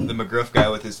the McGruff guy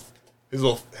with his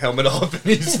little helmet off and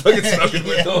he's fucking smoking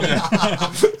with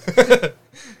them.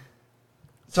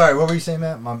 Sorry, what were you saying,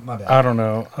 Matt? My bad. I don't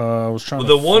know. I was trying. Well,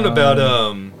 to the one find-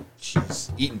 about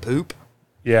eating poop,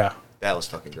 yeah. that was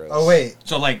fucking gross. Oh wait.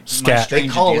 So, like, Scat. They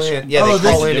call in, yeah, oh, they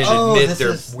call in this and admit their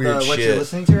is, weird what shit. you're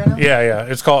listening to right now? Yeah.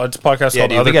 It's a podcast Yeah, called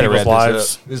dude, Other we gotta People's wrap Lives.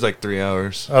 this up. This is like 3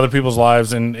 hours. Other people's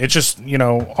lives, and it's just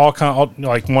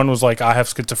like one was like I have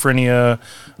schizophrenia,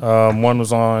 one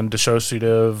was on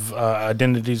dissociative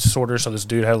identity disorder. So this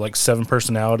dude had like 7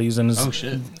 personalities in his. Oh,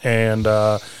 shit. And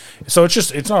so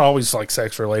it's not always like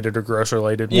sex related or gross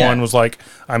related. Yeah. One was like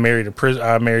I married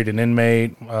an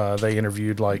inmate. They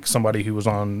interviewed like somebody who was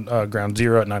on Ground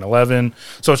Zero at 9/11.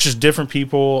 So it's just different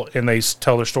people, and they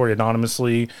tell their story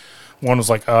anonymously. One was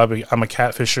like, I'm a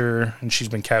catfisher, and she's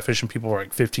been catfishing people for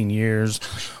like 15 years.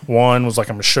 One was like,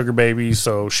 I'm a sugar baby,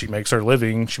 so she makes her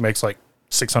living. She makes like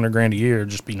 $600,000 a year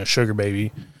just being a sugar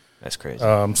baby. That's crazy.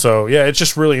 So yeah, it's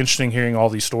just really interesting hearing all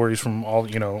these stories from all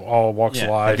walks of Yeah.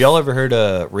 life. Have y'all ever heard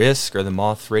Risk or the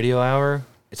Moth Radio Hour?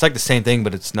 It's like the same thing,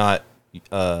 but it's not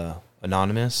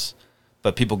anonymous.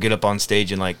 But people get up on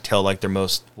stage and like tell like their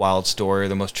most wild story,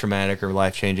 their most traumatic or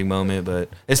life changing moment. But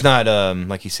it's not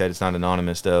like you said, it's not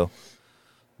anonymous though.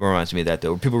 It reminds me of that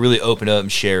though. Where people really open up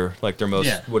and share like their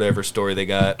most whatever story they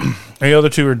got. And the other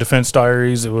two are Defense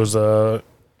Diaries. It was a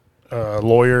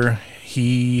lawyer.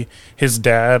 His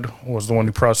dad was the one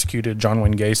who prosecuted John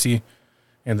Wayne Gacy,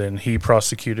 and then he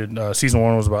prosecuted. Season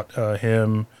 1 was about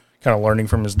him kind of learning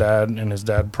from his dad, and his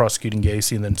dad prosecuting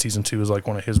Gacy, and then season 2 is like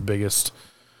one of his biggest,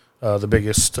 the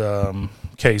biggest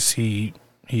case he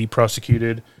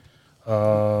prosecuted.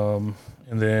 And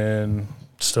then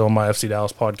still my FC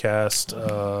Dallas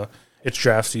podcast. It's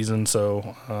draft season,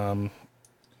 so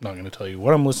Not going to tell you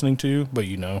what I'm listening to, but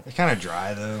you know. It's kind of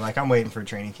dry though. Like I'm waiting for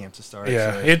training camp to start.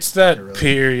 Yeah, so it's that really-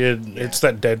 period. Yeah. It's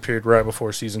that dead period right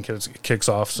before season kicks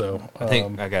off. So I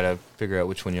think I gotta figure out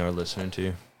which one you are listening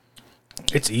to.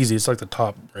 it's easy. It's like the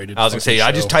top rated. I was gonna say, fucking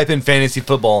I just show. type in fantasy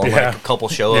football and Yeah. like a couple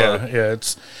show Yeah, up. yeah.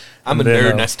 It's I'm a and then,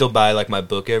 nerd and I still buy like my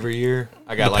book every year.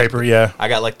 I got the like paper. Yeah, I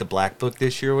got like the black book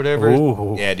this year or whatever.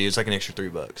 Ooh. Yeah, dude, it's like an extra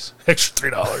 $3.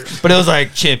 extra $3. But it was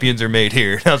like champions are made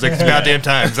here. And I was like, it's goddamn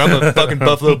time. 'Cause I'm a fucking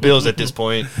Buffalo Bills at this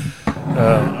point. All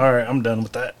right, I'm done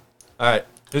with that. All right,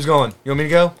 who's going? You want me to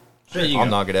go? Sure, you I'll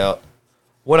go. knock it out.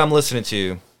 What I'm listening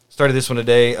to. Started this one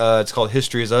today. It's called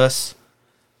History is Us.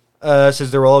 It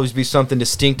says there will always be something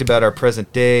distinct about our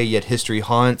present day, yet history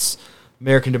haunts.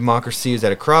 American democracy is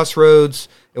at a crossroads,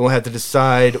 and we'll have to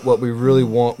decide what we really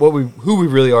want, who we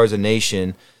really are as a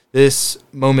nation. This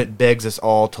moment begs us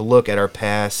all to look at our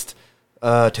past,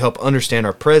 to help understand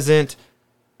our present,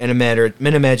 and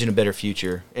imagine a better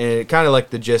future. And kind of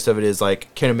like the gist of it is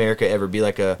like, can America ever be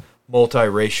like a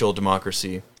multiracial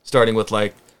democracy? Starting with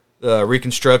like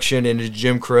Reconstruction into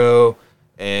Jim Crow,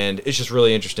 and it's just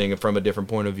really interesting from a different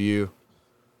point of view.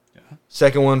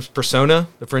 Second one's Persona,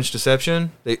 the French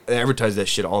Deception. They advertise that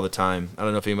shit all the time. I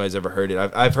don't know if anybody's ever heard it.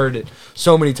 I've heard it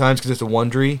so many times because it's a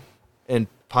Wondery and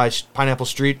Pineapple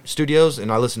Street Studios,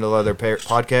 and I listen to a lot of their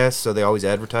podcasts, so they always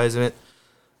advertise it.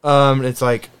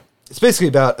 It's basically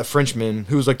about a Frenchman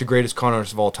who was like the greatest con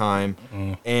artist of all time,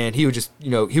 and he would just,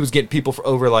 he was getting people for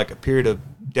over like a period of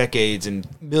decades and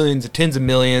millions, tens of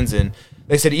millions, and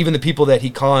they said even the people that he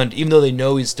conned, even though they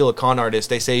know he's still a con artist,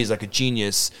 they say he's like a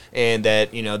genius, and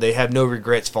that, they have no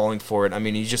regrets falling for it. I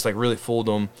mean, he's just like really fooled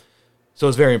them. So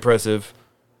it's very impressive.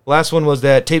 Last one was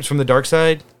that Tapes from the Dark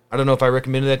Side. I don't know if I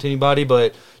recommended that to anybody,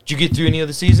 but did you get through any of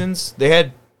the seasons? They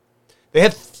had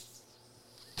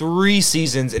 3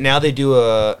 seasons, and now they do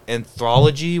a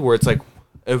anthology where it's like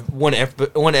one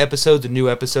episode's a new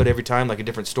episode every time, like a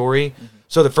different story. Mm-hmm.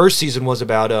 So the first season was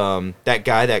about that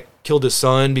guy that killed his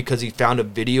son because he found a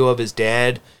video of his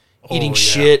dad eating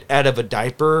shit out of a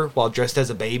diaper while dressed as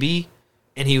a baby,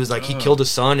 and he was like, he killed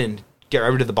his son and get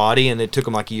rid of the body, and it took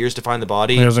him like years to find the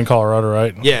body. It was in Colorado,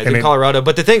 right? Yeah, it's in Colorado.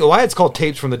 But the thing, why it's called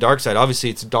Tapes from the Dark Side, obviously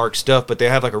it's dark stuff, but they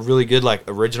have like a really good like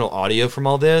original audio from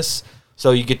all this.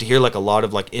 So you get to hear like a lot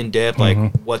of like in-depth,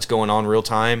 like what's going on real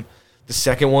time. The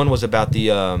second one was about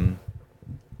the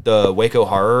Waco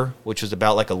Horror, which was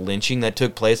about like a lynching that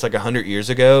took place like 100 years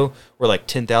ago, where like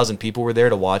 10,000 people were there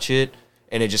to watch it,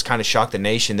 and it just kind of shocked the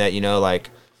nation that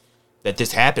that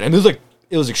this happened. I mean,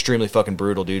 it was extremely fucking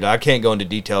brutal, dude. I can't go into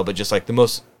detail, but just like the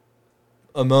most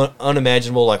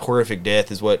unimaginable, like horrific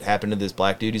death is what happened to this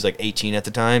black dude. He's like 18 at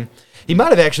the time. He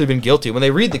might have actually been guilty. When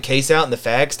they read the case out and the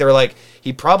facts, they were like,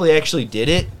 he probably actually did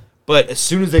it, but as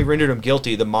soon as they rendered him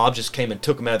guilty, the mob just came and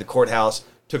took him out of the courthouse,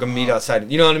 took him to meet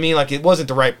outside. You know what I mean? Like, it wasn't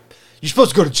the right... You're supposed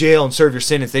to go to jail and serve your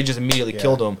sentence. They just immediately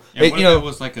killed him. Yeah, what if it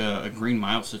was like a Green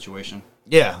Mile situation?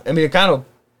 Yeah, I mean, it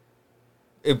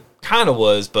kind of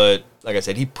was, but like I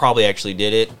said, he probably actually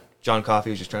did it. John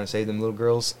Coffey was just trying to save them little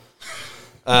girls.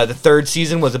 The third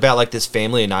season was about like this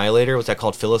family annihilator. What's that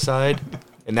called? Filicide.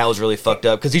 And that was really fucked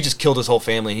up because he just killed his whole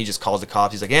family, and he just calls the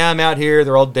cops. He's like, yeah, I'm out here.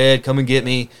 They're all dead. Come and get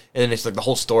me. And then it's like the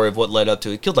whole story of what led up to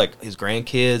it. He killed like his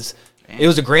grandkids. It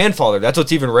was a grandfather. That's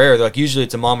what's even rare. They're like, usually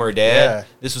it's a mom or a dad. Yeah.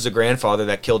 This was a grandfather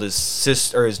that killed his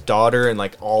sister or his daughter, and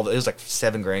like it was like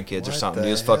 7 grandkids or something. It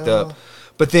was fucked up.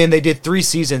 But then they did 3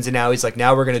 seasons, and now he's like,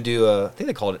 now we're going to do I think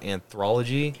they called it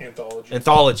anthology,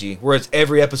 where it's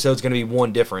every episode's going to be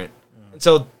one different. And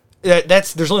so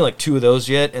there's only like 2 of those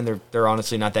yet, and they're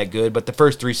honestly not that good. But the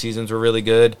first 3 seasons were really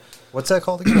good. What's that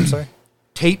called again? I'm sorry.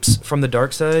 Tapes from the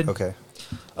Dark Side. Okay.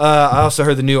 I also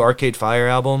heard the new Arcade Fire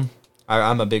album.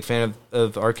 I'm a big fan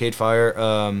of Arcade Fire.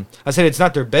 I said it's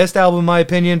not their best album in my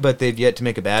opinion, but they've yet to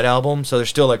make a bad album. So there's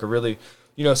still like a really,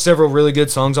 several really good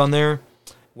songs on there.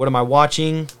 What am I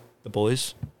watching? The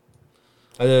Boys.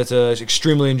 It's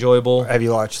extremely enjoyable. Have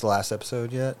you watched the last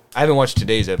episode yet? I haven't watched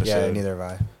today's episode. Yeah, neither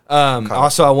have I.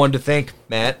 Also, I wanted to thank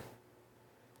Matt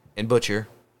and Butcher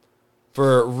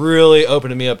for really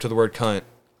opening me up to the word cunt.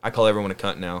 I call everyone a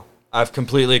cunt now. I've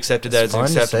completely accepted that as an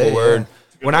acceptable word.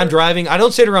 When I'm driving, I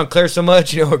don't say it around Claire so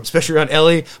much, especially around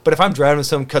Ellie, but if I'm driving and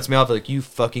someone cuts me off, like, you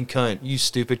fucking cunt, you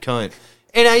stupid cunt.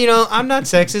 And, I'm not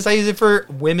sexist. I use it for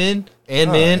women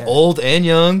and men, old and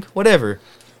young, whatever.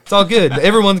 It's all good.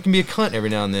 Everyone can be a cunt every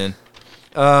now and then.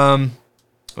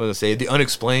 What was I say? The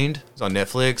Unexplained is on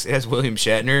Netflix. It has William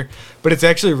Shatner, but it's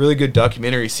actually a really good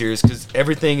documentary series because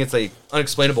everything, it's like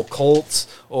unexplainable cults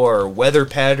or weather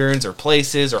patterns or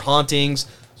places or hauntings.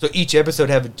 So each episode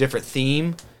have a different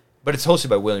theme, but it's hosted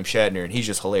by William Shatner, and he's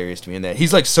just hilarious to me in that.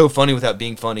 He's like so funny without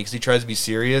being funny because he tries to be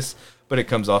serious, but it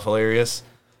comes off hilarious.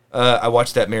 I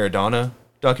watched that Maradona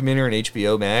documentary on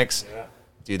HBO Max. Yeah.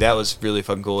 Dude, that was really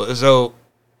fucking cool. So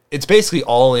it's basically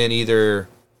all in either,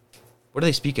 what do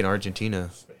they speak in Argentina?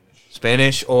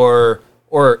 Spanish or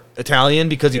Italian,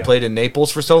 because he played in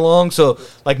Naples for so long. So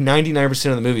like 99%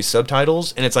 of the movie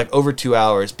subtitles, and it's like over 2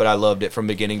 hours, but I loved it from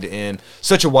beginning to end.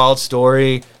 Such a wild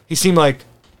story. He seemed like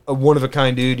a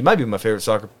one-of-a-kind dude. He might be my favorite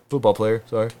football player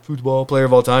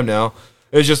of all time now.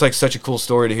 It was just like such a cool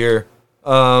story to hear.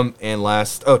 And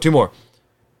last, two more.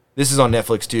 This is on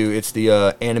Netflix too. It's the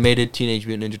animated Teenage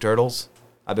Mutant Ninja Turtles.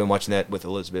 I've been watching that with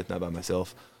Elizabeth, not by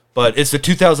myself. But it's the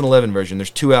 2011 version. There's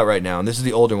 2 out right now, and this is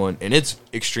the older one, and it's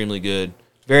extremely good.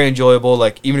 Very enjoyable.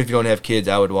 Like, even if you don't have kids,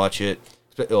 I would watch it.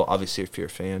 Obviously, if you're a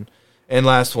fan. And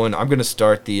last one, I'm going to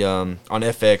start the on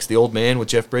FX, The Old Man with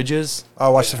Jeff Bridges. I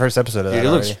watched the first episode of that.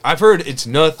 Dude, I've heard it's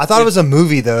nuts. I thought it was a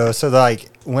movie though, so like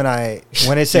when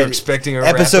it said expecting a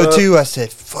episode wrap-up? 2, I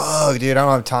said, "Fuck, dude, I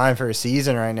don't have time for a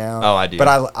season right now." Oh, I do. But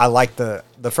I like the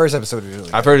first episode. Was really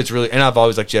good. I've heard it's really, and I've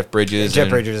always liked Jeff Bridges. Jeff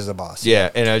Bridges is a boss. Yeah,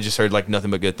 and I just heard like nothing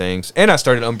but good things. And I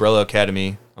started Umbrella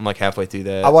Academy. I'm like halfway through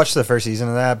that. I watched the first season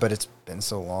of that, but it's been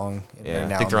so long. Yeah,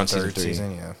 now I think they're I'm on season 3.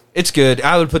 Yeah, It's good.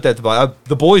 I would put that at the bottom.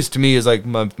 The Boys to me is like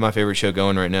my favorite show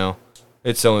going right now.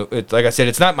 It's like I said,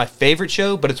 it's not my favorite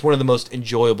show, but it's one of the most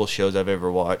enjoyable shows I've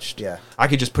ever watched. Yeah. I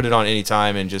could just put it on any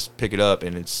time and just pick it up,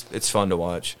 and it's fun to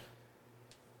watch.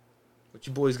 What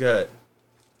you boys got?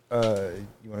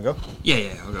 you want to go?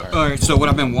 Yeah, I'll go. All right, so what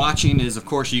I've been watching is, of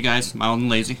course, you guys, Mild and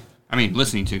Lazy. I mean,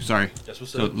 listening to, sorry. That's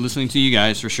what's So up. listening to you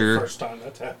guys for sure. First time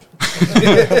that's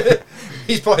happened.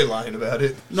 He's probably lying about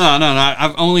it. No.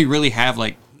 I've only really have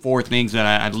like 4 things that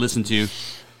I'd listen to.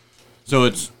 So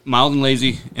it's Mild and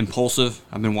Lazy, Impulsive.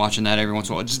 I've been watching that every once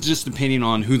in a while, just depending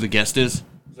on who the guest is.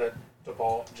 Is that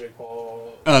Jake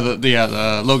Paul?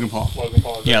 The Logan Paul. Logan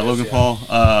Paul. Yeah, Logan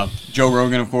Paul. Joe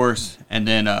Rogan, of course, and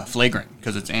then Flagrant,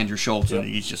 because it's Andrew Schultz, and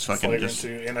he's just fucking Flagrant just.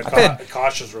 too. And had-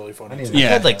 Kosh is really funny too. Yeah.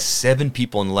 I've had like 7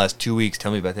 people in the last 2 weeks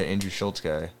tell me about that Andrew Schultz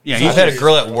guy. Yeah, I've he's- had a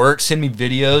girl at work send me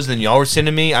videos, and y'all were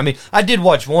sending me. I mean, I did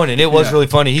watch one, and it was really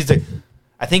funny. He's like,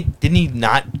 I think, didn't he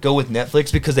not go with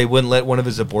Netflix because they wouldn't let one of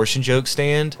his abortion jokes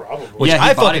stand? Probably. Which Yeah, he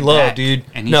I bought fucking it love, back, dude.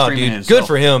 and he's No, streaming dude, it good himself.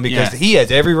 for him because Yeah. he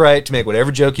has every right to make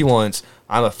whatever joke he wants.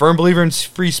 I'm a firm believer in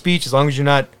free speech as long as you're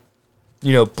not,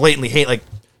 blatantly hate like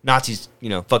Nazis.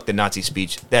 Fuck the Nazi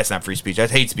speech. That's not free speech.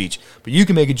 That's hate speech. But you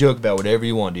can make a joke about whatever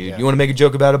you want, dude. Yeah. You want to make a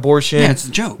joke about abortion? Yeah, it's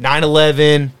a joke.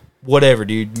 9/11, whatever,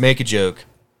 dude. Make a joke.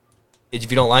 If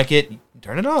you don't like it,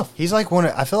 turn it off. He's like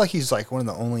I feel like he's like one of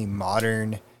the only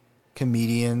modern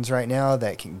comedians right now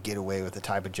that can get away with the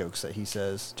type of jokes that he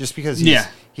says, just because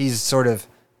he's sort of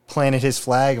planted his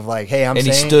flag of like, hey,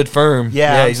 He stood firm.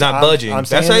 Yeah, he's not I'm budging. saying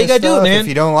That's how you this gotta do it, stuff. man. If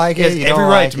you don't like He it, has you every don't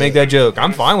right like to make it. that joke.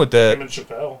 I'm fine with that. Him and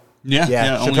Chappelle.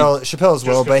 Yeah, only- Chappelle as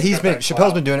well, Just but 'cause he's got that Chappelle's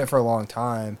clout. been doing it for a long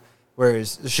time.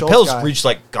 Whereas the Schultz Chappelle's guy, reached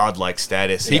like godlike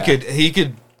status. Yeah. He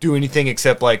could do anything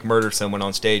except like murder someone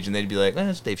on stage, and they'd be like,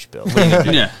 "It's Dave Chappelle." What are you gonna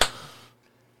do? Yeah.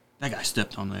 That guy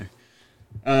stepped on there.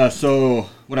 So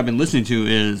what I've been listening to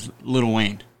is Lil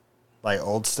Wayne. like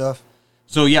old stuff.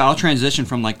 So yeah, I'll transition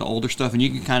from like the older stuff, and you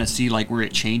can kind of see like where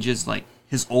it changes. Like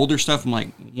his older stuff from like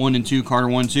 1 and 2, Carter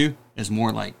 1, 2, is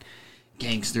more like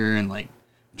gangster and like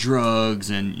drugs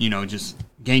and just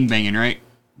gangbanging, right?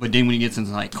 But then when he gets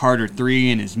into like Carter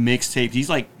 3 and his mixtape,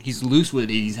 he's loose with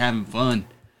it. He's having fun.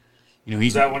 He's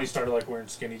Is that when he started like wearing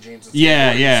skinny jeans and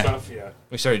Yeah. stuff? Yeah.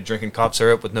 We started drinking cop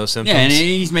syrup with no symptoms. yeah, and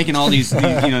he's making all these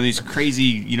these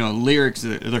crazy lyrics.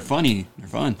 They're funny. They're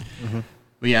fun.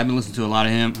 But yeah, I've been listening to a lot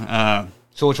of him.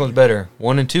 So which one's better,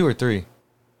 1 and 2 or 3?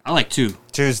 I like 2.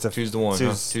 Two's the one,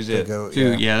 huh? Two's it. goat,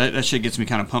 2, yeah, that shit gets me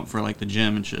kind of pumped for like the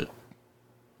gym and shit.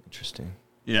 Interesting.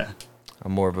 Yeah.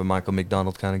 I'm more of a Michael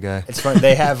McDonald kind of guy. It's fun.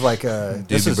 They have like a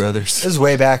Doobie Brothers. This is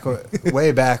way back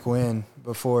when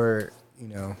before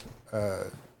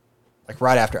like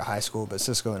right after high school. But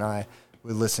Cisco and I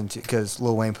would listen to because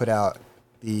Lil Wayne put out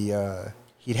the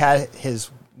he'd had his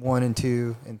 1 and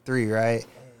 2 and 3 right,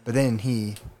 but then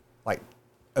he like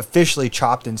officially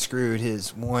chopped and screwed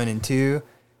his 1 and 2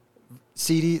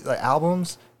 CD like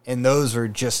albums. And those are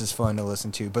just as fun to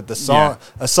listen to. But the song,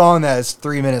 a song that is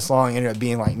 3 minutes long, ended up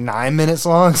being like 9 minutes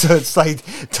long. So it's like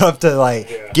tough to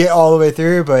like get all the way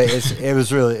through. But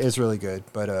it's really good.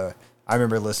 But I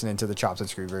remember listening to the chopped and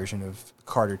screwed version of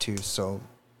Carter 2 so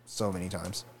many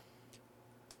times.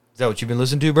 Is that what you've been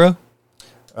listening to, bro?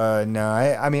 No,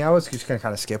 I mean I was just gonna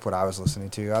kind of skip what I was listening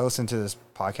to. I listened to this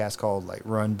podcast called like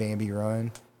Run Bambi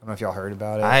Run. I don't know if y'all heard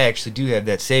about it. I actually do have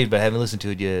that saved, but I haven't listened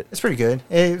to it yet. It's pretty good.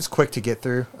 It was quick to get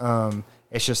through.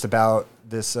 It's just about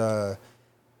this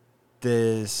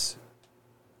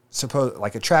supposed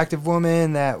like attractive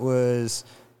woman that was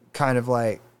kind of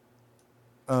like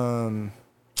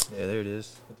Yeah, there it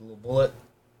is. With the little bullet.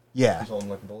 Yeah. He's holding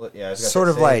like a bullet. Yeah, it's got Sort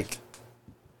that of same- like,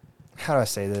 how do I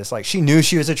say this? Like, she knew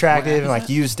she was attractive and, like,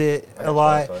 used it a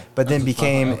lot, but then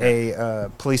became a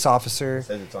police officer.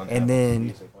 says it's on And Apple then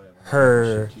TV, so if I have-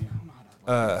 her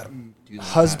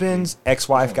husband's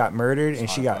ex-wife got murdered, and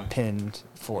she got pinned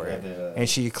for it. And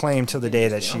she claimed till the day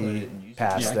that she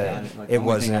passed that it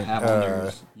wasn't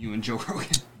you and Joe Rogan.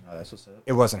 Oh, that's what's up.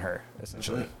 it wasn't her,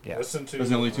 essentially. Yeah. Listen to Those are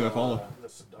the only two I follow. The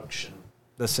Seduction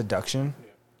The Seduction.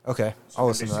 Okay, I'll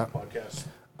listen to that.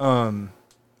 podcast.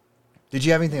 Did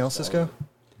you have anything else, Cisco,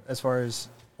 as far as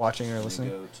watching or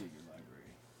listening?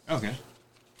 Okay.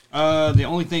 The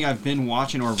only thing I've been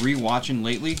watching or rewatching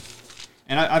lately,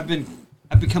 and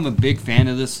I've become a big fan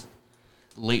of this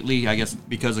lately. I guess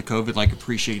because of COVID, like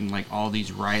appreciating like all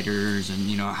these writers and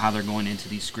how they're going into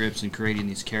these scripts and creating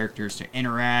these characters to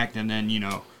interact, and then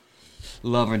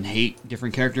love and hate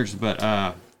different characters. But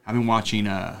I've been watching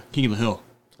King of the Hill,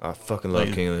 I fucking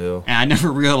love King of the Hill. and I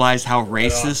never realized how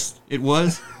racist it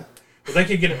was. But they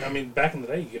could get it. I mean, back in the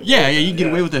day, you get Yeah, you can get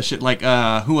away with that shit. Like,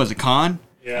 who was it, Khan?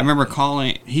 Yeah. I remember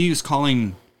he was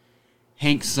calling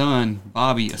Hank's son,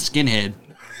 Bobby, a skinhead.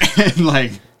 And,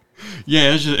 like, yeah,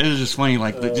 it was just funny.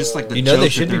 Like, just like the You know they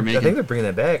joke should that they're be. I making. think they're bringing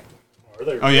that back. Are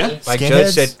they Oh, yeah? really? Like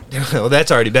Skinheads? Judge said, well,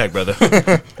 that's already back, brother.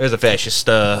 There's a fascist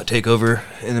takeover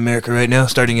in America right now,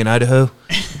 starting in Idaho.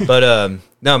 But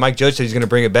no, Mike Judge said he's going to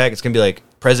bring it back. It's going to be like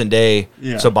present day.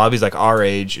 Yeah. So Bobby's like our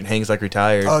age and Hank's like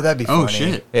retired. Oh, that'd be funny. Oh,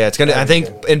 shit. Yeah, it's gonna. I think,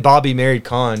 and Bobby married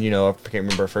Con. I can't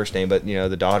remember her first name, but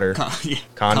the daughter. Yeah.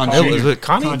 Con. Con Oh, Jr. was it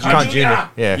Connie? Con Con Jr. Jr. Yeah.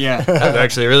 Yeah. That was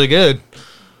actually really good.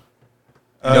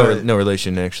 No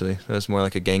relation actually. That was more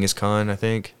like a Genghis Khan, I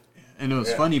think. And it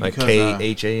was funny Like because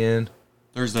KHAN.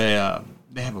 there's they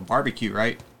have a barbecue,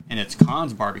 right? And it's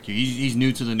Khan's barbecue. He's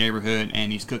new to the neighborhood,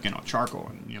 and he's cooking on charcoal.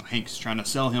 And, Hank's trying to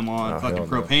sell him on fucking hell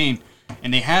no. propane.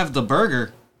 And they have the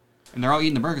burger, and they're all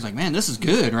eating the burgers like, man, this is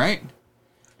good, right?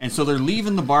 And so they're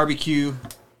leaving the barbecue,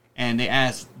 and they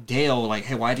ask Dale, like,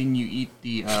 hey, why didn't you eat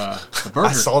the burger?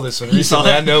 I saw this one You saw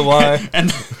recently. that? I know why. And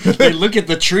they look at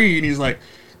the tree, and he's like,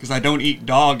 because I don't eat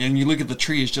dog. And you look at the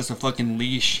tree, it's just a fucking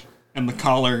leash and the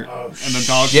collar and the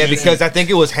dog. Yeah, because I think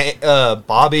it was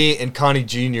Bobby and Connie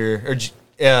Jr. or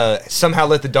somehow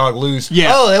let the dog loose.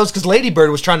 Yeah. Oh, that was because Lady Bird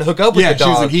was trying to hook up with Yeah, the she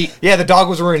was dog. in heat. Yeah, the dog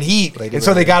was wearing heat, Lady and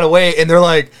so Bird. they got away. And they're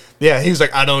like, yeah, he was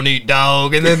like, I don't eat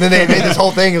dog. And then they made this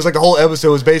whole thing. It was like the whole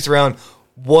episode was based around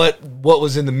what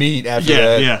was in the meat after Yeah,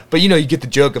 that. yeah. But you get the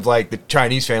joke of like the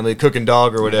Chinese family cooking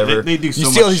dog or whatever. They do so you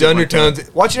much see all these shit like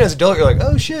undertones. Watching it as an adult, you're like,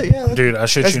 oh shit, yeah. Dude, I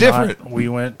shit That's you different. not. We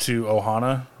went to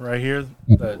Ohana right here,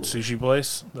 that sushi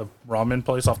place, the ramen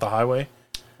place off the highway.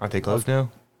 Aren't they closed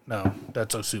now? No,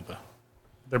 that's Osuba.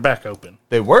 They're back open.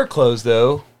 They were closed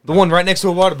though. The one right next to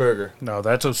a Whataburger. No,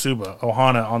 that's Osuba.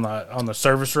 Ohana on the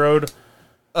service road.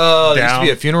 There used to Down.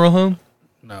 be a funeral home.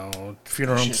 No,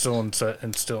 funeral home's still in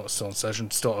still in session,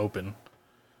 still open.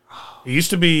 It used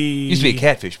to be Used to be a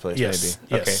catfish place, Yes,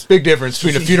 maybe. yes. Okay. Big difference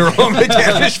between a funeral home and a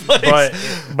catfish place.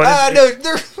 but I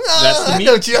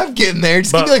know, dude. I'm getting there.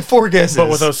 Just give me like 4 guesses. But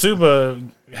with Osuba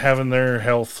having their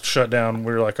health shut down,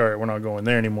 we were like, all right, we're not going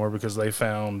there anymore because they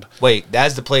found Wait,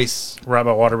 that's the place. right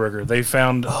by Whataburger. They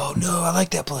found. Oh no, I like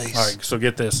that place. All right, so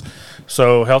get this.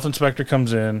 So health inspector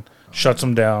comes in, shuts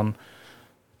them down.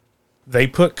 They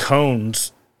put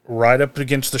cones right up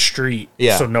against the street,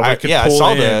 Yeah, so nobody could I pull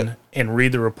saw in that. and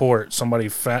read the report. Somebody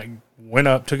went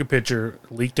up, took a picture,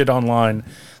 leaked it online.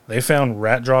 They found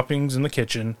rat droppings in the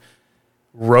kitchen,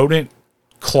 rodent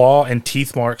claw and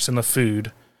teeth marks in the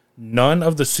food. None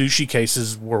of the sushi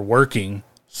cases were working,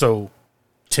 so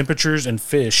temperatures and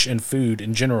fish and food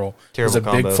in general is Terrible a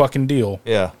big combo. fucking deal.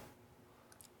 Yeah.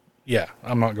 Yeah,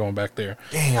 I'm not going back there.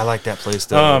 Dang, I like that place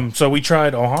though. So we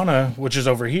tried Ohana, which is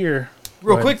over here.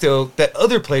 Real but- quick though, that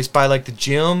other place by like the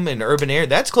gym and Urban Air,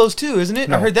 that's closed too, isn't it?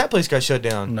 No. I heard that place got shut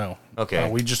down. No. Okay.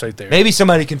 We just ate there. Maybe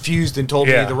somebody confused and told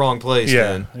Yeah. me the wrong place. Yeah,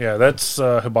 Then. yeah, that's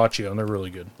Hibachi, and they're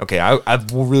really good. Okay, I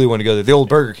really want to go there. The old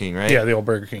Burger King, right? Yeah, the old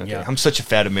Burger King. Okay, Yeah, I'm such a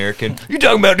fat American. You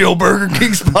talking about the old Burger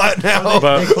King spot now?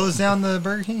 But- They closed down the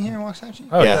Burger King here in Waxahachie?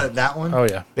 Oh, yeah. That one? oh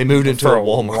yeah, They moved into for a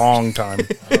Walmart. long time, I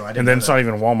didn't and know then it's that. not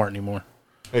even Walmart anymore.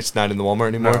 It's not in the Walmart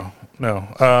anymore. No.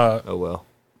 Oh well.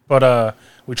 But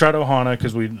we tried Ohana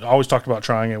because we always talked about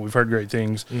trying it. We've heard great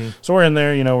things. So we're in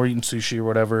there, we're eating sushi or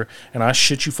whatever, and I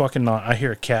shit you fucking not, I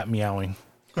hear a cat meowing.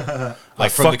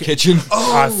 Like from the kitchen.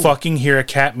 I fucking hear a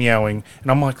cat meowing, and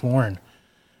I'm like, Lauren,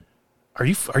 are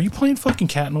you playing fucking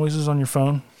cat noises on your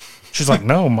phone? She's like,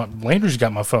 no, Landry's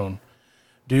got my phone.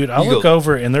 Dude, I You look go-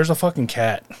 over, and there's a fucking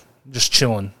cat just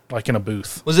chilling, like in a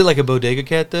booth. Was it like a bodega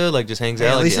cat though? Like just hangs Yeah,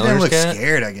 out at like least the it didn't owner's look cat?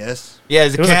 scared, I guess. Yeah,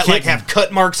 does the was a cat like kitten. have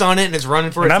cut marks on it and it's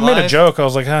running for And its I made a life? joke. I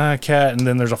was like, cat. And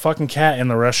then there's a fucking cat in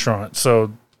the restaurant.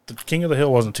 So the King of the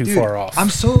Hill wasn't too Dude, far off. I'm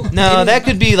so No, that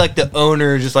could be like the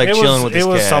owner just like it chilling was, with his it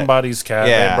was cat. somebody's cat.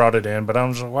 Yeah. They brought it in, but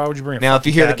I'm just like, why would you bring it? Now, if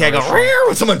you hear the cat go, "Rear,"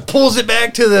 when someone pulls it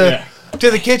back to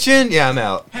the kitchen, yeah, I'm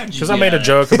out. Because I made a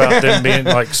joke about them being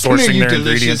like Come here, sourcing you their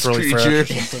ingredients delicious really creature.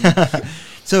 fresh or something.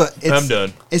 So it's, I'm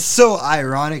done. It's so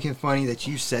ironic and funny that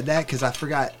you said that because I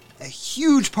forgot a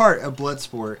huge part of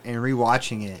Bloodsport and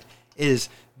rewatching it is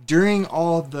during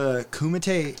all the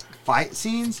Kumite fight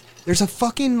scenes, there's a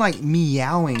fucking like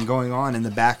meowing going on in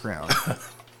the background.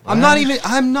 I'm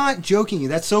not joking you.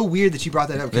 That's so weird that you brought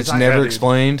that up. It's never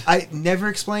explained. I never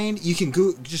explained. You can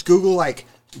just Google like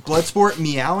Bloodsport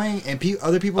meowing and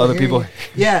other people. Other hearing people. it.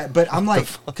 Yeah, but I'm like,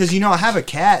 because I have a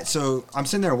cat, so I'm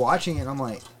sitting there watching it. and I'm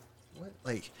like, what?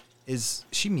 Like, is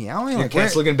she meowing? Your Like,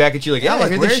 cat's looking back at you like, yeah, like I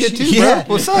hear where this is shit she? too, Yeah.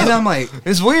 bro. What's up? And I'm like,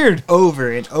 it's weird.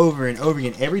 over and over and over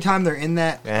again. Every time they're in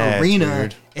that That's arena,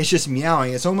 weird. it's just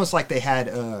meowing. It's almost like they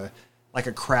had like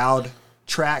a crowd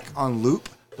track on loop,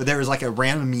 but there was like a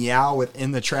random meow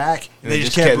within the track, and they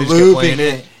just kept looping playing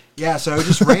it. Yeah, so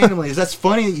just randomly. That's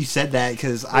funny that you said that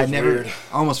because I weird.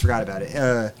 almost forgot about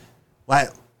it.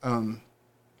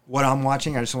 What I'm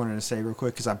watching, I just wanted to say real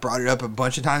quick because I brought it up a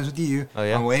bunch of times with you. Oh,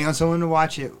 yeah? I'm waiting on someone to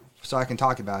watch it so I can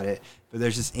talk about it. But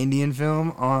there's this Indian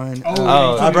film on.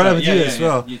 Oh, I brought it up with yeah, you yeah, as yeah.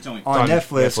 well You told me. on on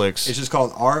Netflix. Netflix. It's just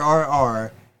called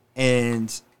RRR,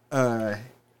 and I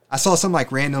saw some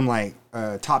like random like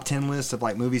top 10 list of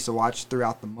like movies to watch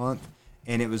throughout the month,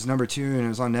 and it was number 2, and it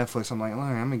was on Netflix. I'm like, all right,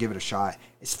 I'm gonna give it a shot.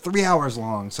 It's 3 hours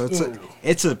long, so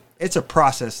it's a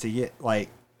process to get like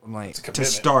to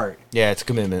start. Yeah, it's a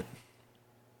commitment.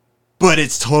 But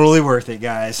it's totally worth it,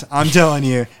 guys. I'm telling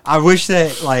you. I wish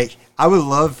that, like, I would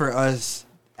love for us.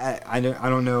 I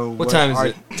don't know what time is our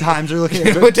it? times are looking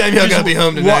at. What time y'all gotta be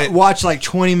home tonight? Watch like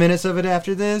 20 minutes of it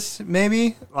after this,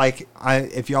 maybe. Like,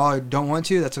 if y'all don't want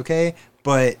to, that's okay.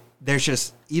 But there's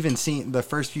just even the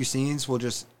first few scenes will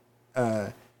just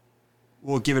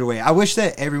will give it away. I wish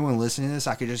that everyone listening to this,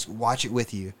 I could just watch it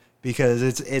with you because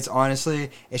it's honestly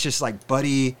it's just like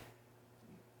buddy.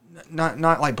 Not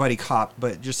like buddy cop,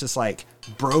 but just this like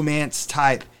bromance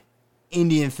type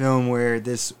Indian film where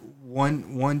this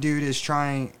one dude is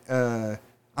trying. I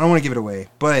don't want to give it away,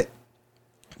 but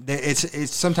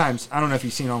it's sometimes I don't know if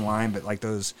you've seen online, but like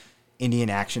those Indian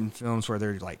action films where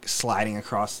they're like sliding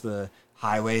across the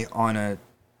highway on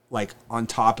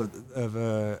top of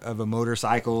a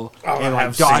motorcycle and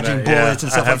like dodging bullets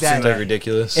and stuff like that. It's like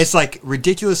ridiculous. It's like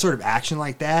ridiculous sort of action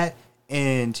like that,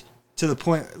 and to the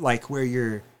point like where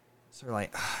you're sort of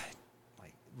like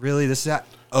really this is that.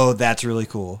 Oh, that's really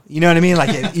cool. You know what I mean?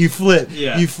 Like you flip,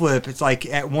 you flip. It's like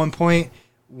at one point,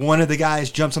 one of the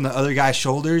guys jumps on the other guy's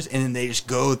shoulders, and then they just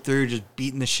go through just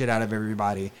beating the shit out of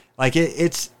everybody. Like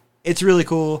it's really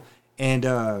cool. And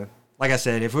like I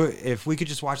said, if we could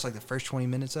just watch like the first 20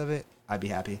 minutes of it, I'd be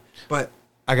happy. But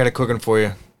I got a quick one for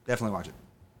you. definitely watch it.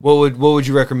 What would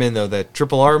you recommend though? That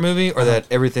Triple R movie or that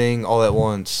Everything All at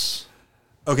Once?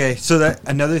 Okay, so that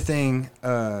another thing.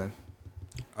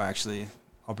 Actually,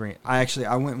 I'll bring it. I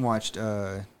went and watched.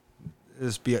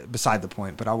 This beside the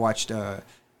point, but I watched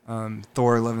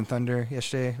Thor: Love and Thunder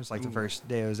yesterday. It was like the first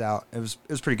day it was out. It was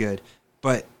pretty good,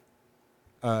 but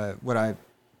what I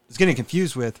was getting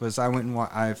confused with was I went and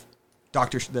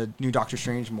the new Doctor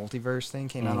Strange multiverse thing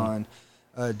came out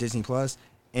on Disney Plus,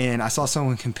 and I saw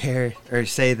someone compare or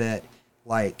say that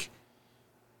like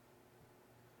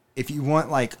if you want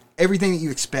like everything that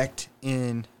you expect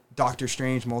in Doctor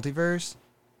Strange multiverse,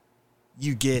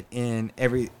 you get in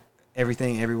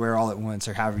everything everywhere all at once,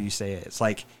 or however you say it. It's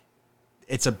like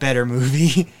it's a better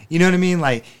movie. You know what I mean?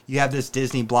 Like you have this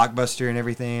Disney blockbuster and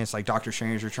everything. It's like Doctor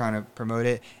Strange. We're trying to promote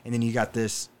it, and then you got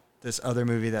this other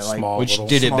movie that like Which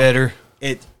did it better.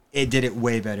 It did it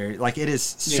way better. Like it is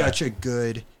such a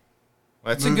good.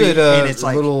 That's movie, a good and it's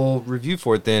like, little review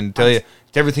for it then. Tell you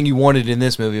it's everything you wanted in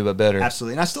this movie, but better.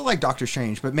 Absolutely. And I still like Doctor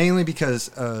Strange, but mainly because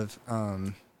of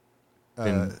Benedict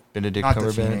not the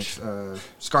Cumberbatch. Phoenix,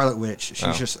 Scarlet Witch.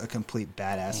 She's just a complete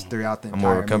badass throughout the entire I'm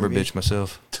more a movie. Cumberbitch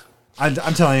myself. I'm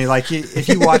telling you, like if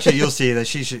you watch it, you'll see that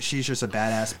she's just a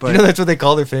badass. But You know that's what they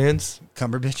call their fans?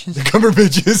 Cumberbitches.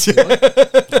 Cumberbitches, yeah.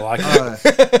 I like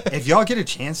it. If y'all get a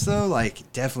chance though,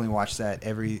 like definitely watch that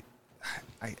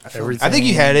I think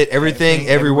you had it. Everything,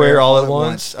 everywhere, all at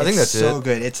once. I think that's so it.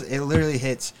 good. It literally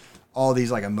hits all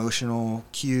these like emotional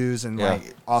cues and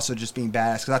like also just being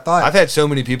badass. Because I thought I've had so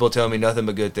many people tell me nothing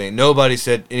but good things. Nobody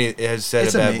has said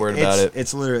a bad word about it.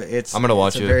 It's literally I'm gonna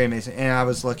watch it. Very amazing, and I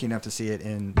was lucky enough to see it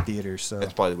in theaters. So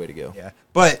That's probably the way to go. yeah,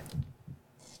 but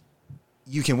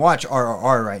you can watch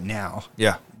RRR right now.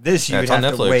 Yeah. This you would it's on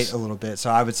have to Netflix. wait a little bit. So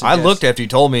I would I suggest looked after you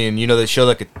told me, and they showed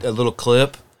like a little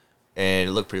clip, and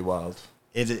it looked pretty wild.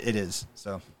 it is.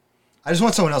 So I just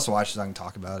want someone else to watch it so I can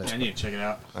talk about it. I need to check it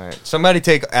out. All right, somebody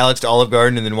take Alex to Olive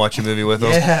Garden and then watch a movie with him.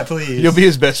 Yeah, please. You'll be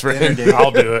his best friend. Dinner date. I'll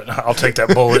do it. I'll take that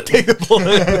bullet. Take the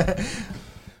bullet.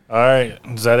 All right.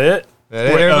 Is that it? That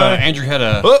ain't Wait, everybody? Andrew had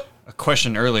Oh. a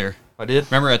question earlier. I did.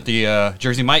 Remember at the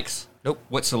Jersey Mike's? Nope.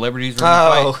 What celebrities were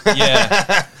Oh. in the fight?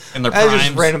 Yeah. In their That was primes.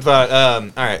 just a random thought.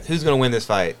 All right, who's gonna win this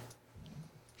fight?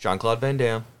 Jean-Claude Van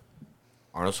Damme,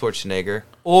 Arnold Schwarzenegger,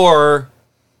 or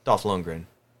Dolph Lundgren?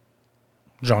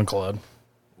 Jean-Claude.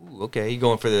 Ooh, okay, you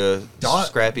going for the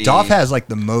scrappy? Dolph has like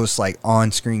the most like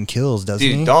on-screen kills, doesn't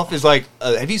Dude, he? Dolph is like.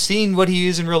 Have you seen what he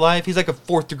is in real life? He's like a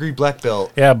 4th-degree black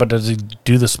belt. Yeah, but does he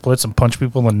do the splits and punch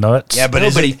people in the nuts? Yeah, but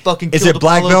Nobody is it, fucking is killed it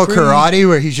black Apollo belt Creed. karate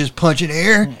where he's just punching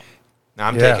air? No,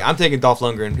 Yeah. I'm taking Dolph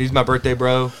Lundgren. He's my birthday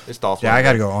bro. It's Dolph. Yeah, Lundgren. I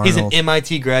gotta go He's an Arnold.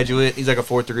 MIT graduate. He's like a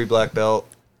 4th-degree black belt.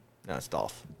 No, it's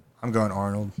Dolph. I'm going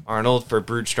Arnold. Arnold for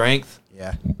brute strength.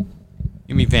 Yeah.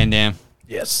 Give me Van Damme.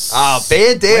 Yes. Oh,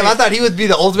 Van Damme. I thought he would be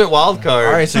the ultimate wild card.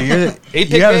 All right, so you're He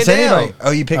picked you haven't Van said Damme. anybody.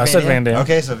 Oh, you picked I Van said Damme? Van Damme.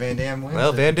 Okay, so Van Damme wins. Well,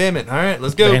 it. Van Damme it. All right,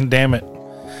 let's go. Man, damn it.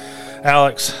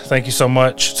 Alex, thank you so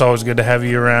much. It's always good to have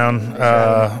you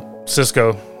around.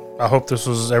 Cisco, I hope this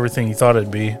was everything you thought it'd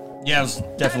be. Yeah, it was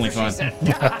definitely fun.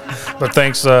 But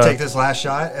thanks. Take this last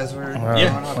shot as we're Yeah.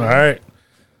 going up. All right.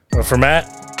 Well, for Matt,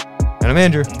 And I'm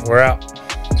Andrew. we're out.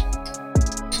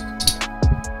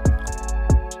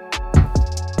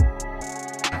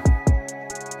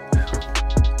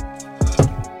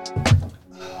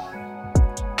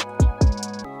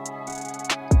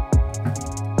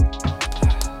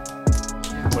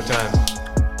 What time?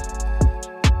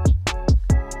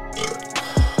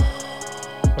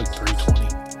 Like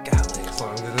 3:20. Golly, it's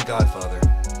longer than The Godfather.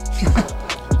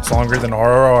 It's longer than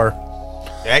RRR.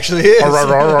 It actually is.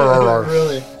 RRR.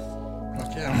 Really?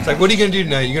 It's like, what are you going to do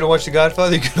tonight? You going to watch The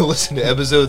Godfather? You're going to listen to episode